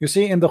 No, you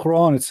see, in the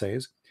Quran it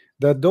says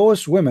that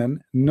those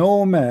women,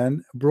 no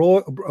man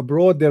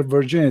brought their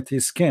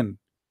virginity skin.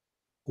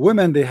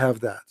 Women, they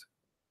have that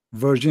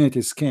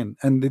virginity skin,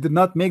 and they did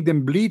not make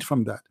them bleed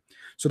from that.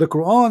 So the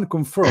Quran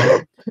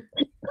confirmed.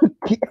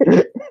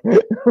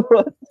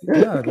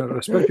 Yeah,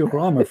 respect your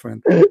Quran, my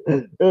friend.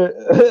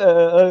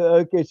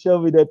 Okay, show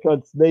me the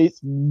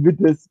translation with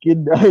the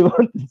skin. I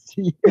want to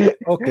see.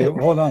 Okay,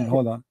 hold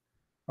on.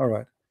 All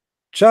right.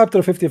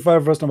 Chapter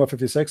 55, verse number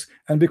 56.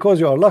 And because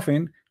you are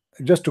laughing,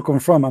 just to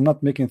confirm, I'm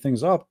not making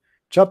things up.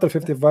 Chapter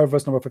 55,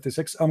 verse number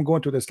 56. I'm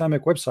going to the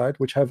Islamic website,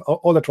 which have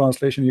all the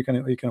translation you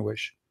can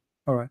wish.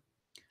 All right.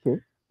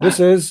 Okay. This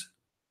is.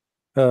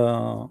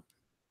 Let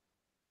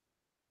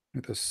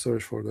us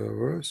search for the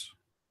verse.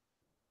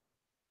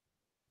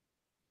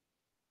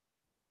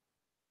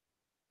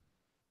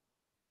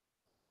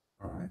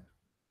 All right.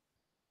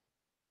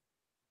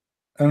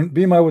 And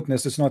be my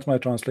witness, it's not my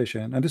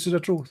translation, and this is the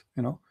truth.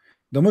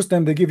 The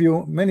Muslim, they give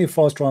you many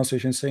false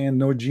translations saying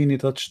no genie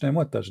touched them.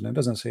 What touched them? It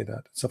doesn't say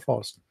that. It's a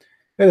false.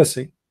 Let us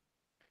see.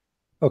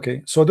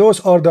 Okay, so those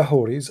are the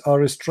Horis, are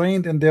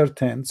restrained in their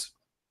tents,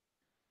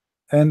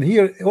 and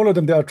here all of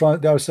them they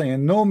are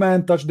saying no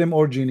man touched them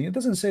or genie. It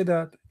doesn't say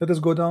that. Let us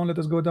go down a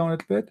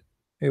little bit.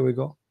 Here we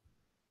go.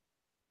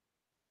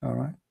 All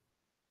right.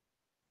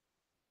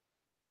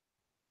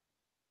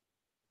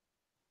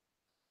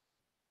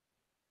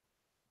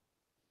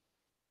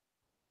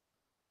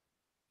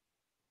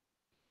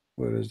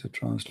 Where is the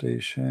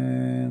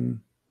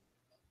translation?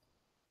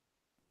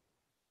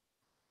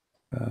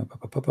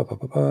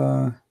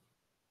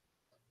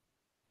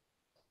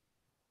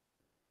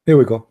 Here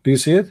we go. Do you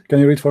see it? Can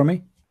you read for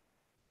me?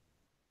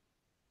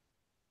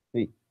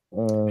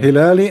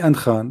 Hilali and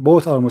Khan,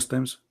 both are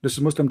Muslims. This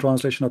is Muslim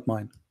translation, not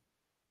mine.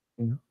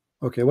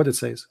 Okay, what it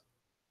says?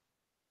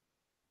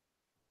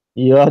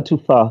 You are too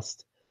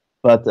fast.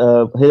 But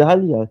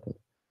Hilali,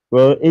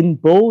 well, in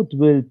both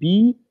will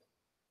be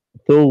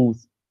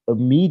those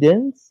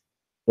maidens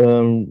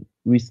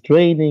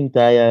restraining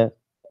their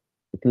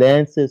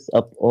glances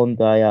upon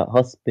their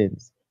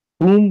husbands,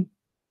 whom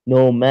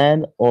no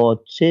man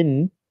or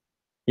jinn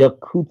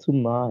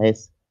yakutuma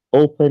has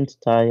opened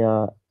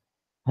their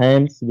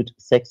hands with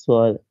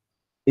sexual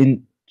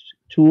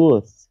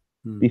intercourse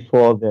Hmm.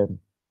 before them.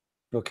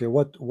 Okay,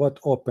 what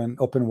open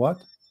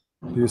what?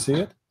 Do you see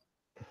it?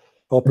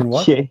 Open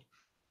what? Okay.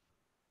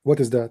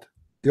 What is that?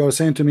 You are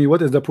saying to me,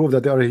 what is the proof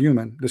that they are a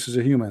human? This is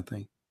a human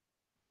thing,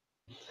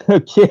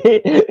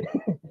 Okay.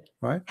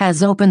 right?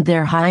 Has opened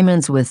their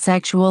hymens with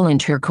sexual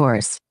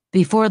intercourse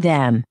before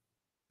them.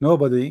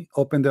 Nobody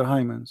opened their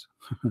hymens.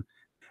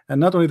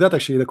 And not only that,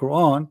 actually, the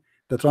Quran,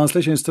 the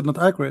translation is still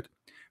not accurate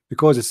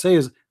because it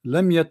says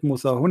lam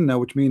yatmuthahunna,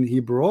 which means he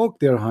broke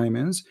their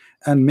hymens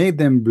and made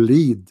them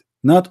bleed.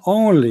 Not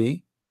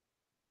only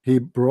he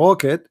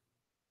broke it,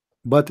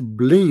 but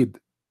bleed.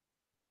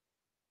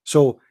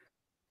 So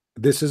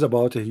this is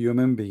about a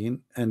human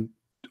being, and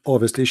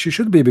obviously she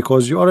should be,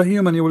 because you are a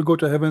human, you will go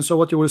to heaven. So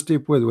what you will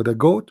sleep with a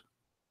goat?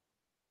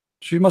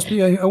 She must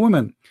be a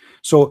woman.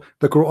 So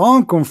the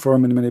Quran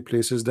confirm in many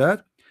places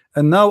that,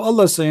 and now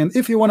Allah is saying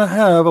if you want to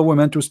have a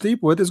woman to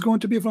sleep with, it's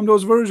going to be from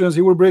those versions.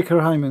 He will break her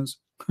hymens.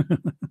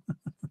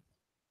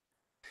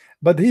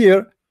 But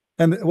here,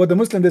 and what the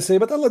Muslim they say,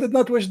 but Allah did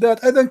not wish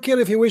that. I don't care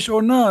if you wish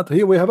or not.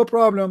 Here we have a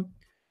problem.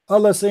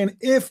 Allah is saying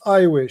if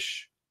I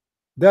wish,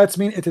 that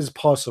means it is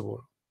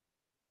possible.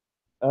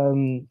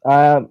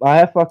 I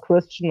have a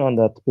question on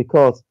that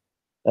because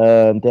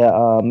there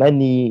are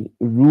many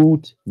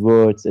root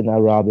words in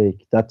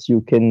Arabic that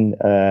you can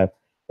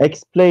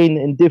explain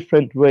in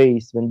different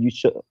ways when you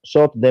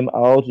short them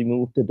out,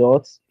 remove the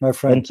dots, My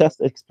friend, and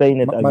just explain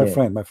it my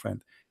again.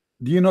 friend,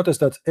 do you notice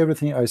that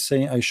everything I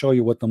say, I show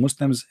you what the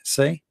Muslims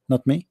say,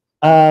 not me?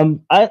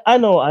 I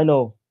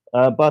know,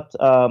 but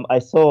I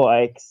saw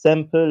an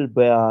example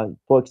where,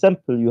 for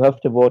example, you have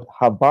the word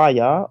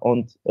habaya,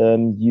 and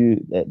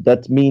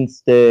that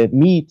means the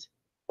meat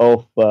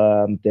of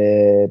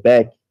the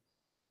bag,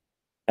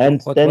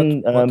 and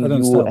then I don't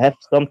you understand. have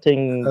I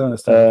something don't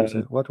understand what you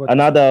said. What you said?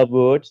 another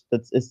word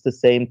that is the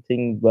same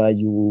thing where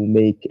you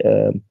make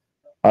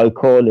I'll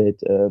call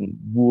it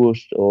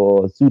wurst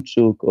or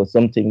sucuk or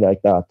something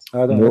like that.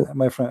 I don't, No,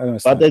 my friend, I don't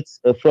understand. but it's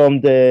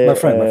from the My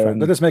friend,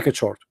 let us make it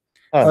short.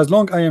 As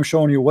long I am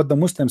showing you what the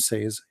Muslim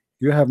says,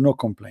 you have no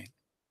complaint.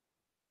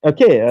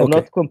 Okay, I'm Okay.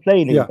 not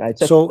complaining. Yeah. I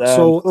just So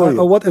curious.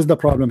 what is the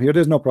problem here?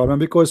 There's no problem,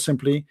 because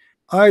simply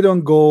I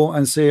don't go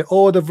and say,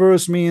 oh, the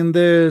verse mean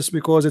this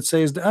because it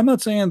says that. I'm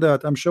not saying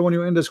that. I'm showing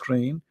you in the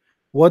screen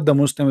what the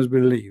Muslims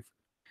believe.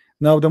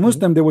 Now the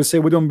Muslim, they will say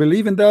we don't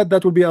believe in that.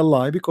 That will be a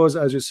lie, because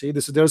as you see,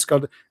 this is their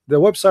called the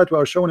website we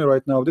are showing you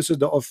right now. This is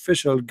the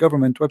official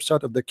government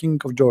website of the King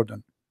of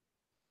Jordan.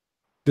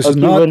 This is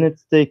Okay, not. when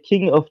it's the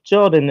King of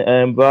Jordan,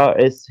 where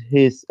is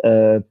his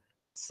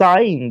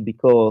sign?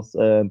 Because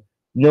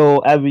no,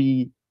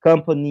 every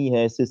company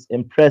has his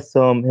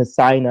impressum, his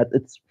sign that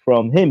it's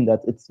from him,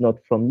 that it's not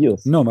from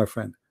yours. No, my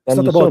friend. It's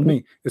Can not you show about me?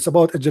 me. It's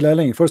about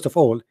Jalalain. First of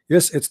all,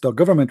 yes, it's the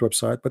government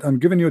website, but I'm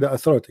giving you the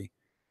authority.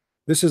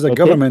 This is a Okay.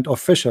 government,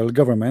 official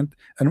government,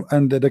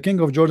 and the King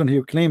of Jordan,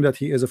 he claimed that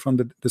he is from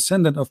the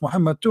descendant of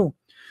Muhammad too.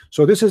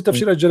 So this is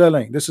Tafsir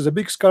al-Jalalain. This is a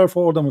big scarf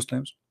for all the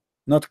Muslims,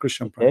 not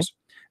Christian Okay. Prince.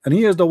 And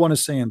he is the one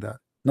is saying that,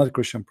 not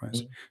Christian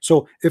Prince. Mm.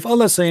 So if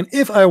Allah is saying,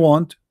 if I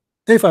want,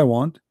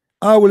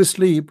 I will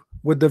sleep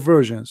with the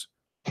virgins,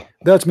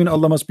 that means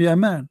Allah must be a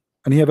man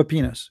and he have a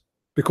penis.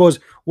 Because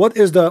what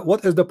is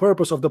the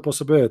purpose of the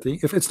possibility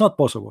if it's not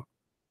possible?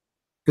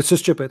 It's so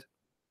stupid.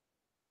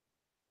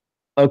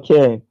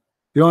 Okay.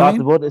 You know what I But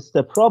mean? what is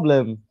the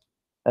problem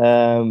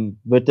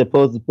with the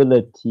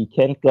possibility?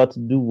 Can't God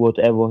do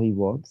whatever he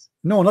wants?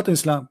 No, not in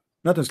Islam.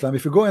 Not in Islam.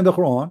 If you go in the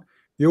Quran,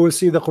 you will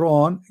see the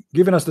Quran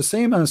giving us the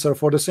same answer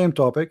for the same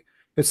topic.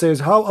 It says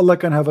how Allah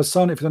can have a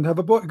son if he don't have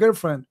a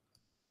girlfriend.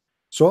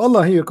 So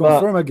Allah here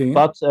confirm again.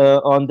 But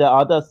on the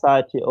other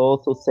side, he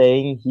also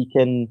saying he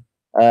can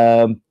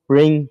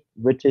bring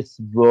with his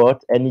word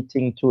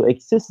anything to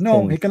existence.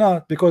 No, he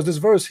cannot, because this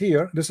verse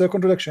here, this is a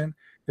contradiction.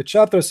 It's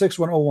chapter 6,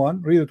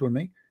 101. Read it with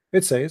me.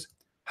 It says,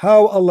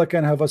 how Allah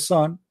can have a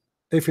son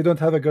if he don't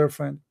have a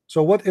girlfriend.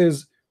 So what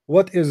is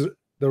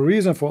the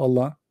reason for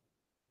Allah?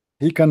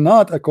 He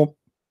cannot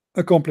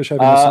accomplish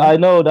having a son. I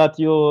know that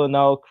you're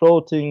now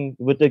quoting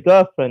with the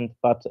girlfriend,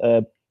 but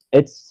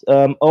it's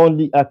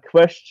only a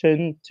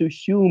question to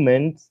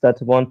humans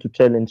that want to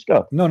challenge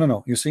God.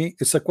 No. You see,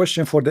 it's a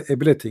question for the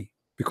ability,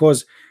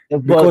 because For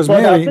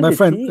Mary, the my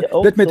friend,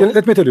 ability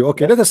let me tell you.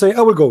 Okay, yeah. let us say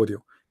I will go with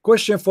you.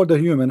 Question for the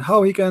human: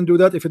 how he can do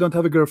that if he don't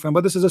have a girlfriend?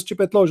 But this is a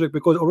stupid logic,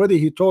 because already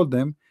he told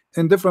them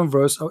in different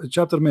verse,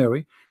 chapter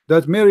Mary,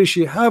 that Mary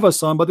she have a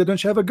son, but they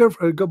don't have a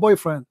girlfriend, a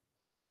boyfriend.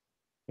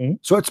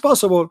 So it's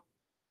possible.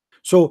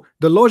 So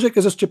the logic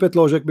is a stupid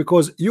logic,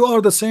 because you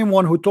are the same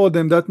one who told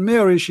them that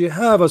Mary she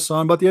have a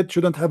son, but yet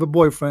shouldn't have a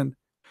boyfriend.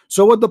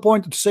 So what the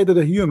point to say to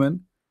the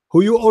human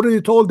who you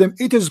already told them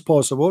it is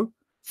possible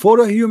for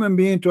a human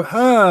being to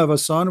have a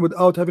son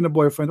without having a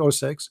boyfriend or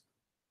sex,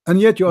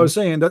 and yet you are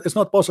saying that it's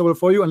not possible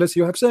for you unless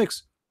you have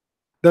sex?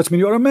 That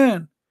means you are a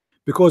man,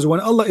 because when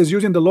Allah is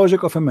using the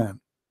logic of a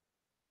man,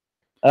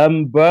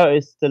 where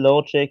is the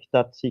logic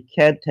that he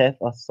can't have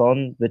a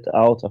son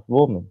without a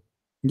woman?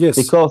 yes,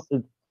 Because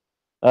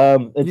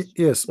It's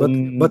Yes, but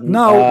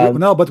now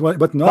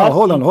but now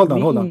hold on, passing hold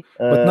on, hold on. mean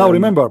But now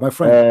remember, my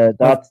friend,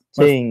 that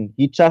my thing.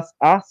 He just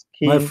my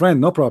asking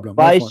friend, no problem,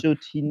 no why phone. should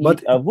he But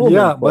need a woman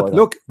yeah, for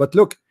that but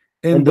look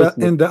in this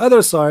list. in the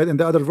other side, in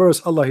the other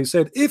verse, Allah he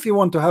said, if he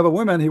want to have a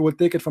woman, he will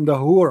take it from the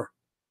whore.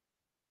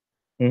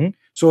 Mhm.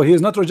 So he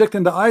is not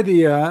rejecting the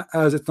idea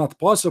as it's not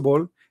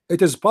possible.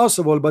 It is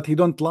possible, but he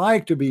don't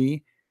like to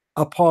be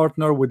a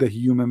partner with a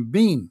human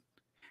being.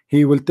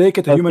 He will take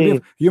it a Okay,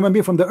 human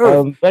being from the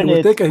earth. He when will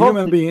it's take a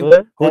human being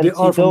possible who they and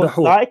he are from the don't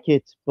whore. like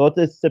it, what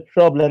is the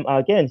problem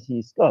again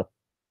he's got?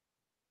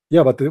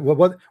 Yeah, but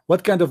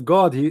what kind of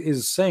God he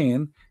is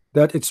saying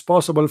that it's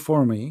possible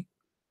for me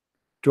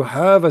to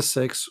have a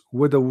sex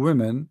with a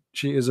woman,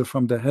 she is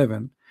from the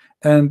heaven,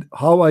 and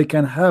how I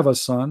can have a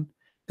son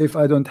if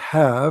I don't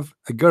have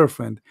a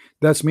girlfriend?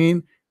 That's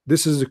mean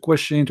this is a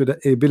question to the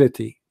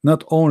ability,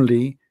 not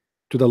only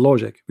to the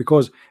logic.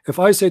 Because if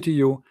I say to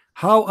you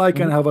how I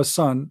can Mhm. have a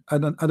son, I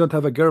don't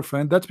have a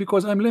girlfriend, that's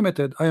because I'm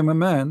limited. I am a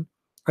man,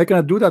 I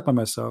cannot do that by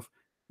myself.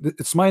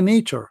 It's my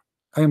nature.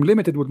 I am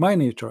limited with my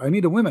nature. I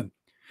need a woman.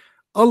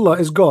 Allah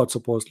is God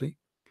supposedly.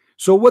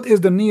 So what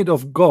is the need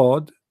of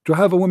God to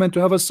have a woman to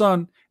have a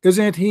son?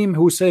 Isn't it him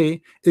who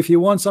say if he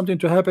wants something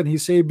to happen, he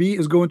say B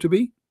is going to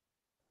be?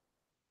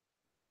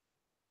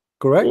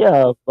 Correct?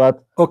 Yeah,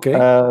 but Okay.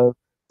 uh,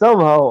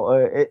 somehow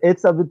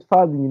it's a bit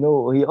funny, you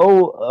know. He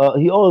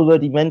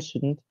already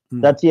mentioned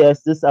Hmm. that he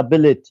has this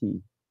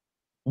ability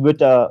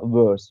with a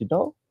verse, you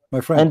know, My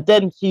friend, and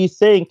then he's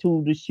saying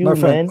to the my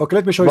friend. human, Okay,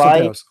 let me show you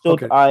something "Why else. should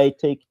Okay, I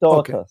take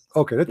okay, daughters?"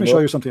 okay. Let You me show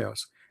know, you something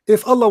else.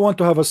 If Allah want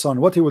to have a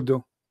son, what he would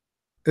do?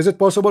 Is it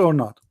possible or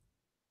not?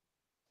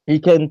 he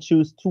can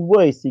choose two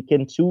ways. He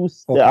can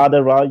choose the Okay,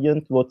 other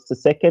variant. What's the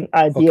second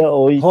idea, okay.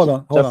 or he Hold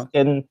on, hold just on.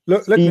 can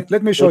Look, speak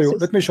let me the show you.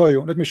 Let me existence. show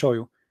you. Let me show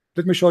you.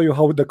 Let me show you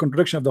how the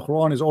contradiction of the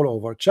Quran is all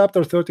over.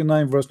 Chapter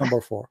 39, verse number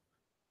 4.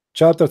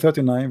 Chapter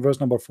 39, verse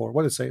number 4.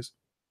 What it says?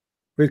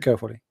 Read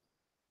carefully.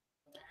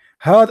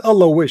 Had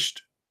Allah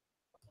wished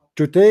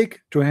to take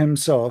to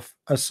himself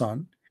a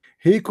son,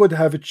 he could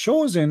have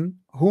chosen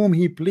whom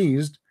he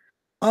pleased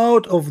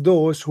out of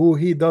those who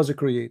he does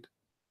create.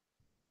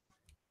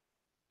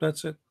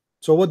 That's it.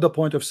 So what the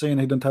point of saying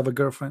he don't have a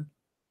girlfriend?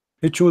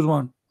 He choose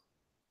one.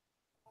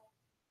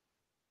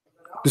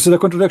 This is a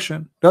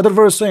contradiction. The other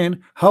verse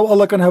saying how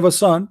Allah can have a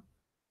son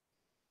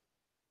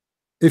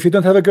if he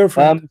don't have a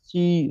girlfriend.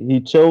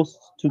 He chose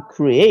to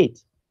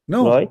create,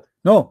 No, right?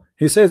 no.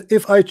 He says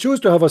if I choose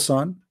to have a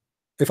son,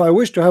 if I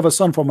wish to have a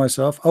son for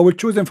myself, I will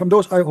choose them from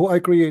those who I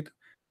create.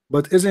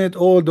 But isn't it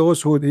all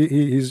those who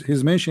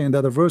he's mentioning in the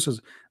other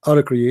verses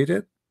are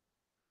created?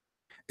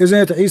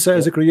 Isn't it Isa Yeah.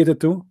 is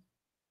created too?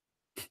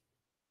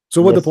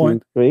 So what the Yes, he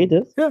point?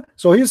 created. Yeah.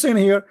 So he's saying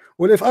here,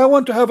 well, if I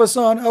want to have a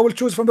son, I will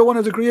choose from the one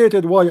who's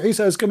created. Why?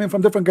 Isa is coming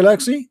from different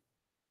galaxy.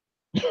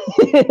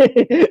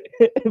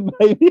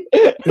 Maybe.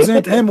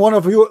 Isn't him one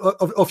of you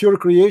of your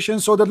creation?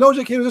 So the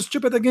logic here is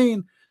stupid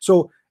again.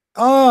 So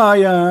I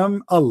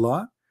am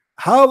Allah.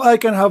 How I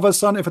can have a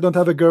son if I don't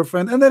have a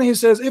girlfriend? And then he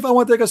says, if I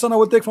want to take a son, I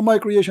will take from my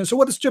creation. So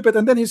what is stupid?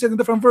 And then he says in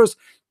different verse,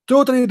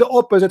 totally the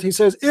opposite. He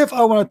says, if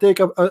I want to take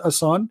a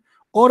son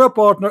or a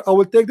partner, I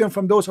will take them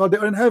from those who are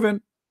there in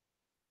heaven.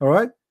 All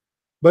right.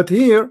 But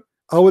here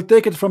I will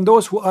take it from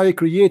those who I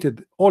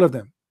created, all of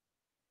them.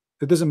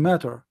 It doesn't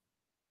matter.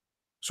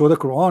 So the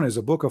Quran is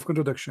a book of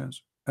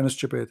contradictions and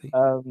stupidity.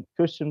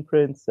 Christian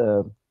Prince,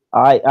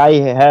 I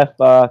have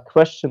a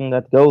question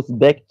that goes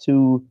back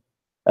to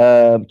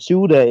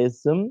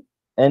Judaism,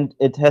 and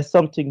it has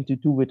something to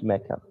do with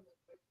Mecca.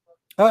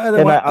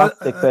 Can I ask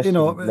the You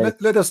know, question later?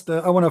 let us.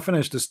 I want to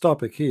finish this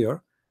topic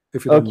here,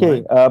 if you don't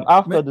Okay, mind.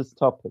 after this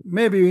topic,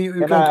 Maybe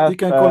can I you ask,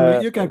 can call me.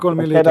 You can call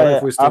me can later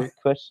if I we stay. ask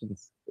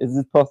questions? Is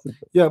it possible?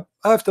 Yeah,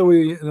 after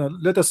we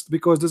let us,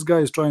 because this guy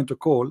is trying to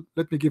call.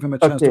 Let me give him a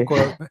chance to Okay.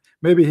 call.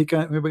 Maybe he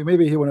can.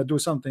 Maybe he want to do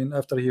something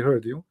after he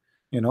heard you.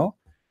 You know,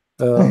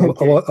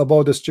 Okay.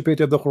 about the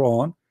stupidity of the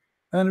Quran,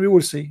 and we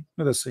will see.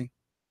 Let us see.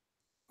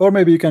 Or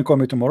maybe you can call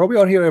me tomorrow. We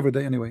are here every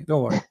day anyway.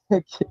 Don't worry.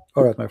 Okay.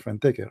 All right, my friend.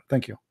 Take care.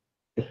 Thank you.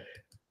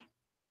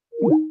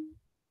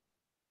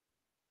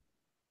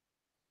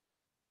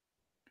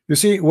 You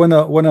see, when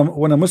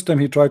a Muslim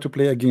he tried to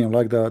play a game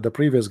like the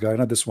previous guy,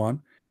 not this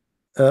one.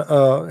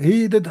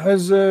 He did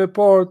his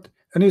part,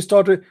 and he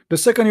started. The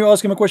second you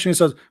ask him a question, he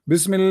says,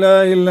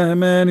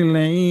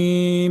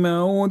 Bismillahirrahmanirrahim.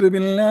 A'udhu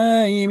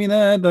billahi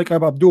minad. Like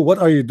Abdul, what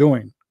are you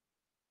doing?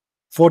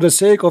 For the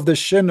sake of the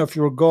shin of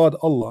your God,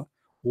 Allah,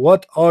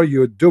 what are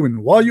you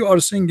doing? Why you are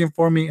singing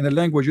for me in a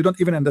language you don't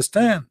even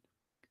understand?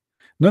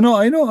 No, no,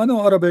 I know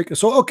Arabic.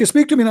 So okay,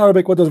 speak to me in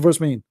Arabic. What does the verse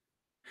mean?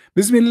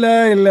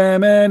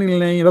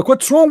 Bismillahirrahmanirrahim. Like,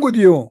 what's wrong with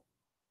you?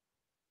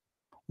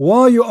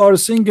 Why you are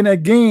singing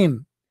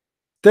again?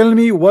 Tell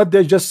me what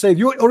they just said.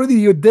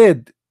 You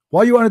did.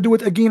 Why you want to do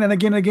it again and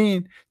again and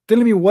again? Tell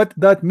me what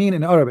that mean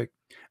in Arabic.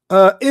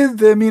 Is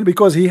they mean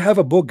because he have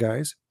a book,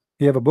 guys.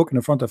 He have a book in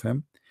front of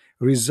him.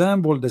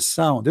 Resemble the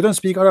sound. They don't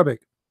speak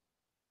Arabic.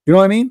 You know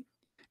what I mean?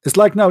 It's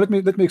like now. Let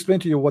me explain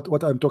to you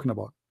what I'm talking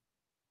about.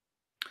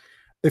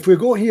 If we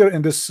go here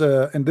in this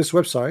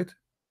website,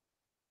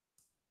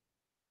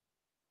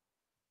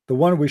 the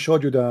one we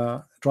showed you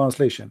the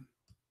translation.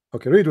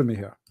 Okay, read with me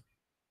here.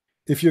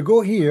 If you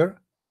go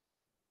here,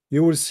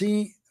 you will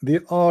see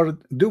they are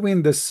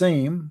doing the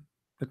same.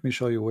 Let me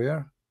show you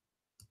where.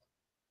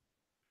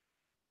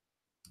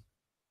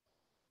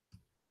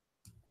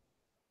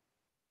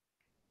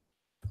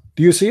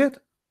 Do you see it?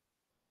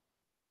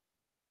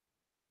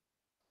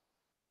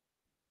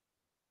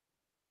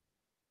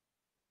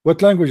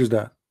 What language is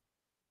that?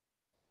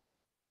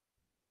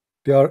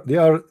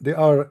 They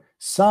are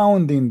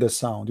sounding the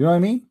sound. You know what I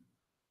mean?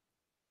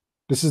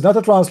 This is not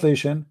a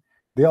translation.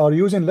 They are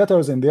using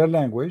letters in their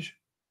language,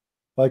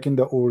 like in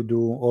the Urdu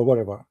or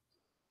whatever.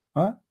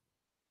 Huh?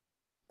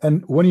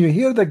 And when you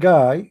hear the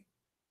guy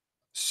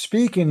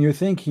speaking, you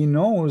think he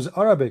knows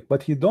Arabic,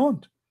 but he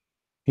don't.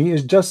 He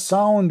is just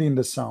sounding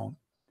the sound.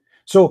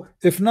 So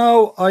if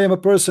now I am a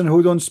person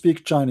who don't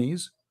speak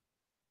Chinese,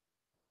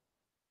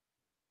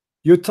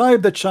 you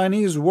type the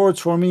Chinese words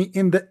for me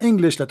in the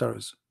English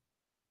letters,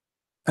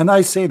 and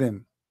I say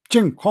them.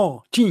 Ching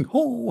ho, ching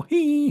ho,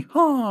 he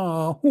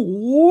ha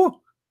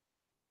ho.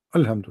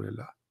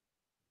 Alhamdulillah.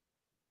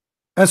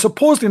 And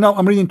supposedly now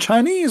I'm reading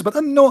Chinese, but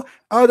I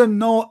don't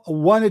know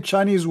one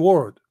Chinese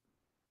word.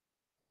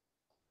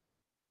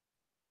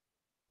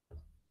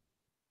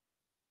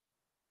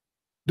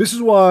 This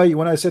is why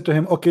when I said to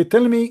him, okay,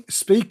 tell me,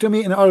 speak to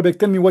me in Arabic,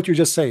 tell me what you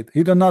just said.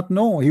 He did not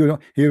know. He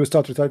will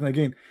start reciting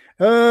again.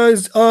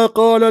 It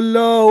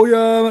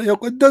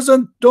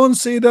doesn't, don't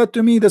say that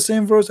to me, the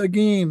same verse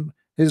again.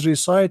 He's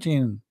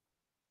reciting.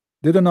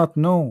 They do not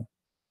know.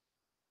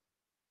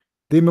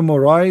 They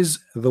memorize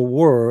the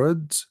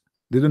words.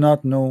 They do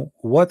not know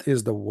what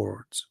is the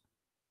words.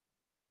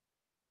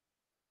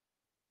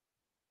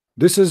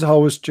 This is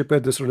how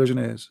stupid this religion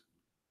is.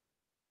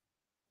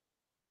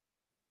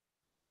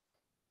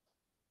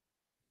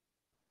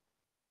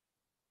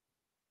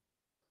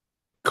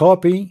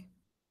 Copy,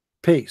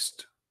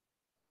 paste.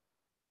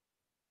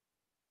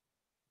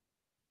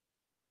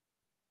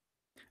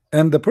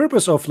 And the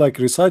purpose of like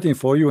reciting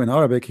for you in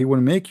Arabic, he will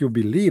make you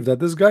believe that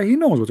this guy, he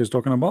knows what he's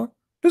talking about.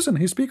 Listen,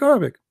 he speaks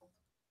Arabic.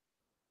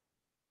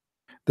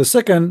 The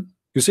second,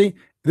 you see,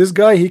 this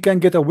guy, he can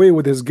get away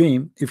with his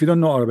game if you don't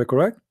know Arabic,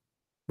 correct?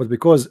 But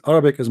because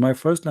Arabic is my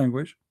first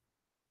language,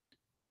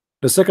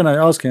 the second I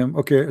ask him,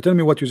 okay, tell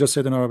me what you just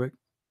said in Arabic,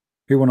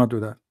 he will not do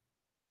that.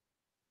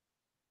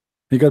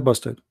 He got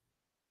busted.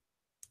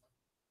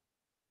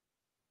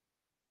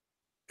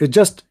 It's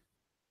just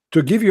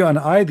to give you an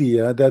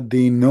idea that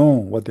they know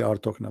what they are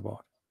talking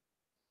about.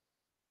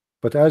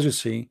 But as you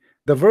see,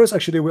 the verse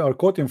actually we are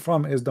quoting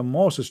from is the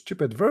most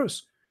stupid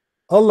verse.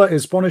 Allah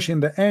is punishing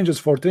the angels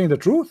for telling the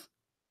truth.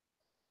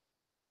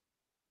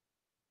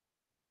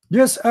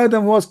 Yes,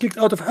 Adam was kicked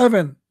out of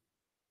heaven,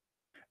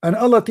 and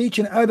Allah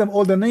teaching Adam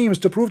all the names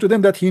to prove to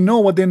them that he know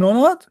what they know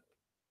not.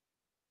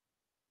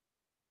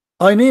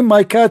 I named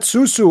my cat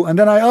Susu, and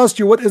then I asked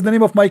you what is the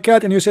name of my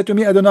cat, and you said to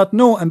me I do not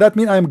know, and that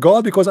means I am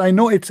God because I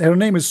know her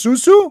name is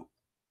Susu.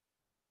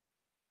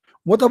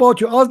 What about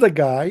you ask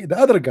the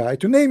other guy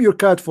to name your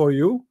cat for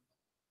you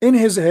in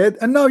his head,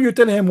 and now you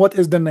tell him what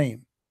is the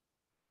name?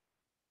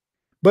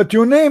 But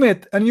you name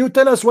it and you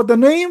tell us what the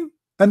name,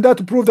 and that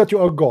to prove that you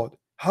are God.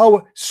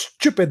 How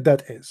stupid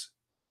that is.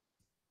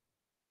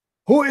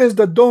 Who is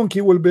the donkey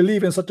will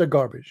believe in such a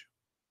garbage?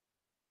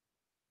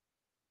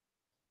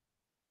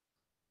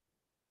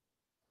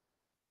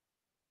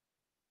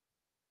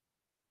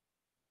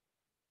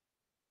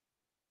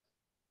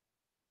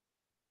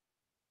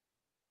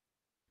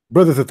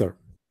 Brother Thither,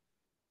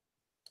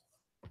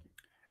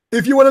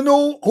 if you want to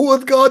know who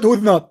is God, who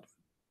is not,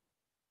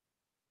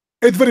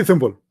 it's very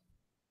simple.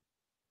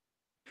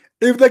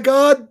 If the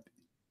God,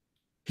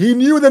 he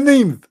knew the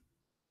name,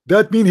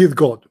 that means he's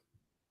God.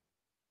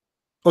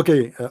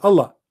 Okay,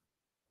 Allah,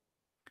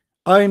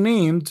 I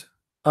named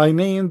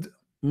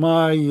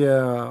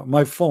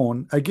my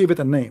phone. I gave it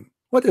a name.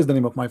 What is the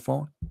name of my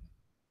phone?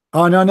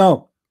 Oh,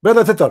 no,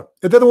 Brother Thither,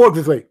 it doesn't work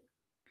this way.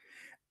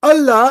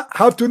 Allah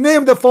have to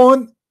name the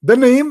phone the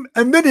name,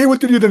 and then he will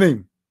tell you the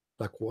name.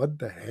 Like, what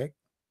the heck?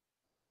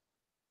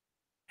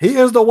 He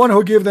is the one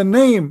who gave the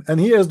name,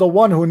 and he is the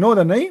one who know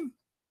the name.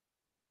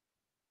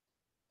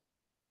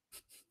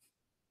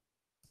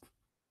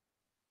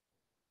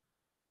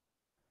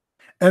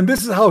 And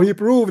this is how he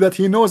proved that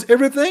he knows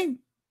everything.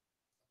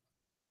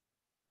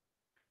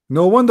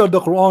 No wonder the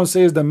Quran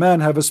says the man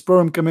have a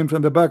sperm coming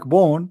from the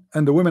backbone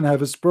and the women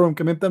have a sperm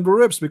coming from the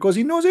ribs, because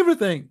he knows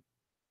everything.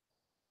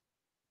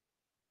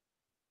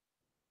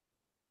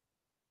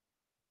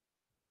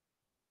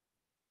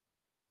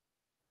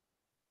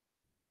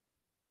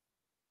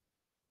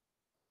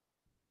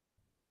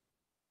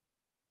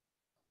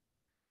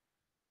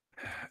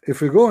 If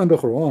we go in the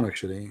Quran,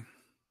 actually,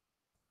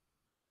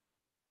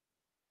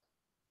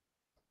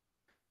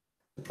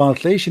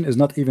 translation is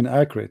not even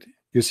accurate.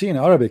 You see in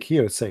Arabic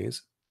here it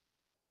says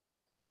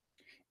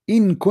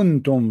in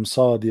kuntum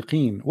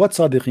sadiqin. What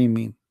sadiqin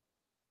mean?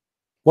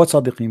 What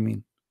sadiqin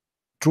mean?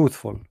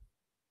 Truthful.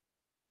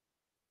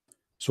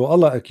 So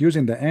Allah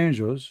accusing the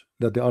angels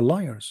that they are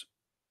liars.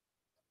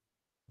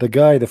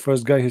 The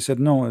first guy, he said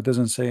no, it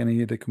doesn't say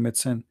any they commit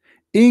sin.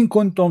 In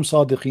kuntum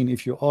sadiqin,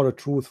 if you are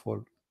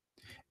truthful,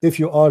 if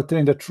you are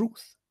telling the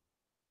truth.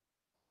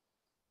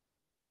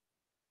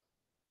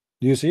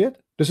 Do you see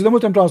it? This is the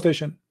Muslim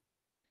translation.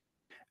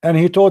 And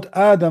he taught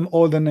Adam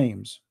all the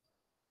names,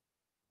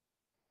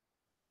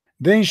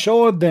 then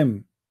showed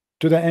them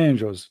to the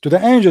angels,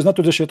 not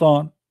to the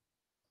shaitan,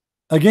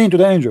 again to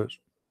the angels,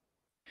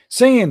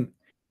 saying,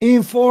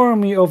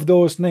 inform me of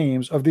those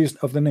names, of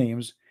the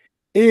names,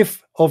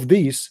 if of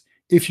these,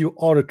 if you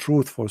are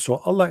truthful. So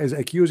Allah is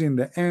accusing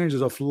the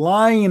angels of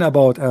lying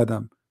about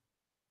Adam.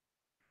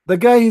 The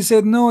guy, he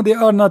said, no, they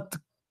are not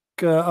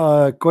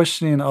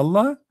questioning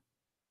Allah.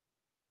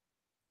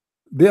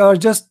 They are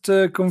just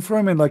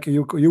confirming, like,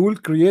 you will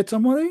create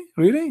somebody.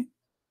 Really?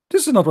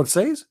 This is not what it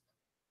says.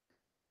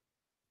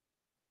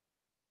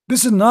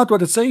 This is not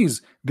what it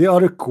says. They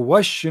are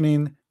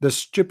questioning the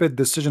stupid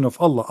decision of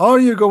Allah. Are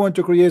you going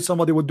to create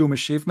somebody with do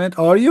mischievement?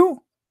 Are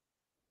you?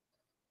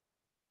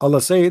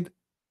 Allah said,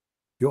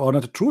 you are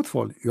not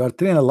truthful. You are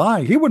telling a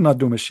lie. He would not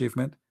do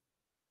mischievement.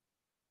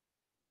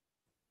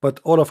 But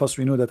all of us,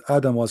 we know that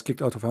Adam was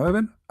kicked out of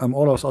heaven, and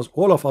all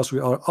of us, we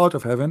are out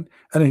of heaven,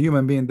 and a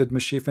human being did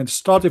mischievement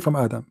started from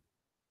Adam.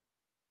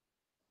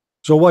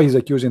 So why he's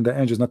accusing the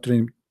angels not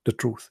telling the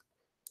truth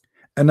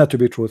and not to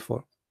be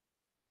truthful?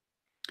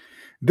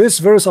 This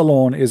verse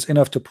alone is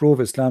enough to prove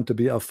Islam to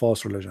be a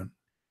false religion.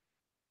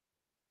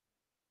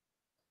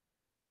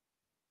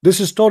 This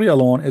story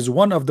alone is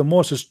one of the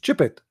most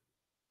stupid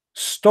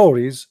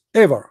stories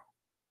ever.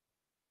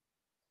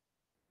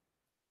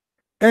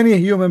 Any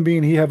human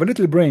being, he have a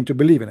little brain to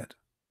believe in it.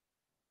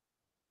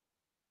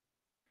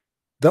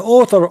 The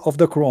author of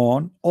the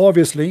Quran,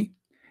 obviously,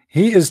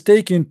 he is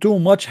taking too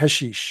much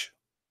hashish.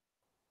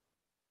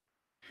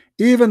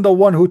 Even the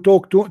one who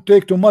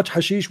take too much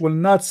hashish will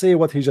not say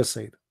what he just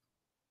said.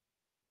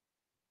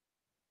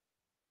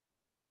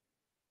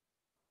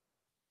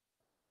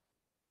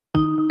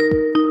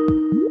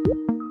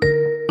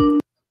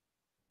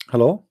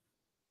 Hello?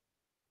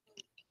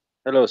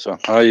 Hello, sir.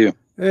 How are you?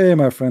 Hey,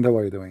 my friend, how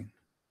are you doing?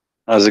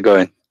 How's it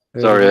going?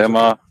 Hey, Sorry,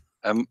 everything's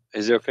Emma.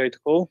 Is it okay to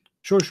call?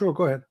 Sure,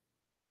 go ahead.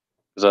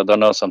 Because I don't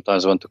know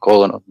sometimes when to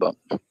call or not, but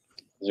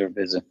you're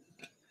busy.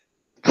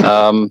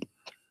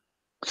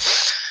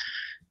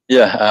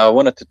 Yeah, I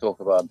wanted to talk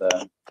about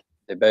the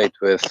debate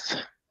with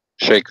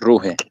Sheikh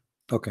Ruhi.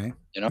 Okay.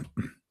 You know,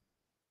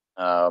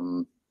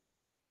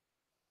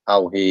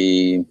 how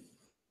he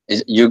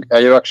is.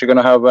 Are you actually going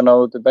to have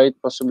another debate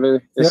possibly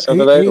this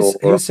Saturday?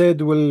 He said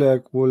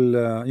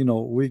we'll you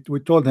know, we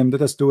told him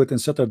let us do it on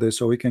Saturday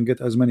so we can get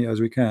as many as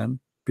we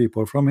can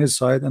people from his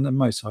side and on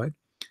my side,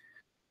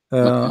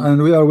 Okay.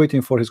 and we are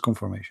waiting for his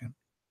confirmation.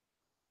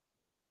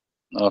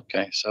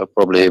 Okay, so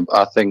probably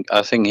I think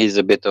he's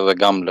a bit of a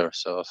gambler,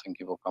 so I think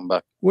he will come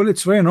back. Well,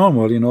 it's very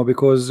normal, you know,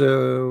 because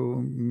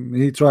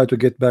he tried to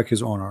get back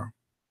his honor,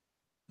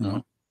 you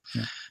know.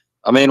 Yeah.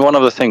 I mean, one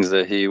of the things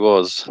that he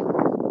was,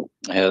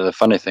 the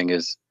funny thing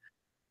is,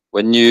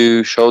 when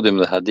you showed him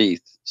the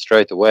hadith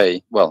straight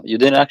away, well, you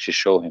didn't actually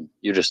show him.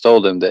 You just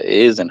told him that it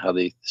is in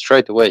hadith.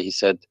 Straight away, he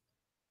said,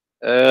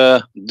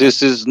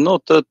 "This is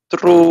not a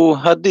true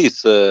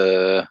hadith,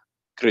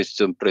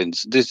 Christian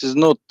Prince. This is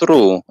not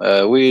true.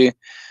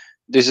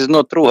 This is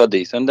not true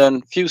hadith." And then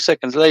a few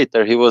seconds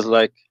later, he was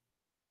like,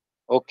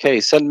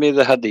 "Okay, send me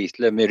the hadith.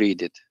 Let me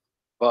read it."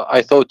 But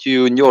I thought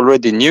you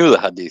already knew the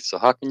hadith. So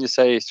how can you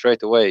say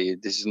straight away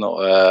this is not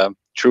a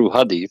true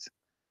hadith?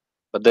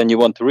 But then you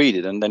want to read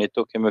it, and then it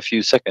took him a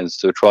few seconds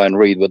to try and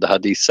read what the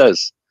hadith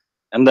says,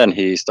 and then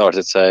he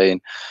started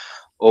saying,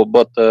 "Oh,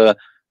 but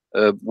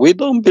we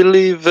don't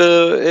believe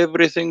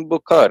everything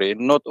Bukhari.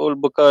 Not all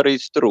Bukhari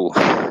is true."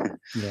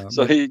 Yeah,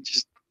 so he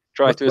just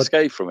tried to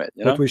escape from it.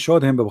 But we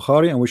showed him the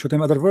Bukhari and we showed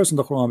him other verse in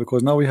the Quran,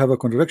 because now we have a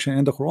contradiction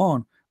in the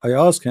Quran. I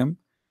asked him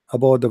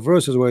about the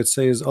verses where it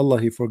says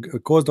Allah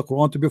caused the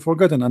Quran to be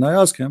forgotten, and I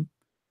asked him,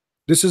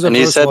 this is a and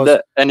verse he said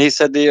that, and he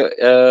said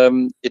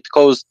it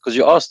caused, because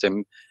you asked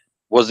him,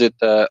 was it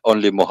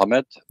only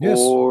Muhammad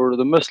or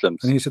the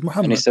Muslims? And he said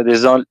Muhammad. And he said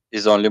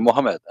it's only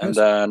Muhammad. Yes. And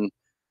then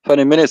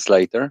 20 minutes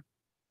later,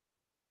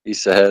 he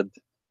said,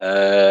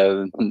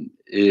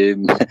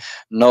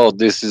 no,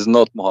 this is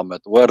not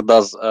Muhammad. Where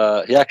does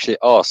he actually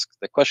asked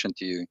the question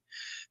to you?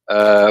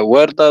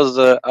 Where does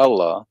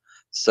Allah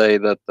say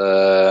that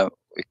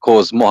it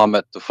caused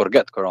Muhammad to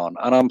forget Quran?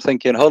 And I'm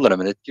thinking, hold on a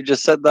minute, you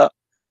just said that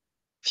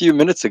a few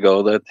minutes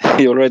ago that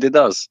he already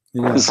does.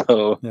 Yeah.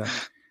 So yeah.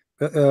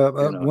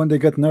 When they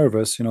get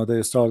nervous, you know,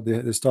 they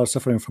start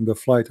suffering from the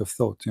flight of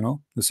thought, you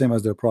know, the same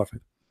as their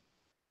prophet.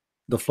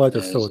 The flight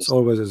of thoughts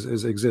always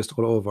exists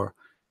all over.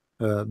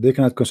 They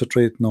cannot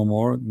concentrate no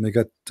more. They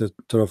get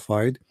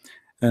terrified,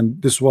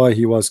 and this is why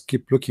he was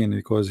keep looking,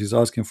 because he's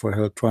asking for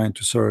help, trying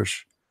to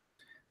search,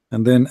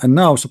 and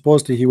now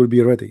supposedly he will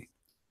be ready.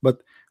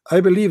 But I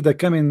believe that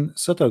coming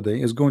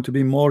Saturday is going to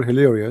be more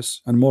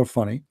hilarious and more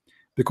funny,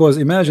 because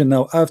imagine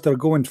now, after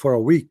going for a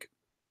week,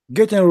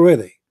 getting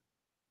ready,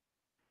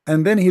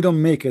 and then he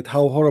don't make it,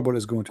 how horrible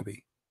it's going to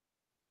be.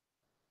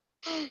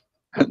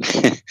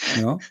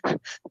 You know?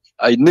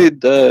 I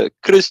need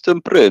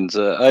Christian Prince.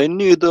 I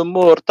need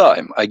more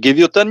time. I give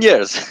you 10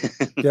 years.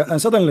 Yeah,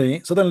 and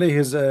suddenly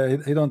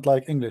he don't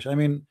like English. I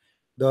mean,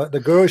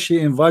 the girl, she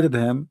invited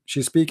him,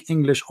 she speak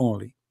English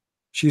only.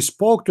 She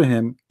spoke to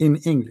him in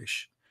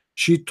English.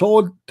 She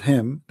told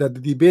him that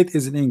the debate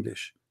is in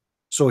English,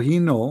 so he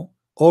know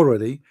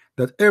already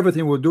that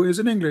everything we'll do is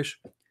in English.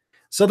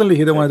 Suddenly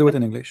he don't want to do it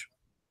in English.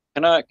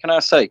 Can I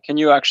say? Can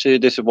you actually?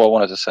 This is what I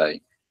wanted to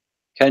say.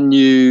 Can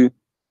you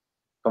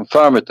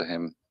confirm it to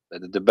him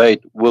that the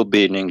debate will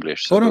be in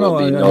English, so Oh no, there will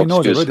no, be no he knows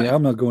excuse for already. him?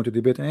 I'm not going to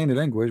debate in any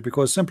language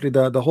because simply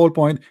the whole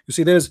point. You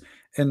see, there's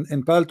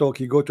in Paltalk,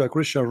 you go to a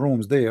Christian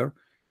rooms there.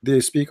 They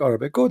speak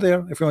Arabic. Go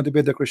there if you want to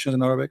debate the Christians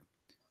in Arabic.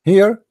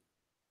 Here,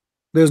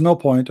 there's no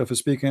point of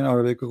speaking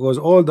Arabic because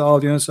all the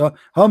audience.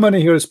 How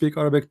many here speak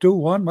Arabic? Two,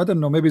 one? I don't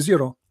know. Maybe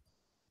zero.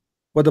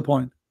 What the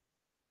point?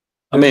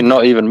 I mean,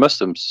 not even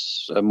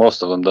Muslims.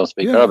 Most of them don't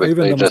speak Yeah, Arabic.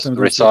 even They the just Muslims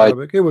don't speak recite.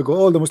 Arabic. Here we go.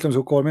 All the Muslims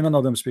who call me, none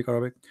of them speak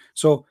Arabic.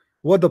 So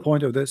what the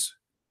point of this?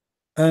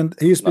 And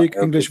he No, speak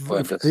your English. big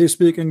point is. He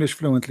speak English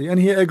fluently, and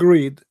he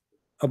agreed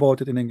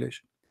about it in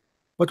English.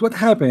 But what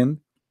happened?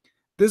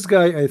 This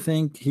guy, I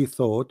think, he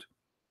thought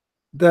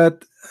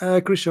that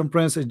Christian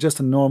Prince is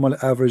just a normal,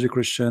 average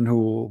Christian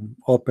who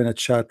open a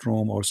chat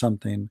room or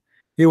something.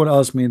 He will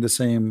ask me the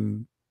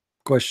same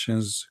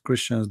questions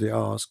Christians they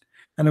ask,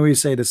 and we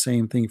say the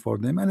same thing for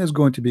them, and it's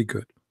going to be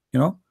good, you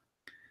know.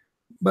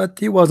 But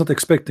he was not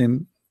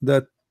expecting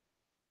that.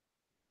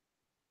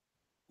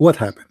 What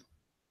happened?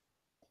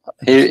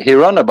 He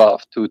ran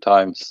about 2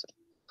 times.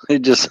 He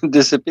just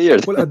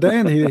disappeared. Well, at the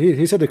end,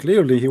 he said it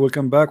clearly. He will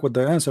come back with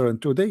the answer in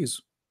 2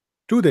 days.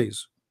 2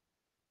 days,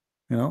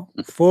 you know,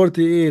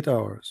 48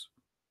 hours.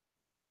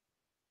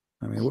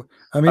 I mean,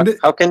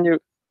 How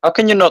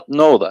can you not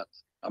know that?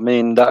 I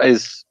mean, that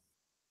is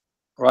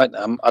right.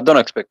 I don't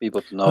expect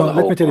people to know no. the Let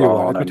whole me tell you why.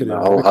 Quran Let me and tell the you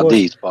why. whole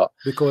Hadith, but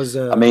Because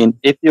I mean,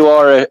 if you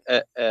are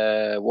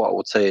what I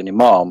would say an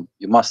imam,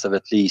 you must have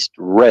at least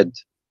read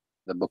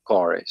the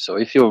Bukhari. So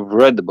if you've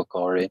read the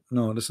Bukhari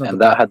no, that's not the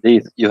and that point,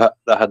 hadith,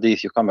 the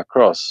hadith you come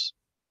across,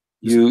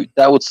 Listen,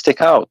 that would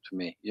stick out to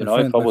me. You my know, if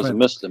friend. I My was a friend.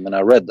 Muslim and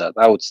I read that,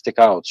 that would stick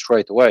out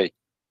straight away.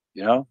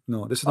 You know,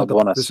 No, this is not I'd the.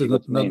 want to This see is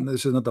what not, you mean.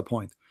 This is not the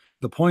point.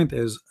 The point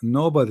is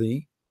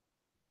nobody.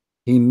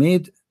 He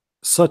made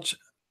such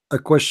a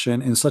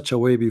question in such a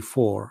way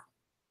before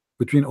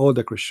between all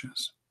the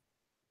Christians.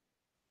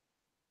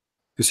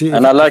 You see,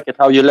 And I like it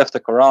how you left the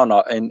Quran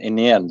in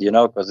the end, you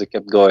know, because it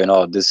kept going,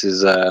 oh, this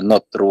is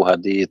not true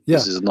hadith, yeah.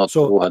 this is not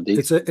So true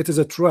hadith. it is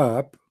a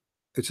trap.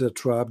 It's a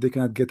trap. They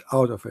cannot get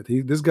out of it.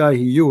 This guy,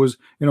 he used,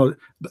 you know,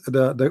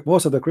 the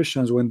most of the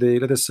Christians, when they,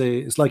 let us say,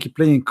 it's like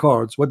playing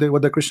cards. What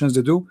the Christians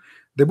they do,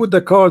 they put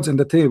the cards in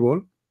the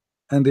table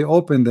and they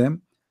open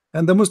them,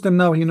 and the Muslim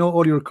now he know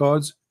all your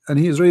cards and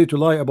he is ready to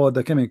lie about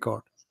the coming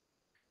card.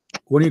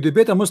 When you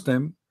debate a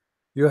Muslim,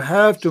 you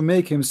have to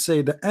make him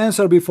say the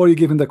answer before you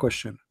give him the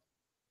question.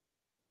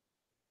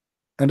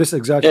 And this is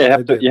exactly Yeah, what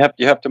I did.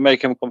 you have to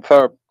make him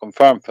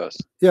confirm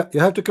first. Yeah, you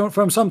have to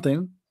confirm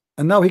something,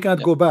 and now he cannot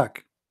Yeah. go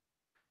back.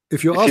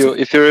 If you ask,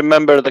 If you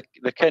remember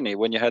the Kenny,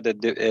 when you had a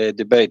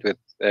debate with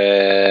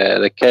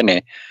the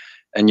Kenny,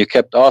 and you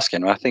kept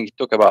asking, I think it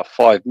took about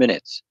 5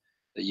 minutes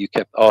that you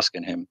kept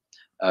asking him,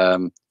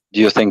 do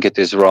you think it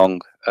is wrong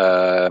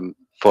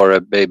for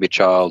a baby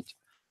child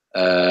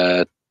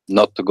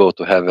not to go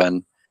to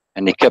heaven?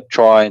 And he kept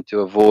trying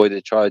to avoid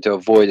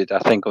it, I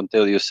think,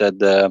 until you said,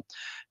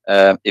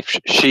 if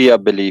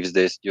Shia believes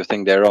this, do you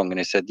think they're wrong? And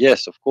he said,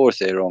 yes, of course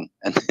they're wrong.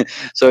 And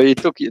so it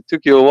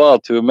took you a while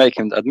to make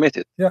him admit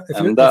it. yeah,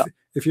 And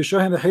if you show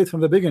him the hate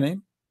from the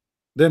beginning,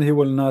 then he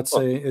will not oh,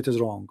 say it is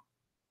wrong.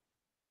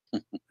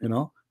 You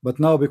know. But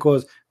now,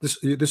 because this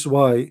is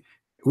why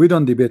we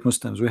don't debate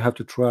Muslims. We have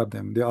to trap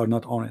them. They are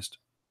not honest.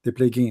 They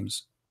play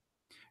games.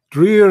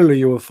 Rarely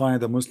you will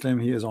find a Muslim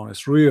he is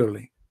honest.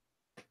 Rarely.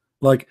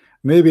 Like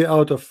maybe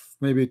out of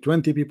maybe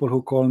 20 people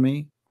who call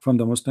me from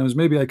the Muslims,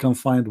 maybe I can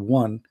find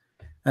one,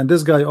 and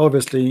this guy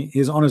obviously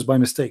he's honest by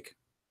mistake.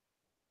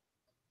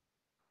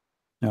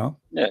 You know?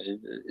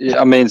 yeah,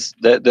 I mean,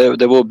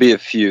 there will be a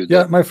few.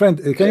 Yeah, That, my friend,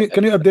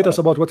 can you update us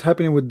about what's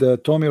happening with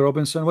Tommy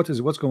Robinson?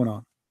 What's going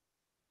on?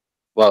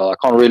 well, I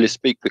can't really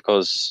speak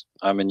because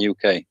I'm in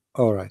UK.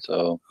 All right.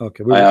 So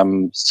Okay. I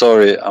am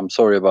sorry. I'm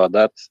sorry about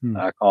that. Hmm.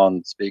 I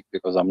can't speak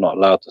because I'm not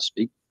allowed to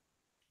speak.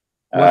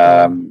 All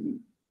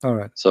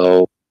right.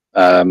 So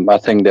I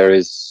think there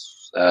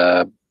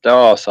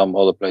are some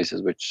other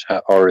places which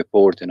are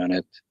reporting on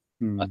it.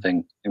 Hmm. I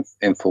think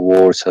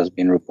Infowars has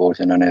been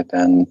reporting on it,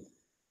 and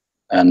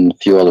a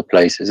few other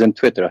places. In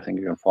Twitter, I think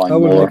you can find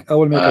more. I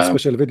will make a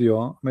special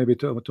video maybe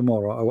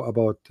tomorrow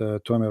about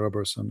Tommy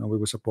Robertson, and we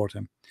will support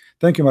him.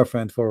 Thank you, my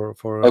friend, for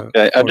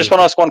Okay, I just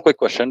want to ask one quick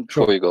question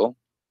before we go.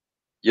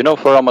 You know,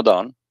 for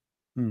Ramadan,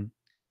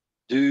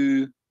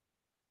 do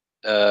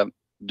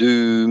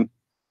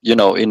you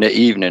know, in the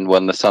evening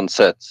when the sun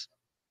sets,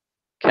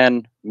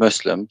 can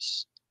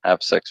Muslims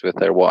have sex with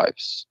their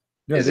wives?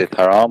 Yeah, is it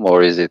haram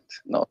or is it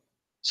not?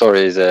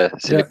 Sorry, it's a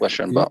silly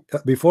question, but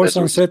before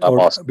sunset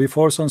or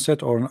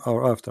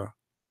after?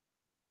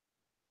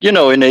 You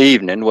know, in the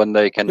evening when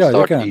they can Yeah, you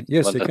start can. eating,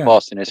 Yes, when you the can.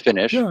 fasting is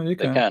finished, Yeah, you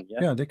they can. can.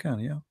 Yeah. Yeah, they can.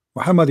 Yeah.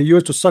 Muhammad, he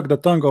used to suck the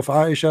tongue of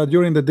Aisha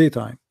during the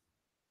daytime.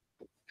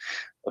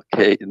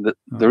 Okay. The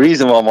Oh,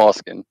 reason why I'm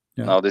asking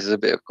yeah. now, this is a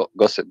bit of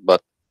gossip,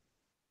 but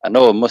I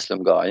know a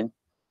Muslim guy.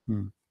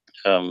 Hmm.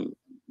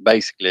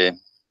 Basically,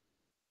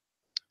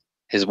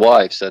 his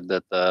wife said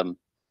that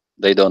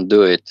they don't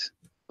do it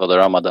for the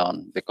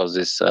Ramadan because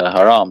it's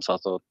haram. So I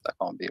thought that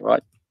can't be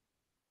right.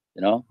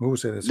 You know, Who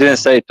said it's didn't haram?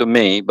 say it to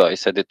me, but he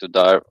said it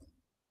to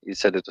he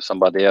said it to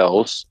somebody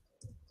else.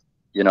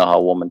 You know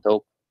how women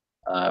talk,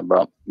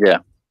 but yeah.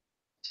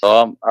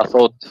 So I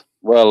thought,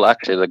 well,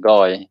 actually, the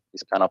guy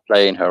is kind of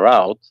playing her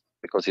out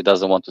because he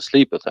doesn't want to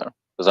sleep with her.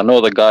 Because I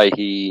know the guy,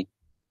 he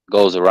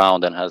goes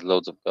around and has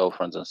loads of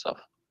girlfriends and stuff.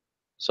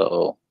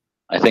 So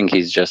I think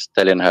he's just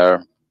telling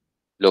her,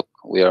 look,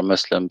 we are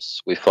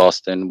Muslims, we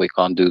fasting, we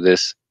can't do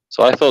this.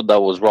 So I thought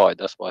that was right.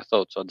 That's what I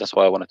thought. So that's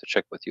why I wanted to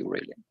check with you,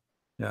 really.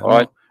 Yeah, All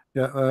right. no,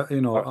 yeah,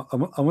 you know,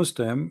 a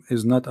Muslim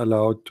is not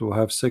allowed to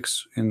have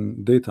sex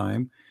in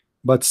daytime,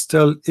 but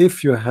still,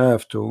 if you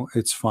have to,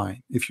 it's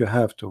fine. If you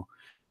have to,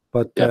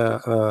 but Yeah,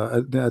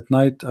 please. at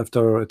night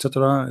after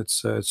etc.,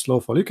 it's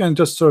lawful. You can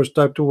just search,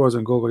 type 2 words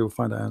in Google, you'll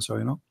find the answer.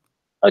 You know.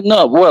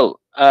 No, well,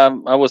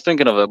 I was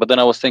thinking of it, but then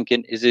I was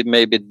thinking, is it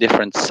maybe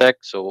different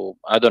sex, or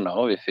I don't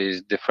know if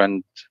it's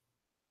different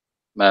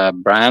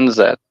brands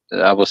that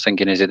I was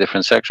thinking is a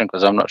different section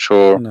because I'm not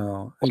sure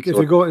No, what if you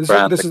sort of go,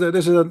 brand.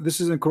 this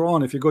is in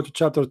Quran. If you go to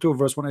chapter 2,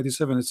 verse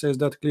 187, it says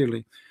that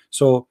clearly.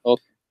 So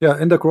Okay. yeah,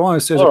 in the Quran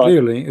it says All it right.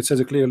 clearly. It says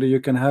it clearly. You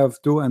can have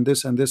do and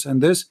this and this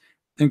and this,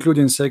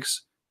 including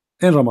sex,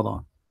 in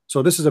Ramadan.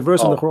 So this is a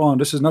verse in the Oh, Quran.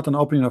 This is not an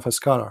opinion of a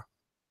scholar.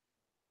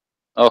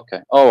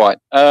 okay. All right.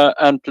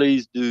 And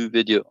please do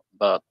video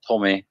about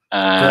Tommy,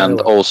 Yeah, I and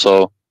will.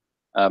 also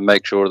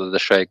make sure that the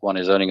Sheikh one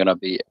is only going to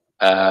be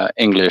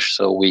English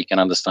so we can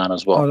understand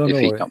as Oh, well no, if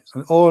don't he worry. comes.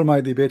 All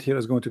my debate here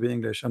is going to be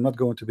English. I'm not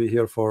going to be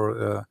here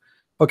for.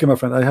 Okay, my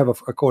friend, I have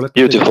a call. Let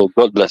me take. Beautiful.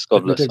 God bless. God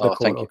Let me bless. take the Oh,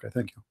 call. thank you. Okay,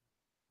 thank you.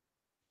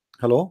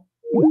 Hello.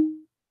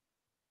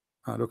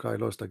 Ah, look, I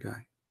lost the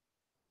guy.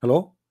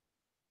 Hello,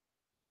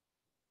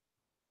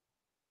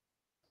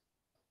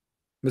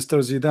 Mr.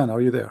 Zidane,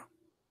 are you there?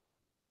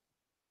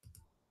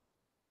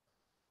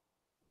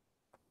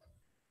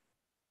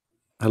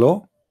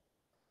 Hello.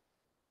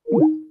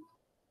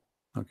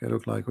 Okay,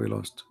 look like we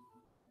lost.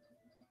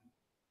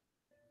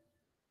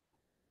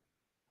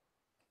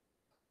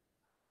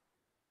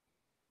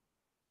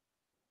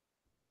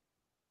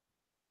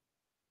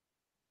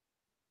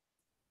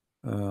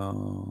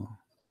 Uh,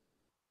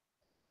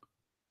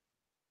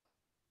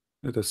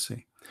 let us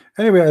see.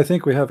 Anyway, I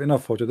think we have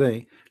enough for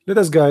today. Let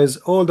us, guys,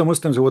 all the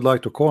Muslims who would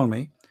like to call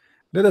me,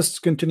 let us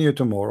continue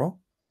tomorrow.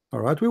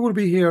 All right, we will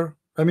be here.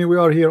 I mean, we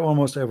are here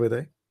almost every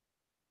day,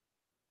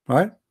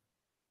 right?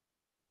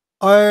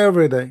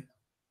 Every day,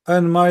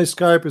 and my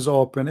Skype is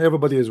open.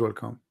 Everybody is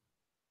welcome.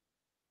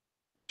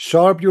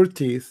 Sharp your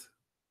teeth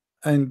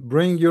and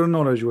bring your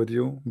knowledge with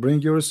you.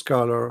 Bring your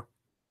scholar.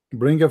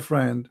 Bring a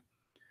friend,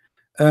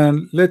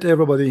 and let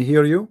everybody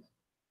hear you.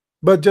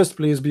 But just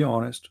please be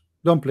honest.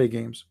 Don't play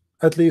games.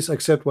 At least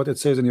accept what it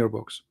says in your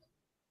books.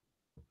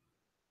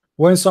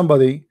 When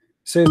somebody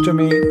says to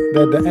me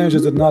that the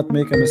angels did not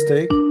make a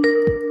mistake,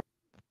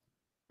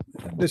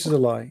 this is a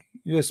lie.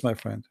 Yes, my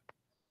friend.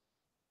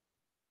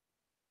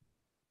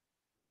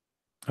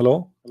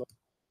 Hello?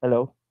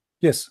 Hello.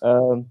 Yes.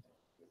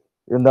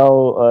 You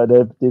know,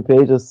 the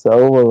debate is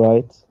over,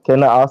 right?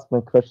 Can I ask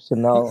my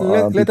question now?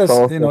 Let us,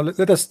 Because you know,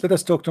 let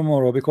us talk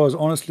tomorrow because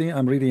honestly,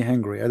 I'm really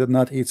hungry. I did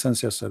not eat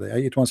since yesterday. I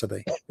eat once a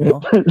day. You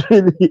know.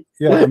 really,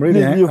 Yeah, I'm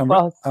really, did you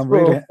fast, I'm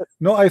bro? really.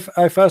 No,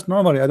 I fast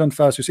normally. I don't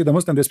fast. You see, the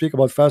Muslim they speak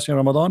about fasting in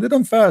Ramadan. They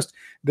don't fast.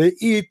 They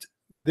eat.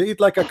 They eat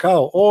like a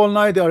cow all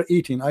night. They are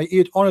eating. I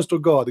eat honest to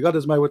God. God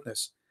is my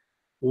witness.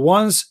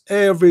 Once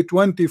every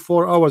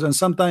 24 hours and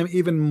sometimes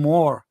even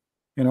more.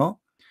 You know.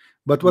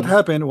 But what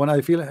happened when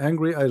I feel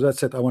hungry?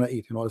 That's it. I want to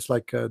eat. You know, it's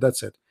like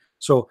that's it.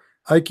 So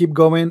I keep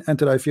going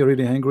until I feel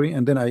really hungry,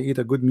 and then I eat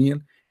a good meal,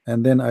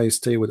 and then I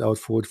stay without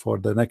food for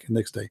the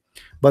next day.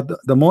 But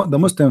the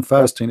Muslim That's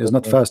fasting is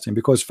not good. fasting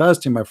because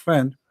fasting, my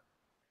friend,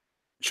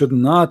 should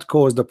not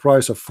cause the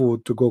price of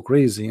food to go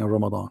crazy in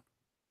Ramadan.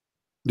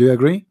 Do you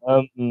agree?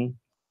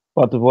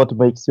 What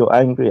makes you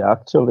angry,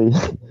 actually?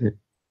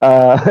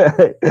 uh,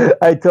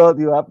 I thought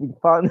you having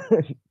fun.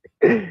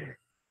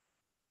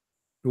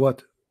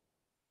 What?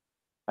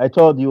 I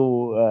thought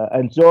you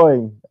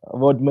enjoying.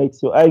 What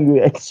makes you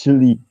angry,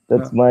 actually?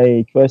 That's Uh,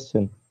 my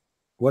question.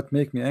 what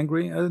make me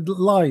angry?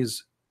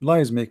 Lies.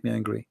 Lies make me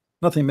angry.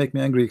 Nothing make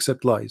me angry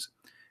except lies.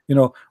 You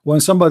know,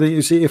 when somebody,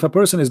 you see, if a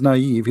person is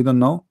naive, he don't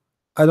know.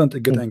 I don't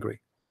get Mm,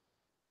 angry.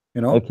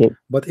 You know, okay.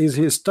 but is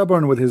he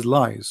stubborn with his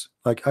lies?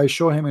 Like I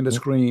show him in the Mm,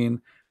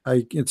 screen,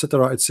 I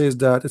etc. It says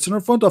that it's in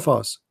front of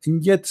us,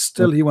 and yet mm,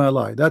 still he wanna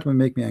lie. That will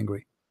make me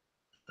angry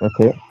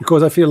okay.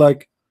 because I feel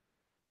like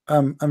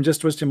I'm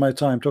just wasting my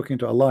time talking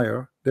to a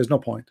liar. There's no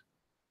point.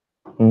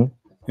 Mm,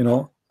 You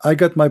know, I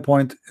got my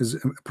point is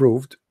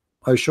proved.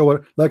 I show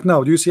her like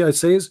now. Do you see? It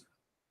says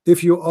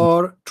if you mm,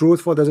 are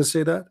truthful. Does it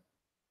say that?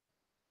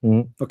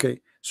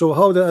 Okay, so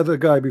how the other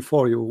guy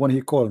before you, when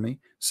he called me,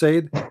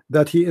 said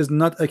that he is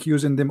not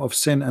accusing them of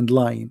sin and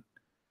lying.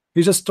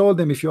 He just told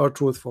them if you are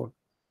truthful.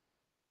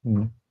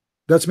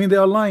 That's mean they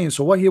are lying.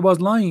 So why he was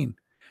lying?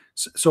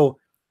 So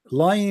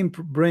lying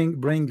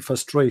bring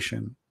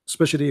frustration,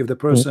 especially if the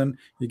person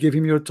you give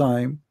him your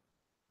time,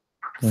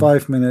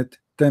 5 minutes,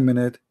 10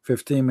 minutes,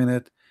 15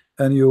 minutes,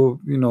 and you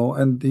know,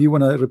 and he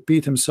wanna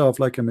repeat himself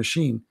like a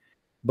machine,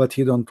 but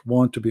he don't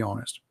want to be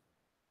honest.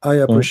 I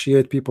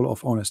appreciate people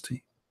of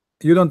honesty.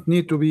 You don't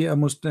need to be a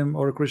Muslim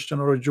or a Christian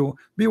or a Jew.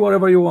 Be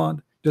whatever you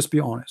want. Just be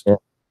honest. Yeah.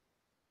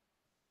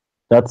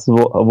 That's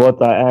what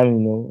I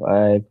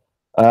am.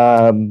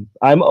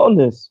 I'm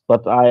honest,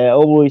 but I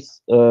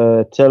always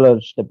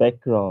challenge the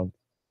background.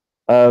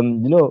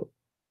 Um, you know,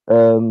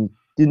 do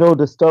you know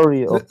the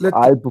story of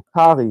Al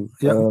Bukhari?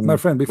 Yeah, my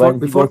friend.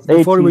 When he was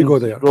Before we 18, go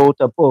he there, wrote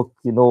a book.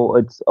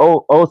 It's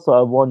also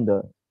a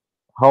wonder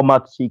how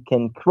much he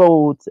can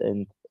quote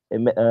and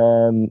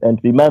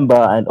remember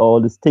and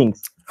all these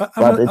things.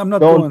 I'm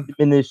not don't going,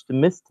 diminish the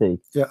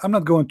mistakes. yeah, I'm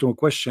not going to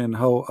question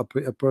how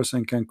a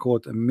person can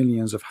quote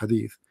millions of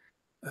hadith.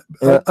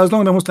 Yeah. As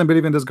long as the Muslim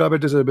believe in this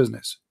garbage, this is a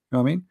business. You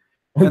know what I mean?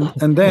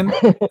 And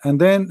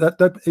then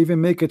that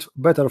even make it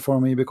better for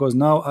me, because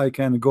now I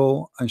can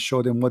go and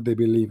show them what they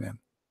believe in.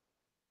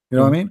 You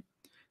know what I mean?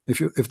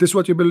 If this is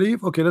what you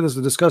believe, okay, let us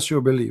discuss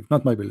your belief,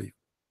 not my belief.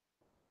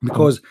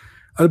 Because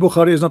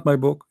Al-Bukhari is not my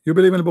book. You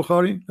believe in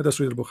Al-Bukhari? Let us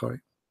read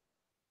Al-Bukhari.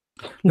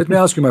 Let me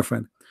ask you, my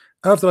friend.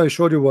 After I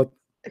showed you what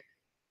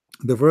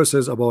the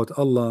verses about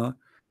Allah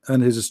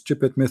and his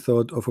stupid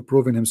method of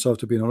proving himself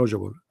to be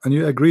knowledgeable, and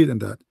you agreed in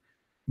that,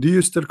 do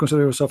you still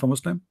consider yourself a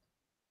Muslim?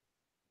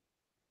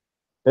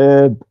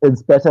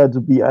 It's better to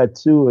be a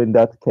Jew in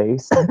that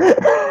case.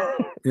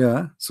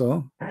 Yeah,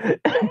 so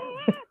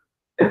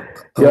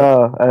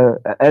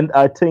and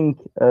I think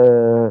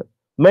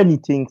many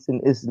things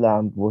in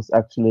Islam was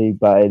actually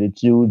by the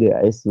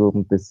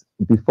Judaism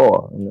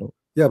before.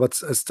 Yeah, but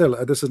still,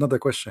 this is not a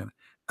question.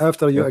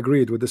 After you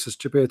agreed with this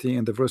stupidity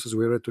in the verses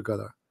we read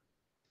together,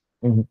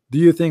 do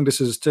you think this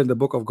is still the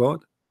book of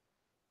God?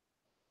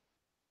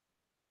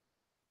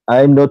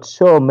 I'm not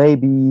sure.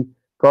 Maybe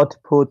God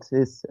put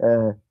his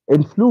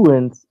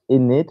influence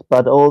in it,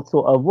 but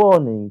also a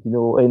warning.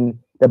 In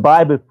the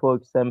Bible, for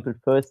example,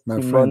 First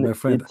my Timothy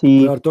friend,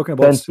 we are talking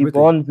about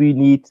 21, we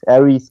need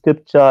every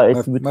scripture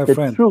is with my the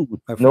friend, truth.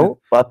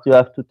 But you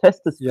have to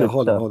test the scripture. Yeah,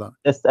 hold on.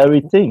 Test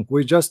everything.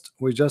 We just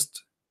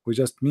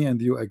me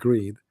and you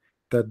agreed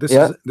that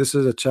this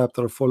is a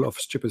chapter full of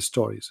stupid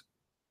stories.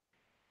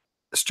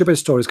 Stupid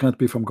stories cannot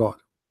be from God.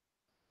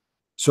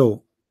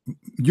 So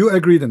you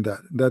agreed in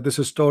that this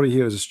story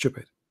here is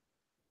stupid.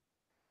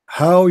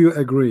 How you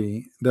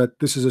agree that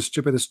this is a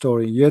stupid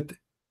story, yet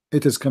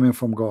it is coming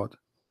from God,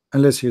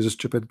 unless he is a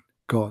stupid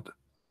God?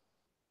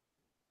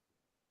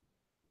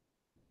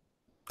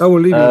 I will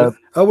leave you.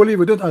 I will leave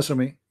you. Don't answer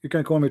me. You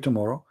can call me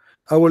tomorrow.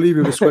 I will leave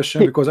you this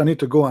question because I need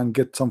to go and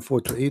get some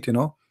food to eat.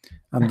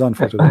 I'm done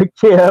for today.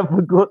 Okay, have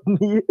a good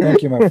meal.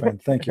 Thank you, my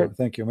friend. Thank you.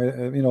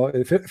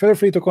 Feel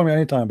free to call me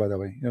anytime. By the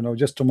way,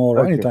 just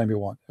tomorrow, anytime you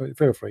want.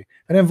 Feel free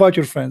and invite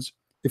your friends.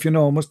 If you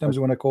know Muslims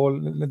want to call,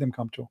 let them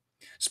come too.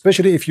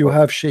 Especially if you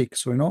have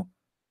sheikhs.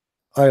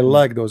 I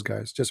like those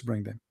guys. Just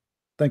bring them.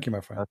 Thank you, my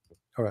friend.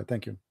 All right.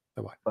 Thank you.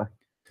 Bye-bye.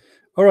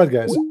 All right,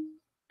 guys.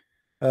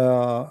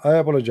 I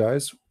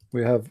apologize.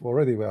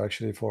 We're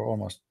actually for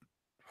almost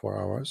 4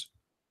 hours,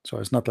 so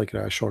it's not like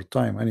a short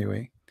time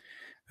anyway.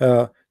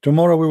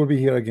 Tomorrow we will be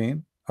here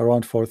again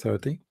around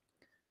 4:30.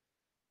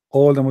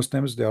 All the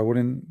Muslims, they are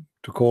willing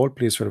to call.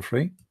 Please feel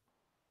free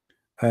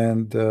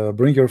and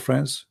bring your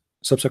friends,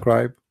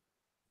 subscribe,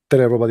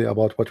 tell everybody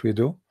about what we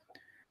do,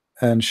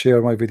 and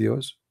share my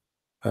videos.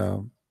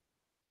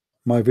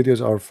 My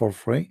videos are for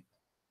free.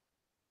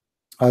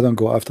 I don't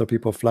go after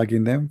people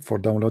flagging them for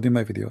downloading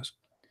my videos.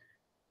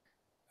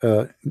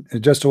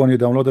 Just when you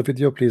download the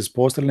video, please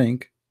post a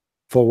link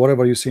for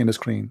whatever you see in the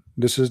screen.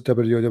 This is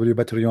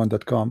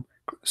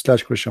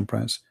www.patreon.com/Christian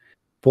Prince.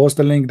 Post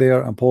the link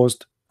there and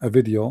post a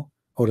video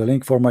or the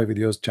link for my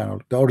videos channel,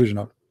 the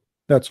original.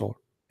 That's all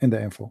in the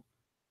info,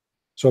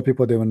 so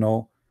people, they will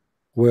know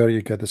where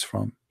you get this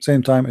from.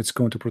 Same time, it's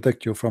going to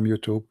protect you from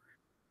YouTube,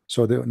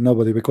 so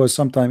nobody, because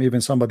sometimes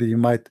even somebody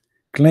might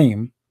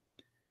claim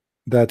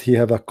that he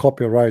have a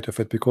copyright of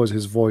it because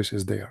his voice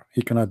is there.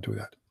 He cannot do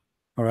that.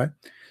 All right.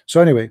 So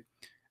anyway,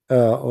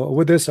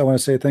 with this, I want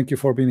to say thank you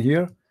for being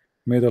here.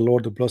 May the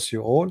Lord bless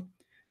you all,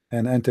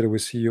 and until we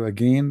see you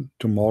again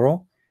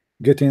tomorrow,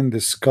 getting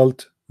this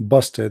cult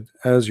busted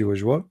as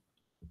usual.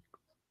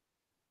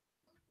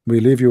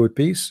 We leave you with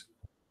peace,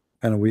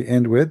 and we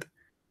end with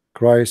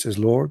Christ is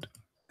Lord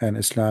and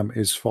Islam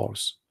is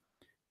false.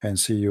 And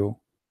see you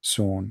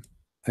soon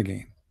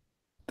again.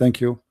 Thank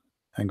you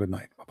and good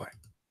night.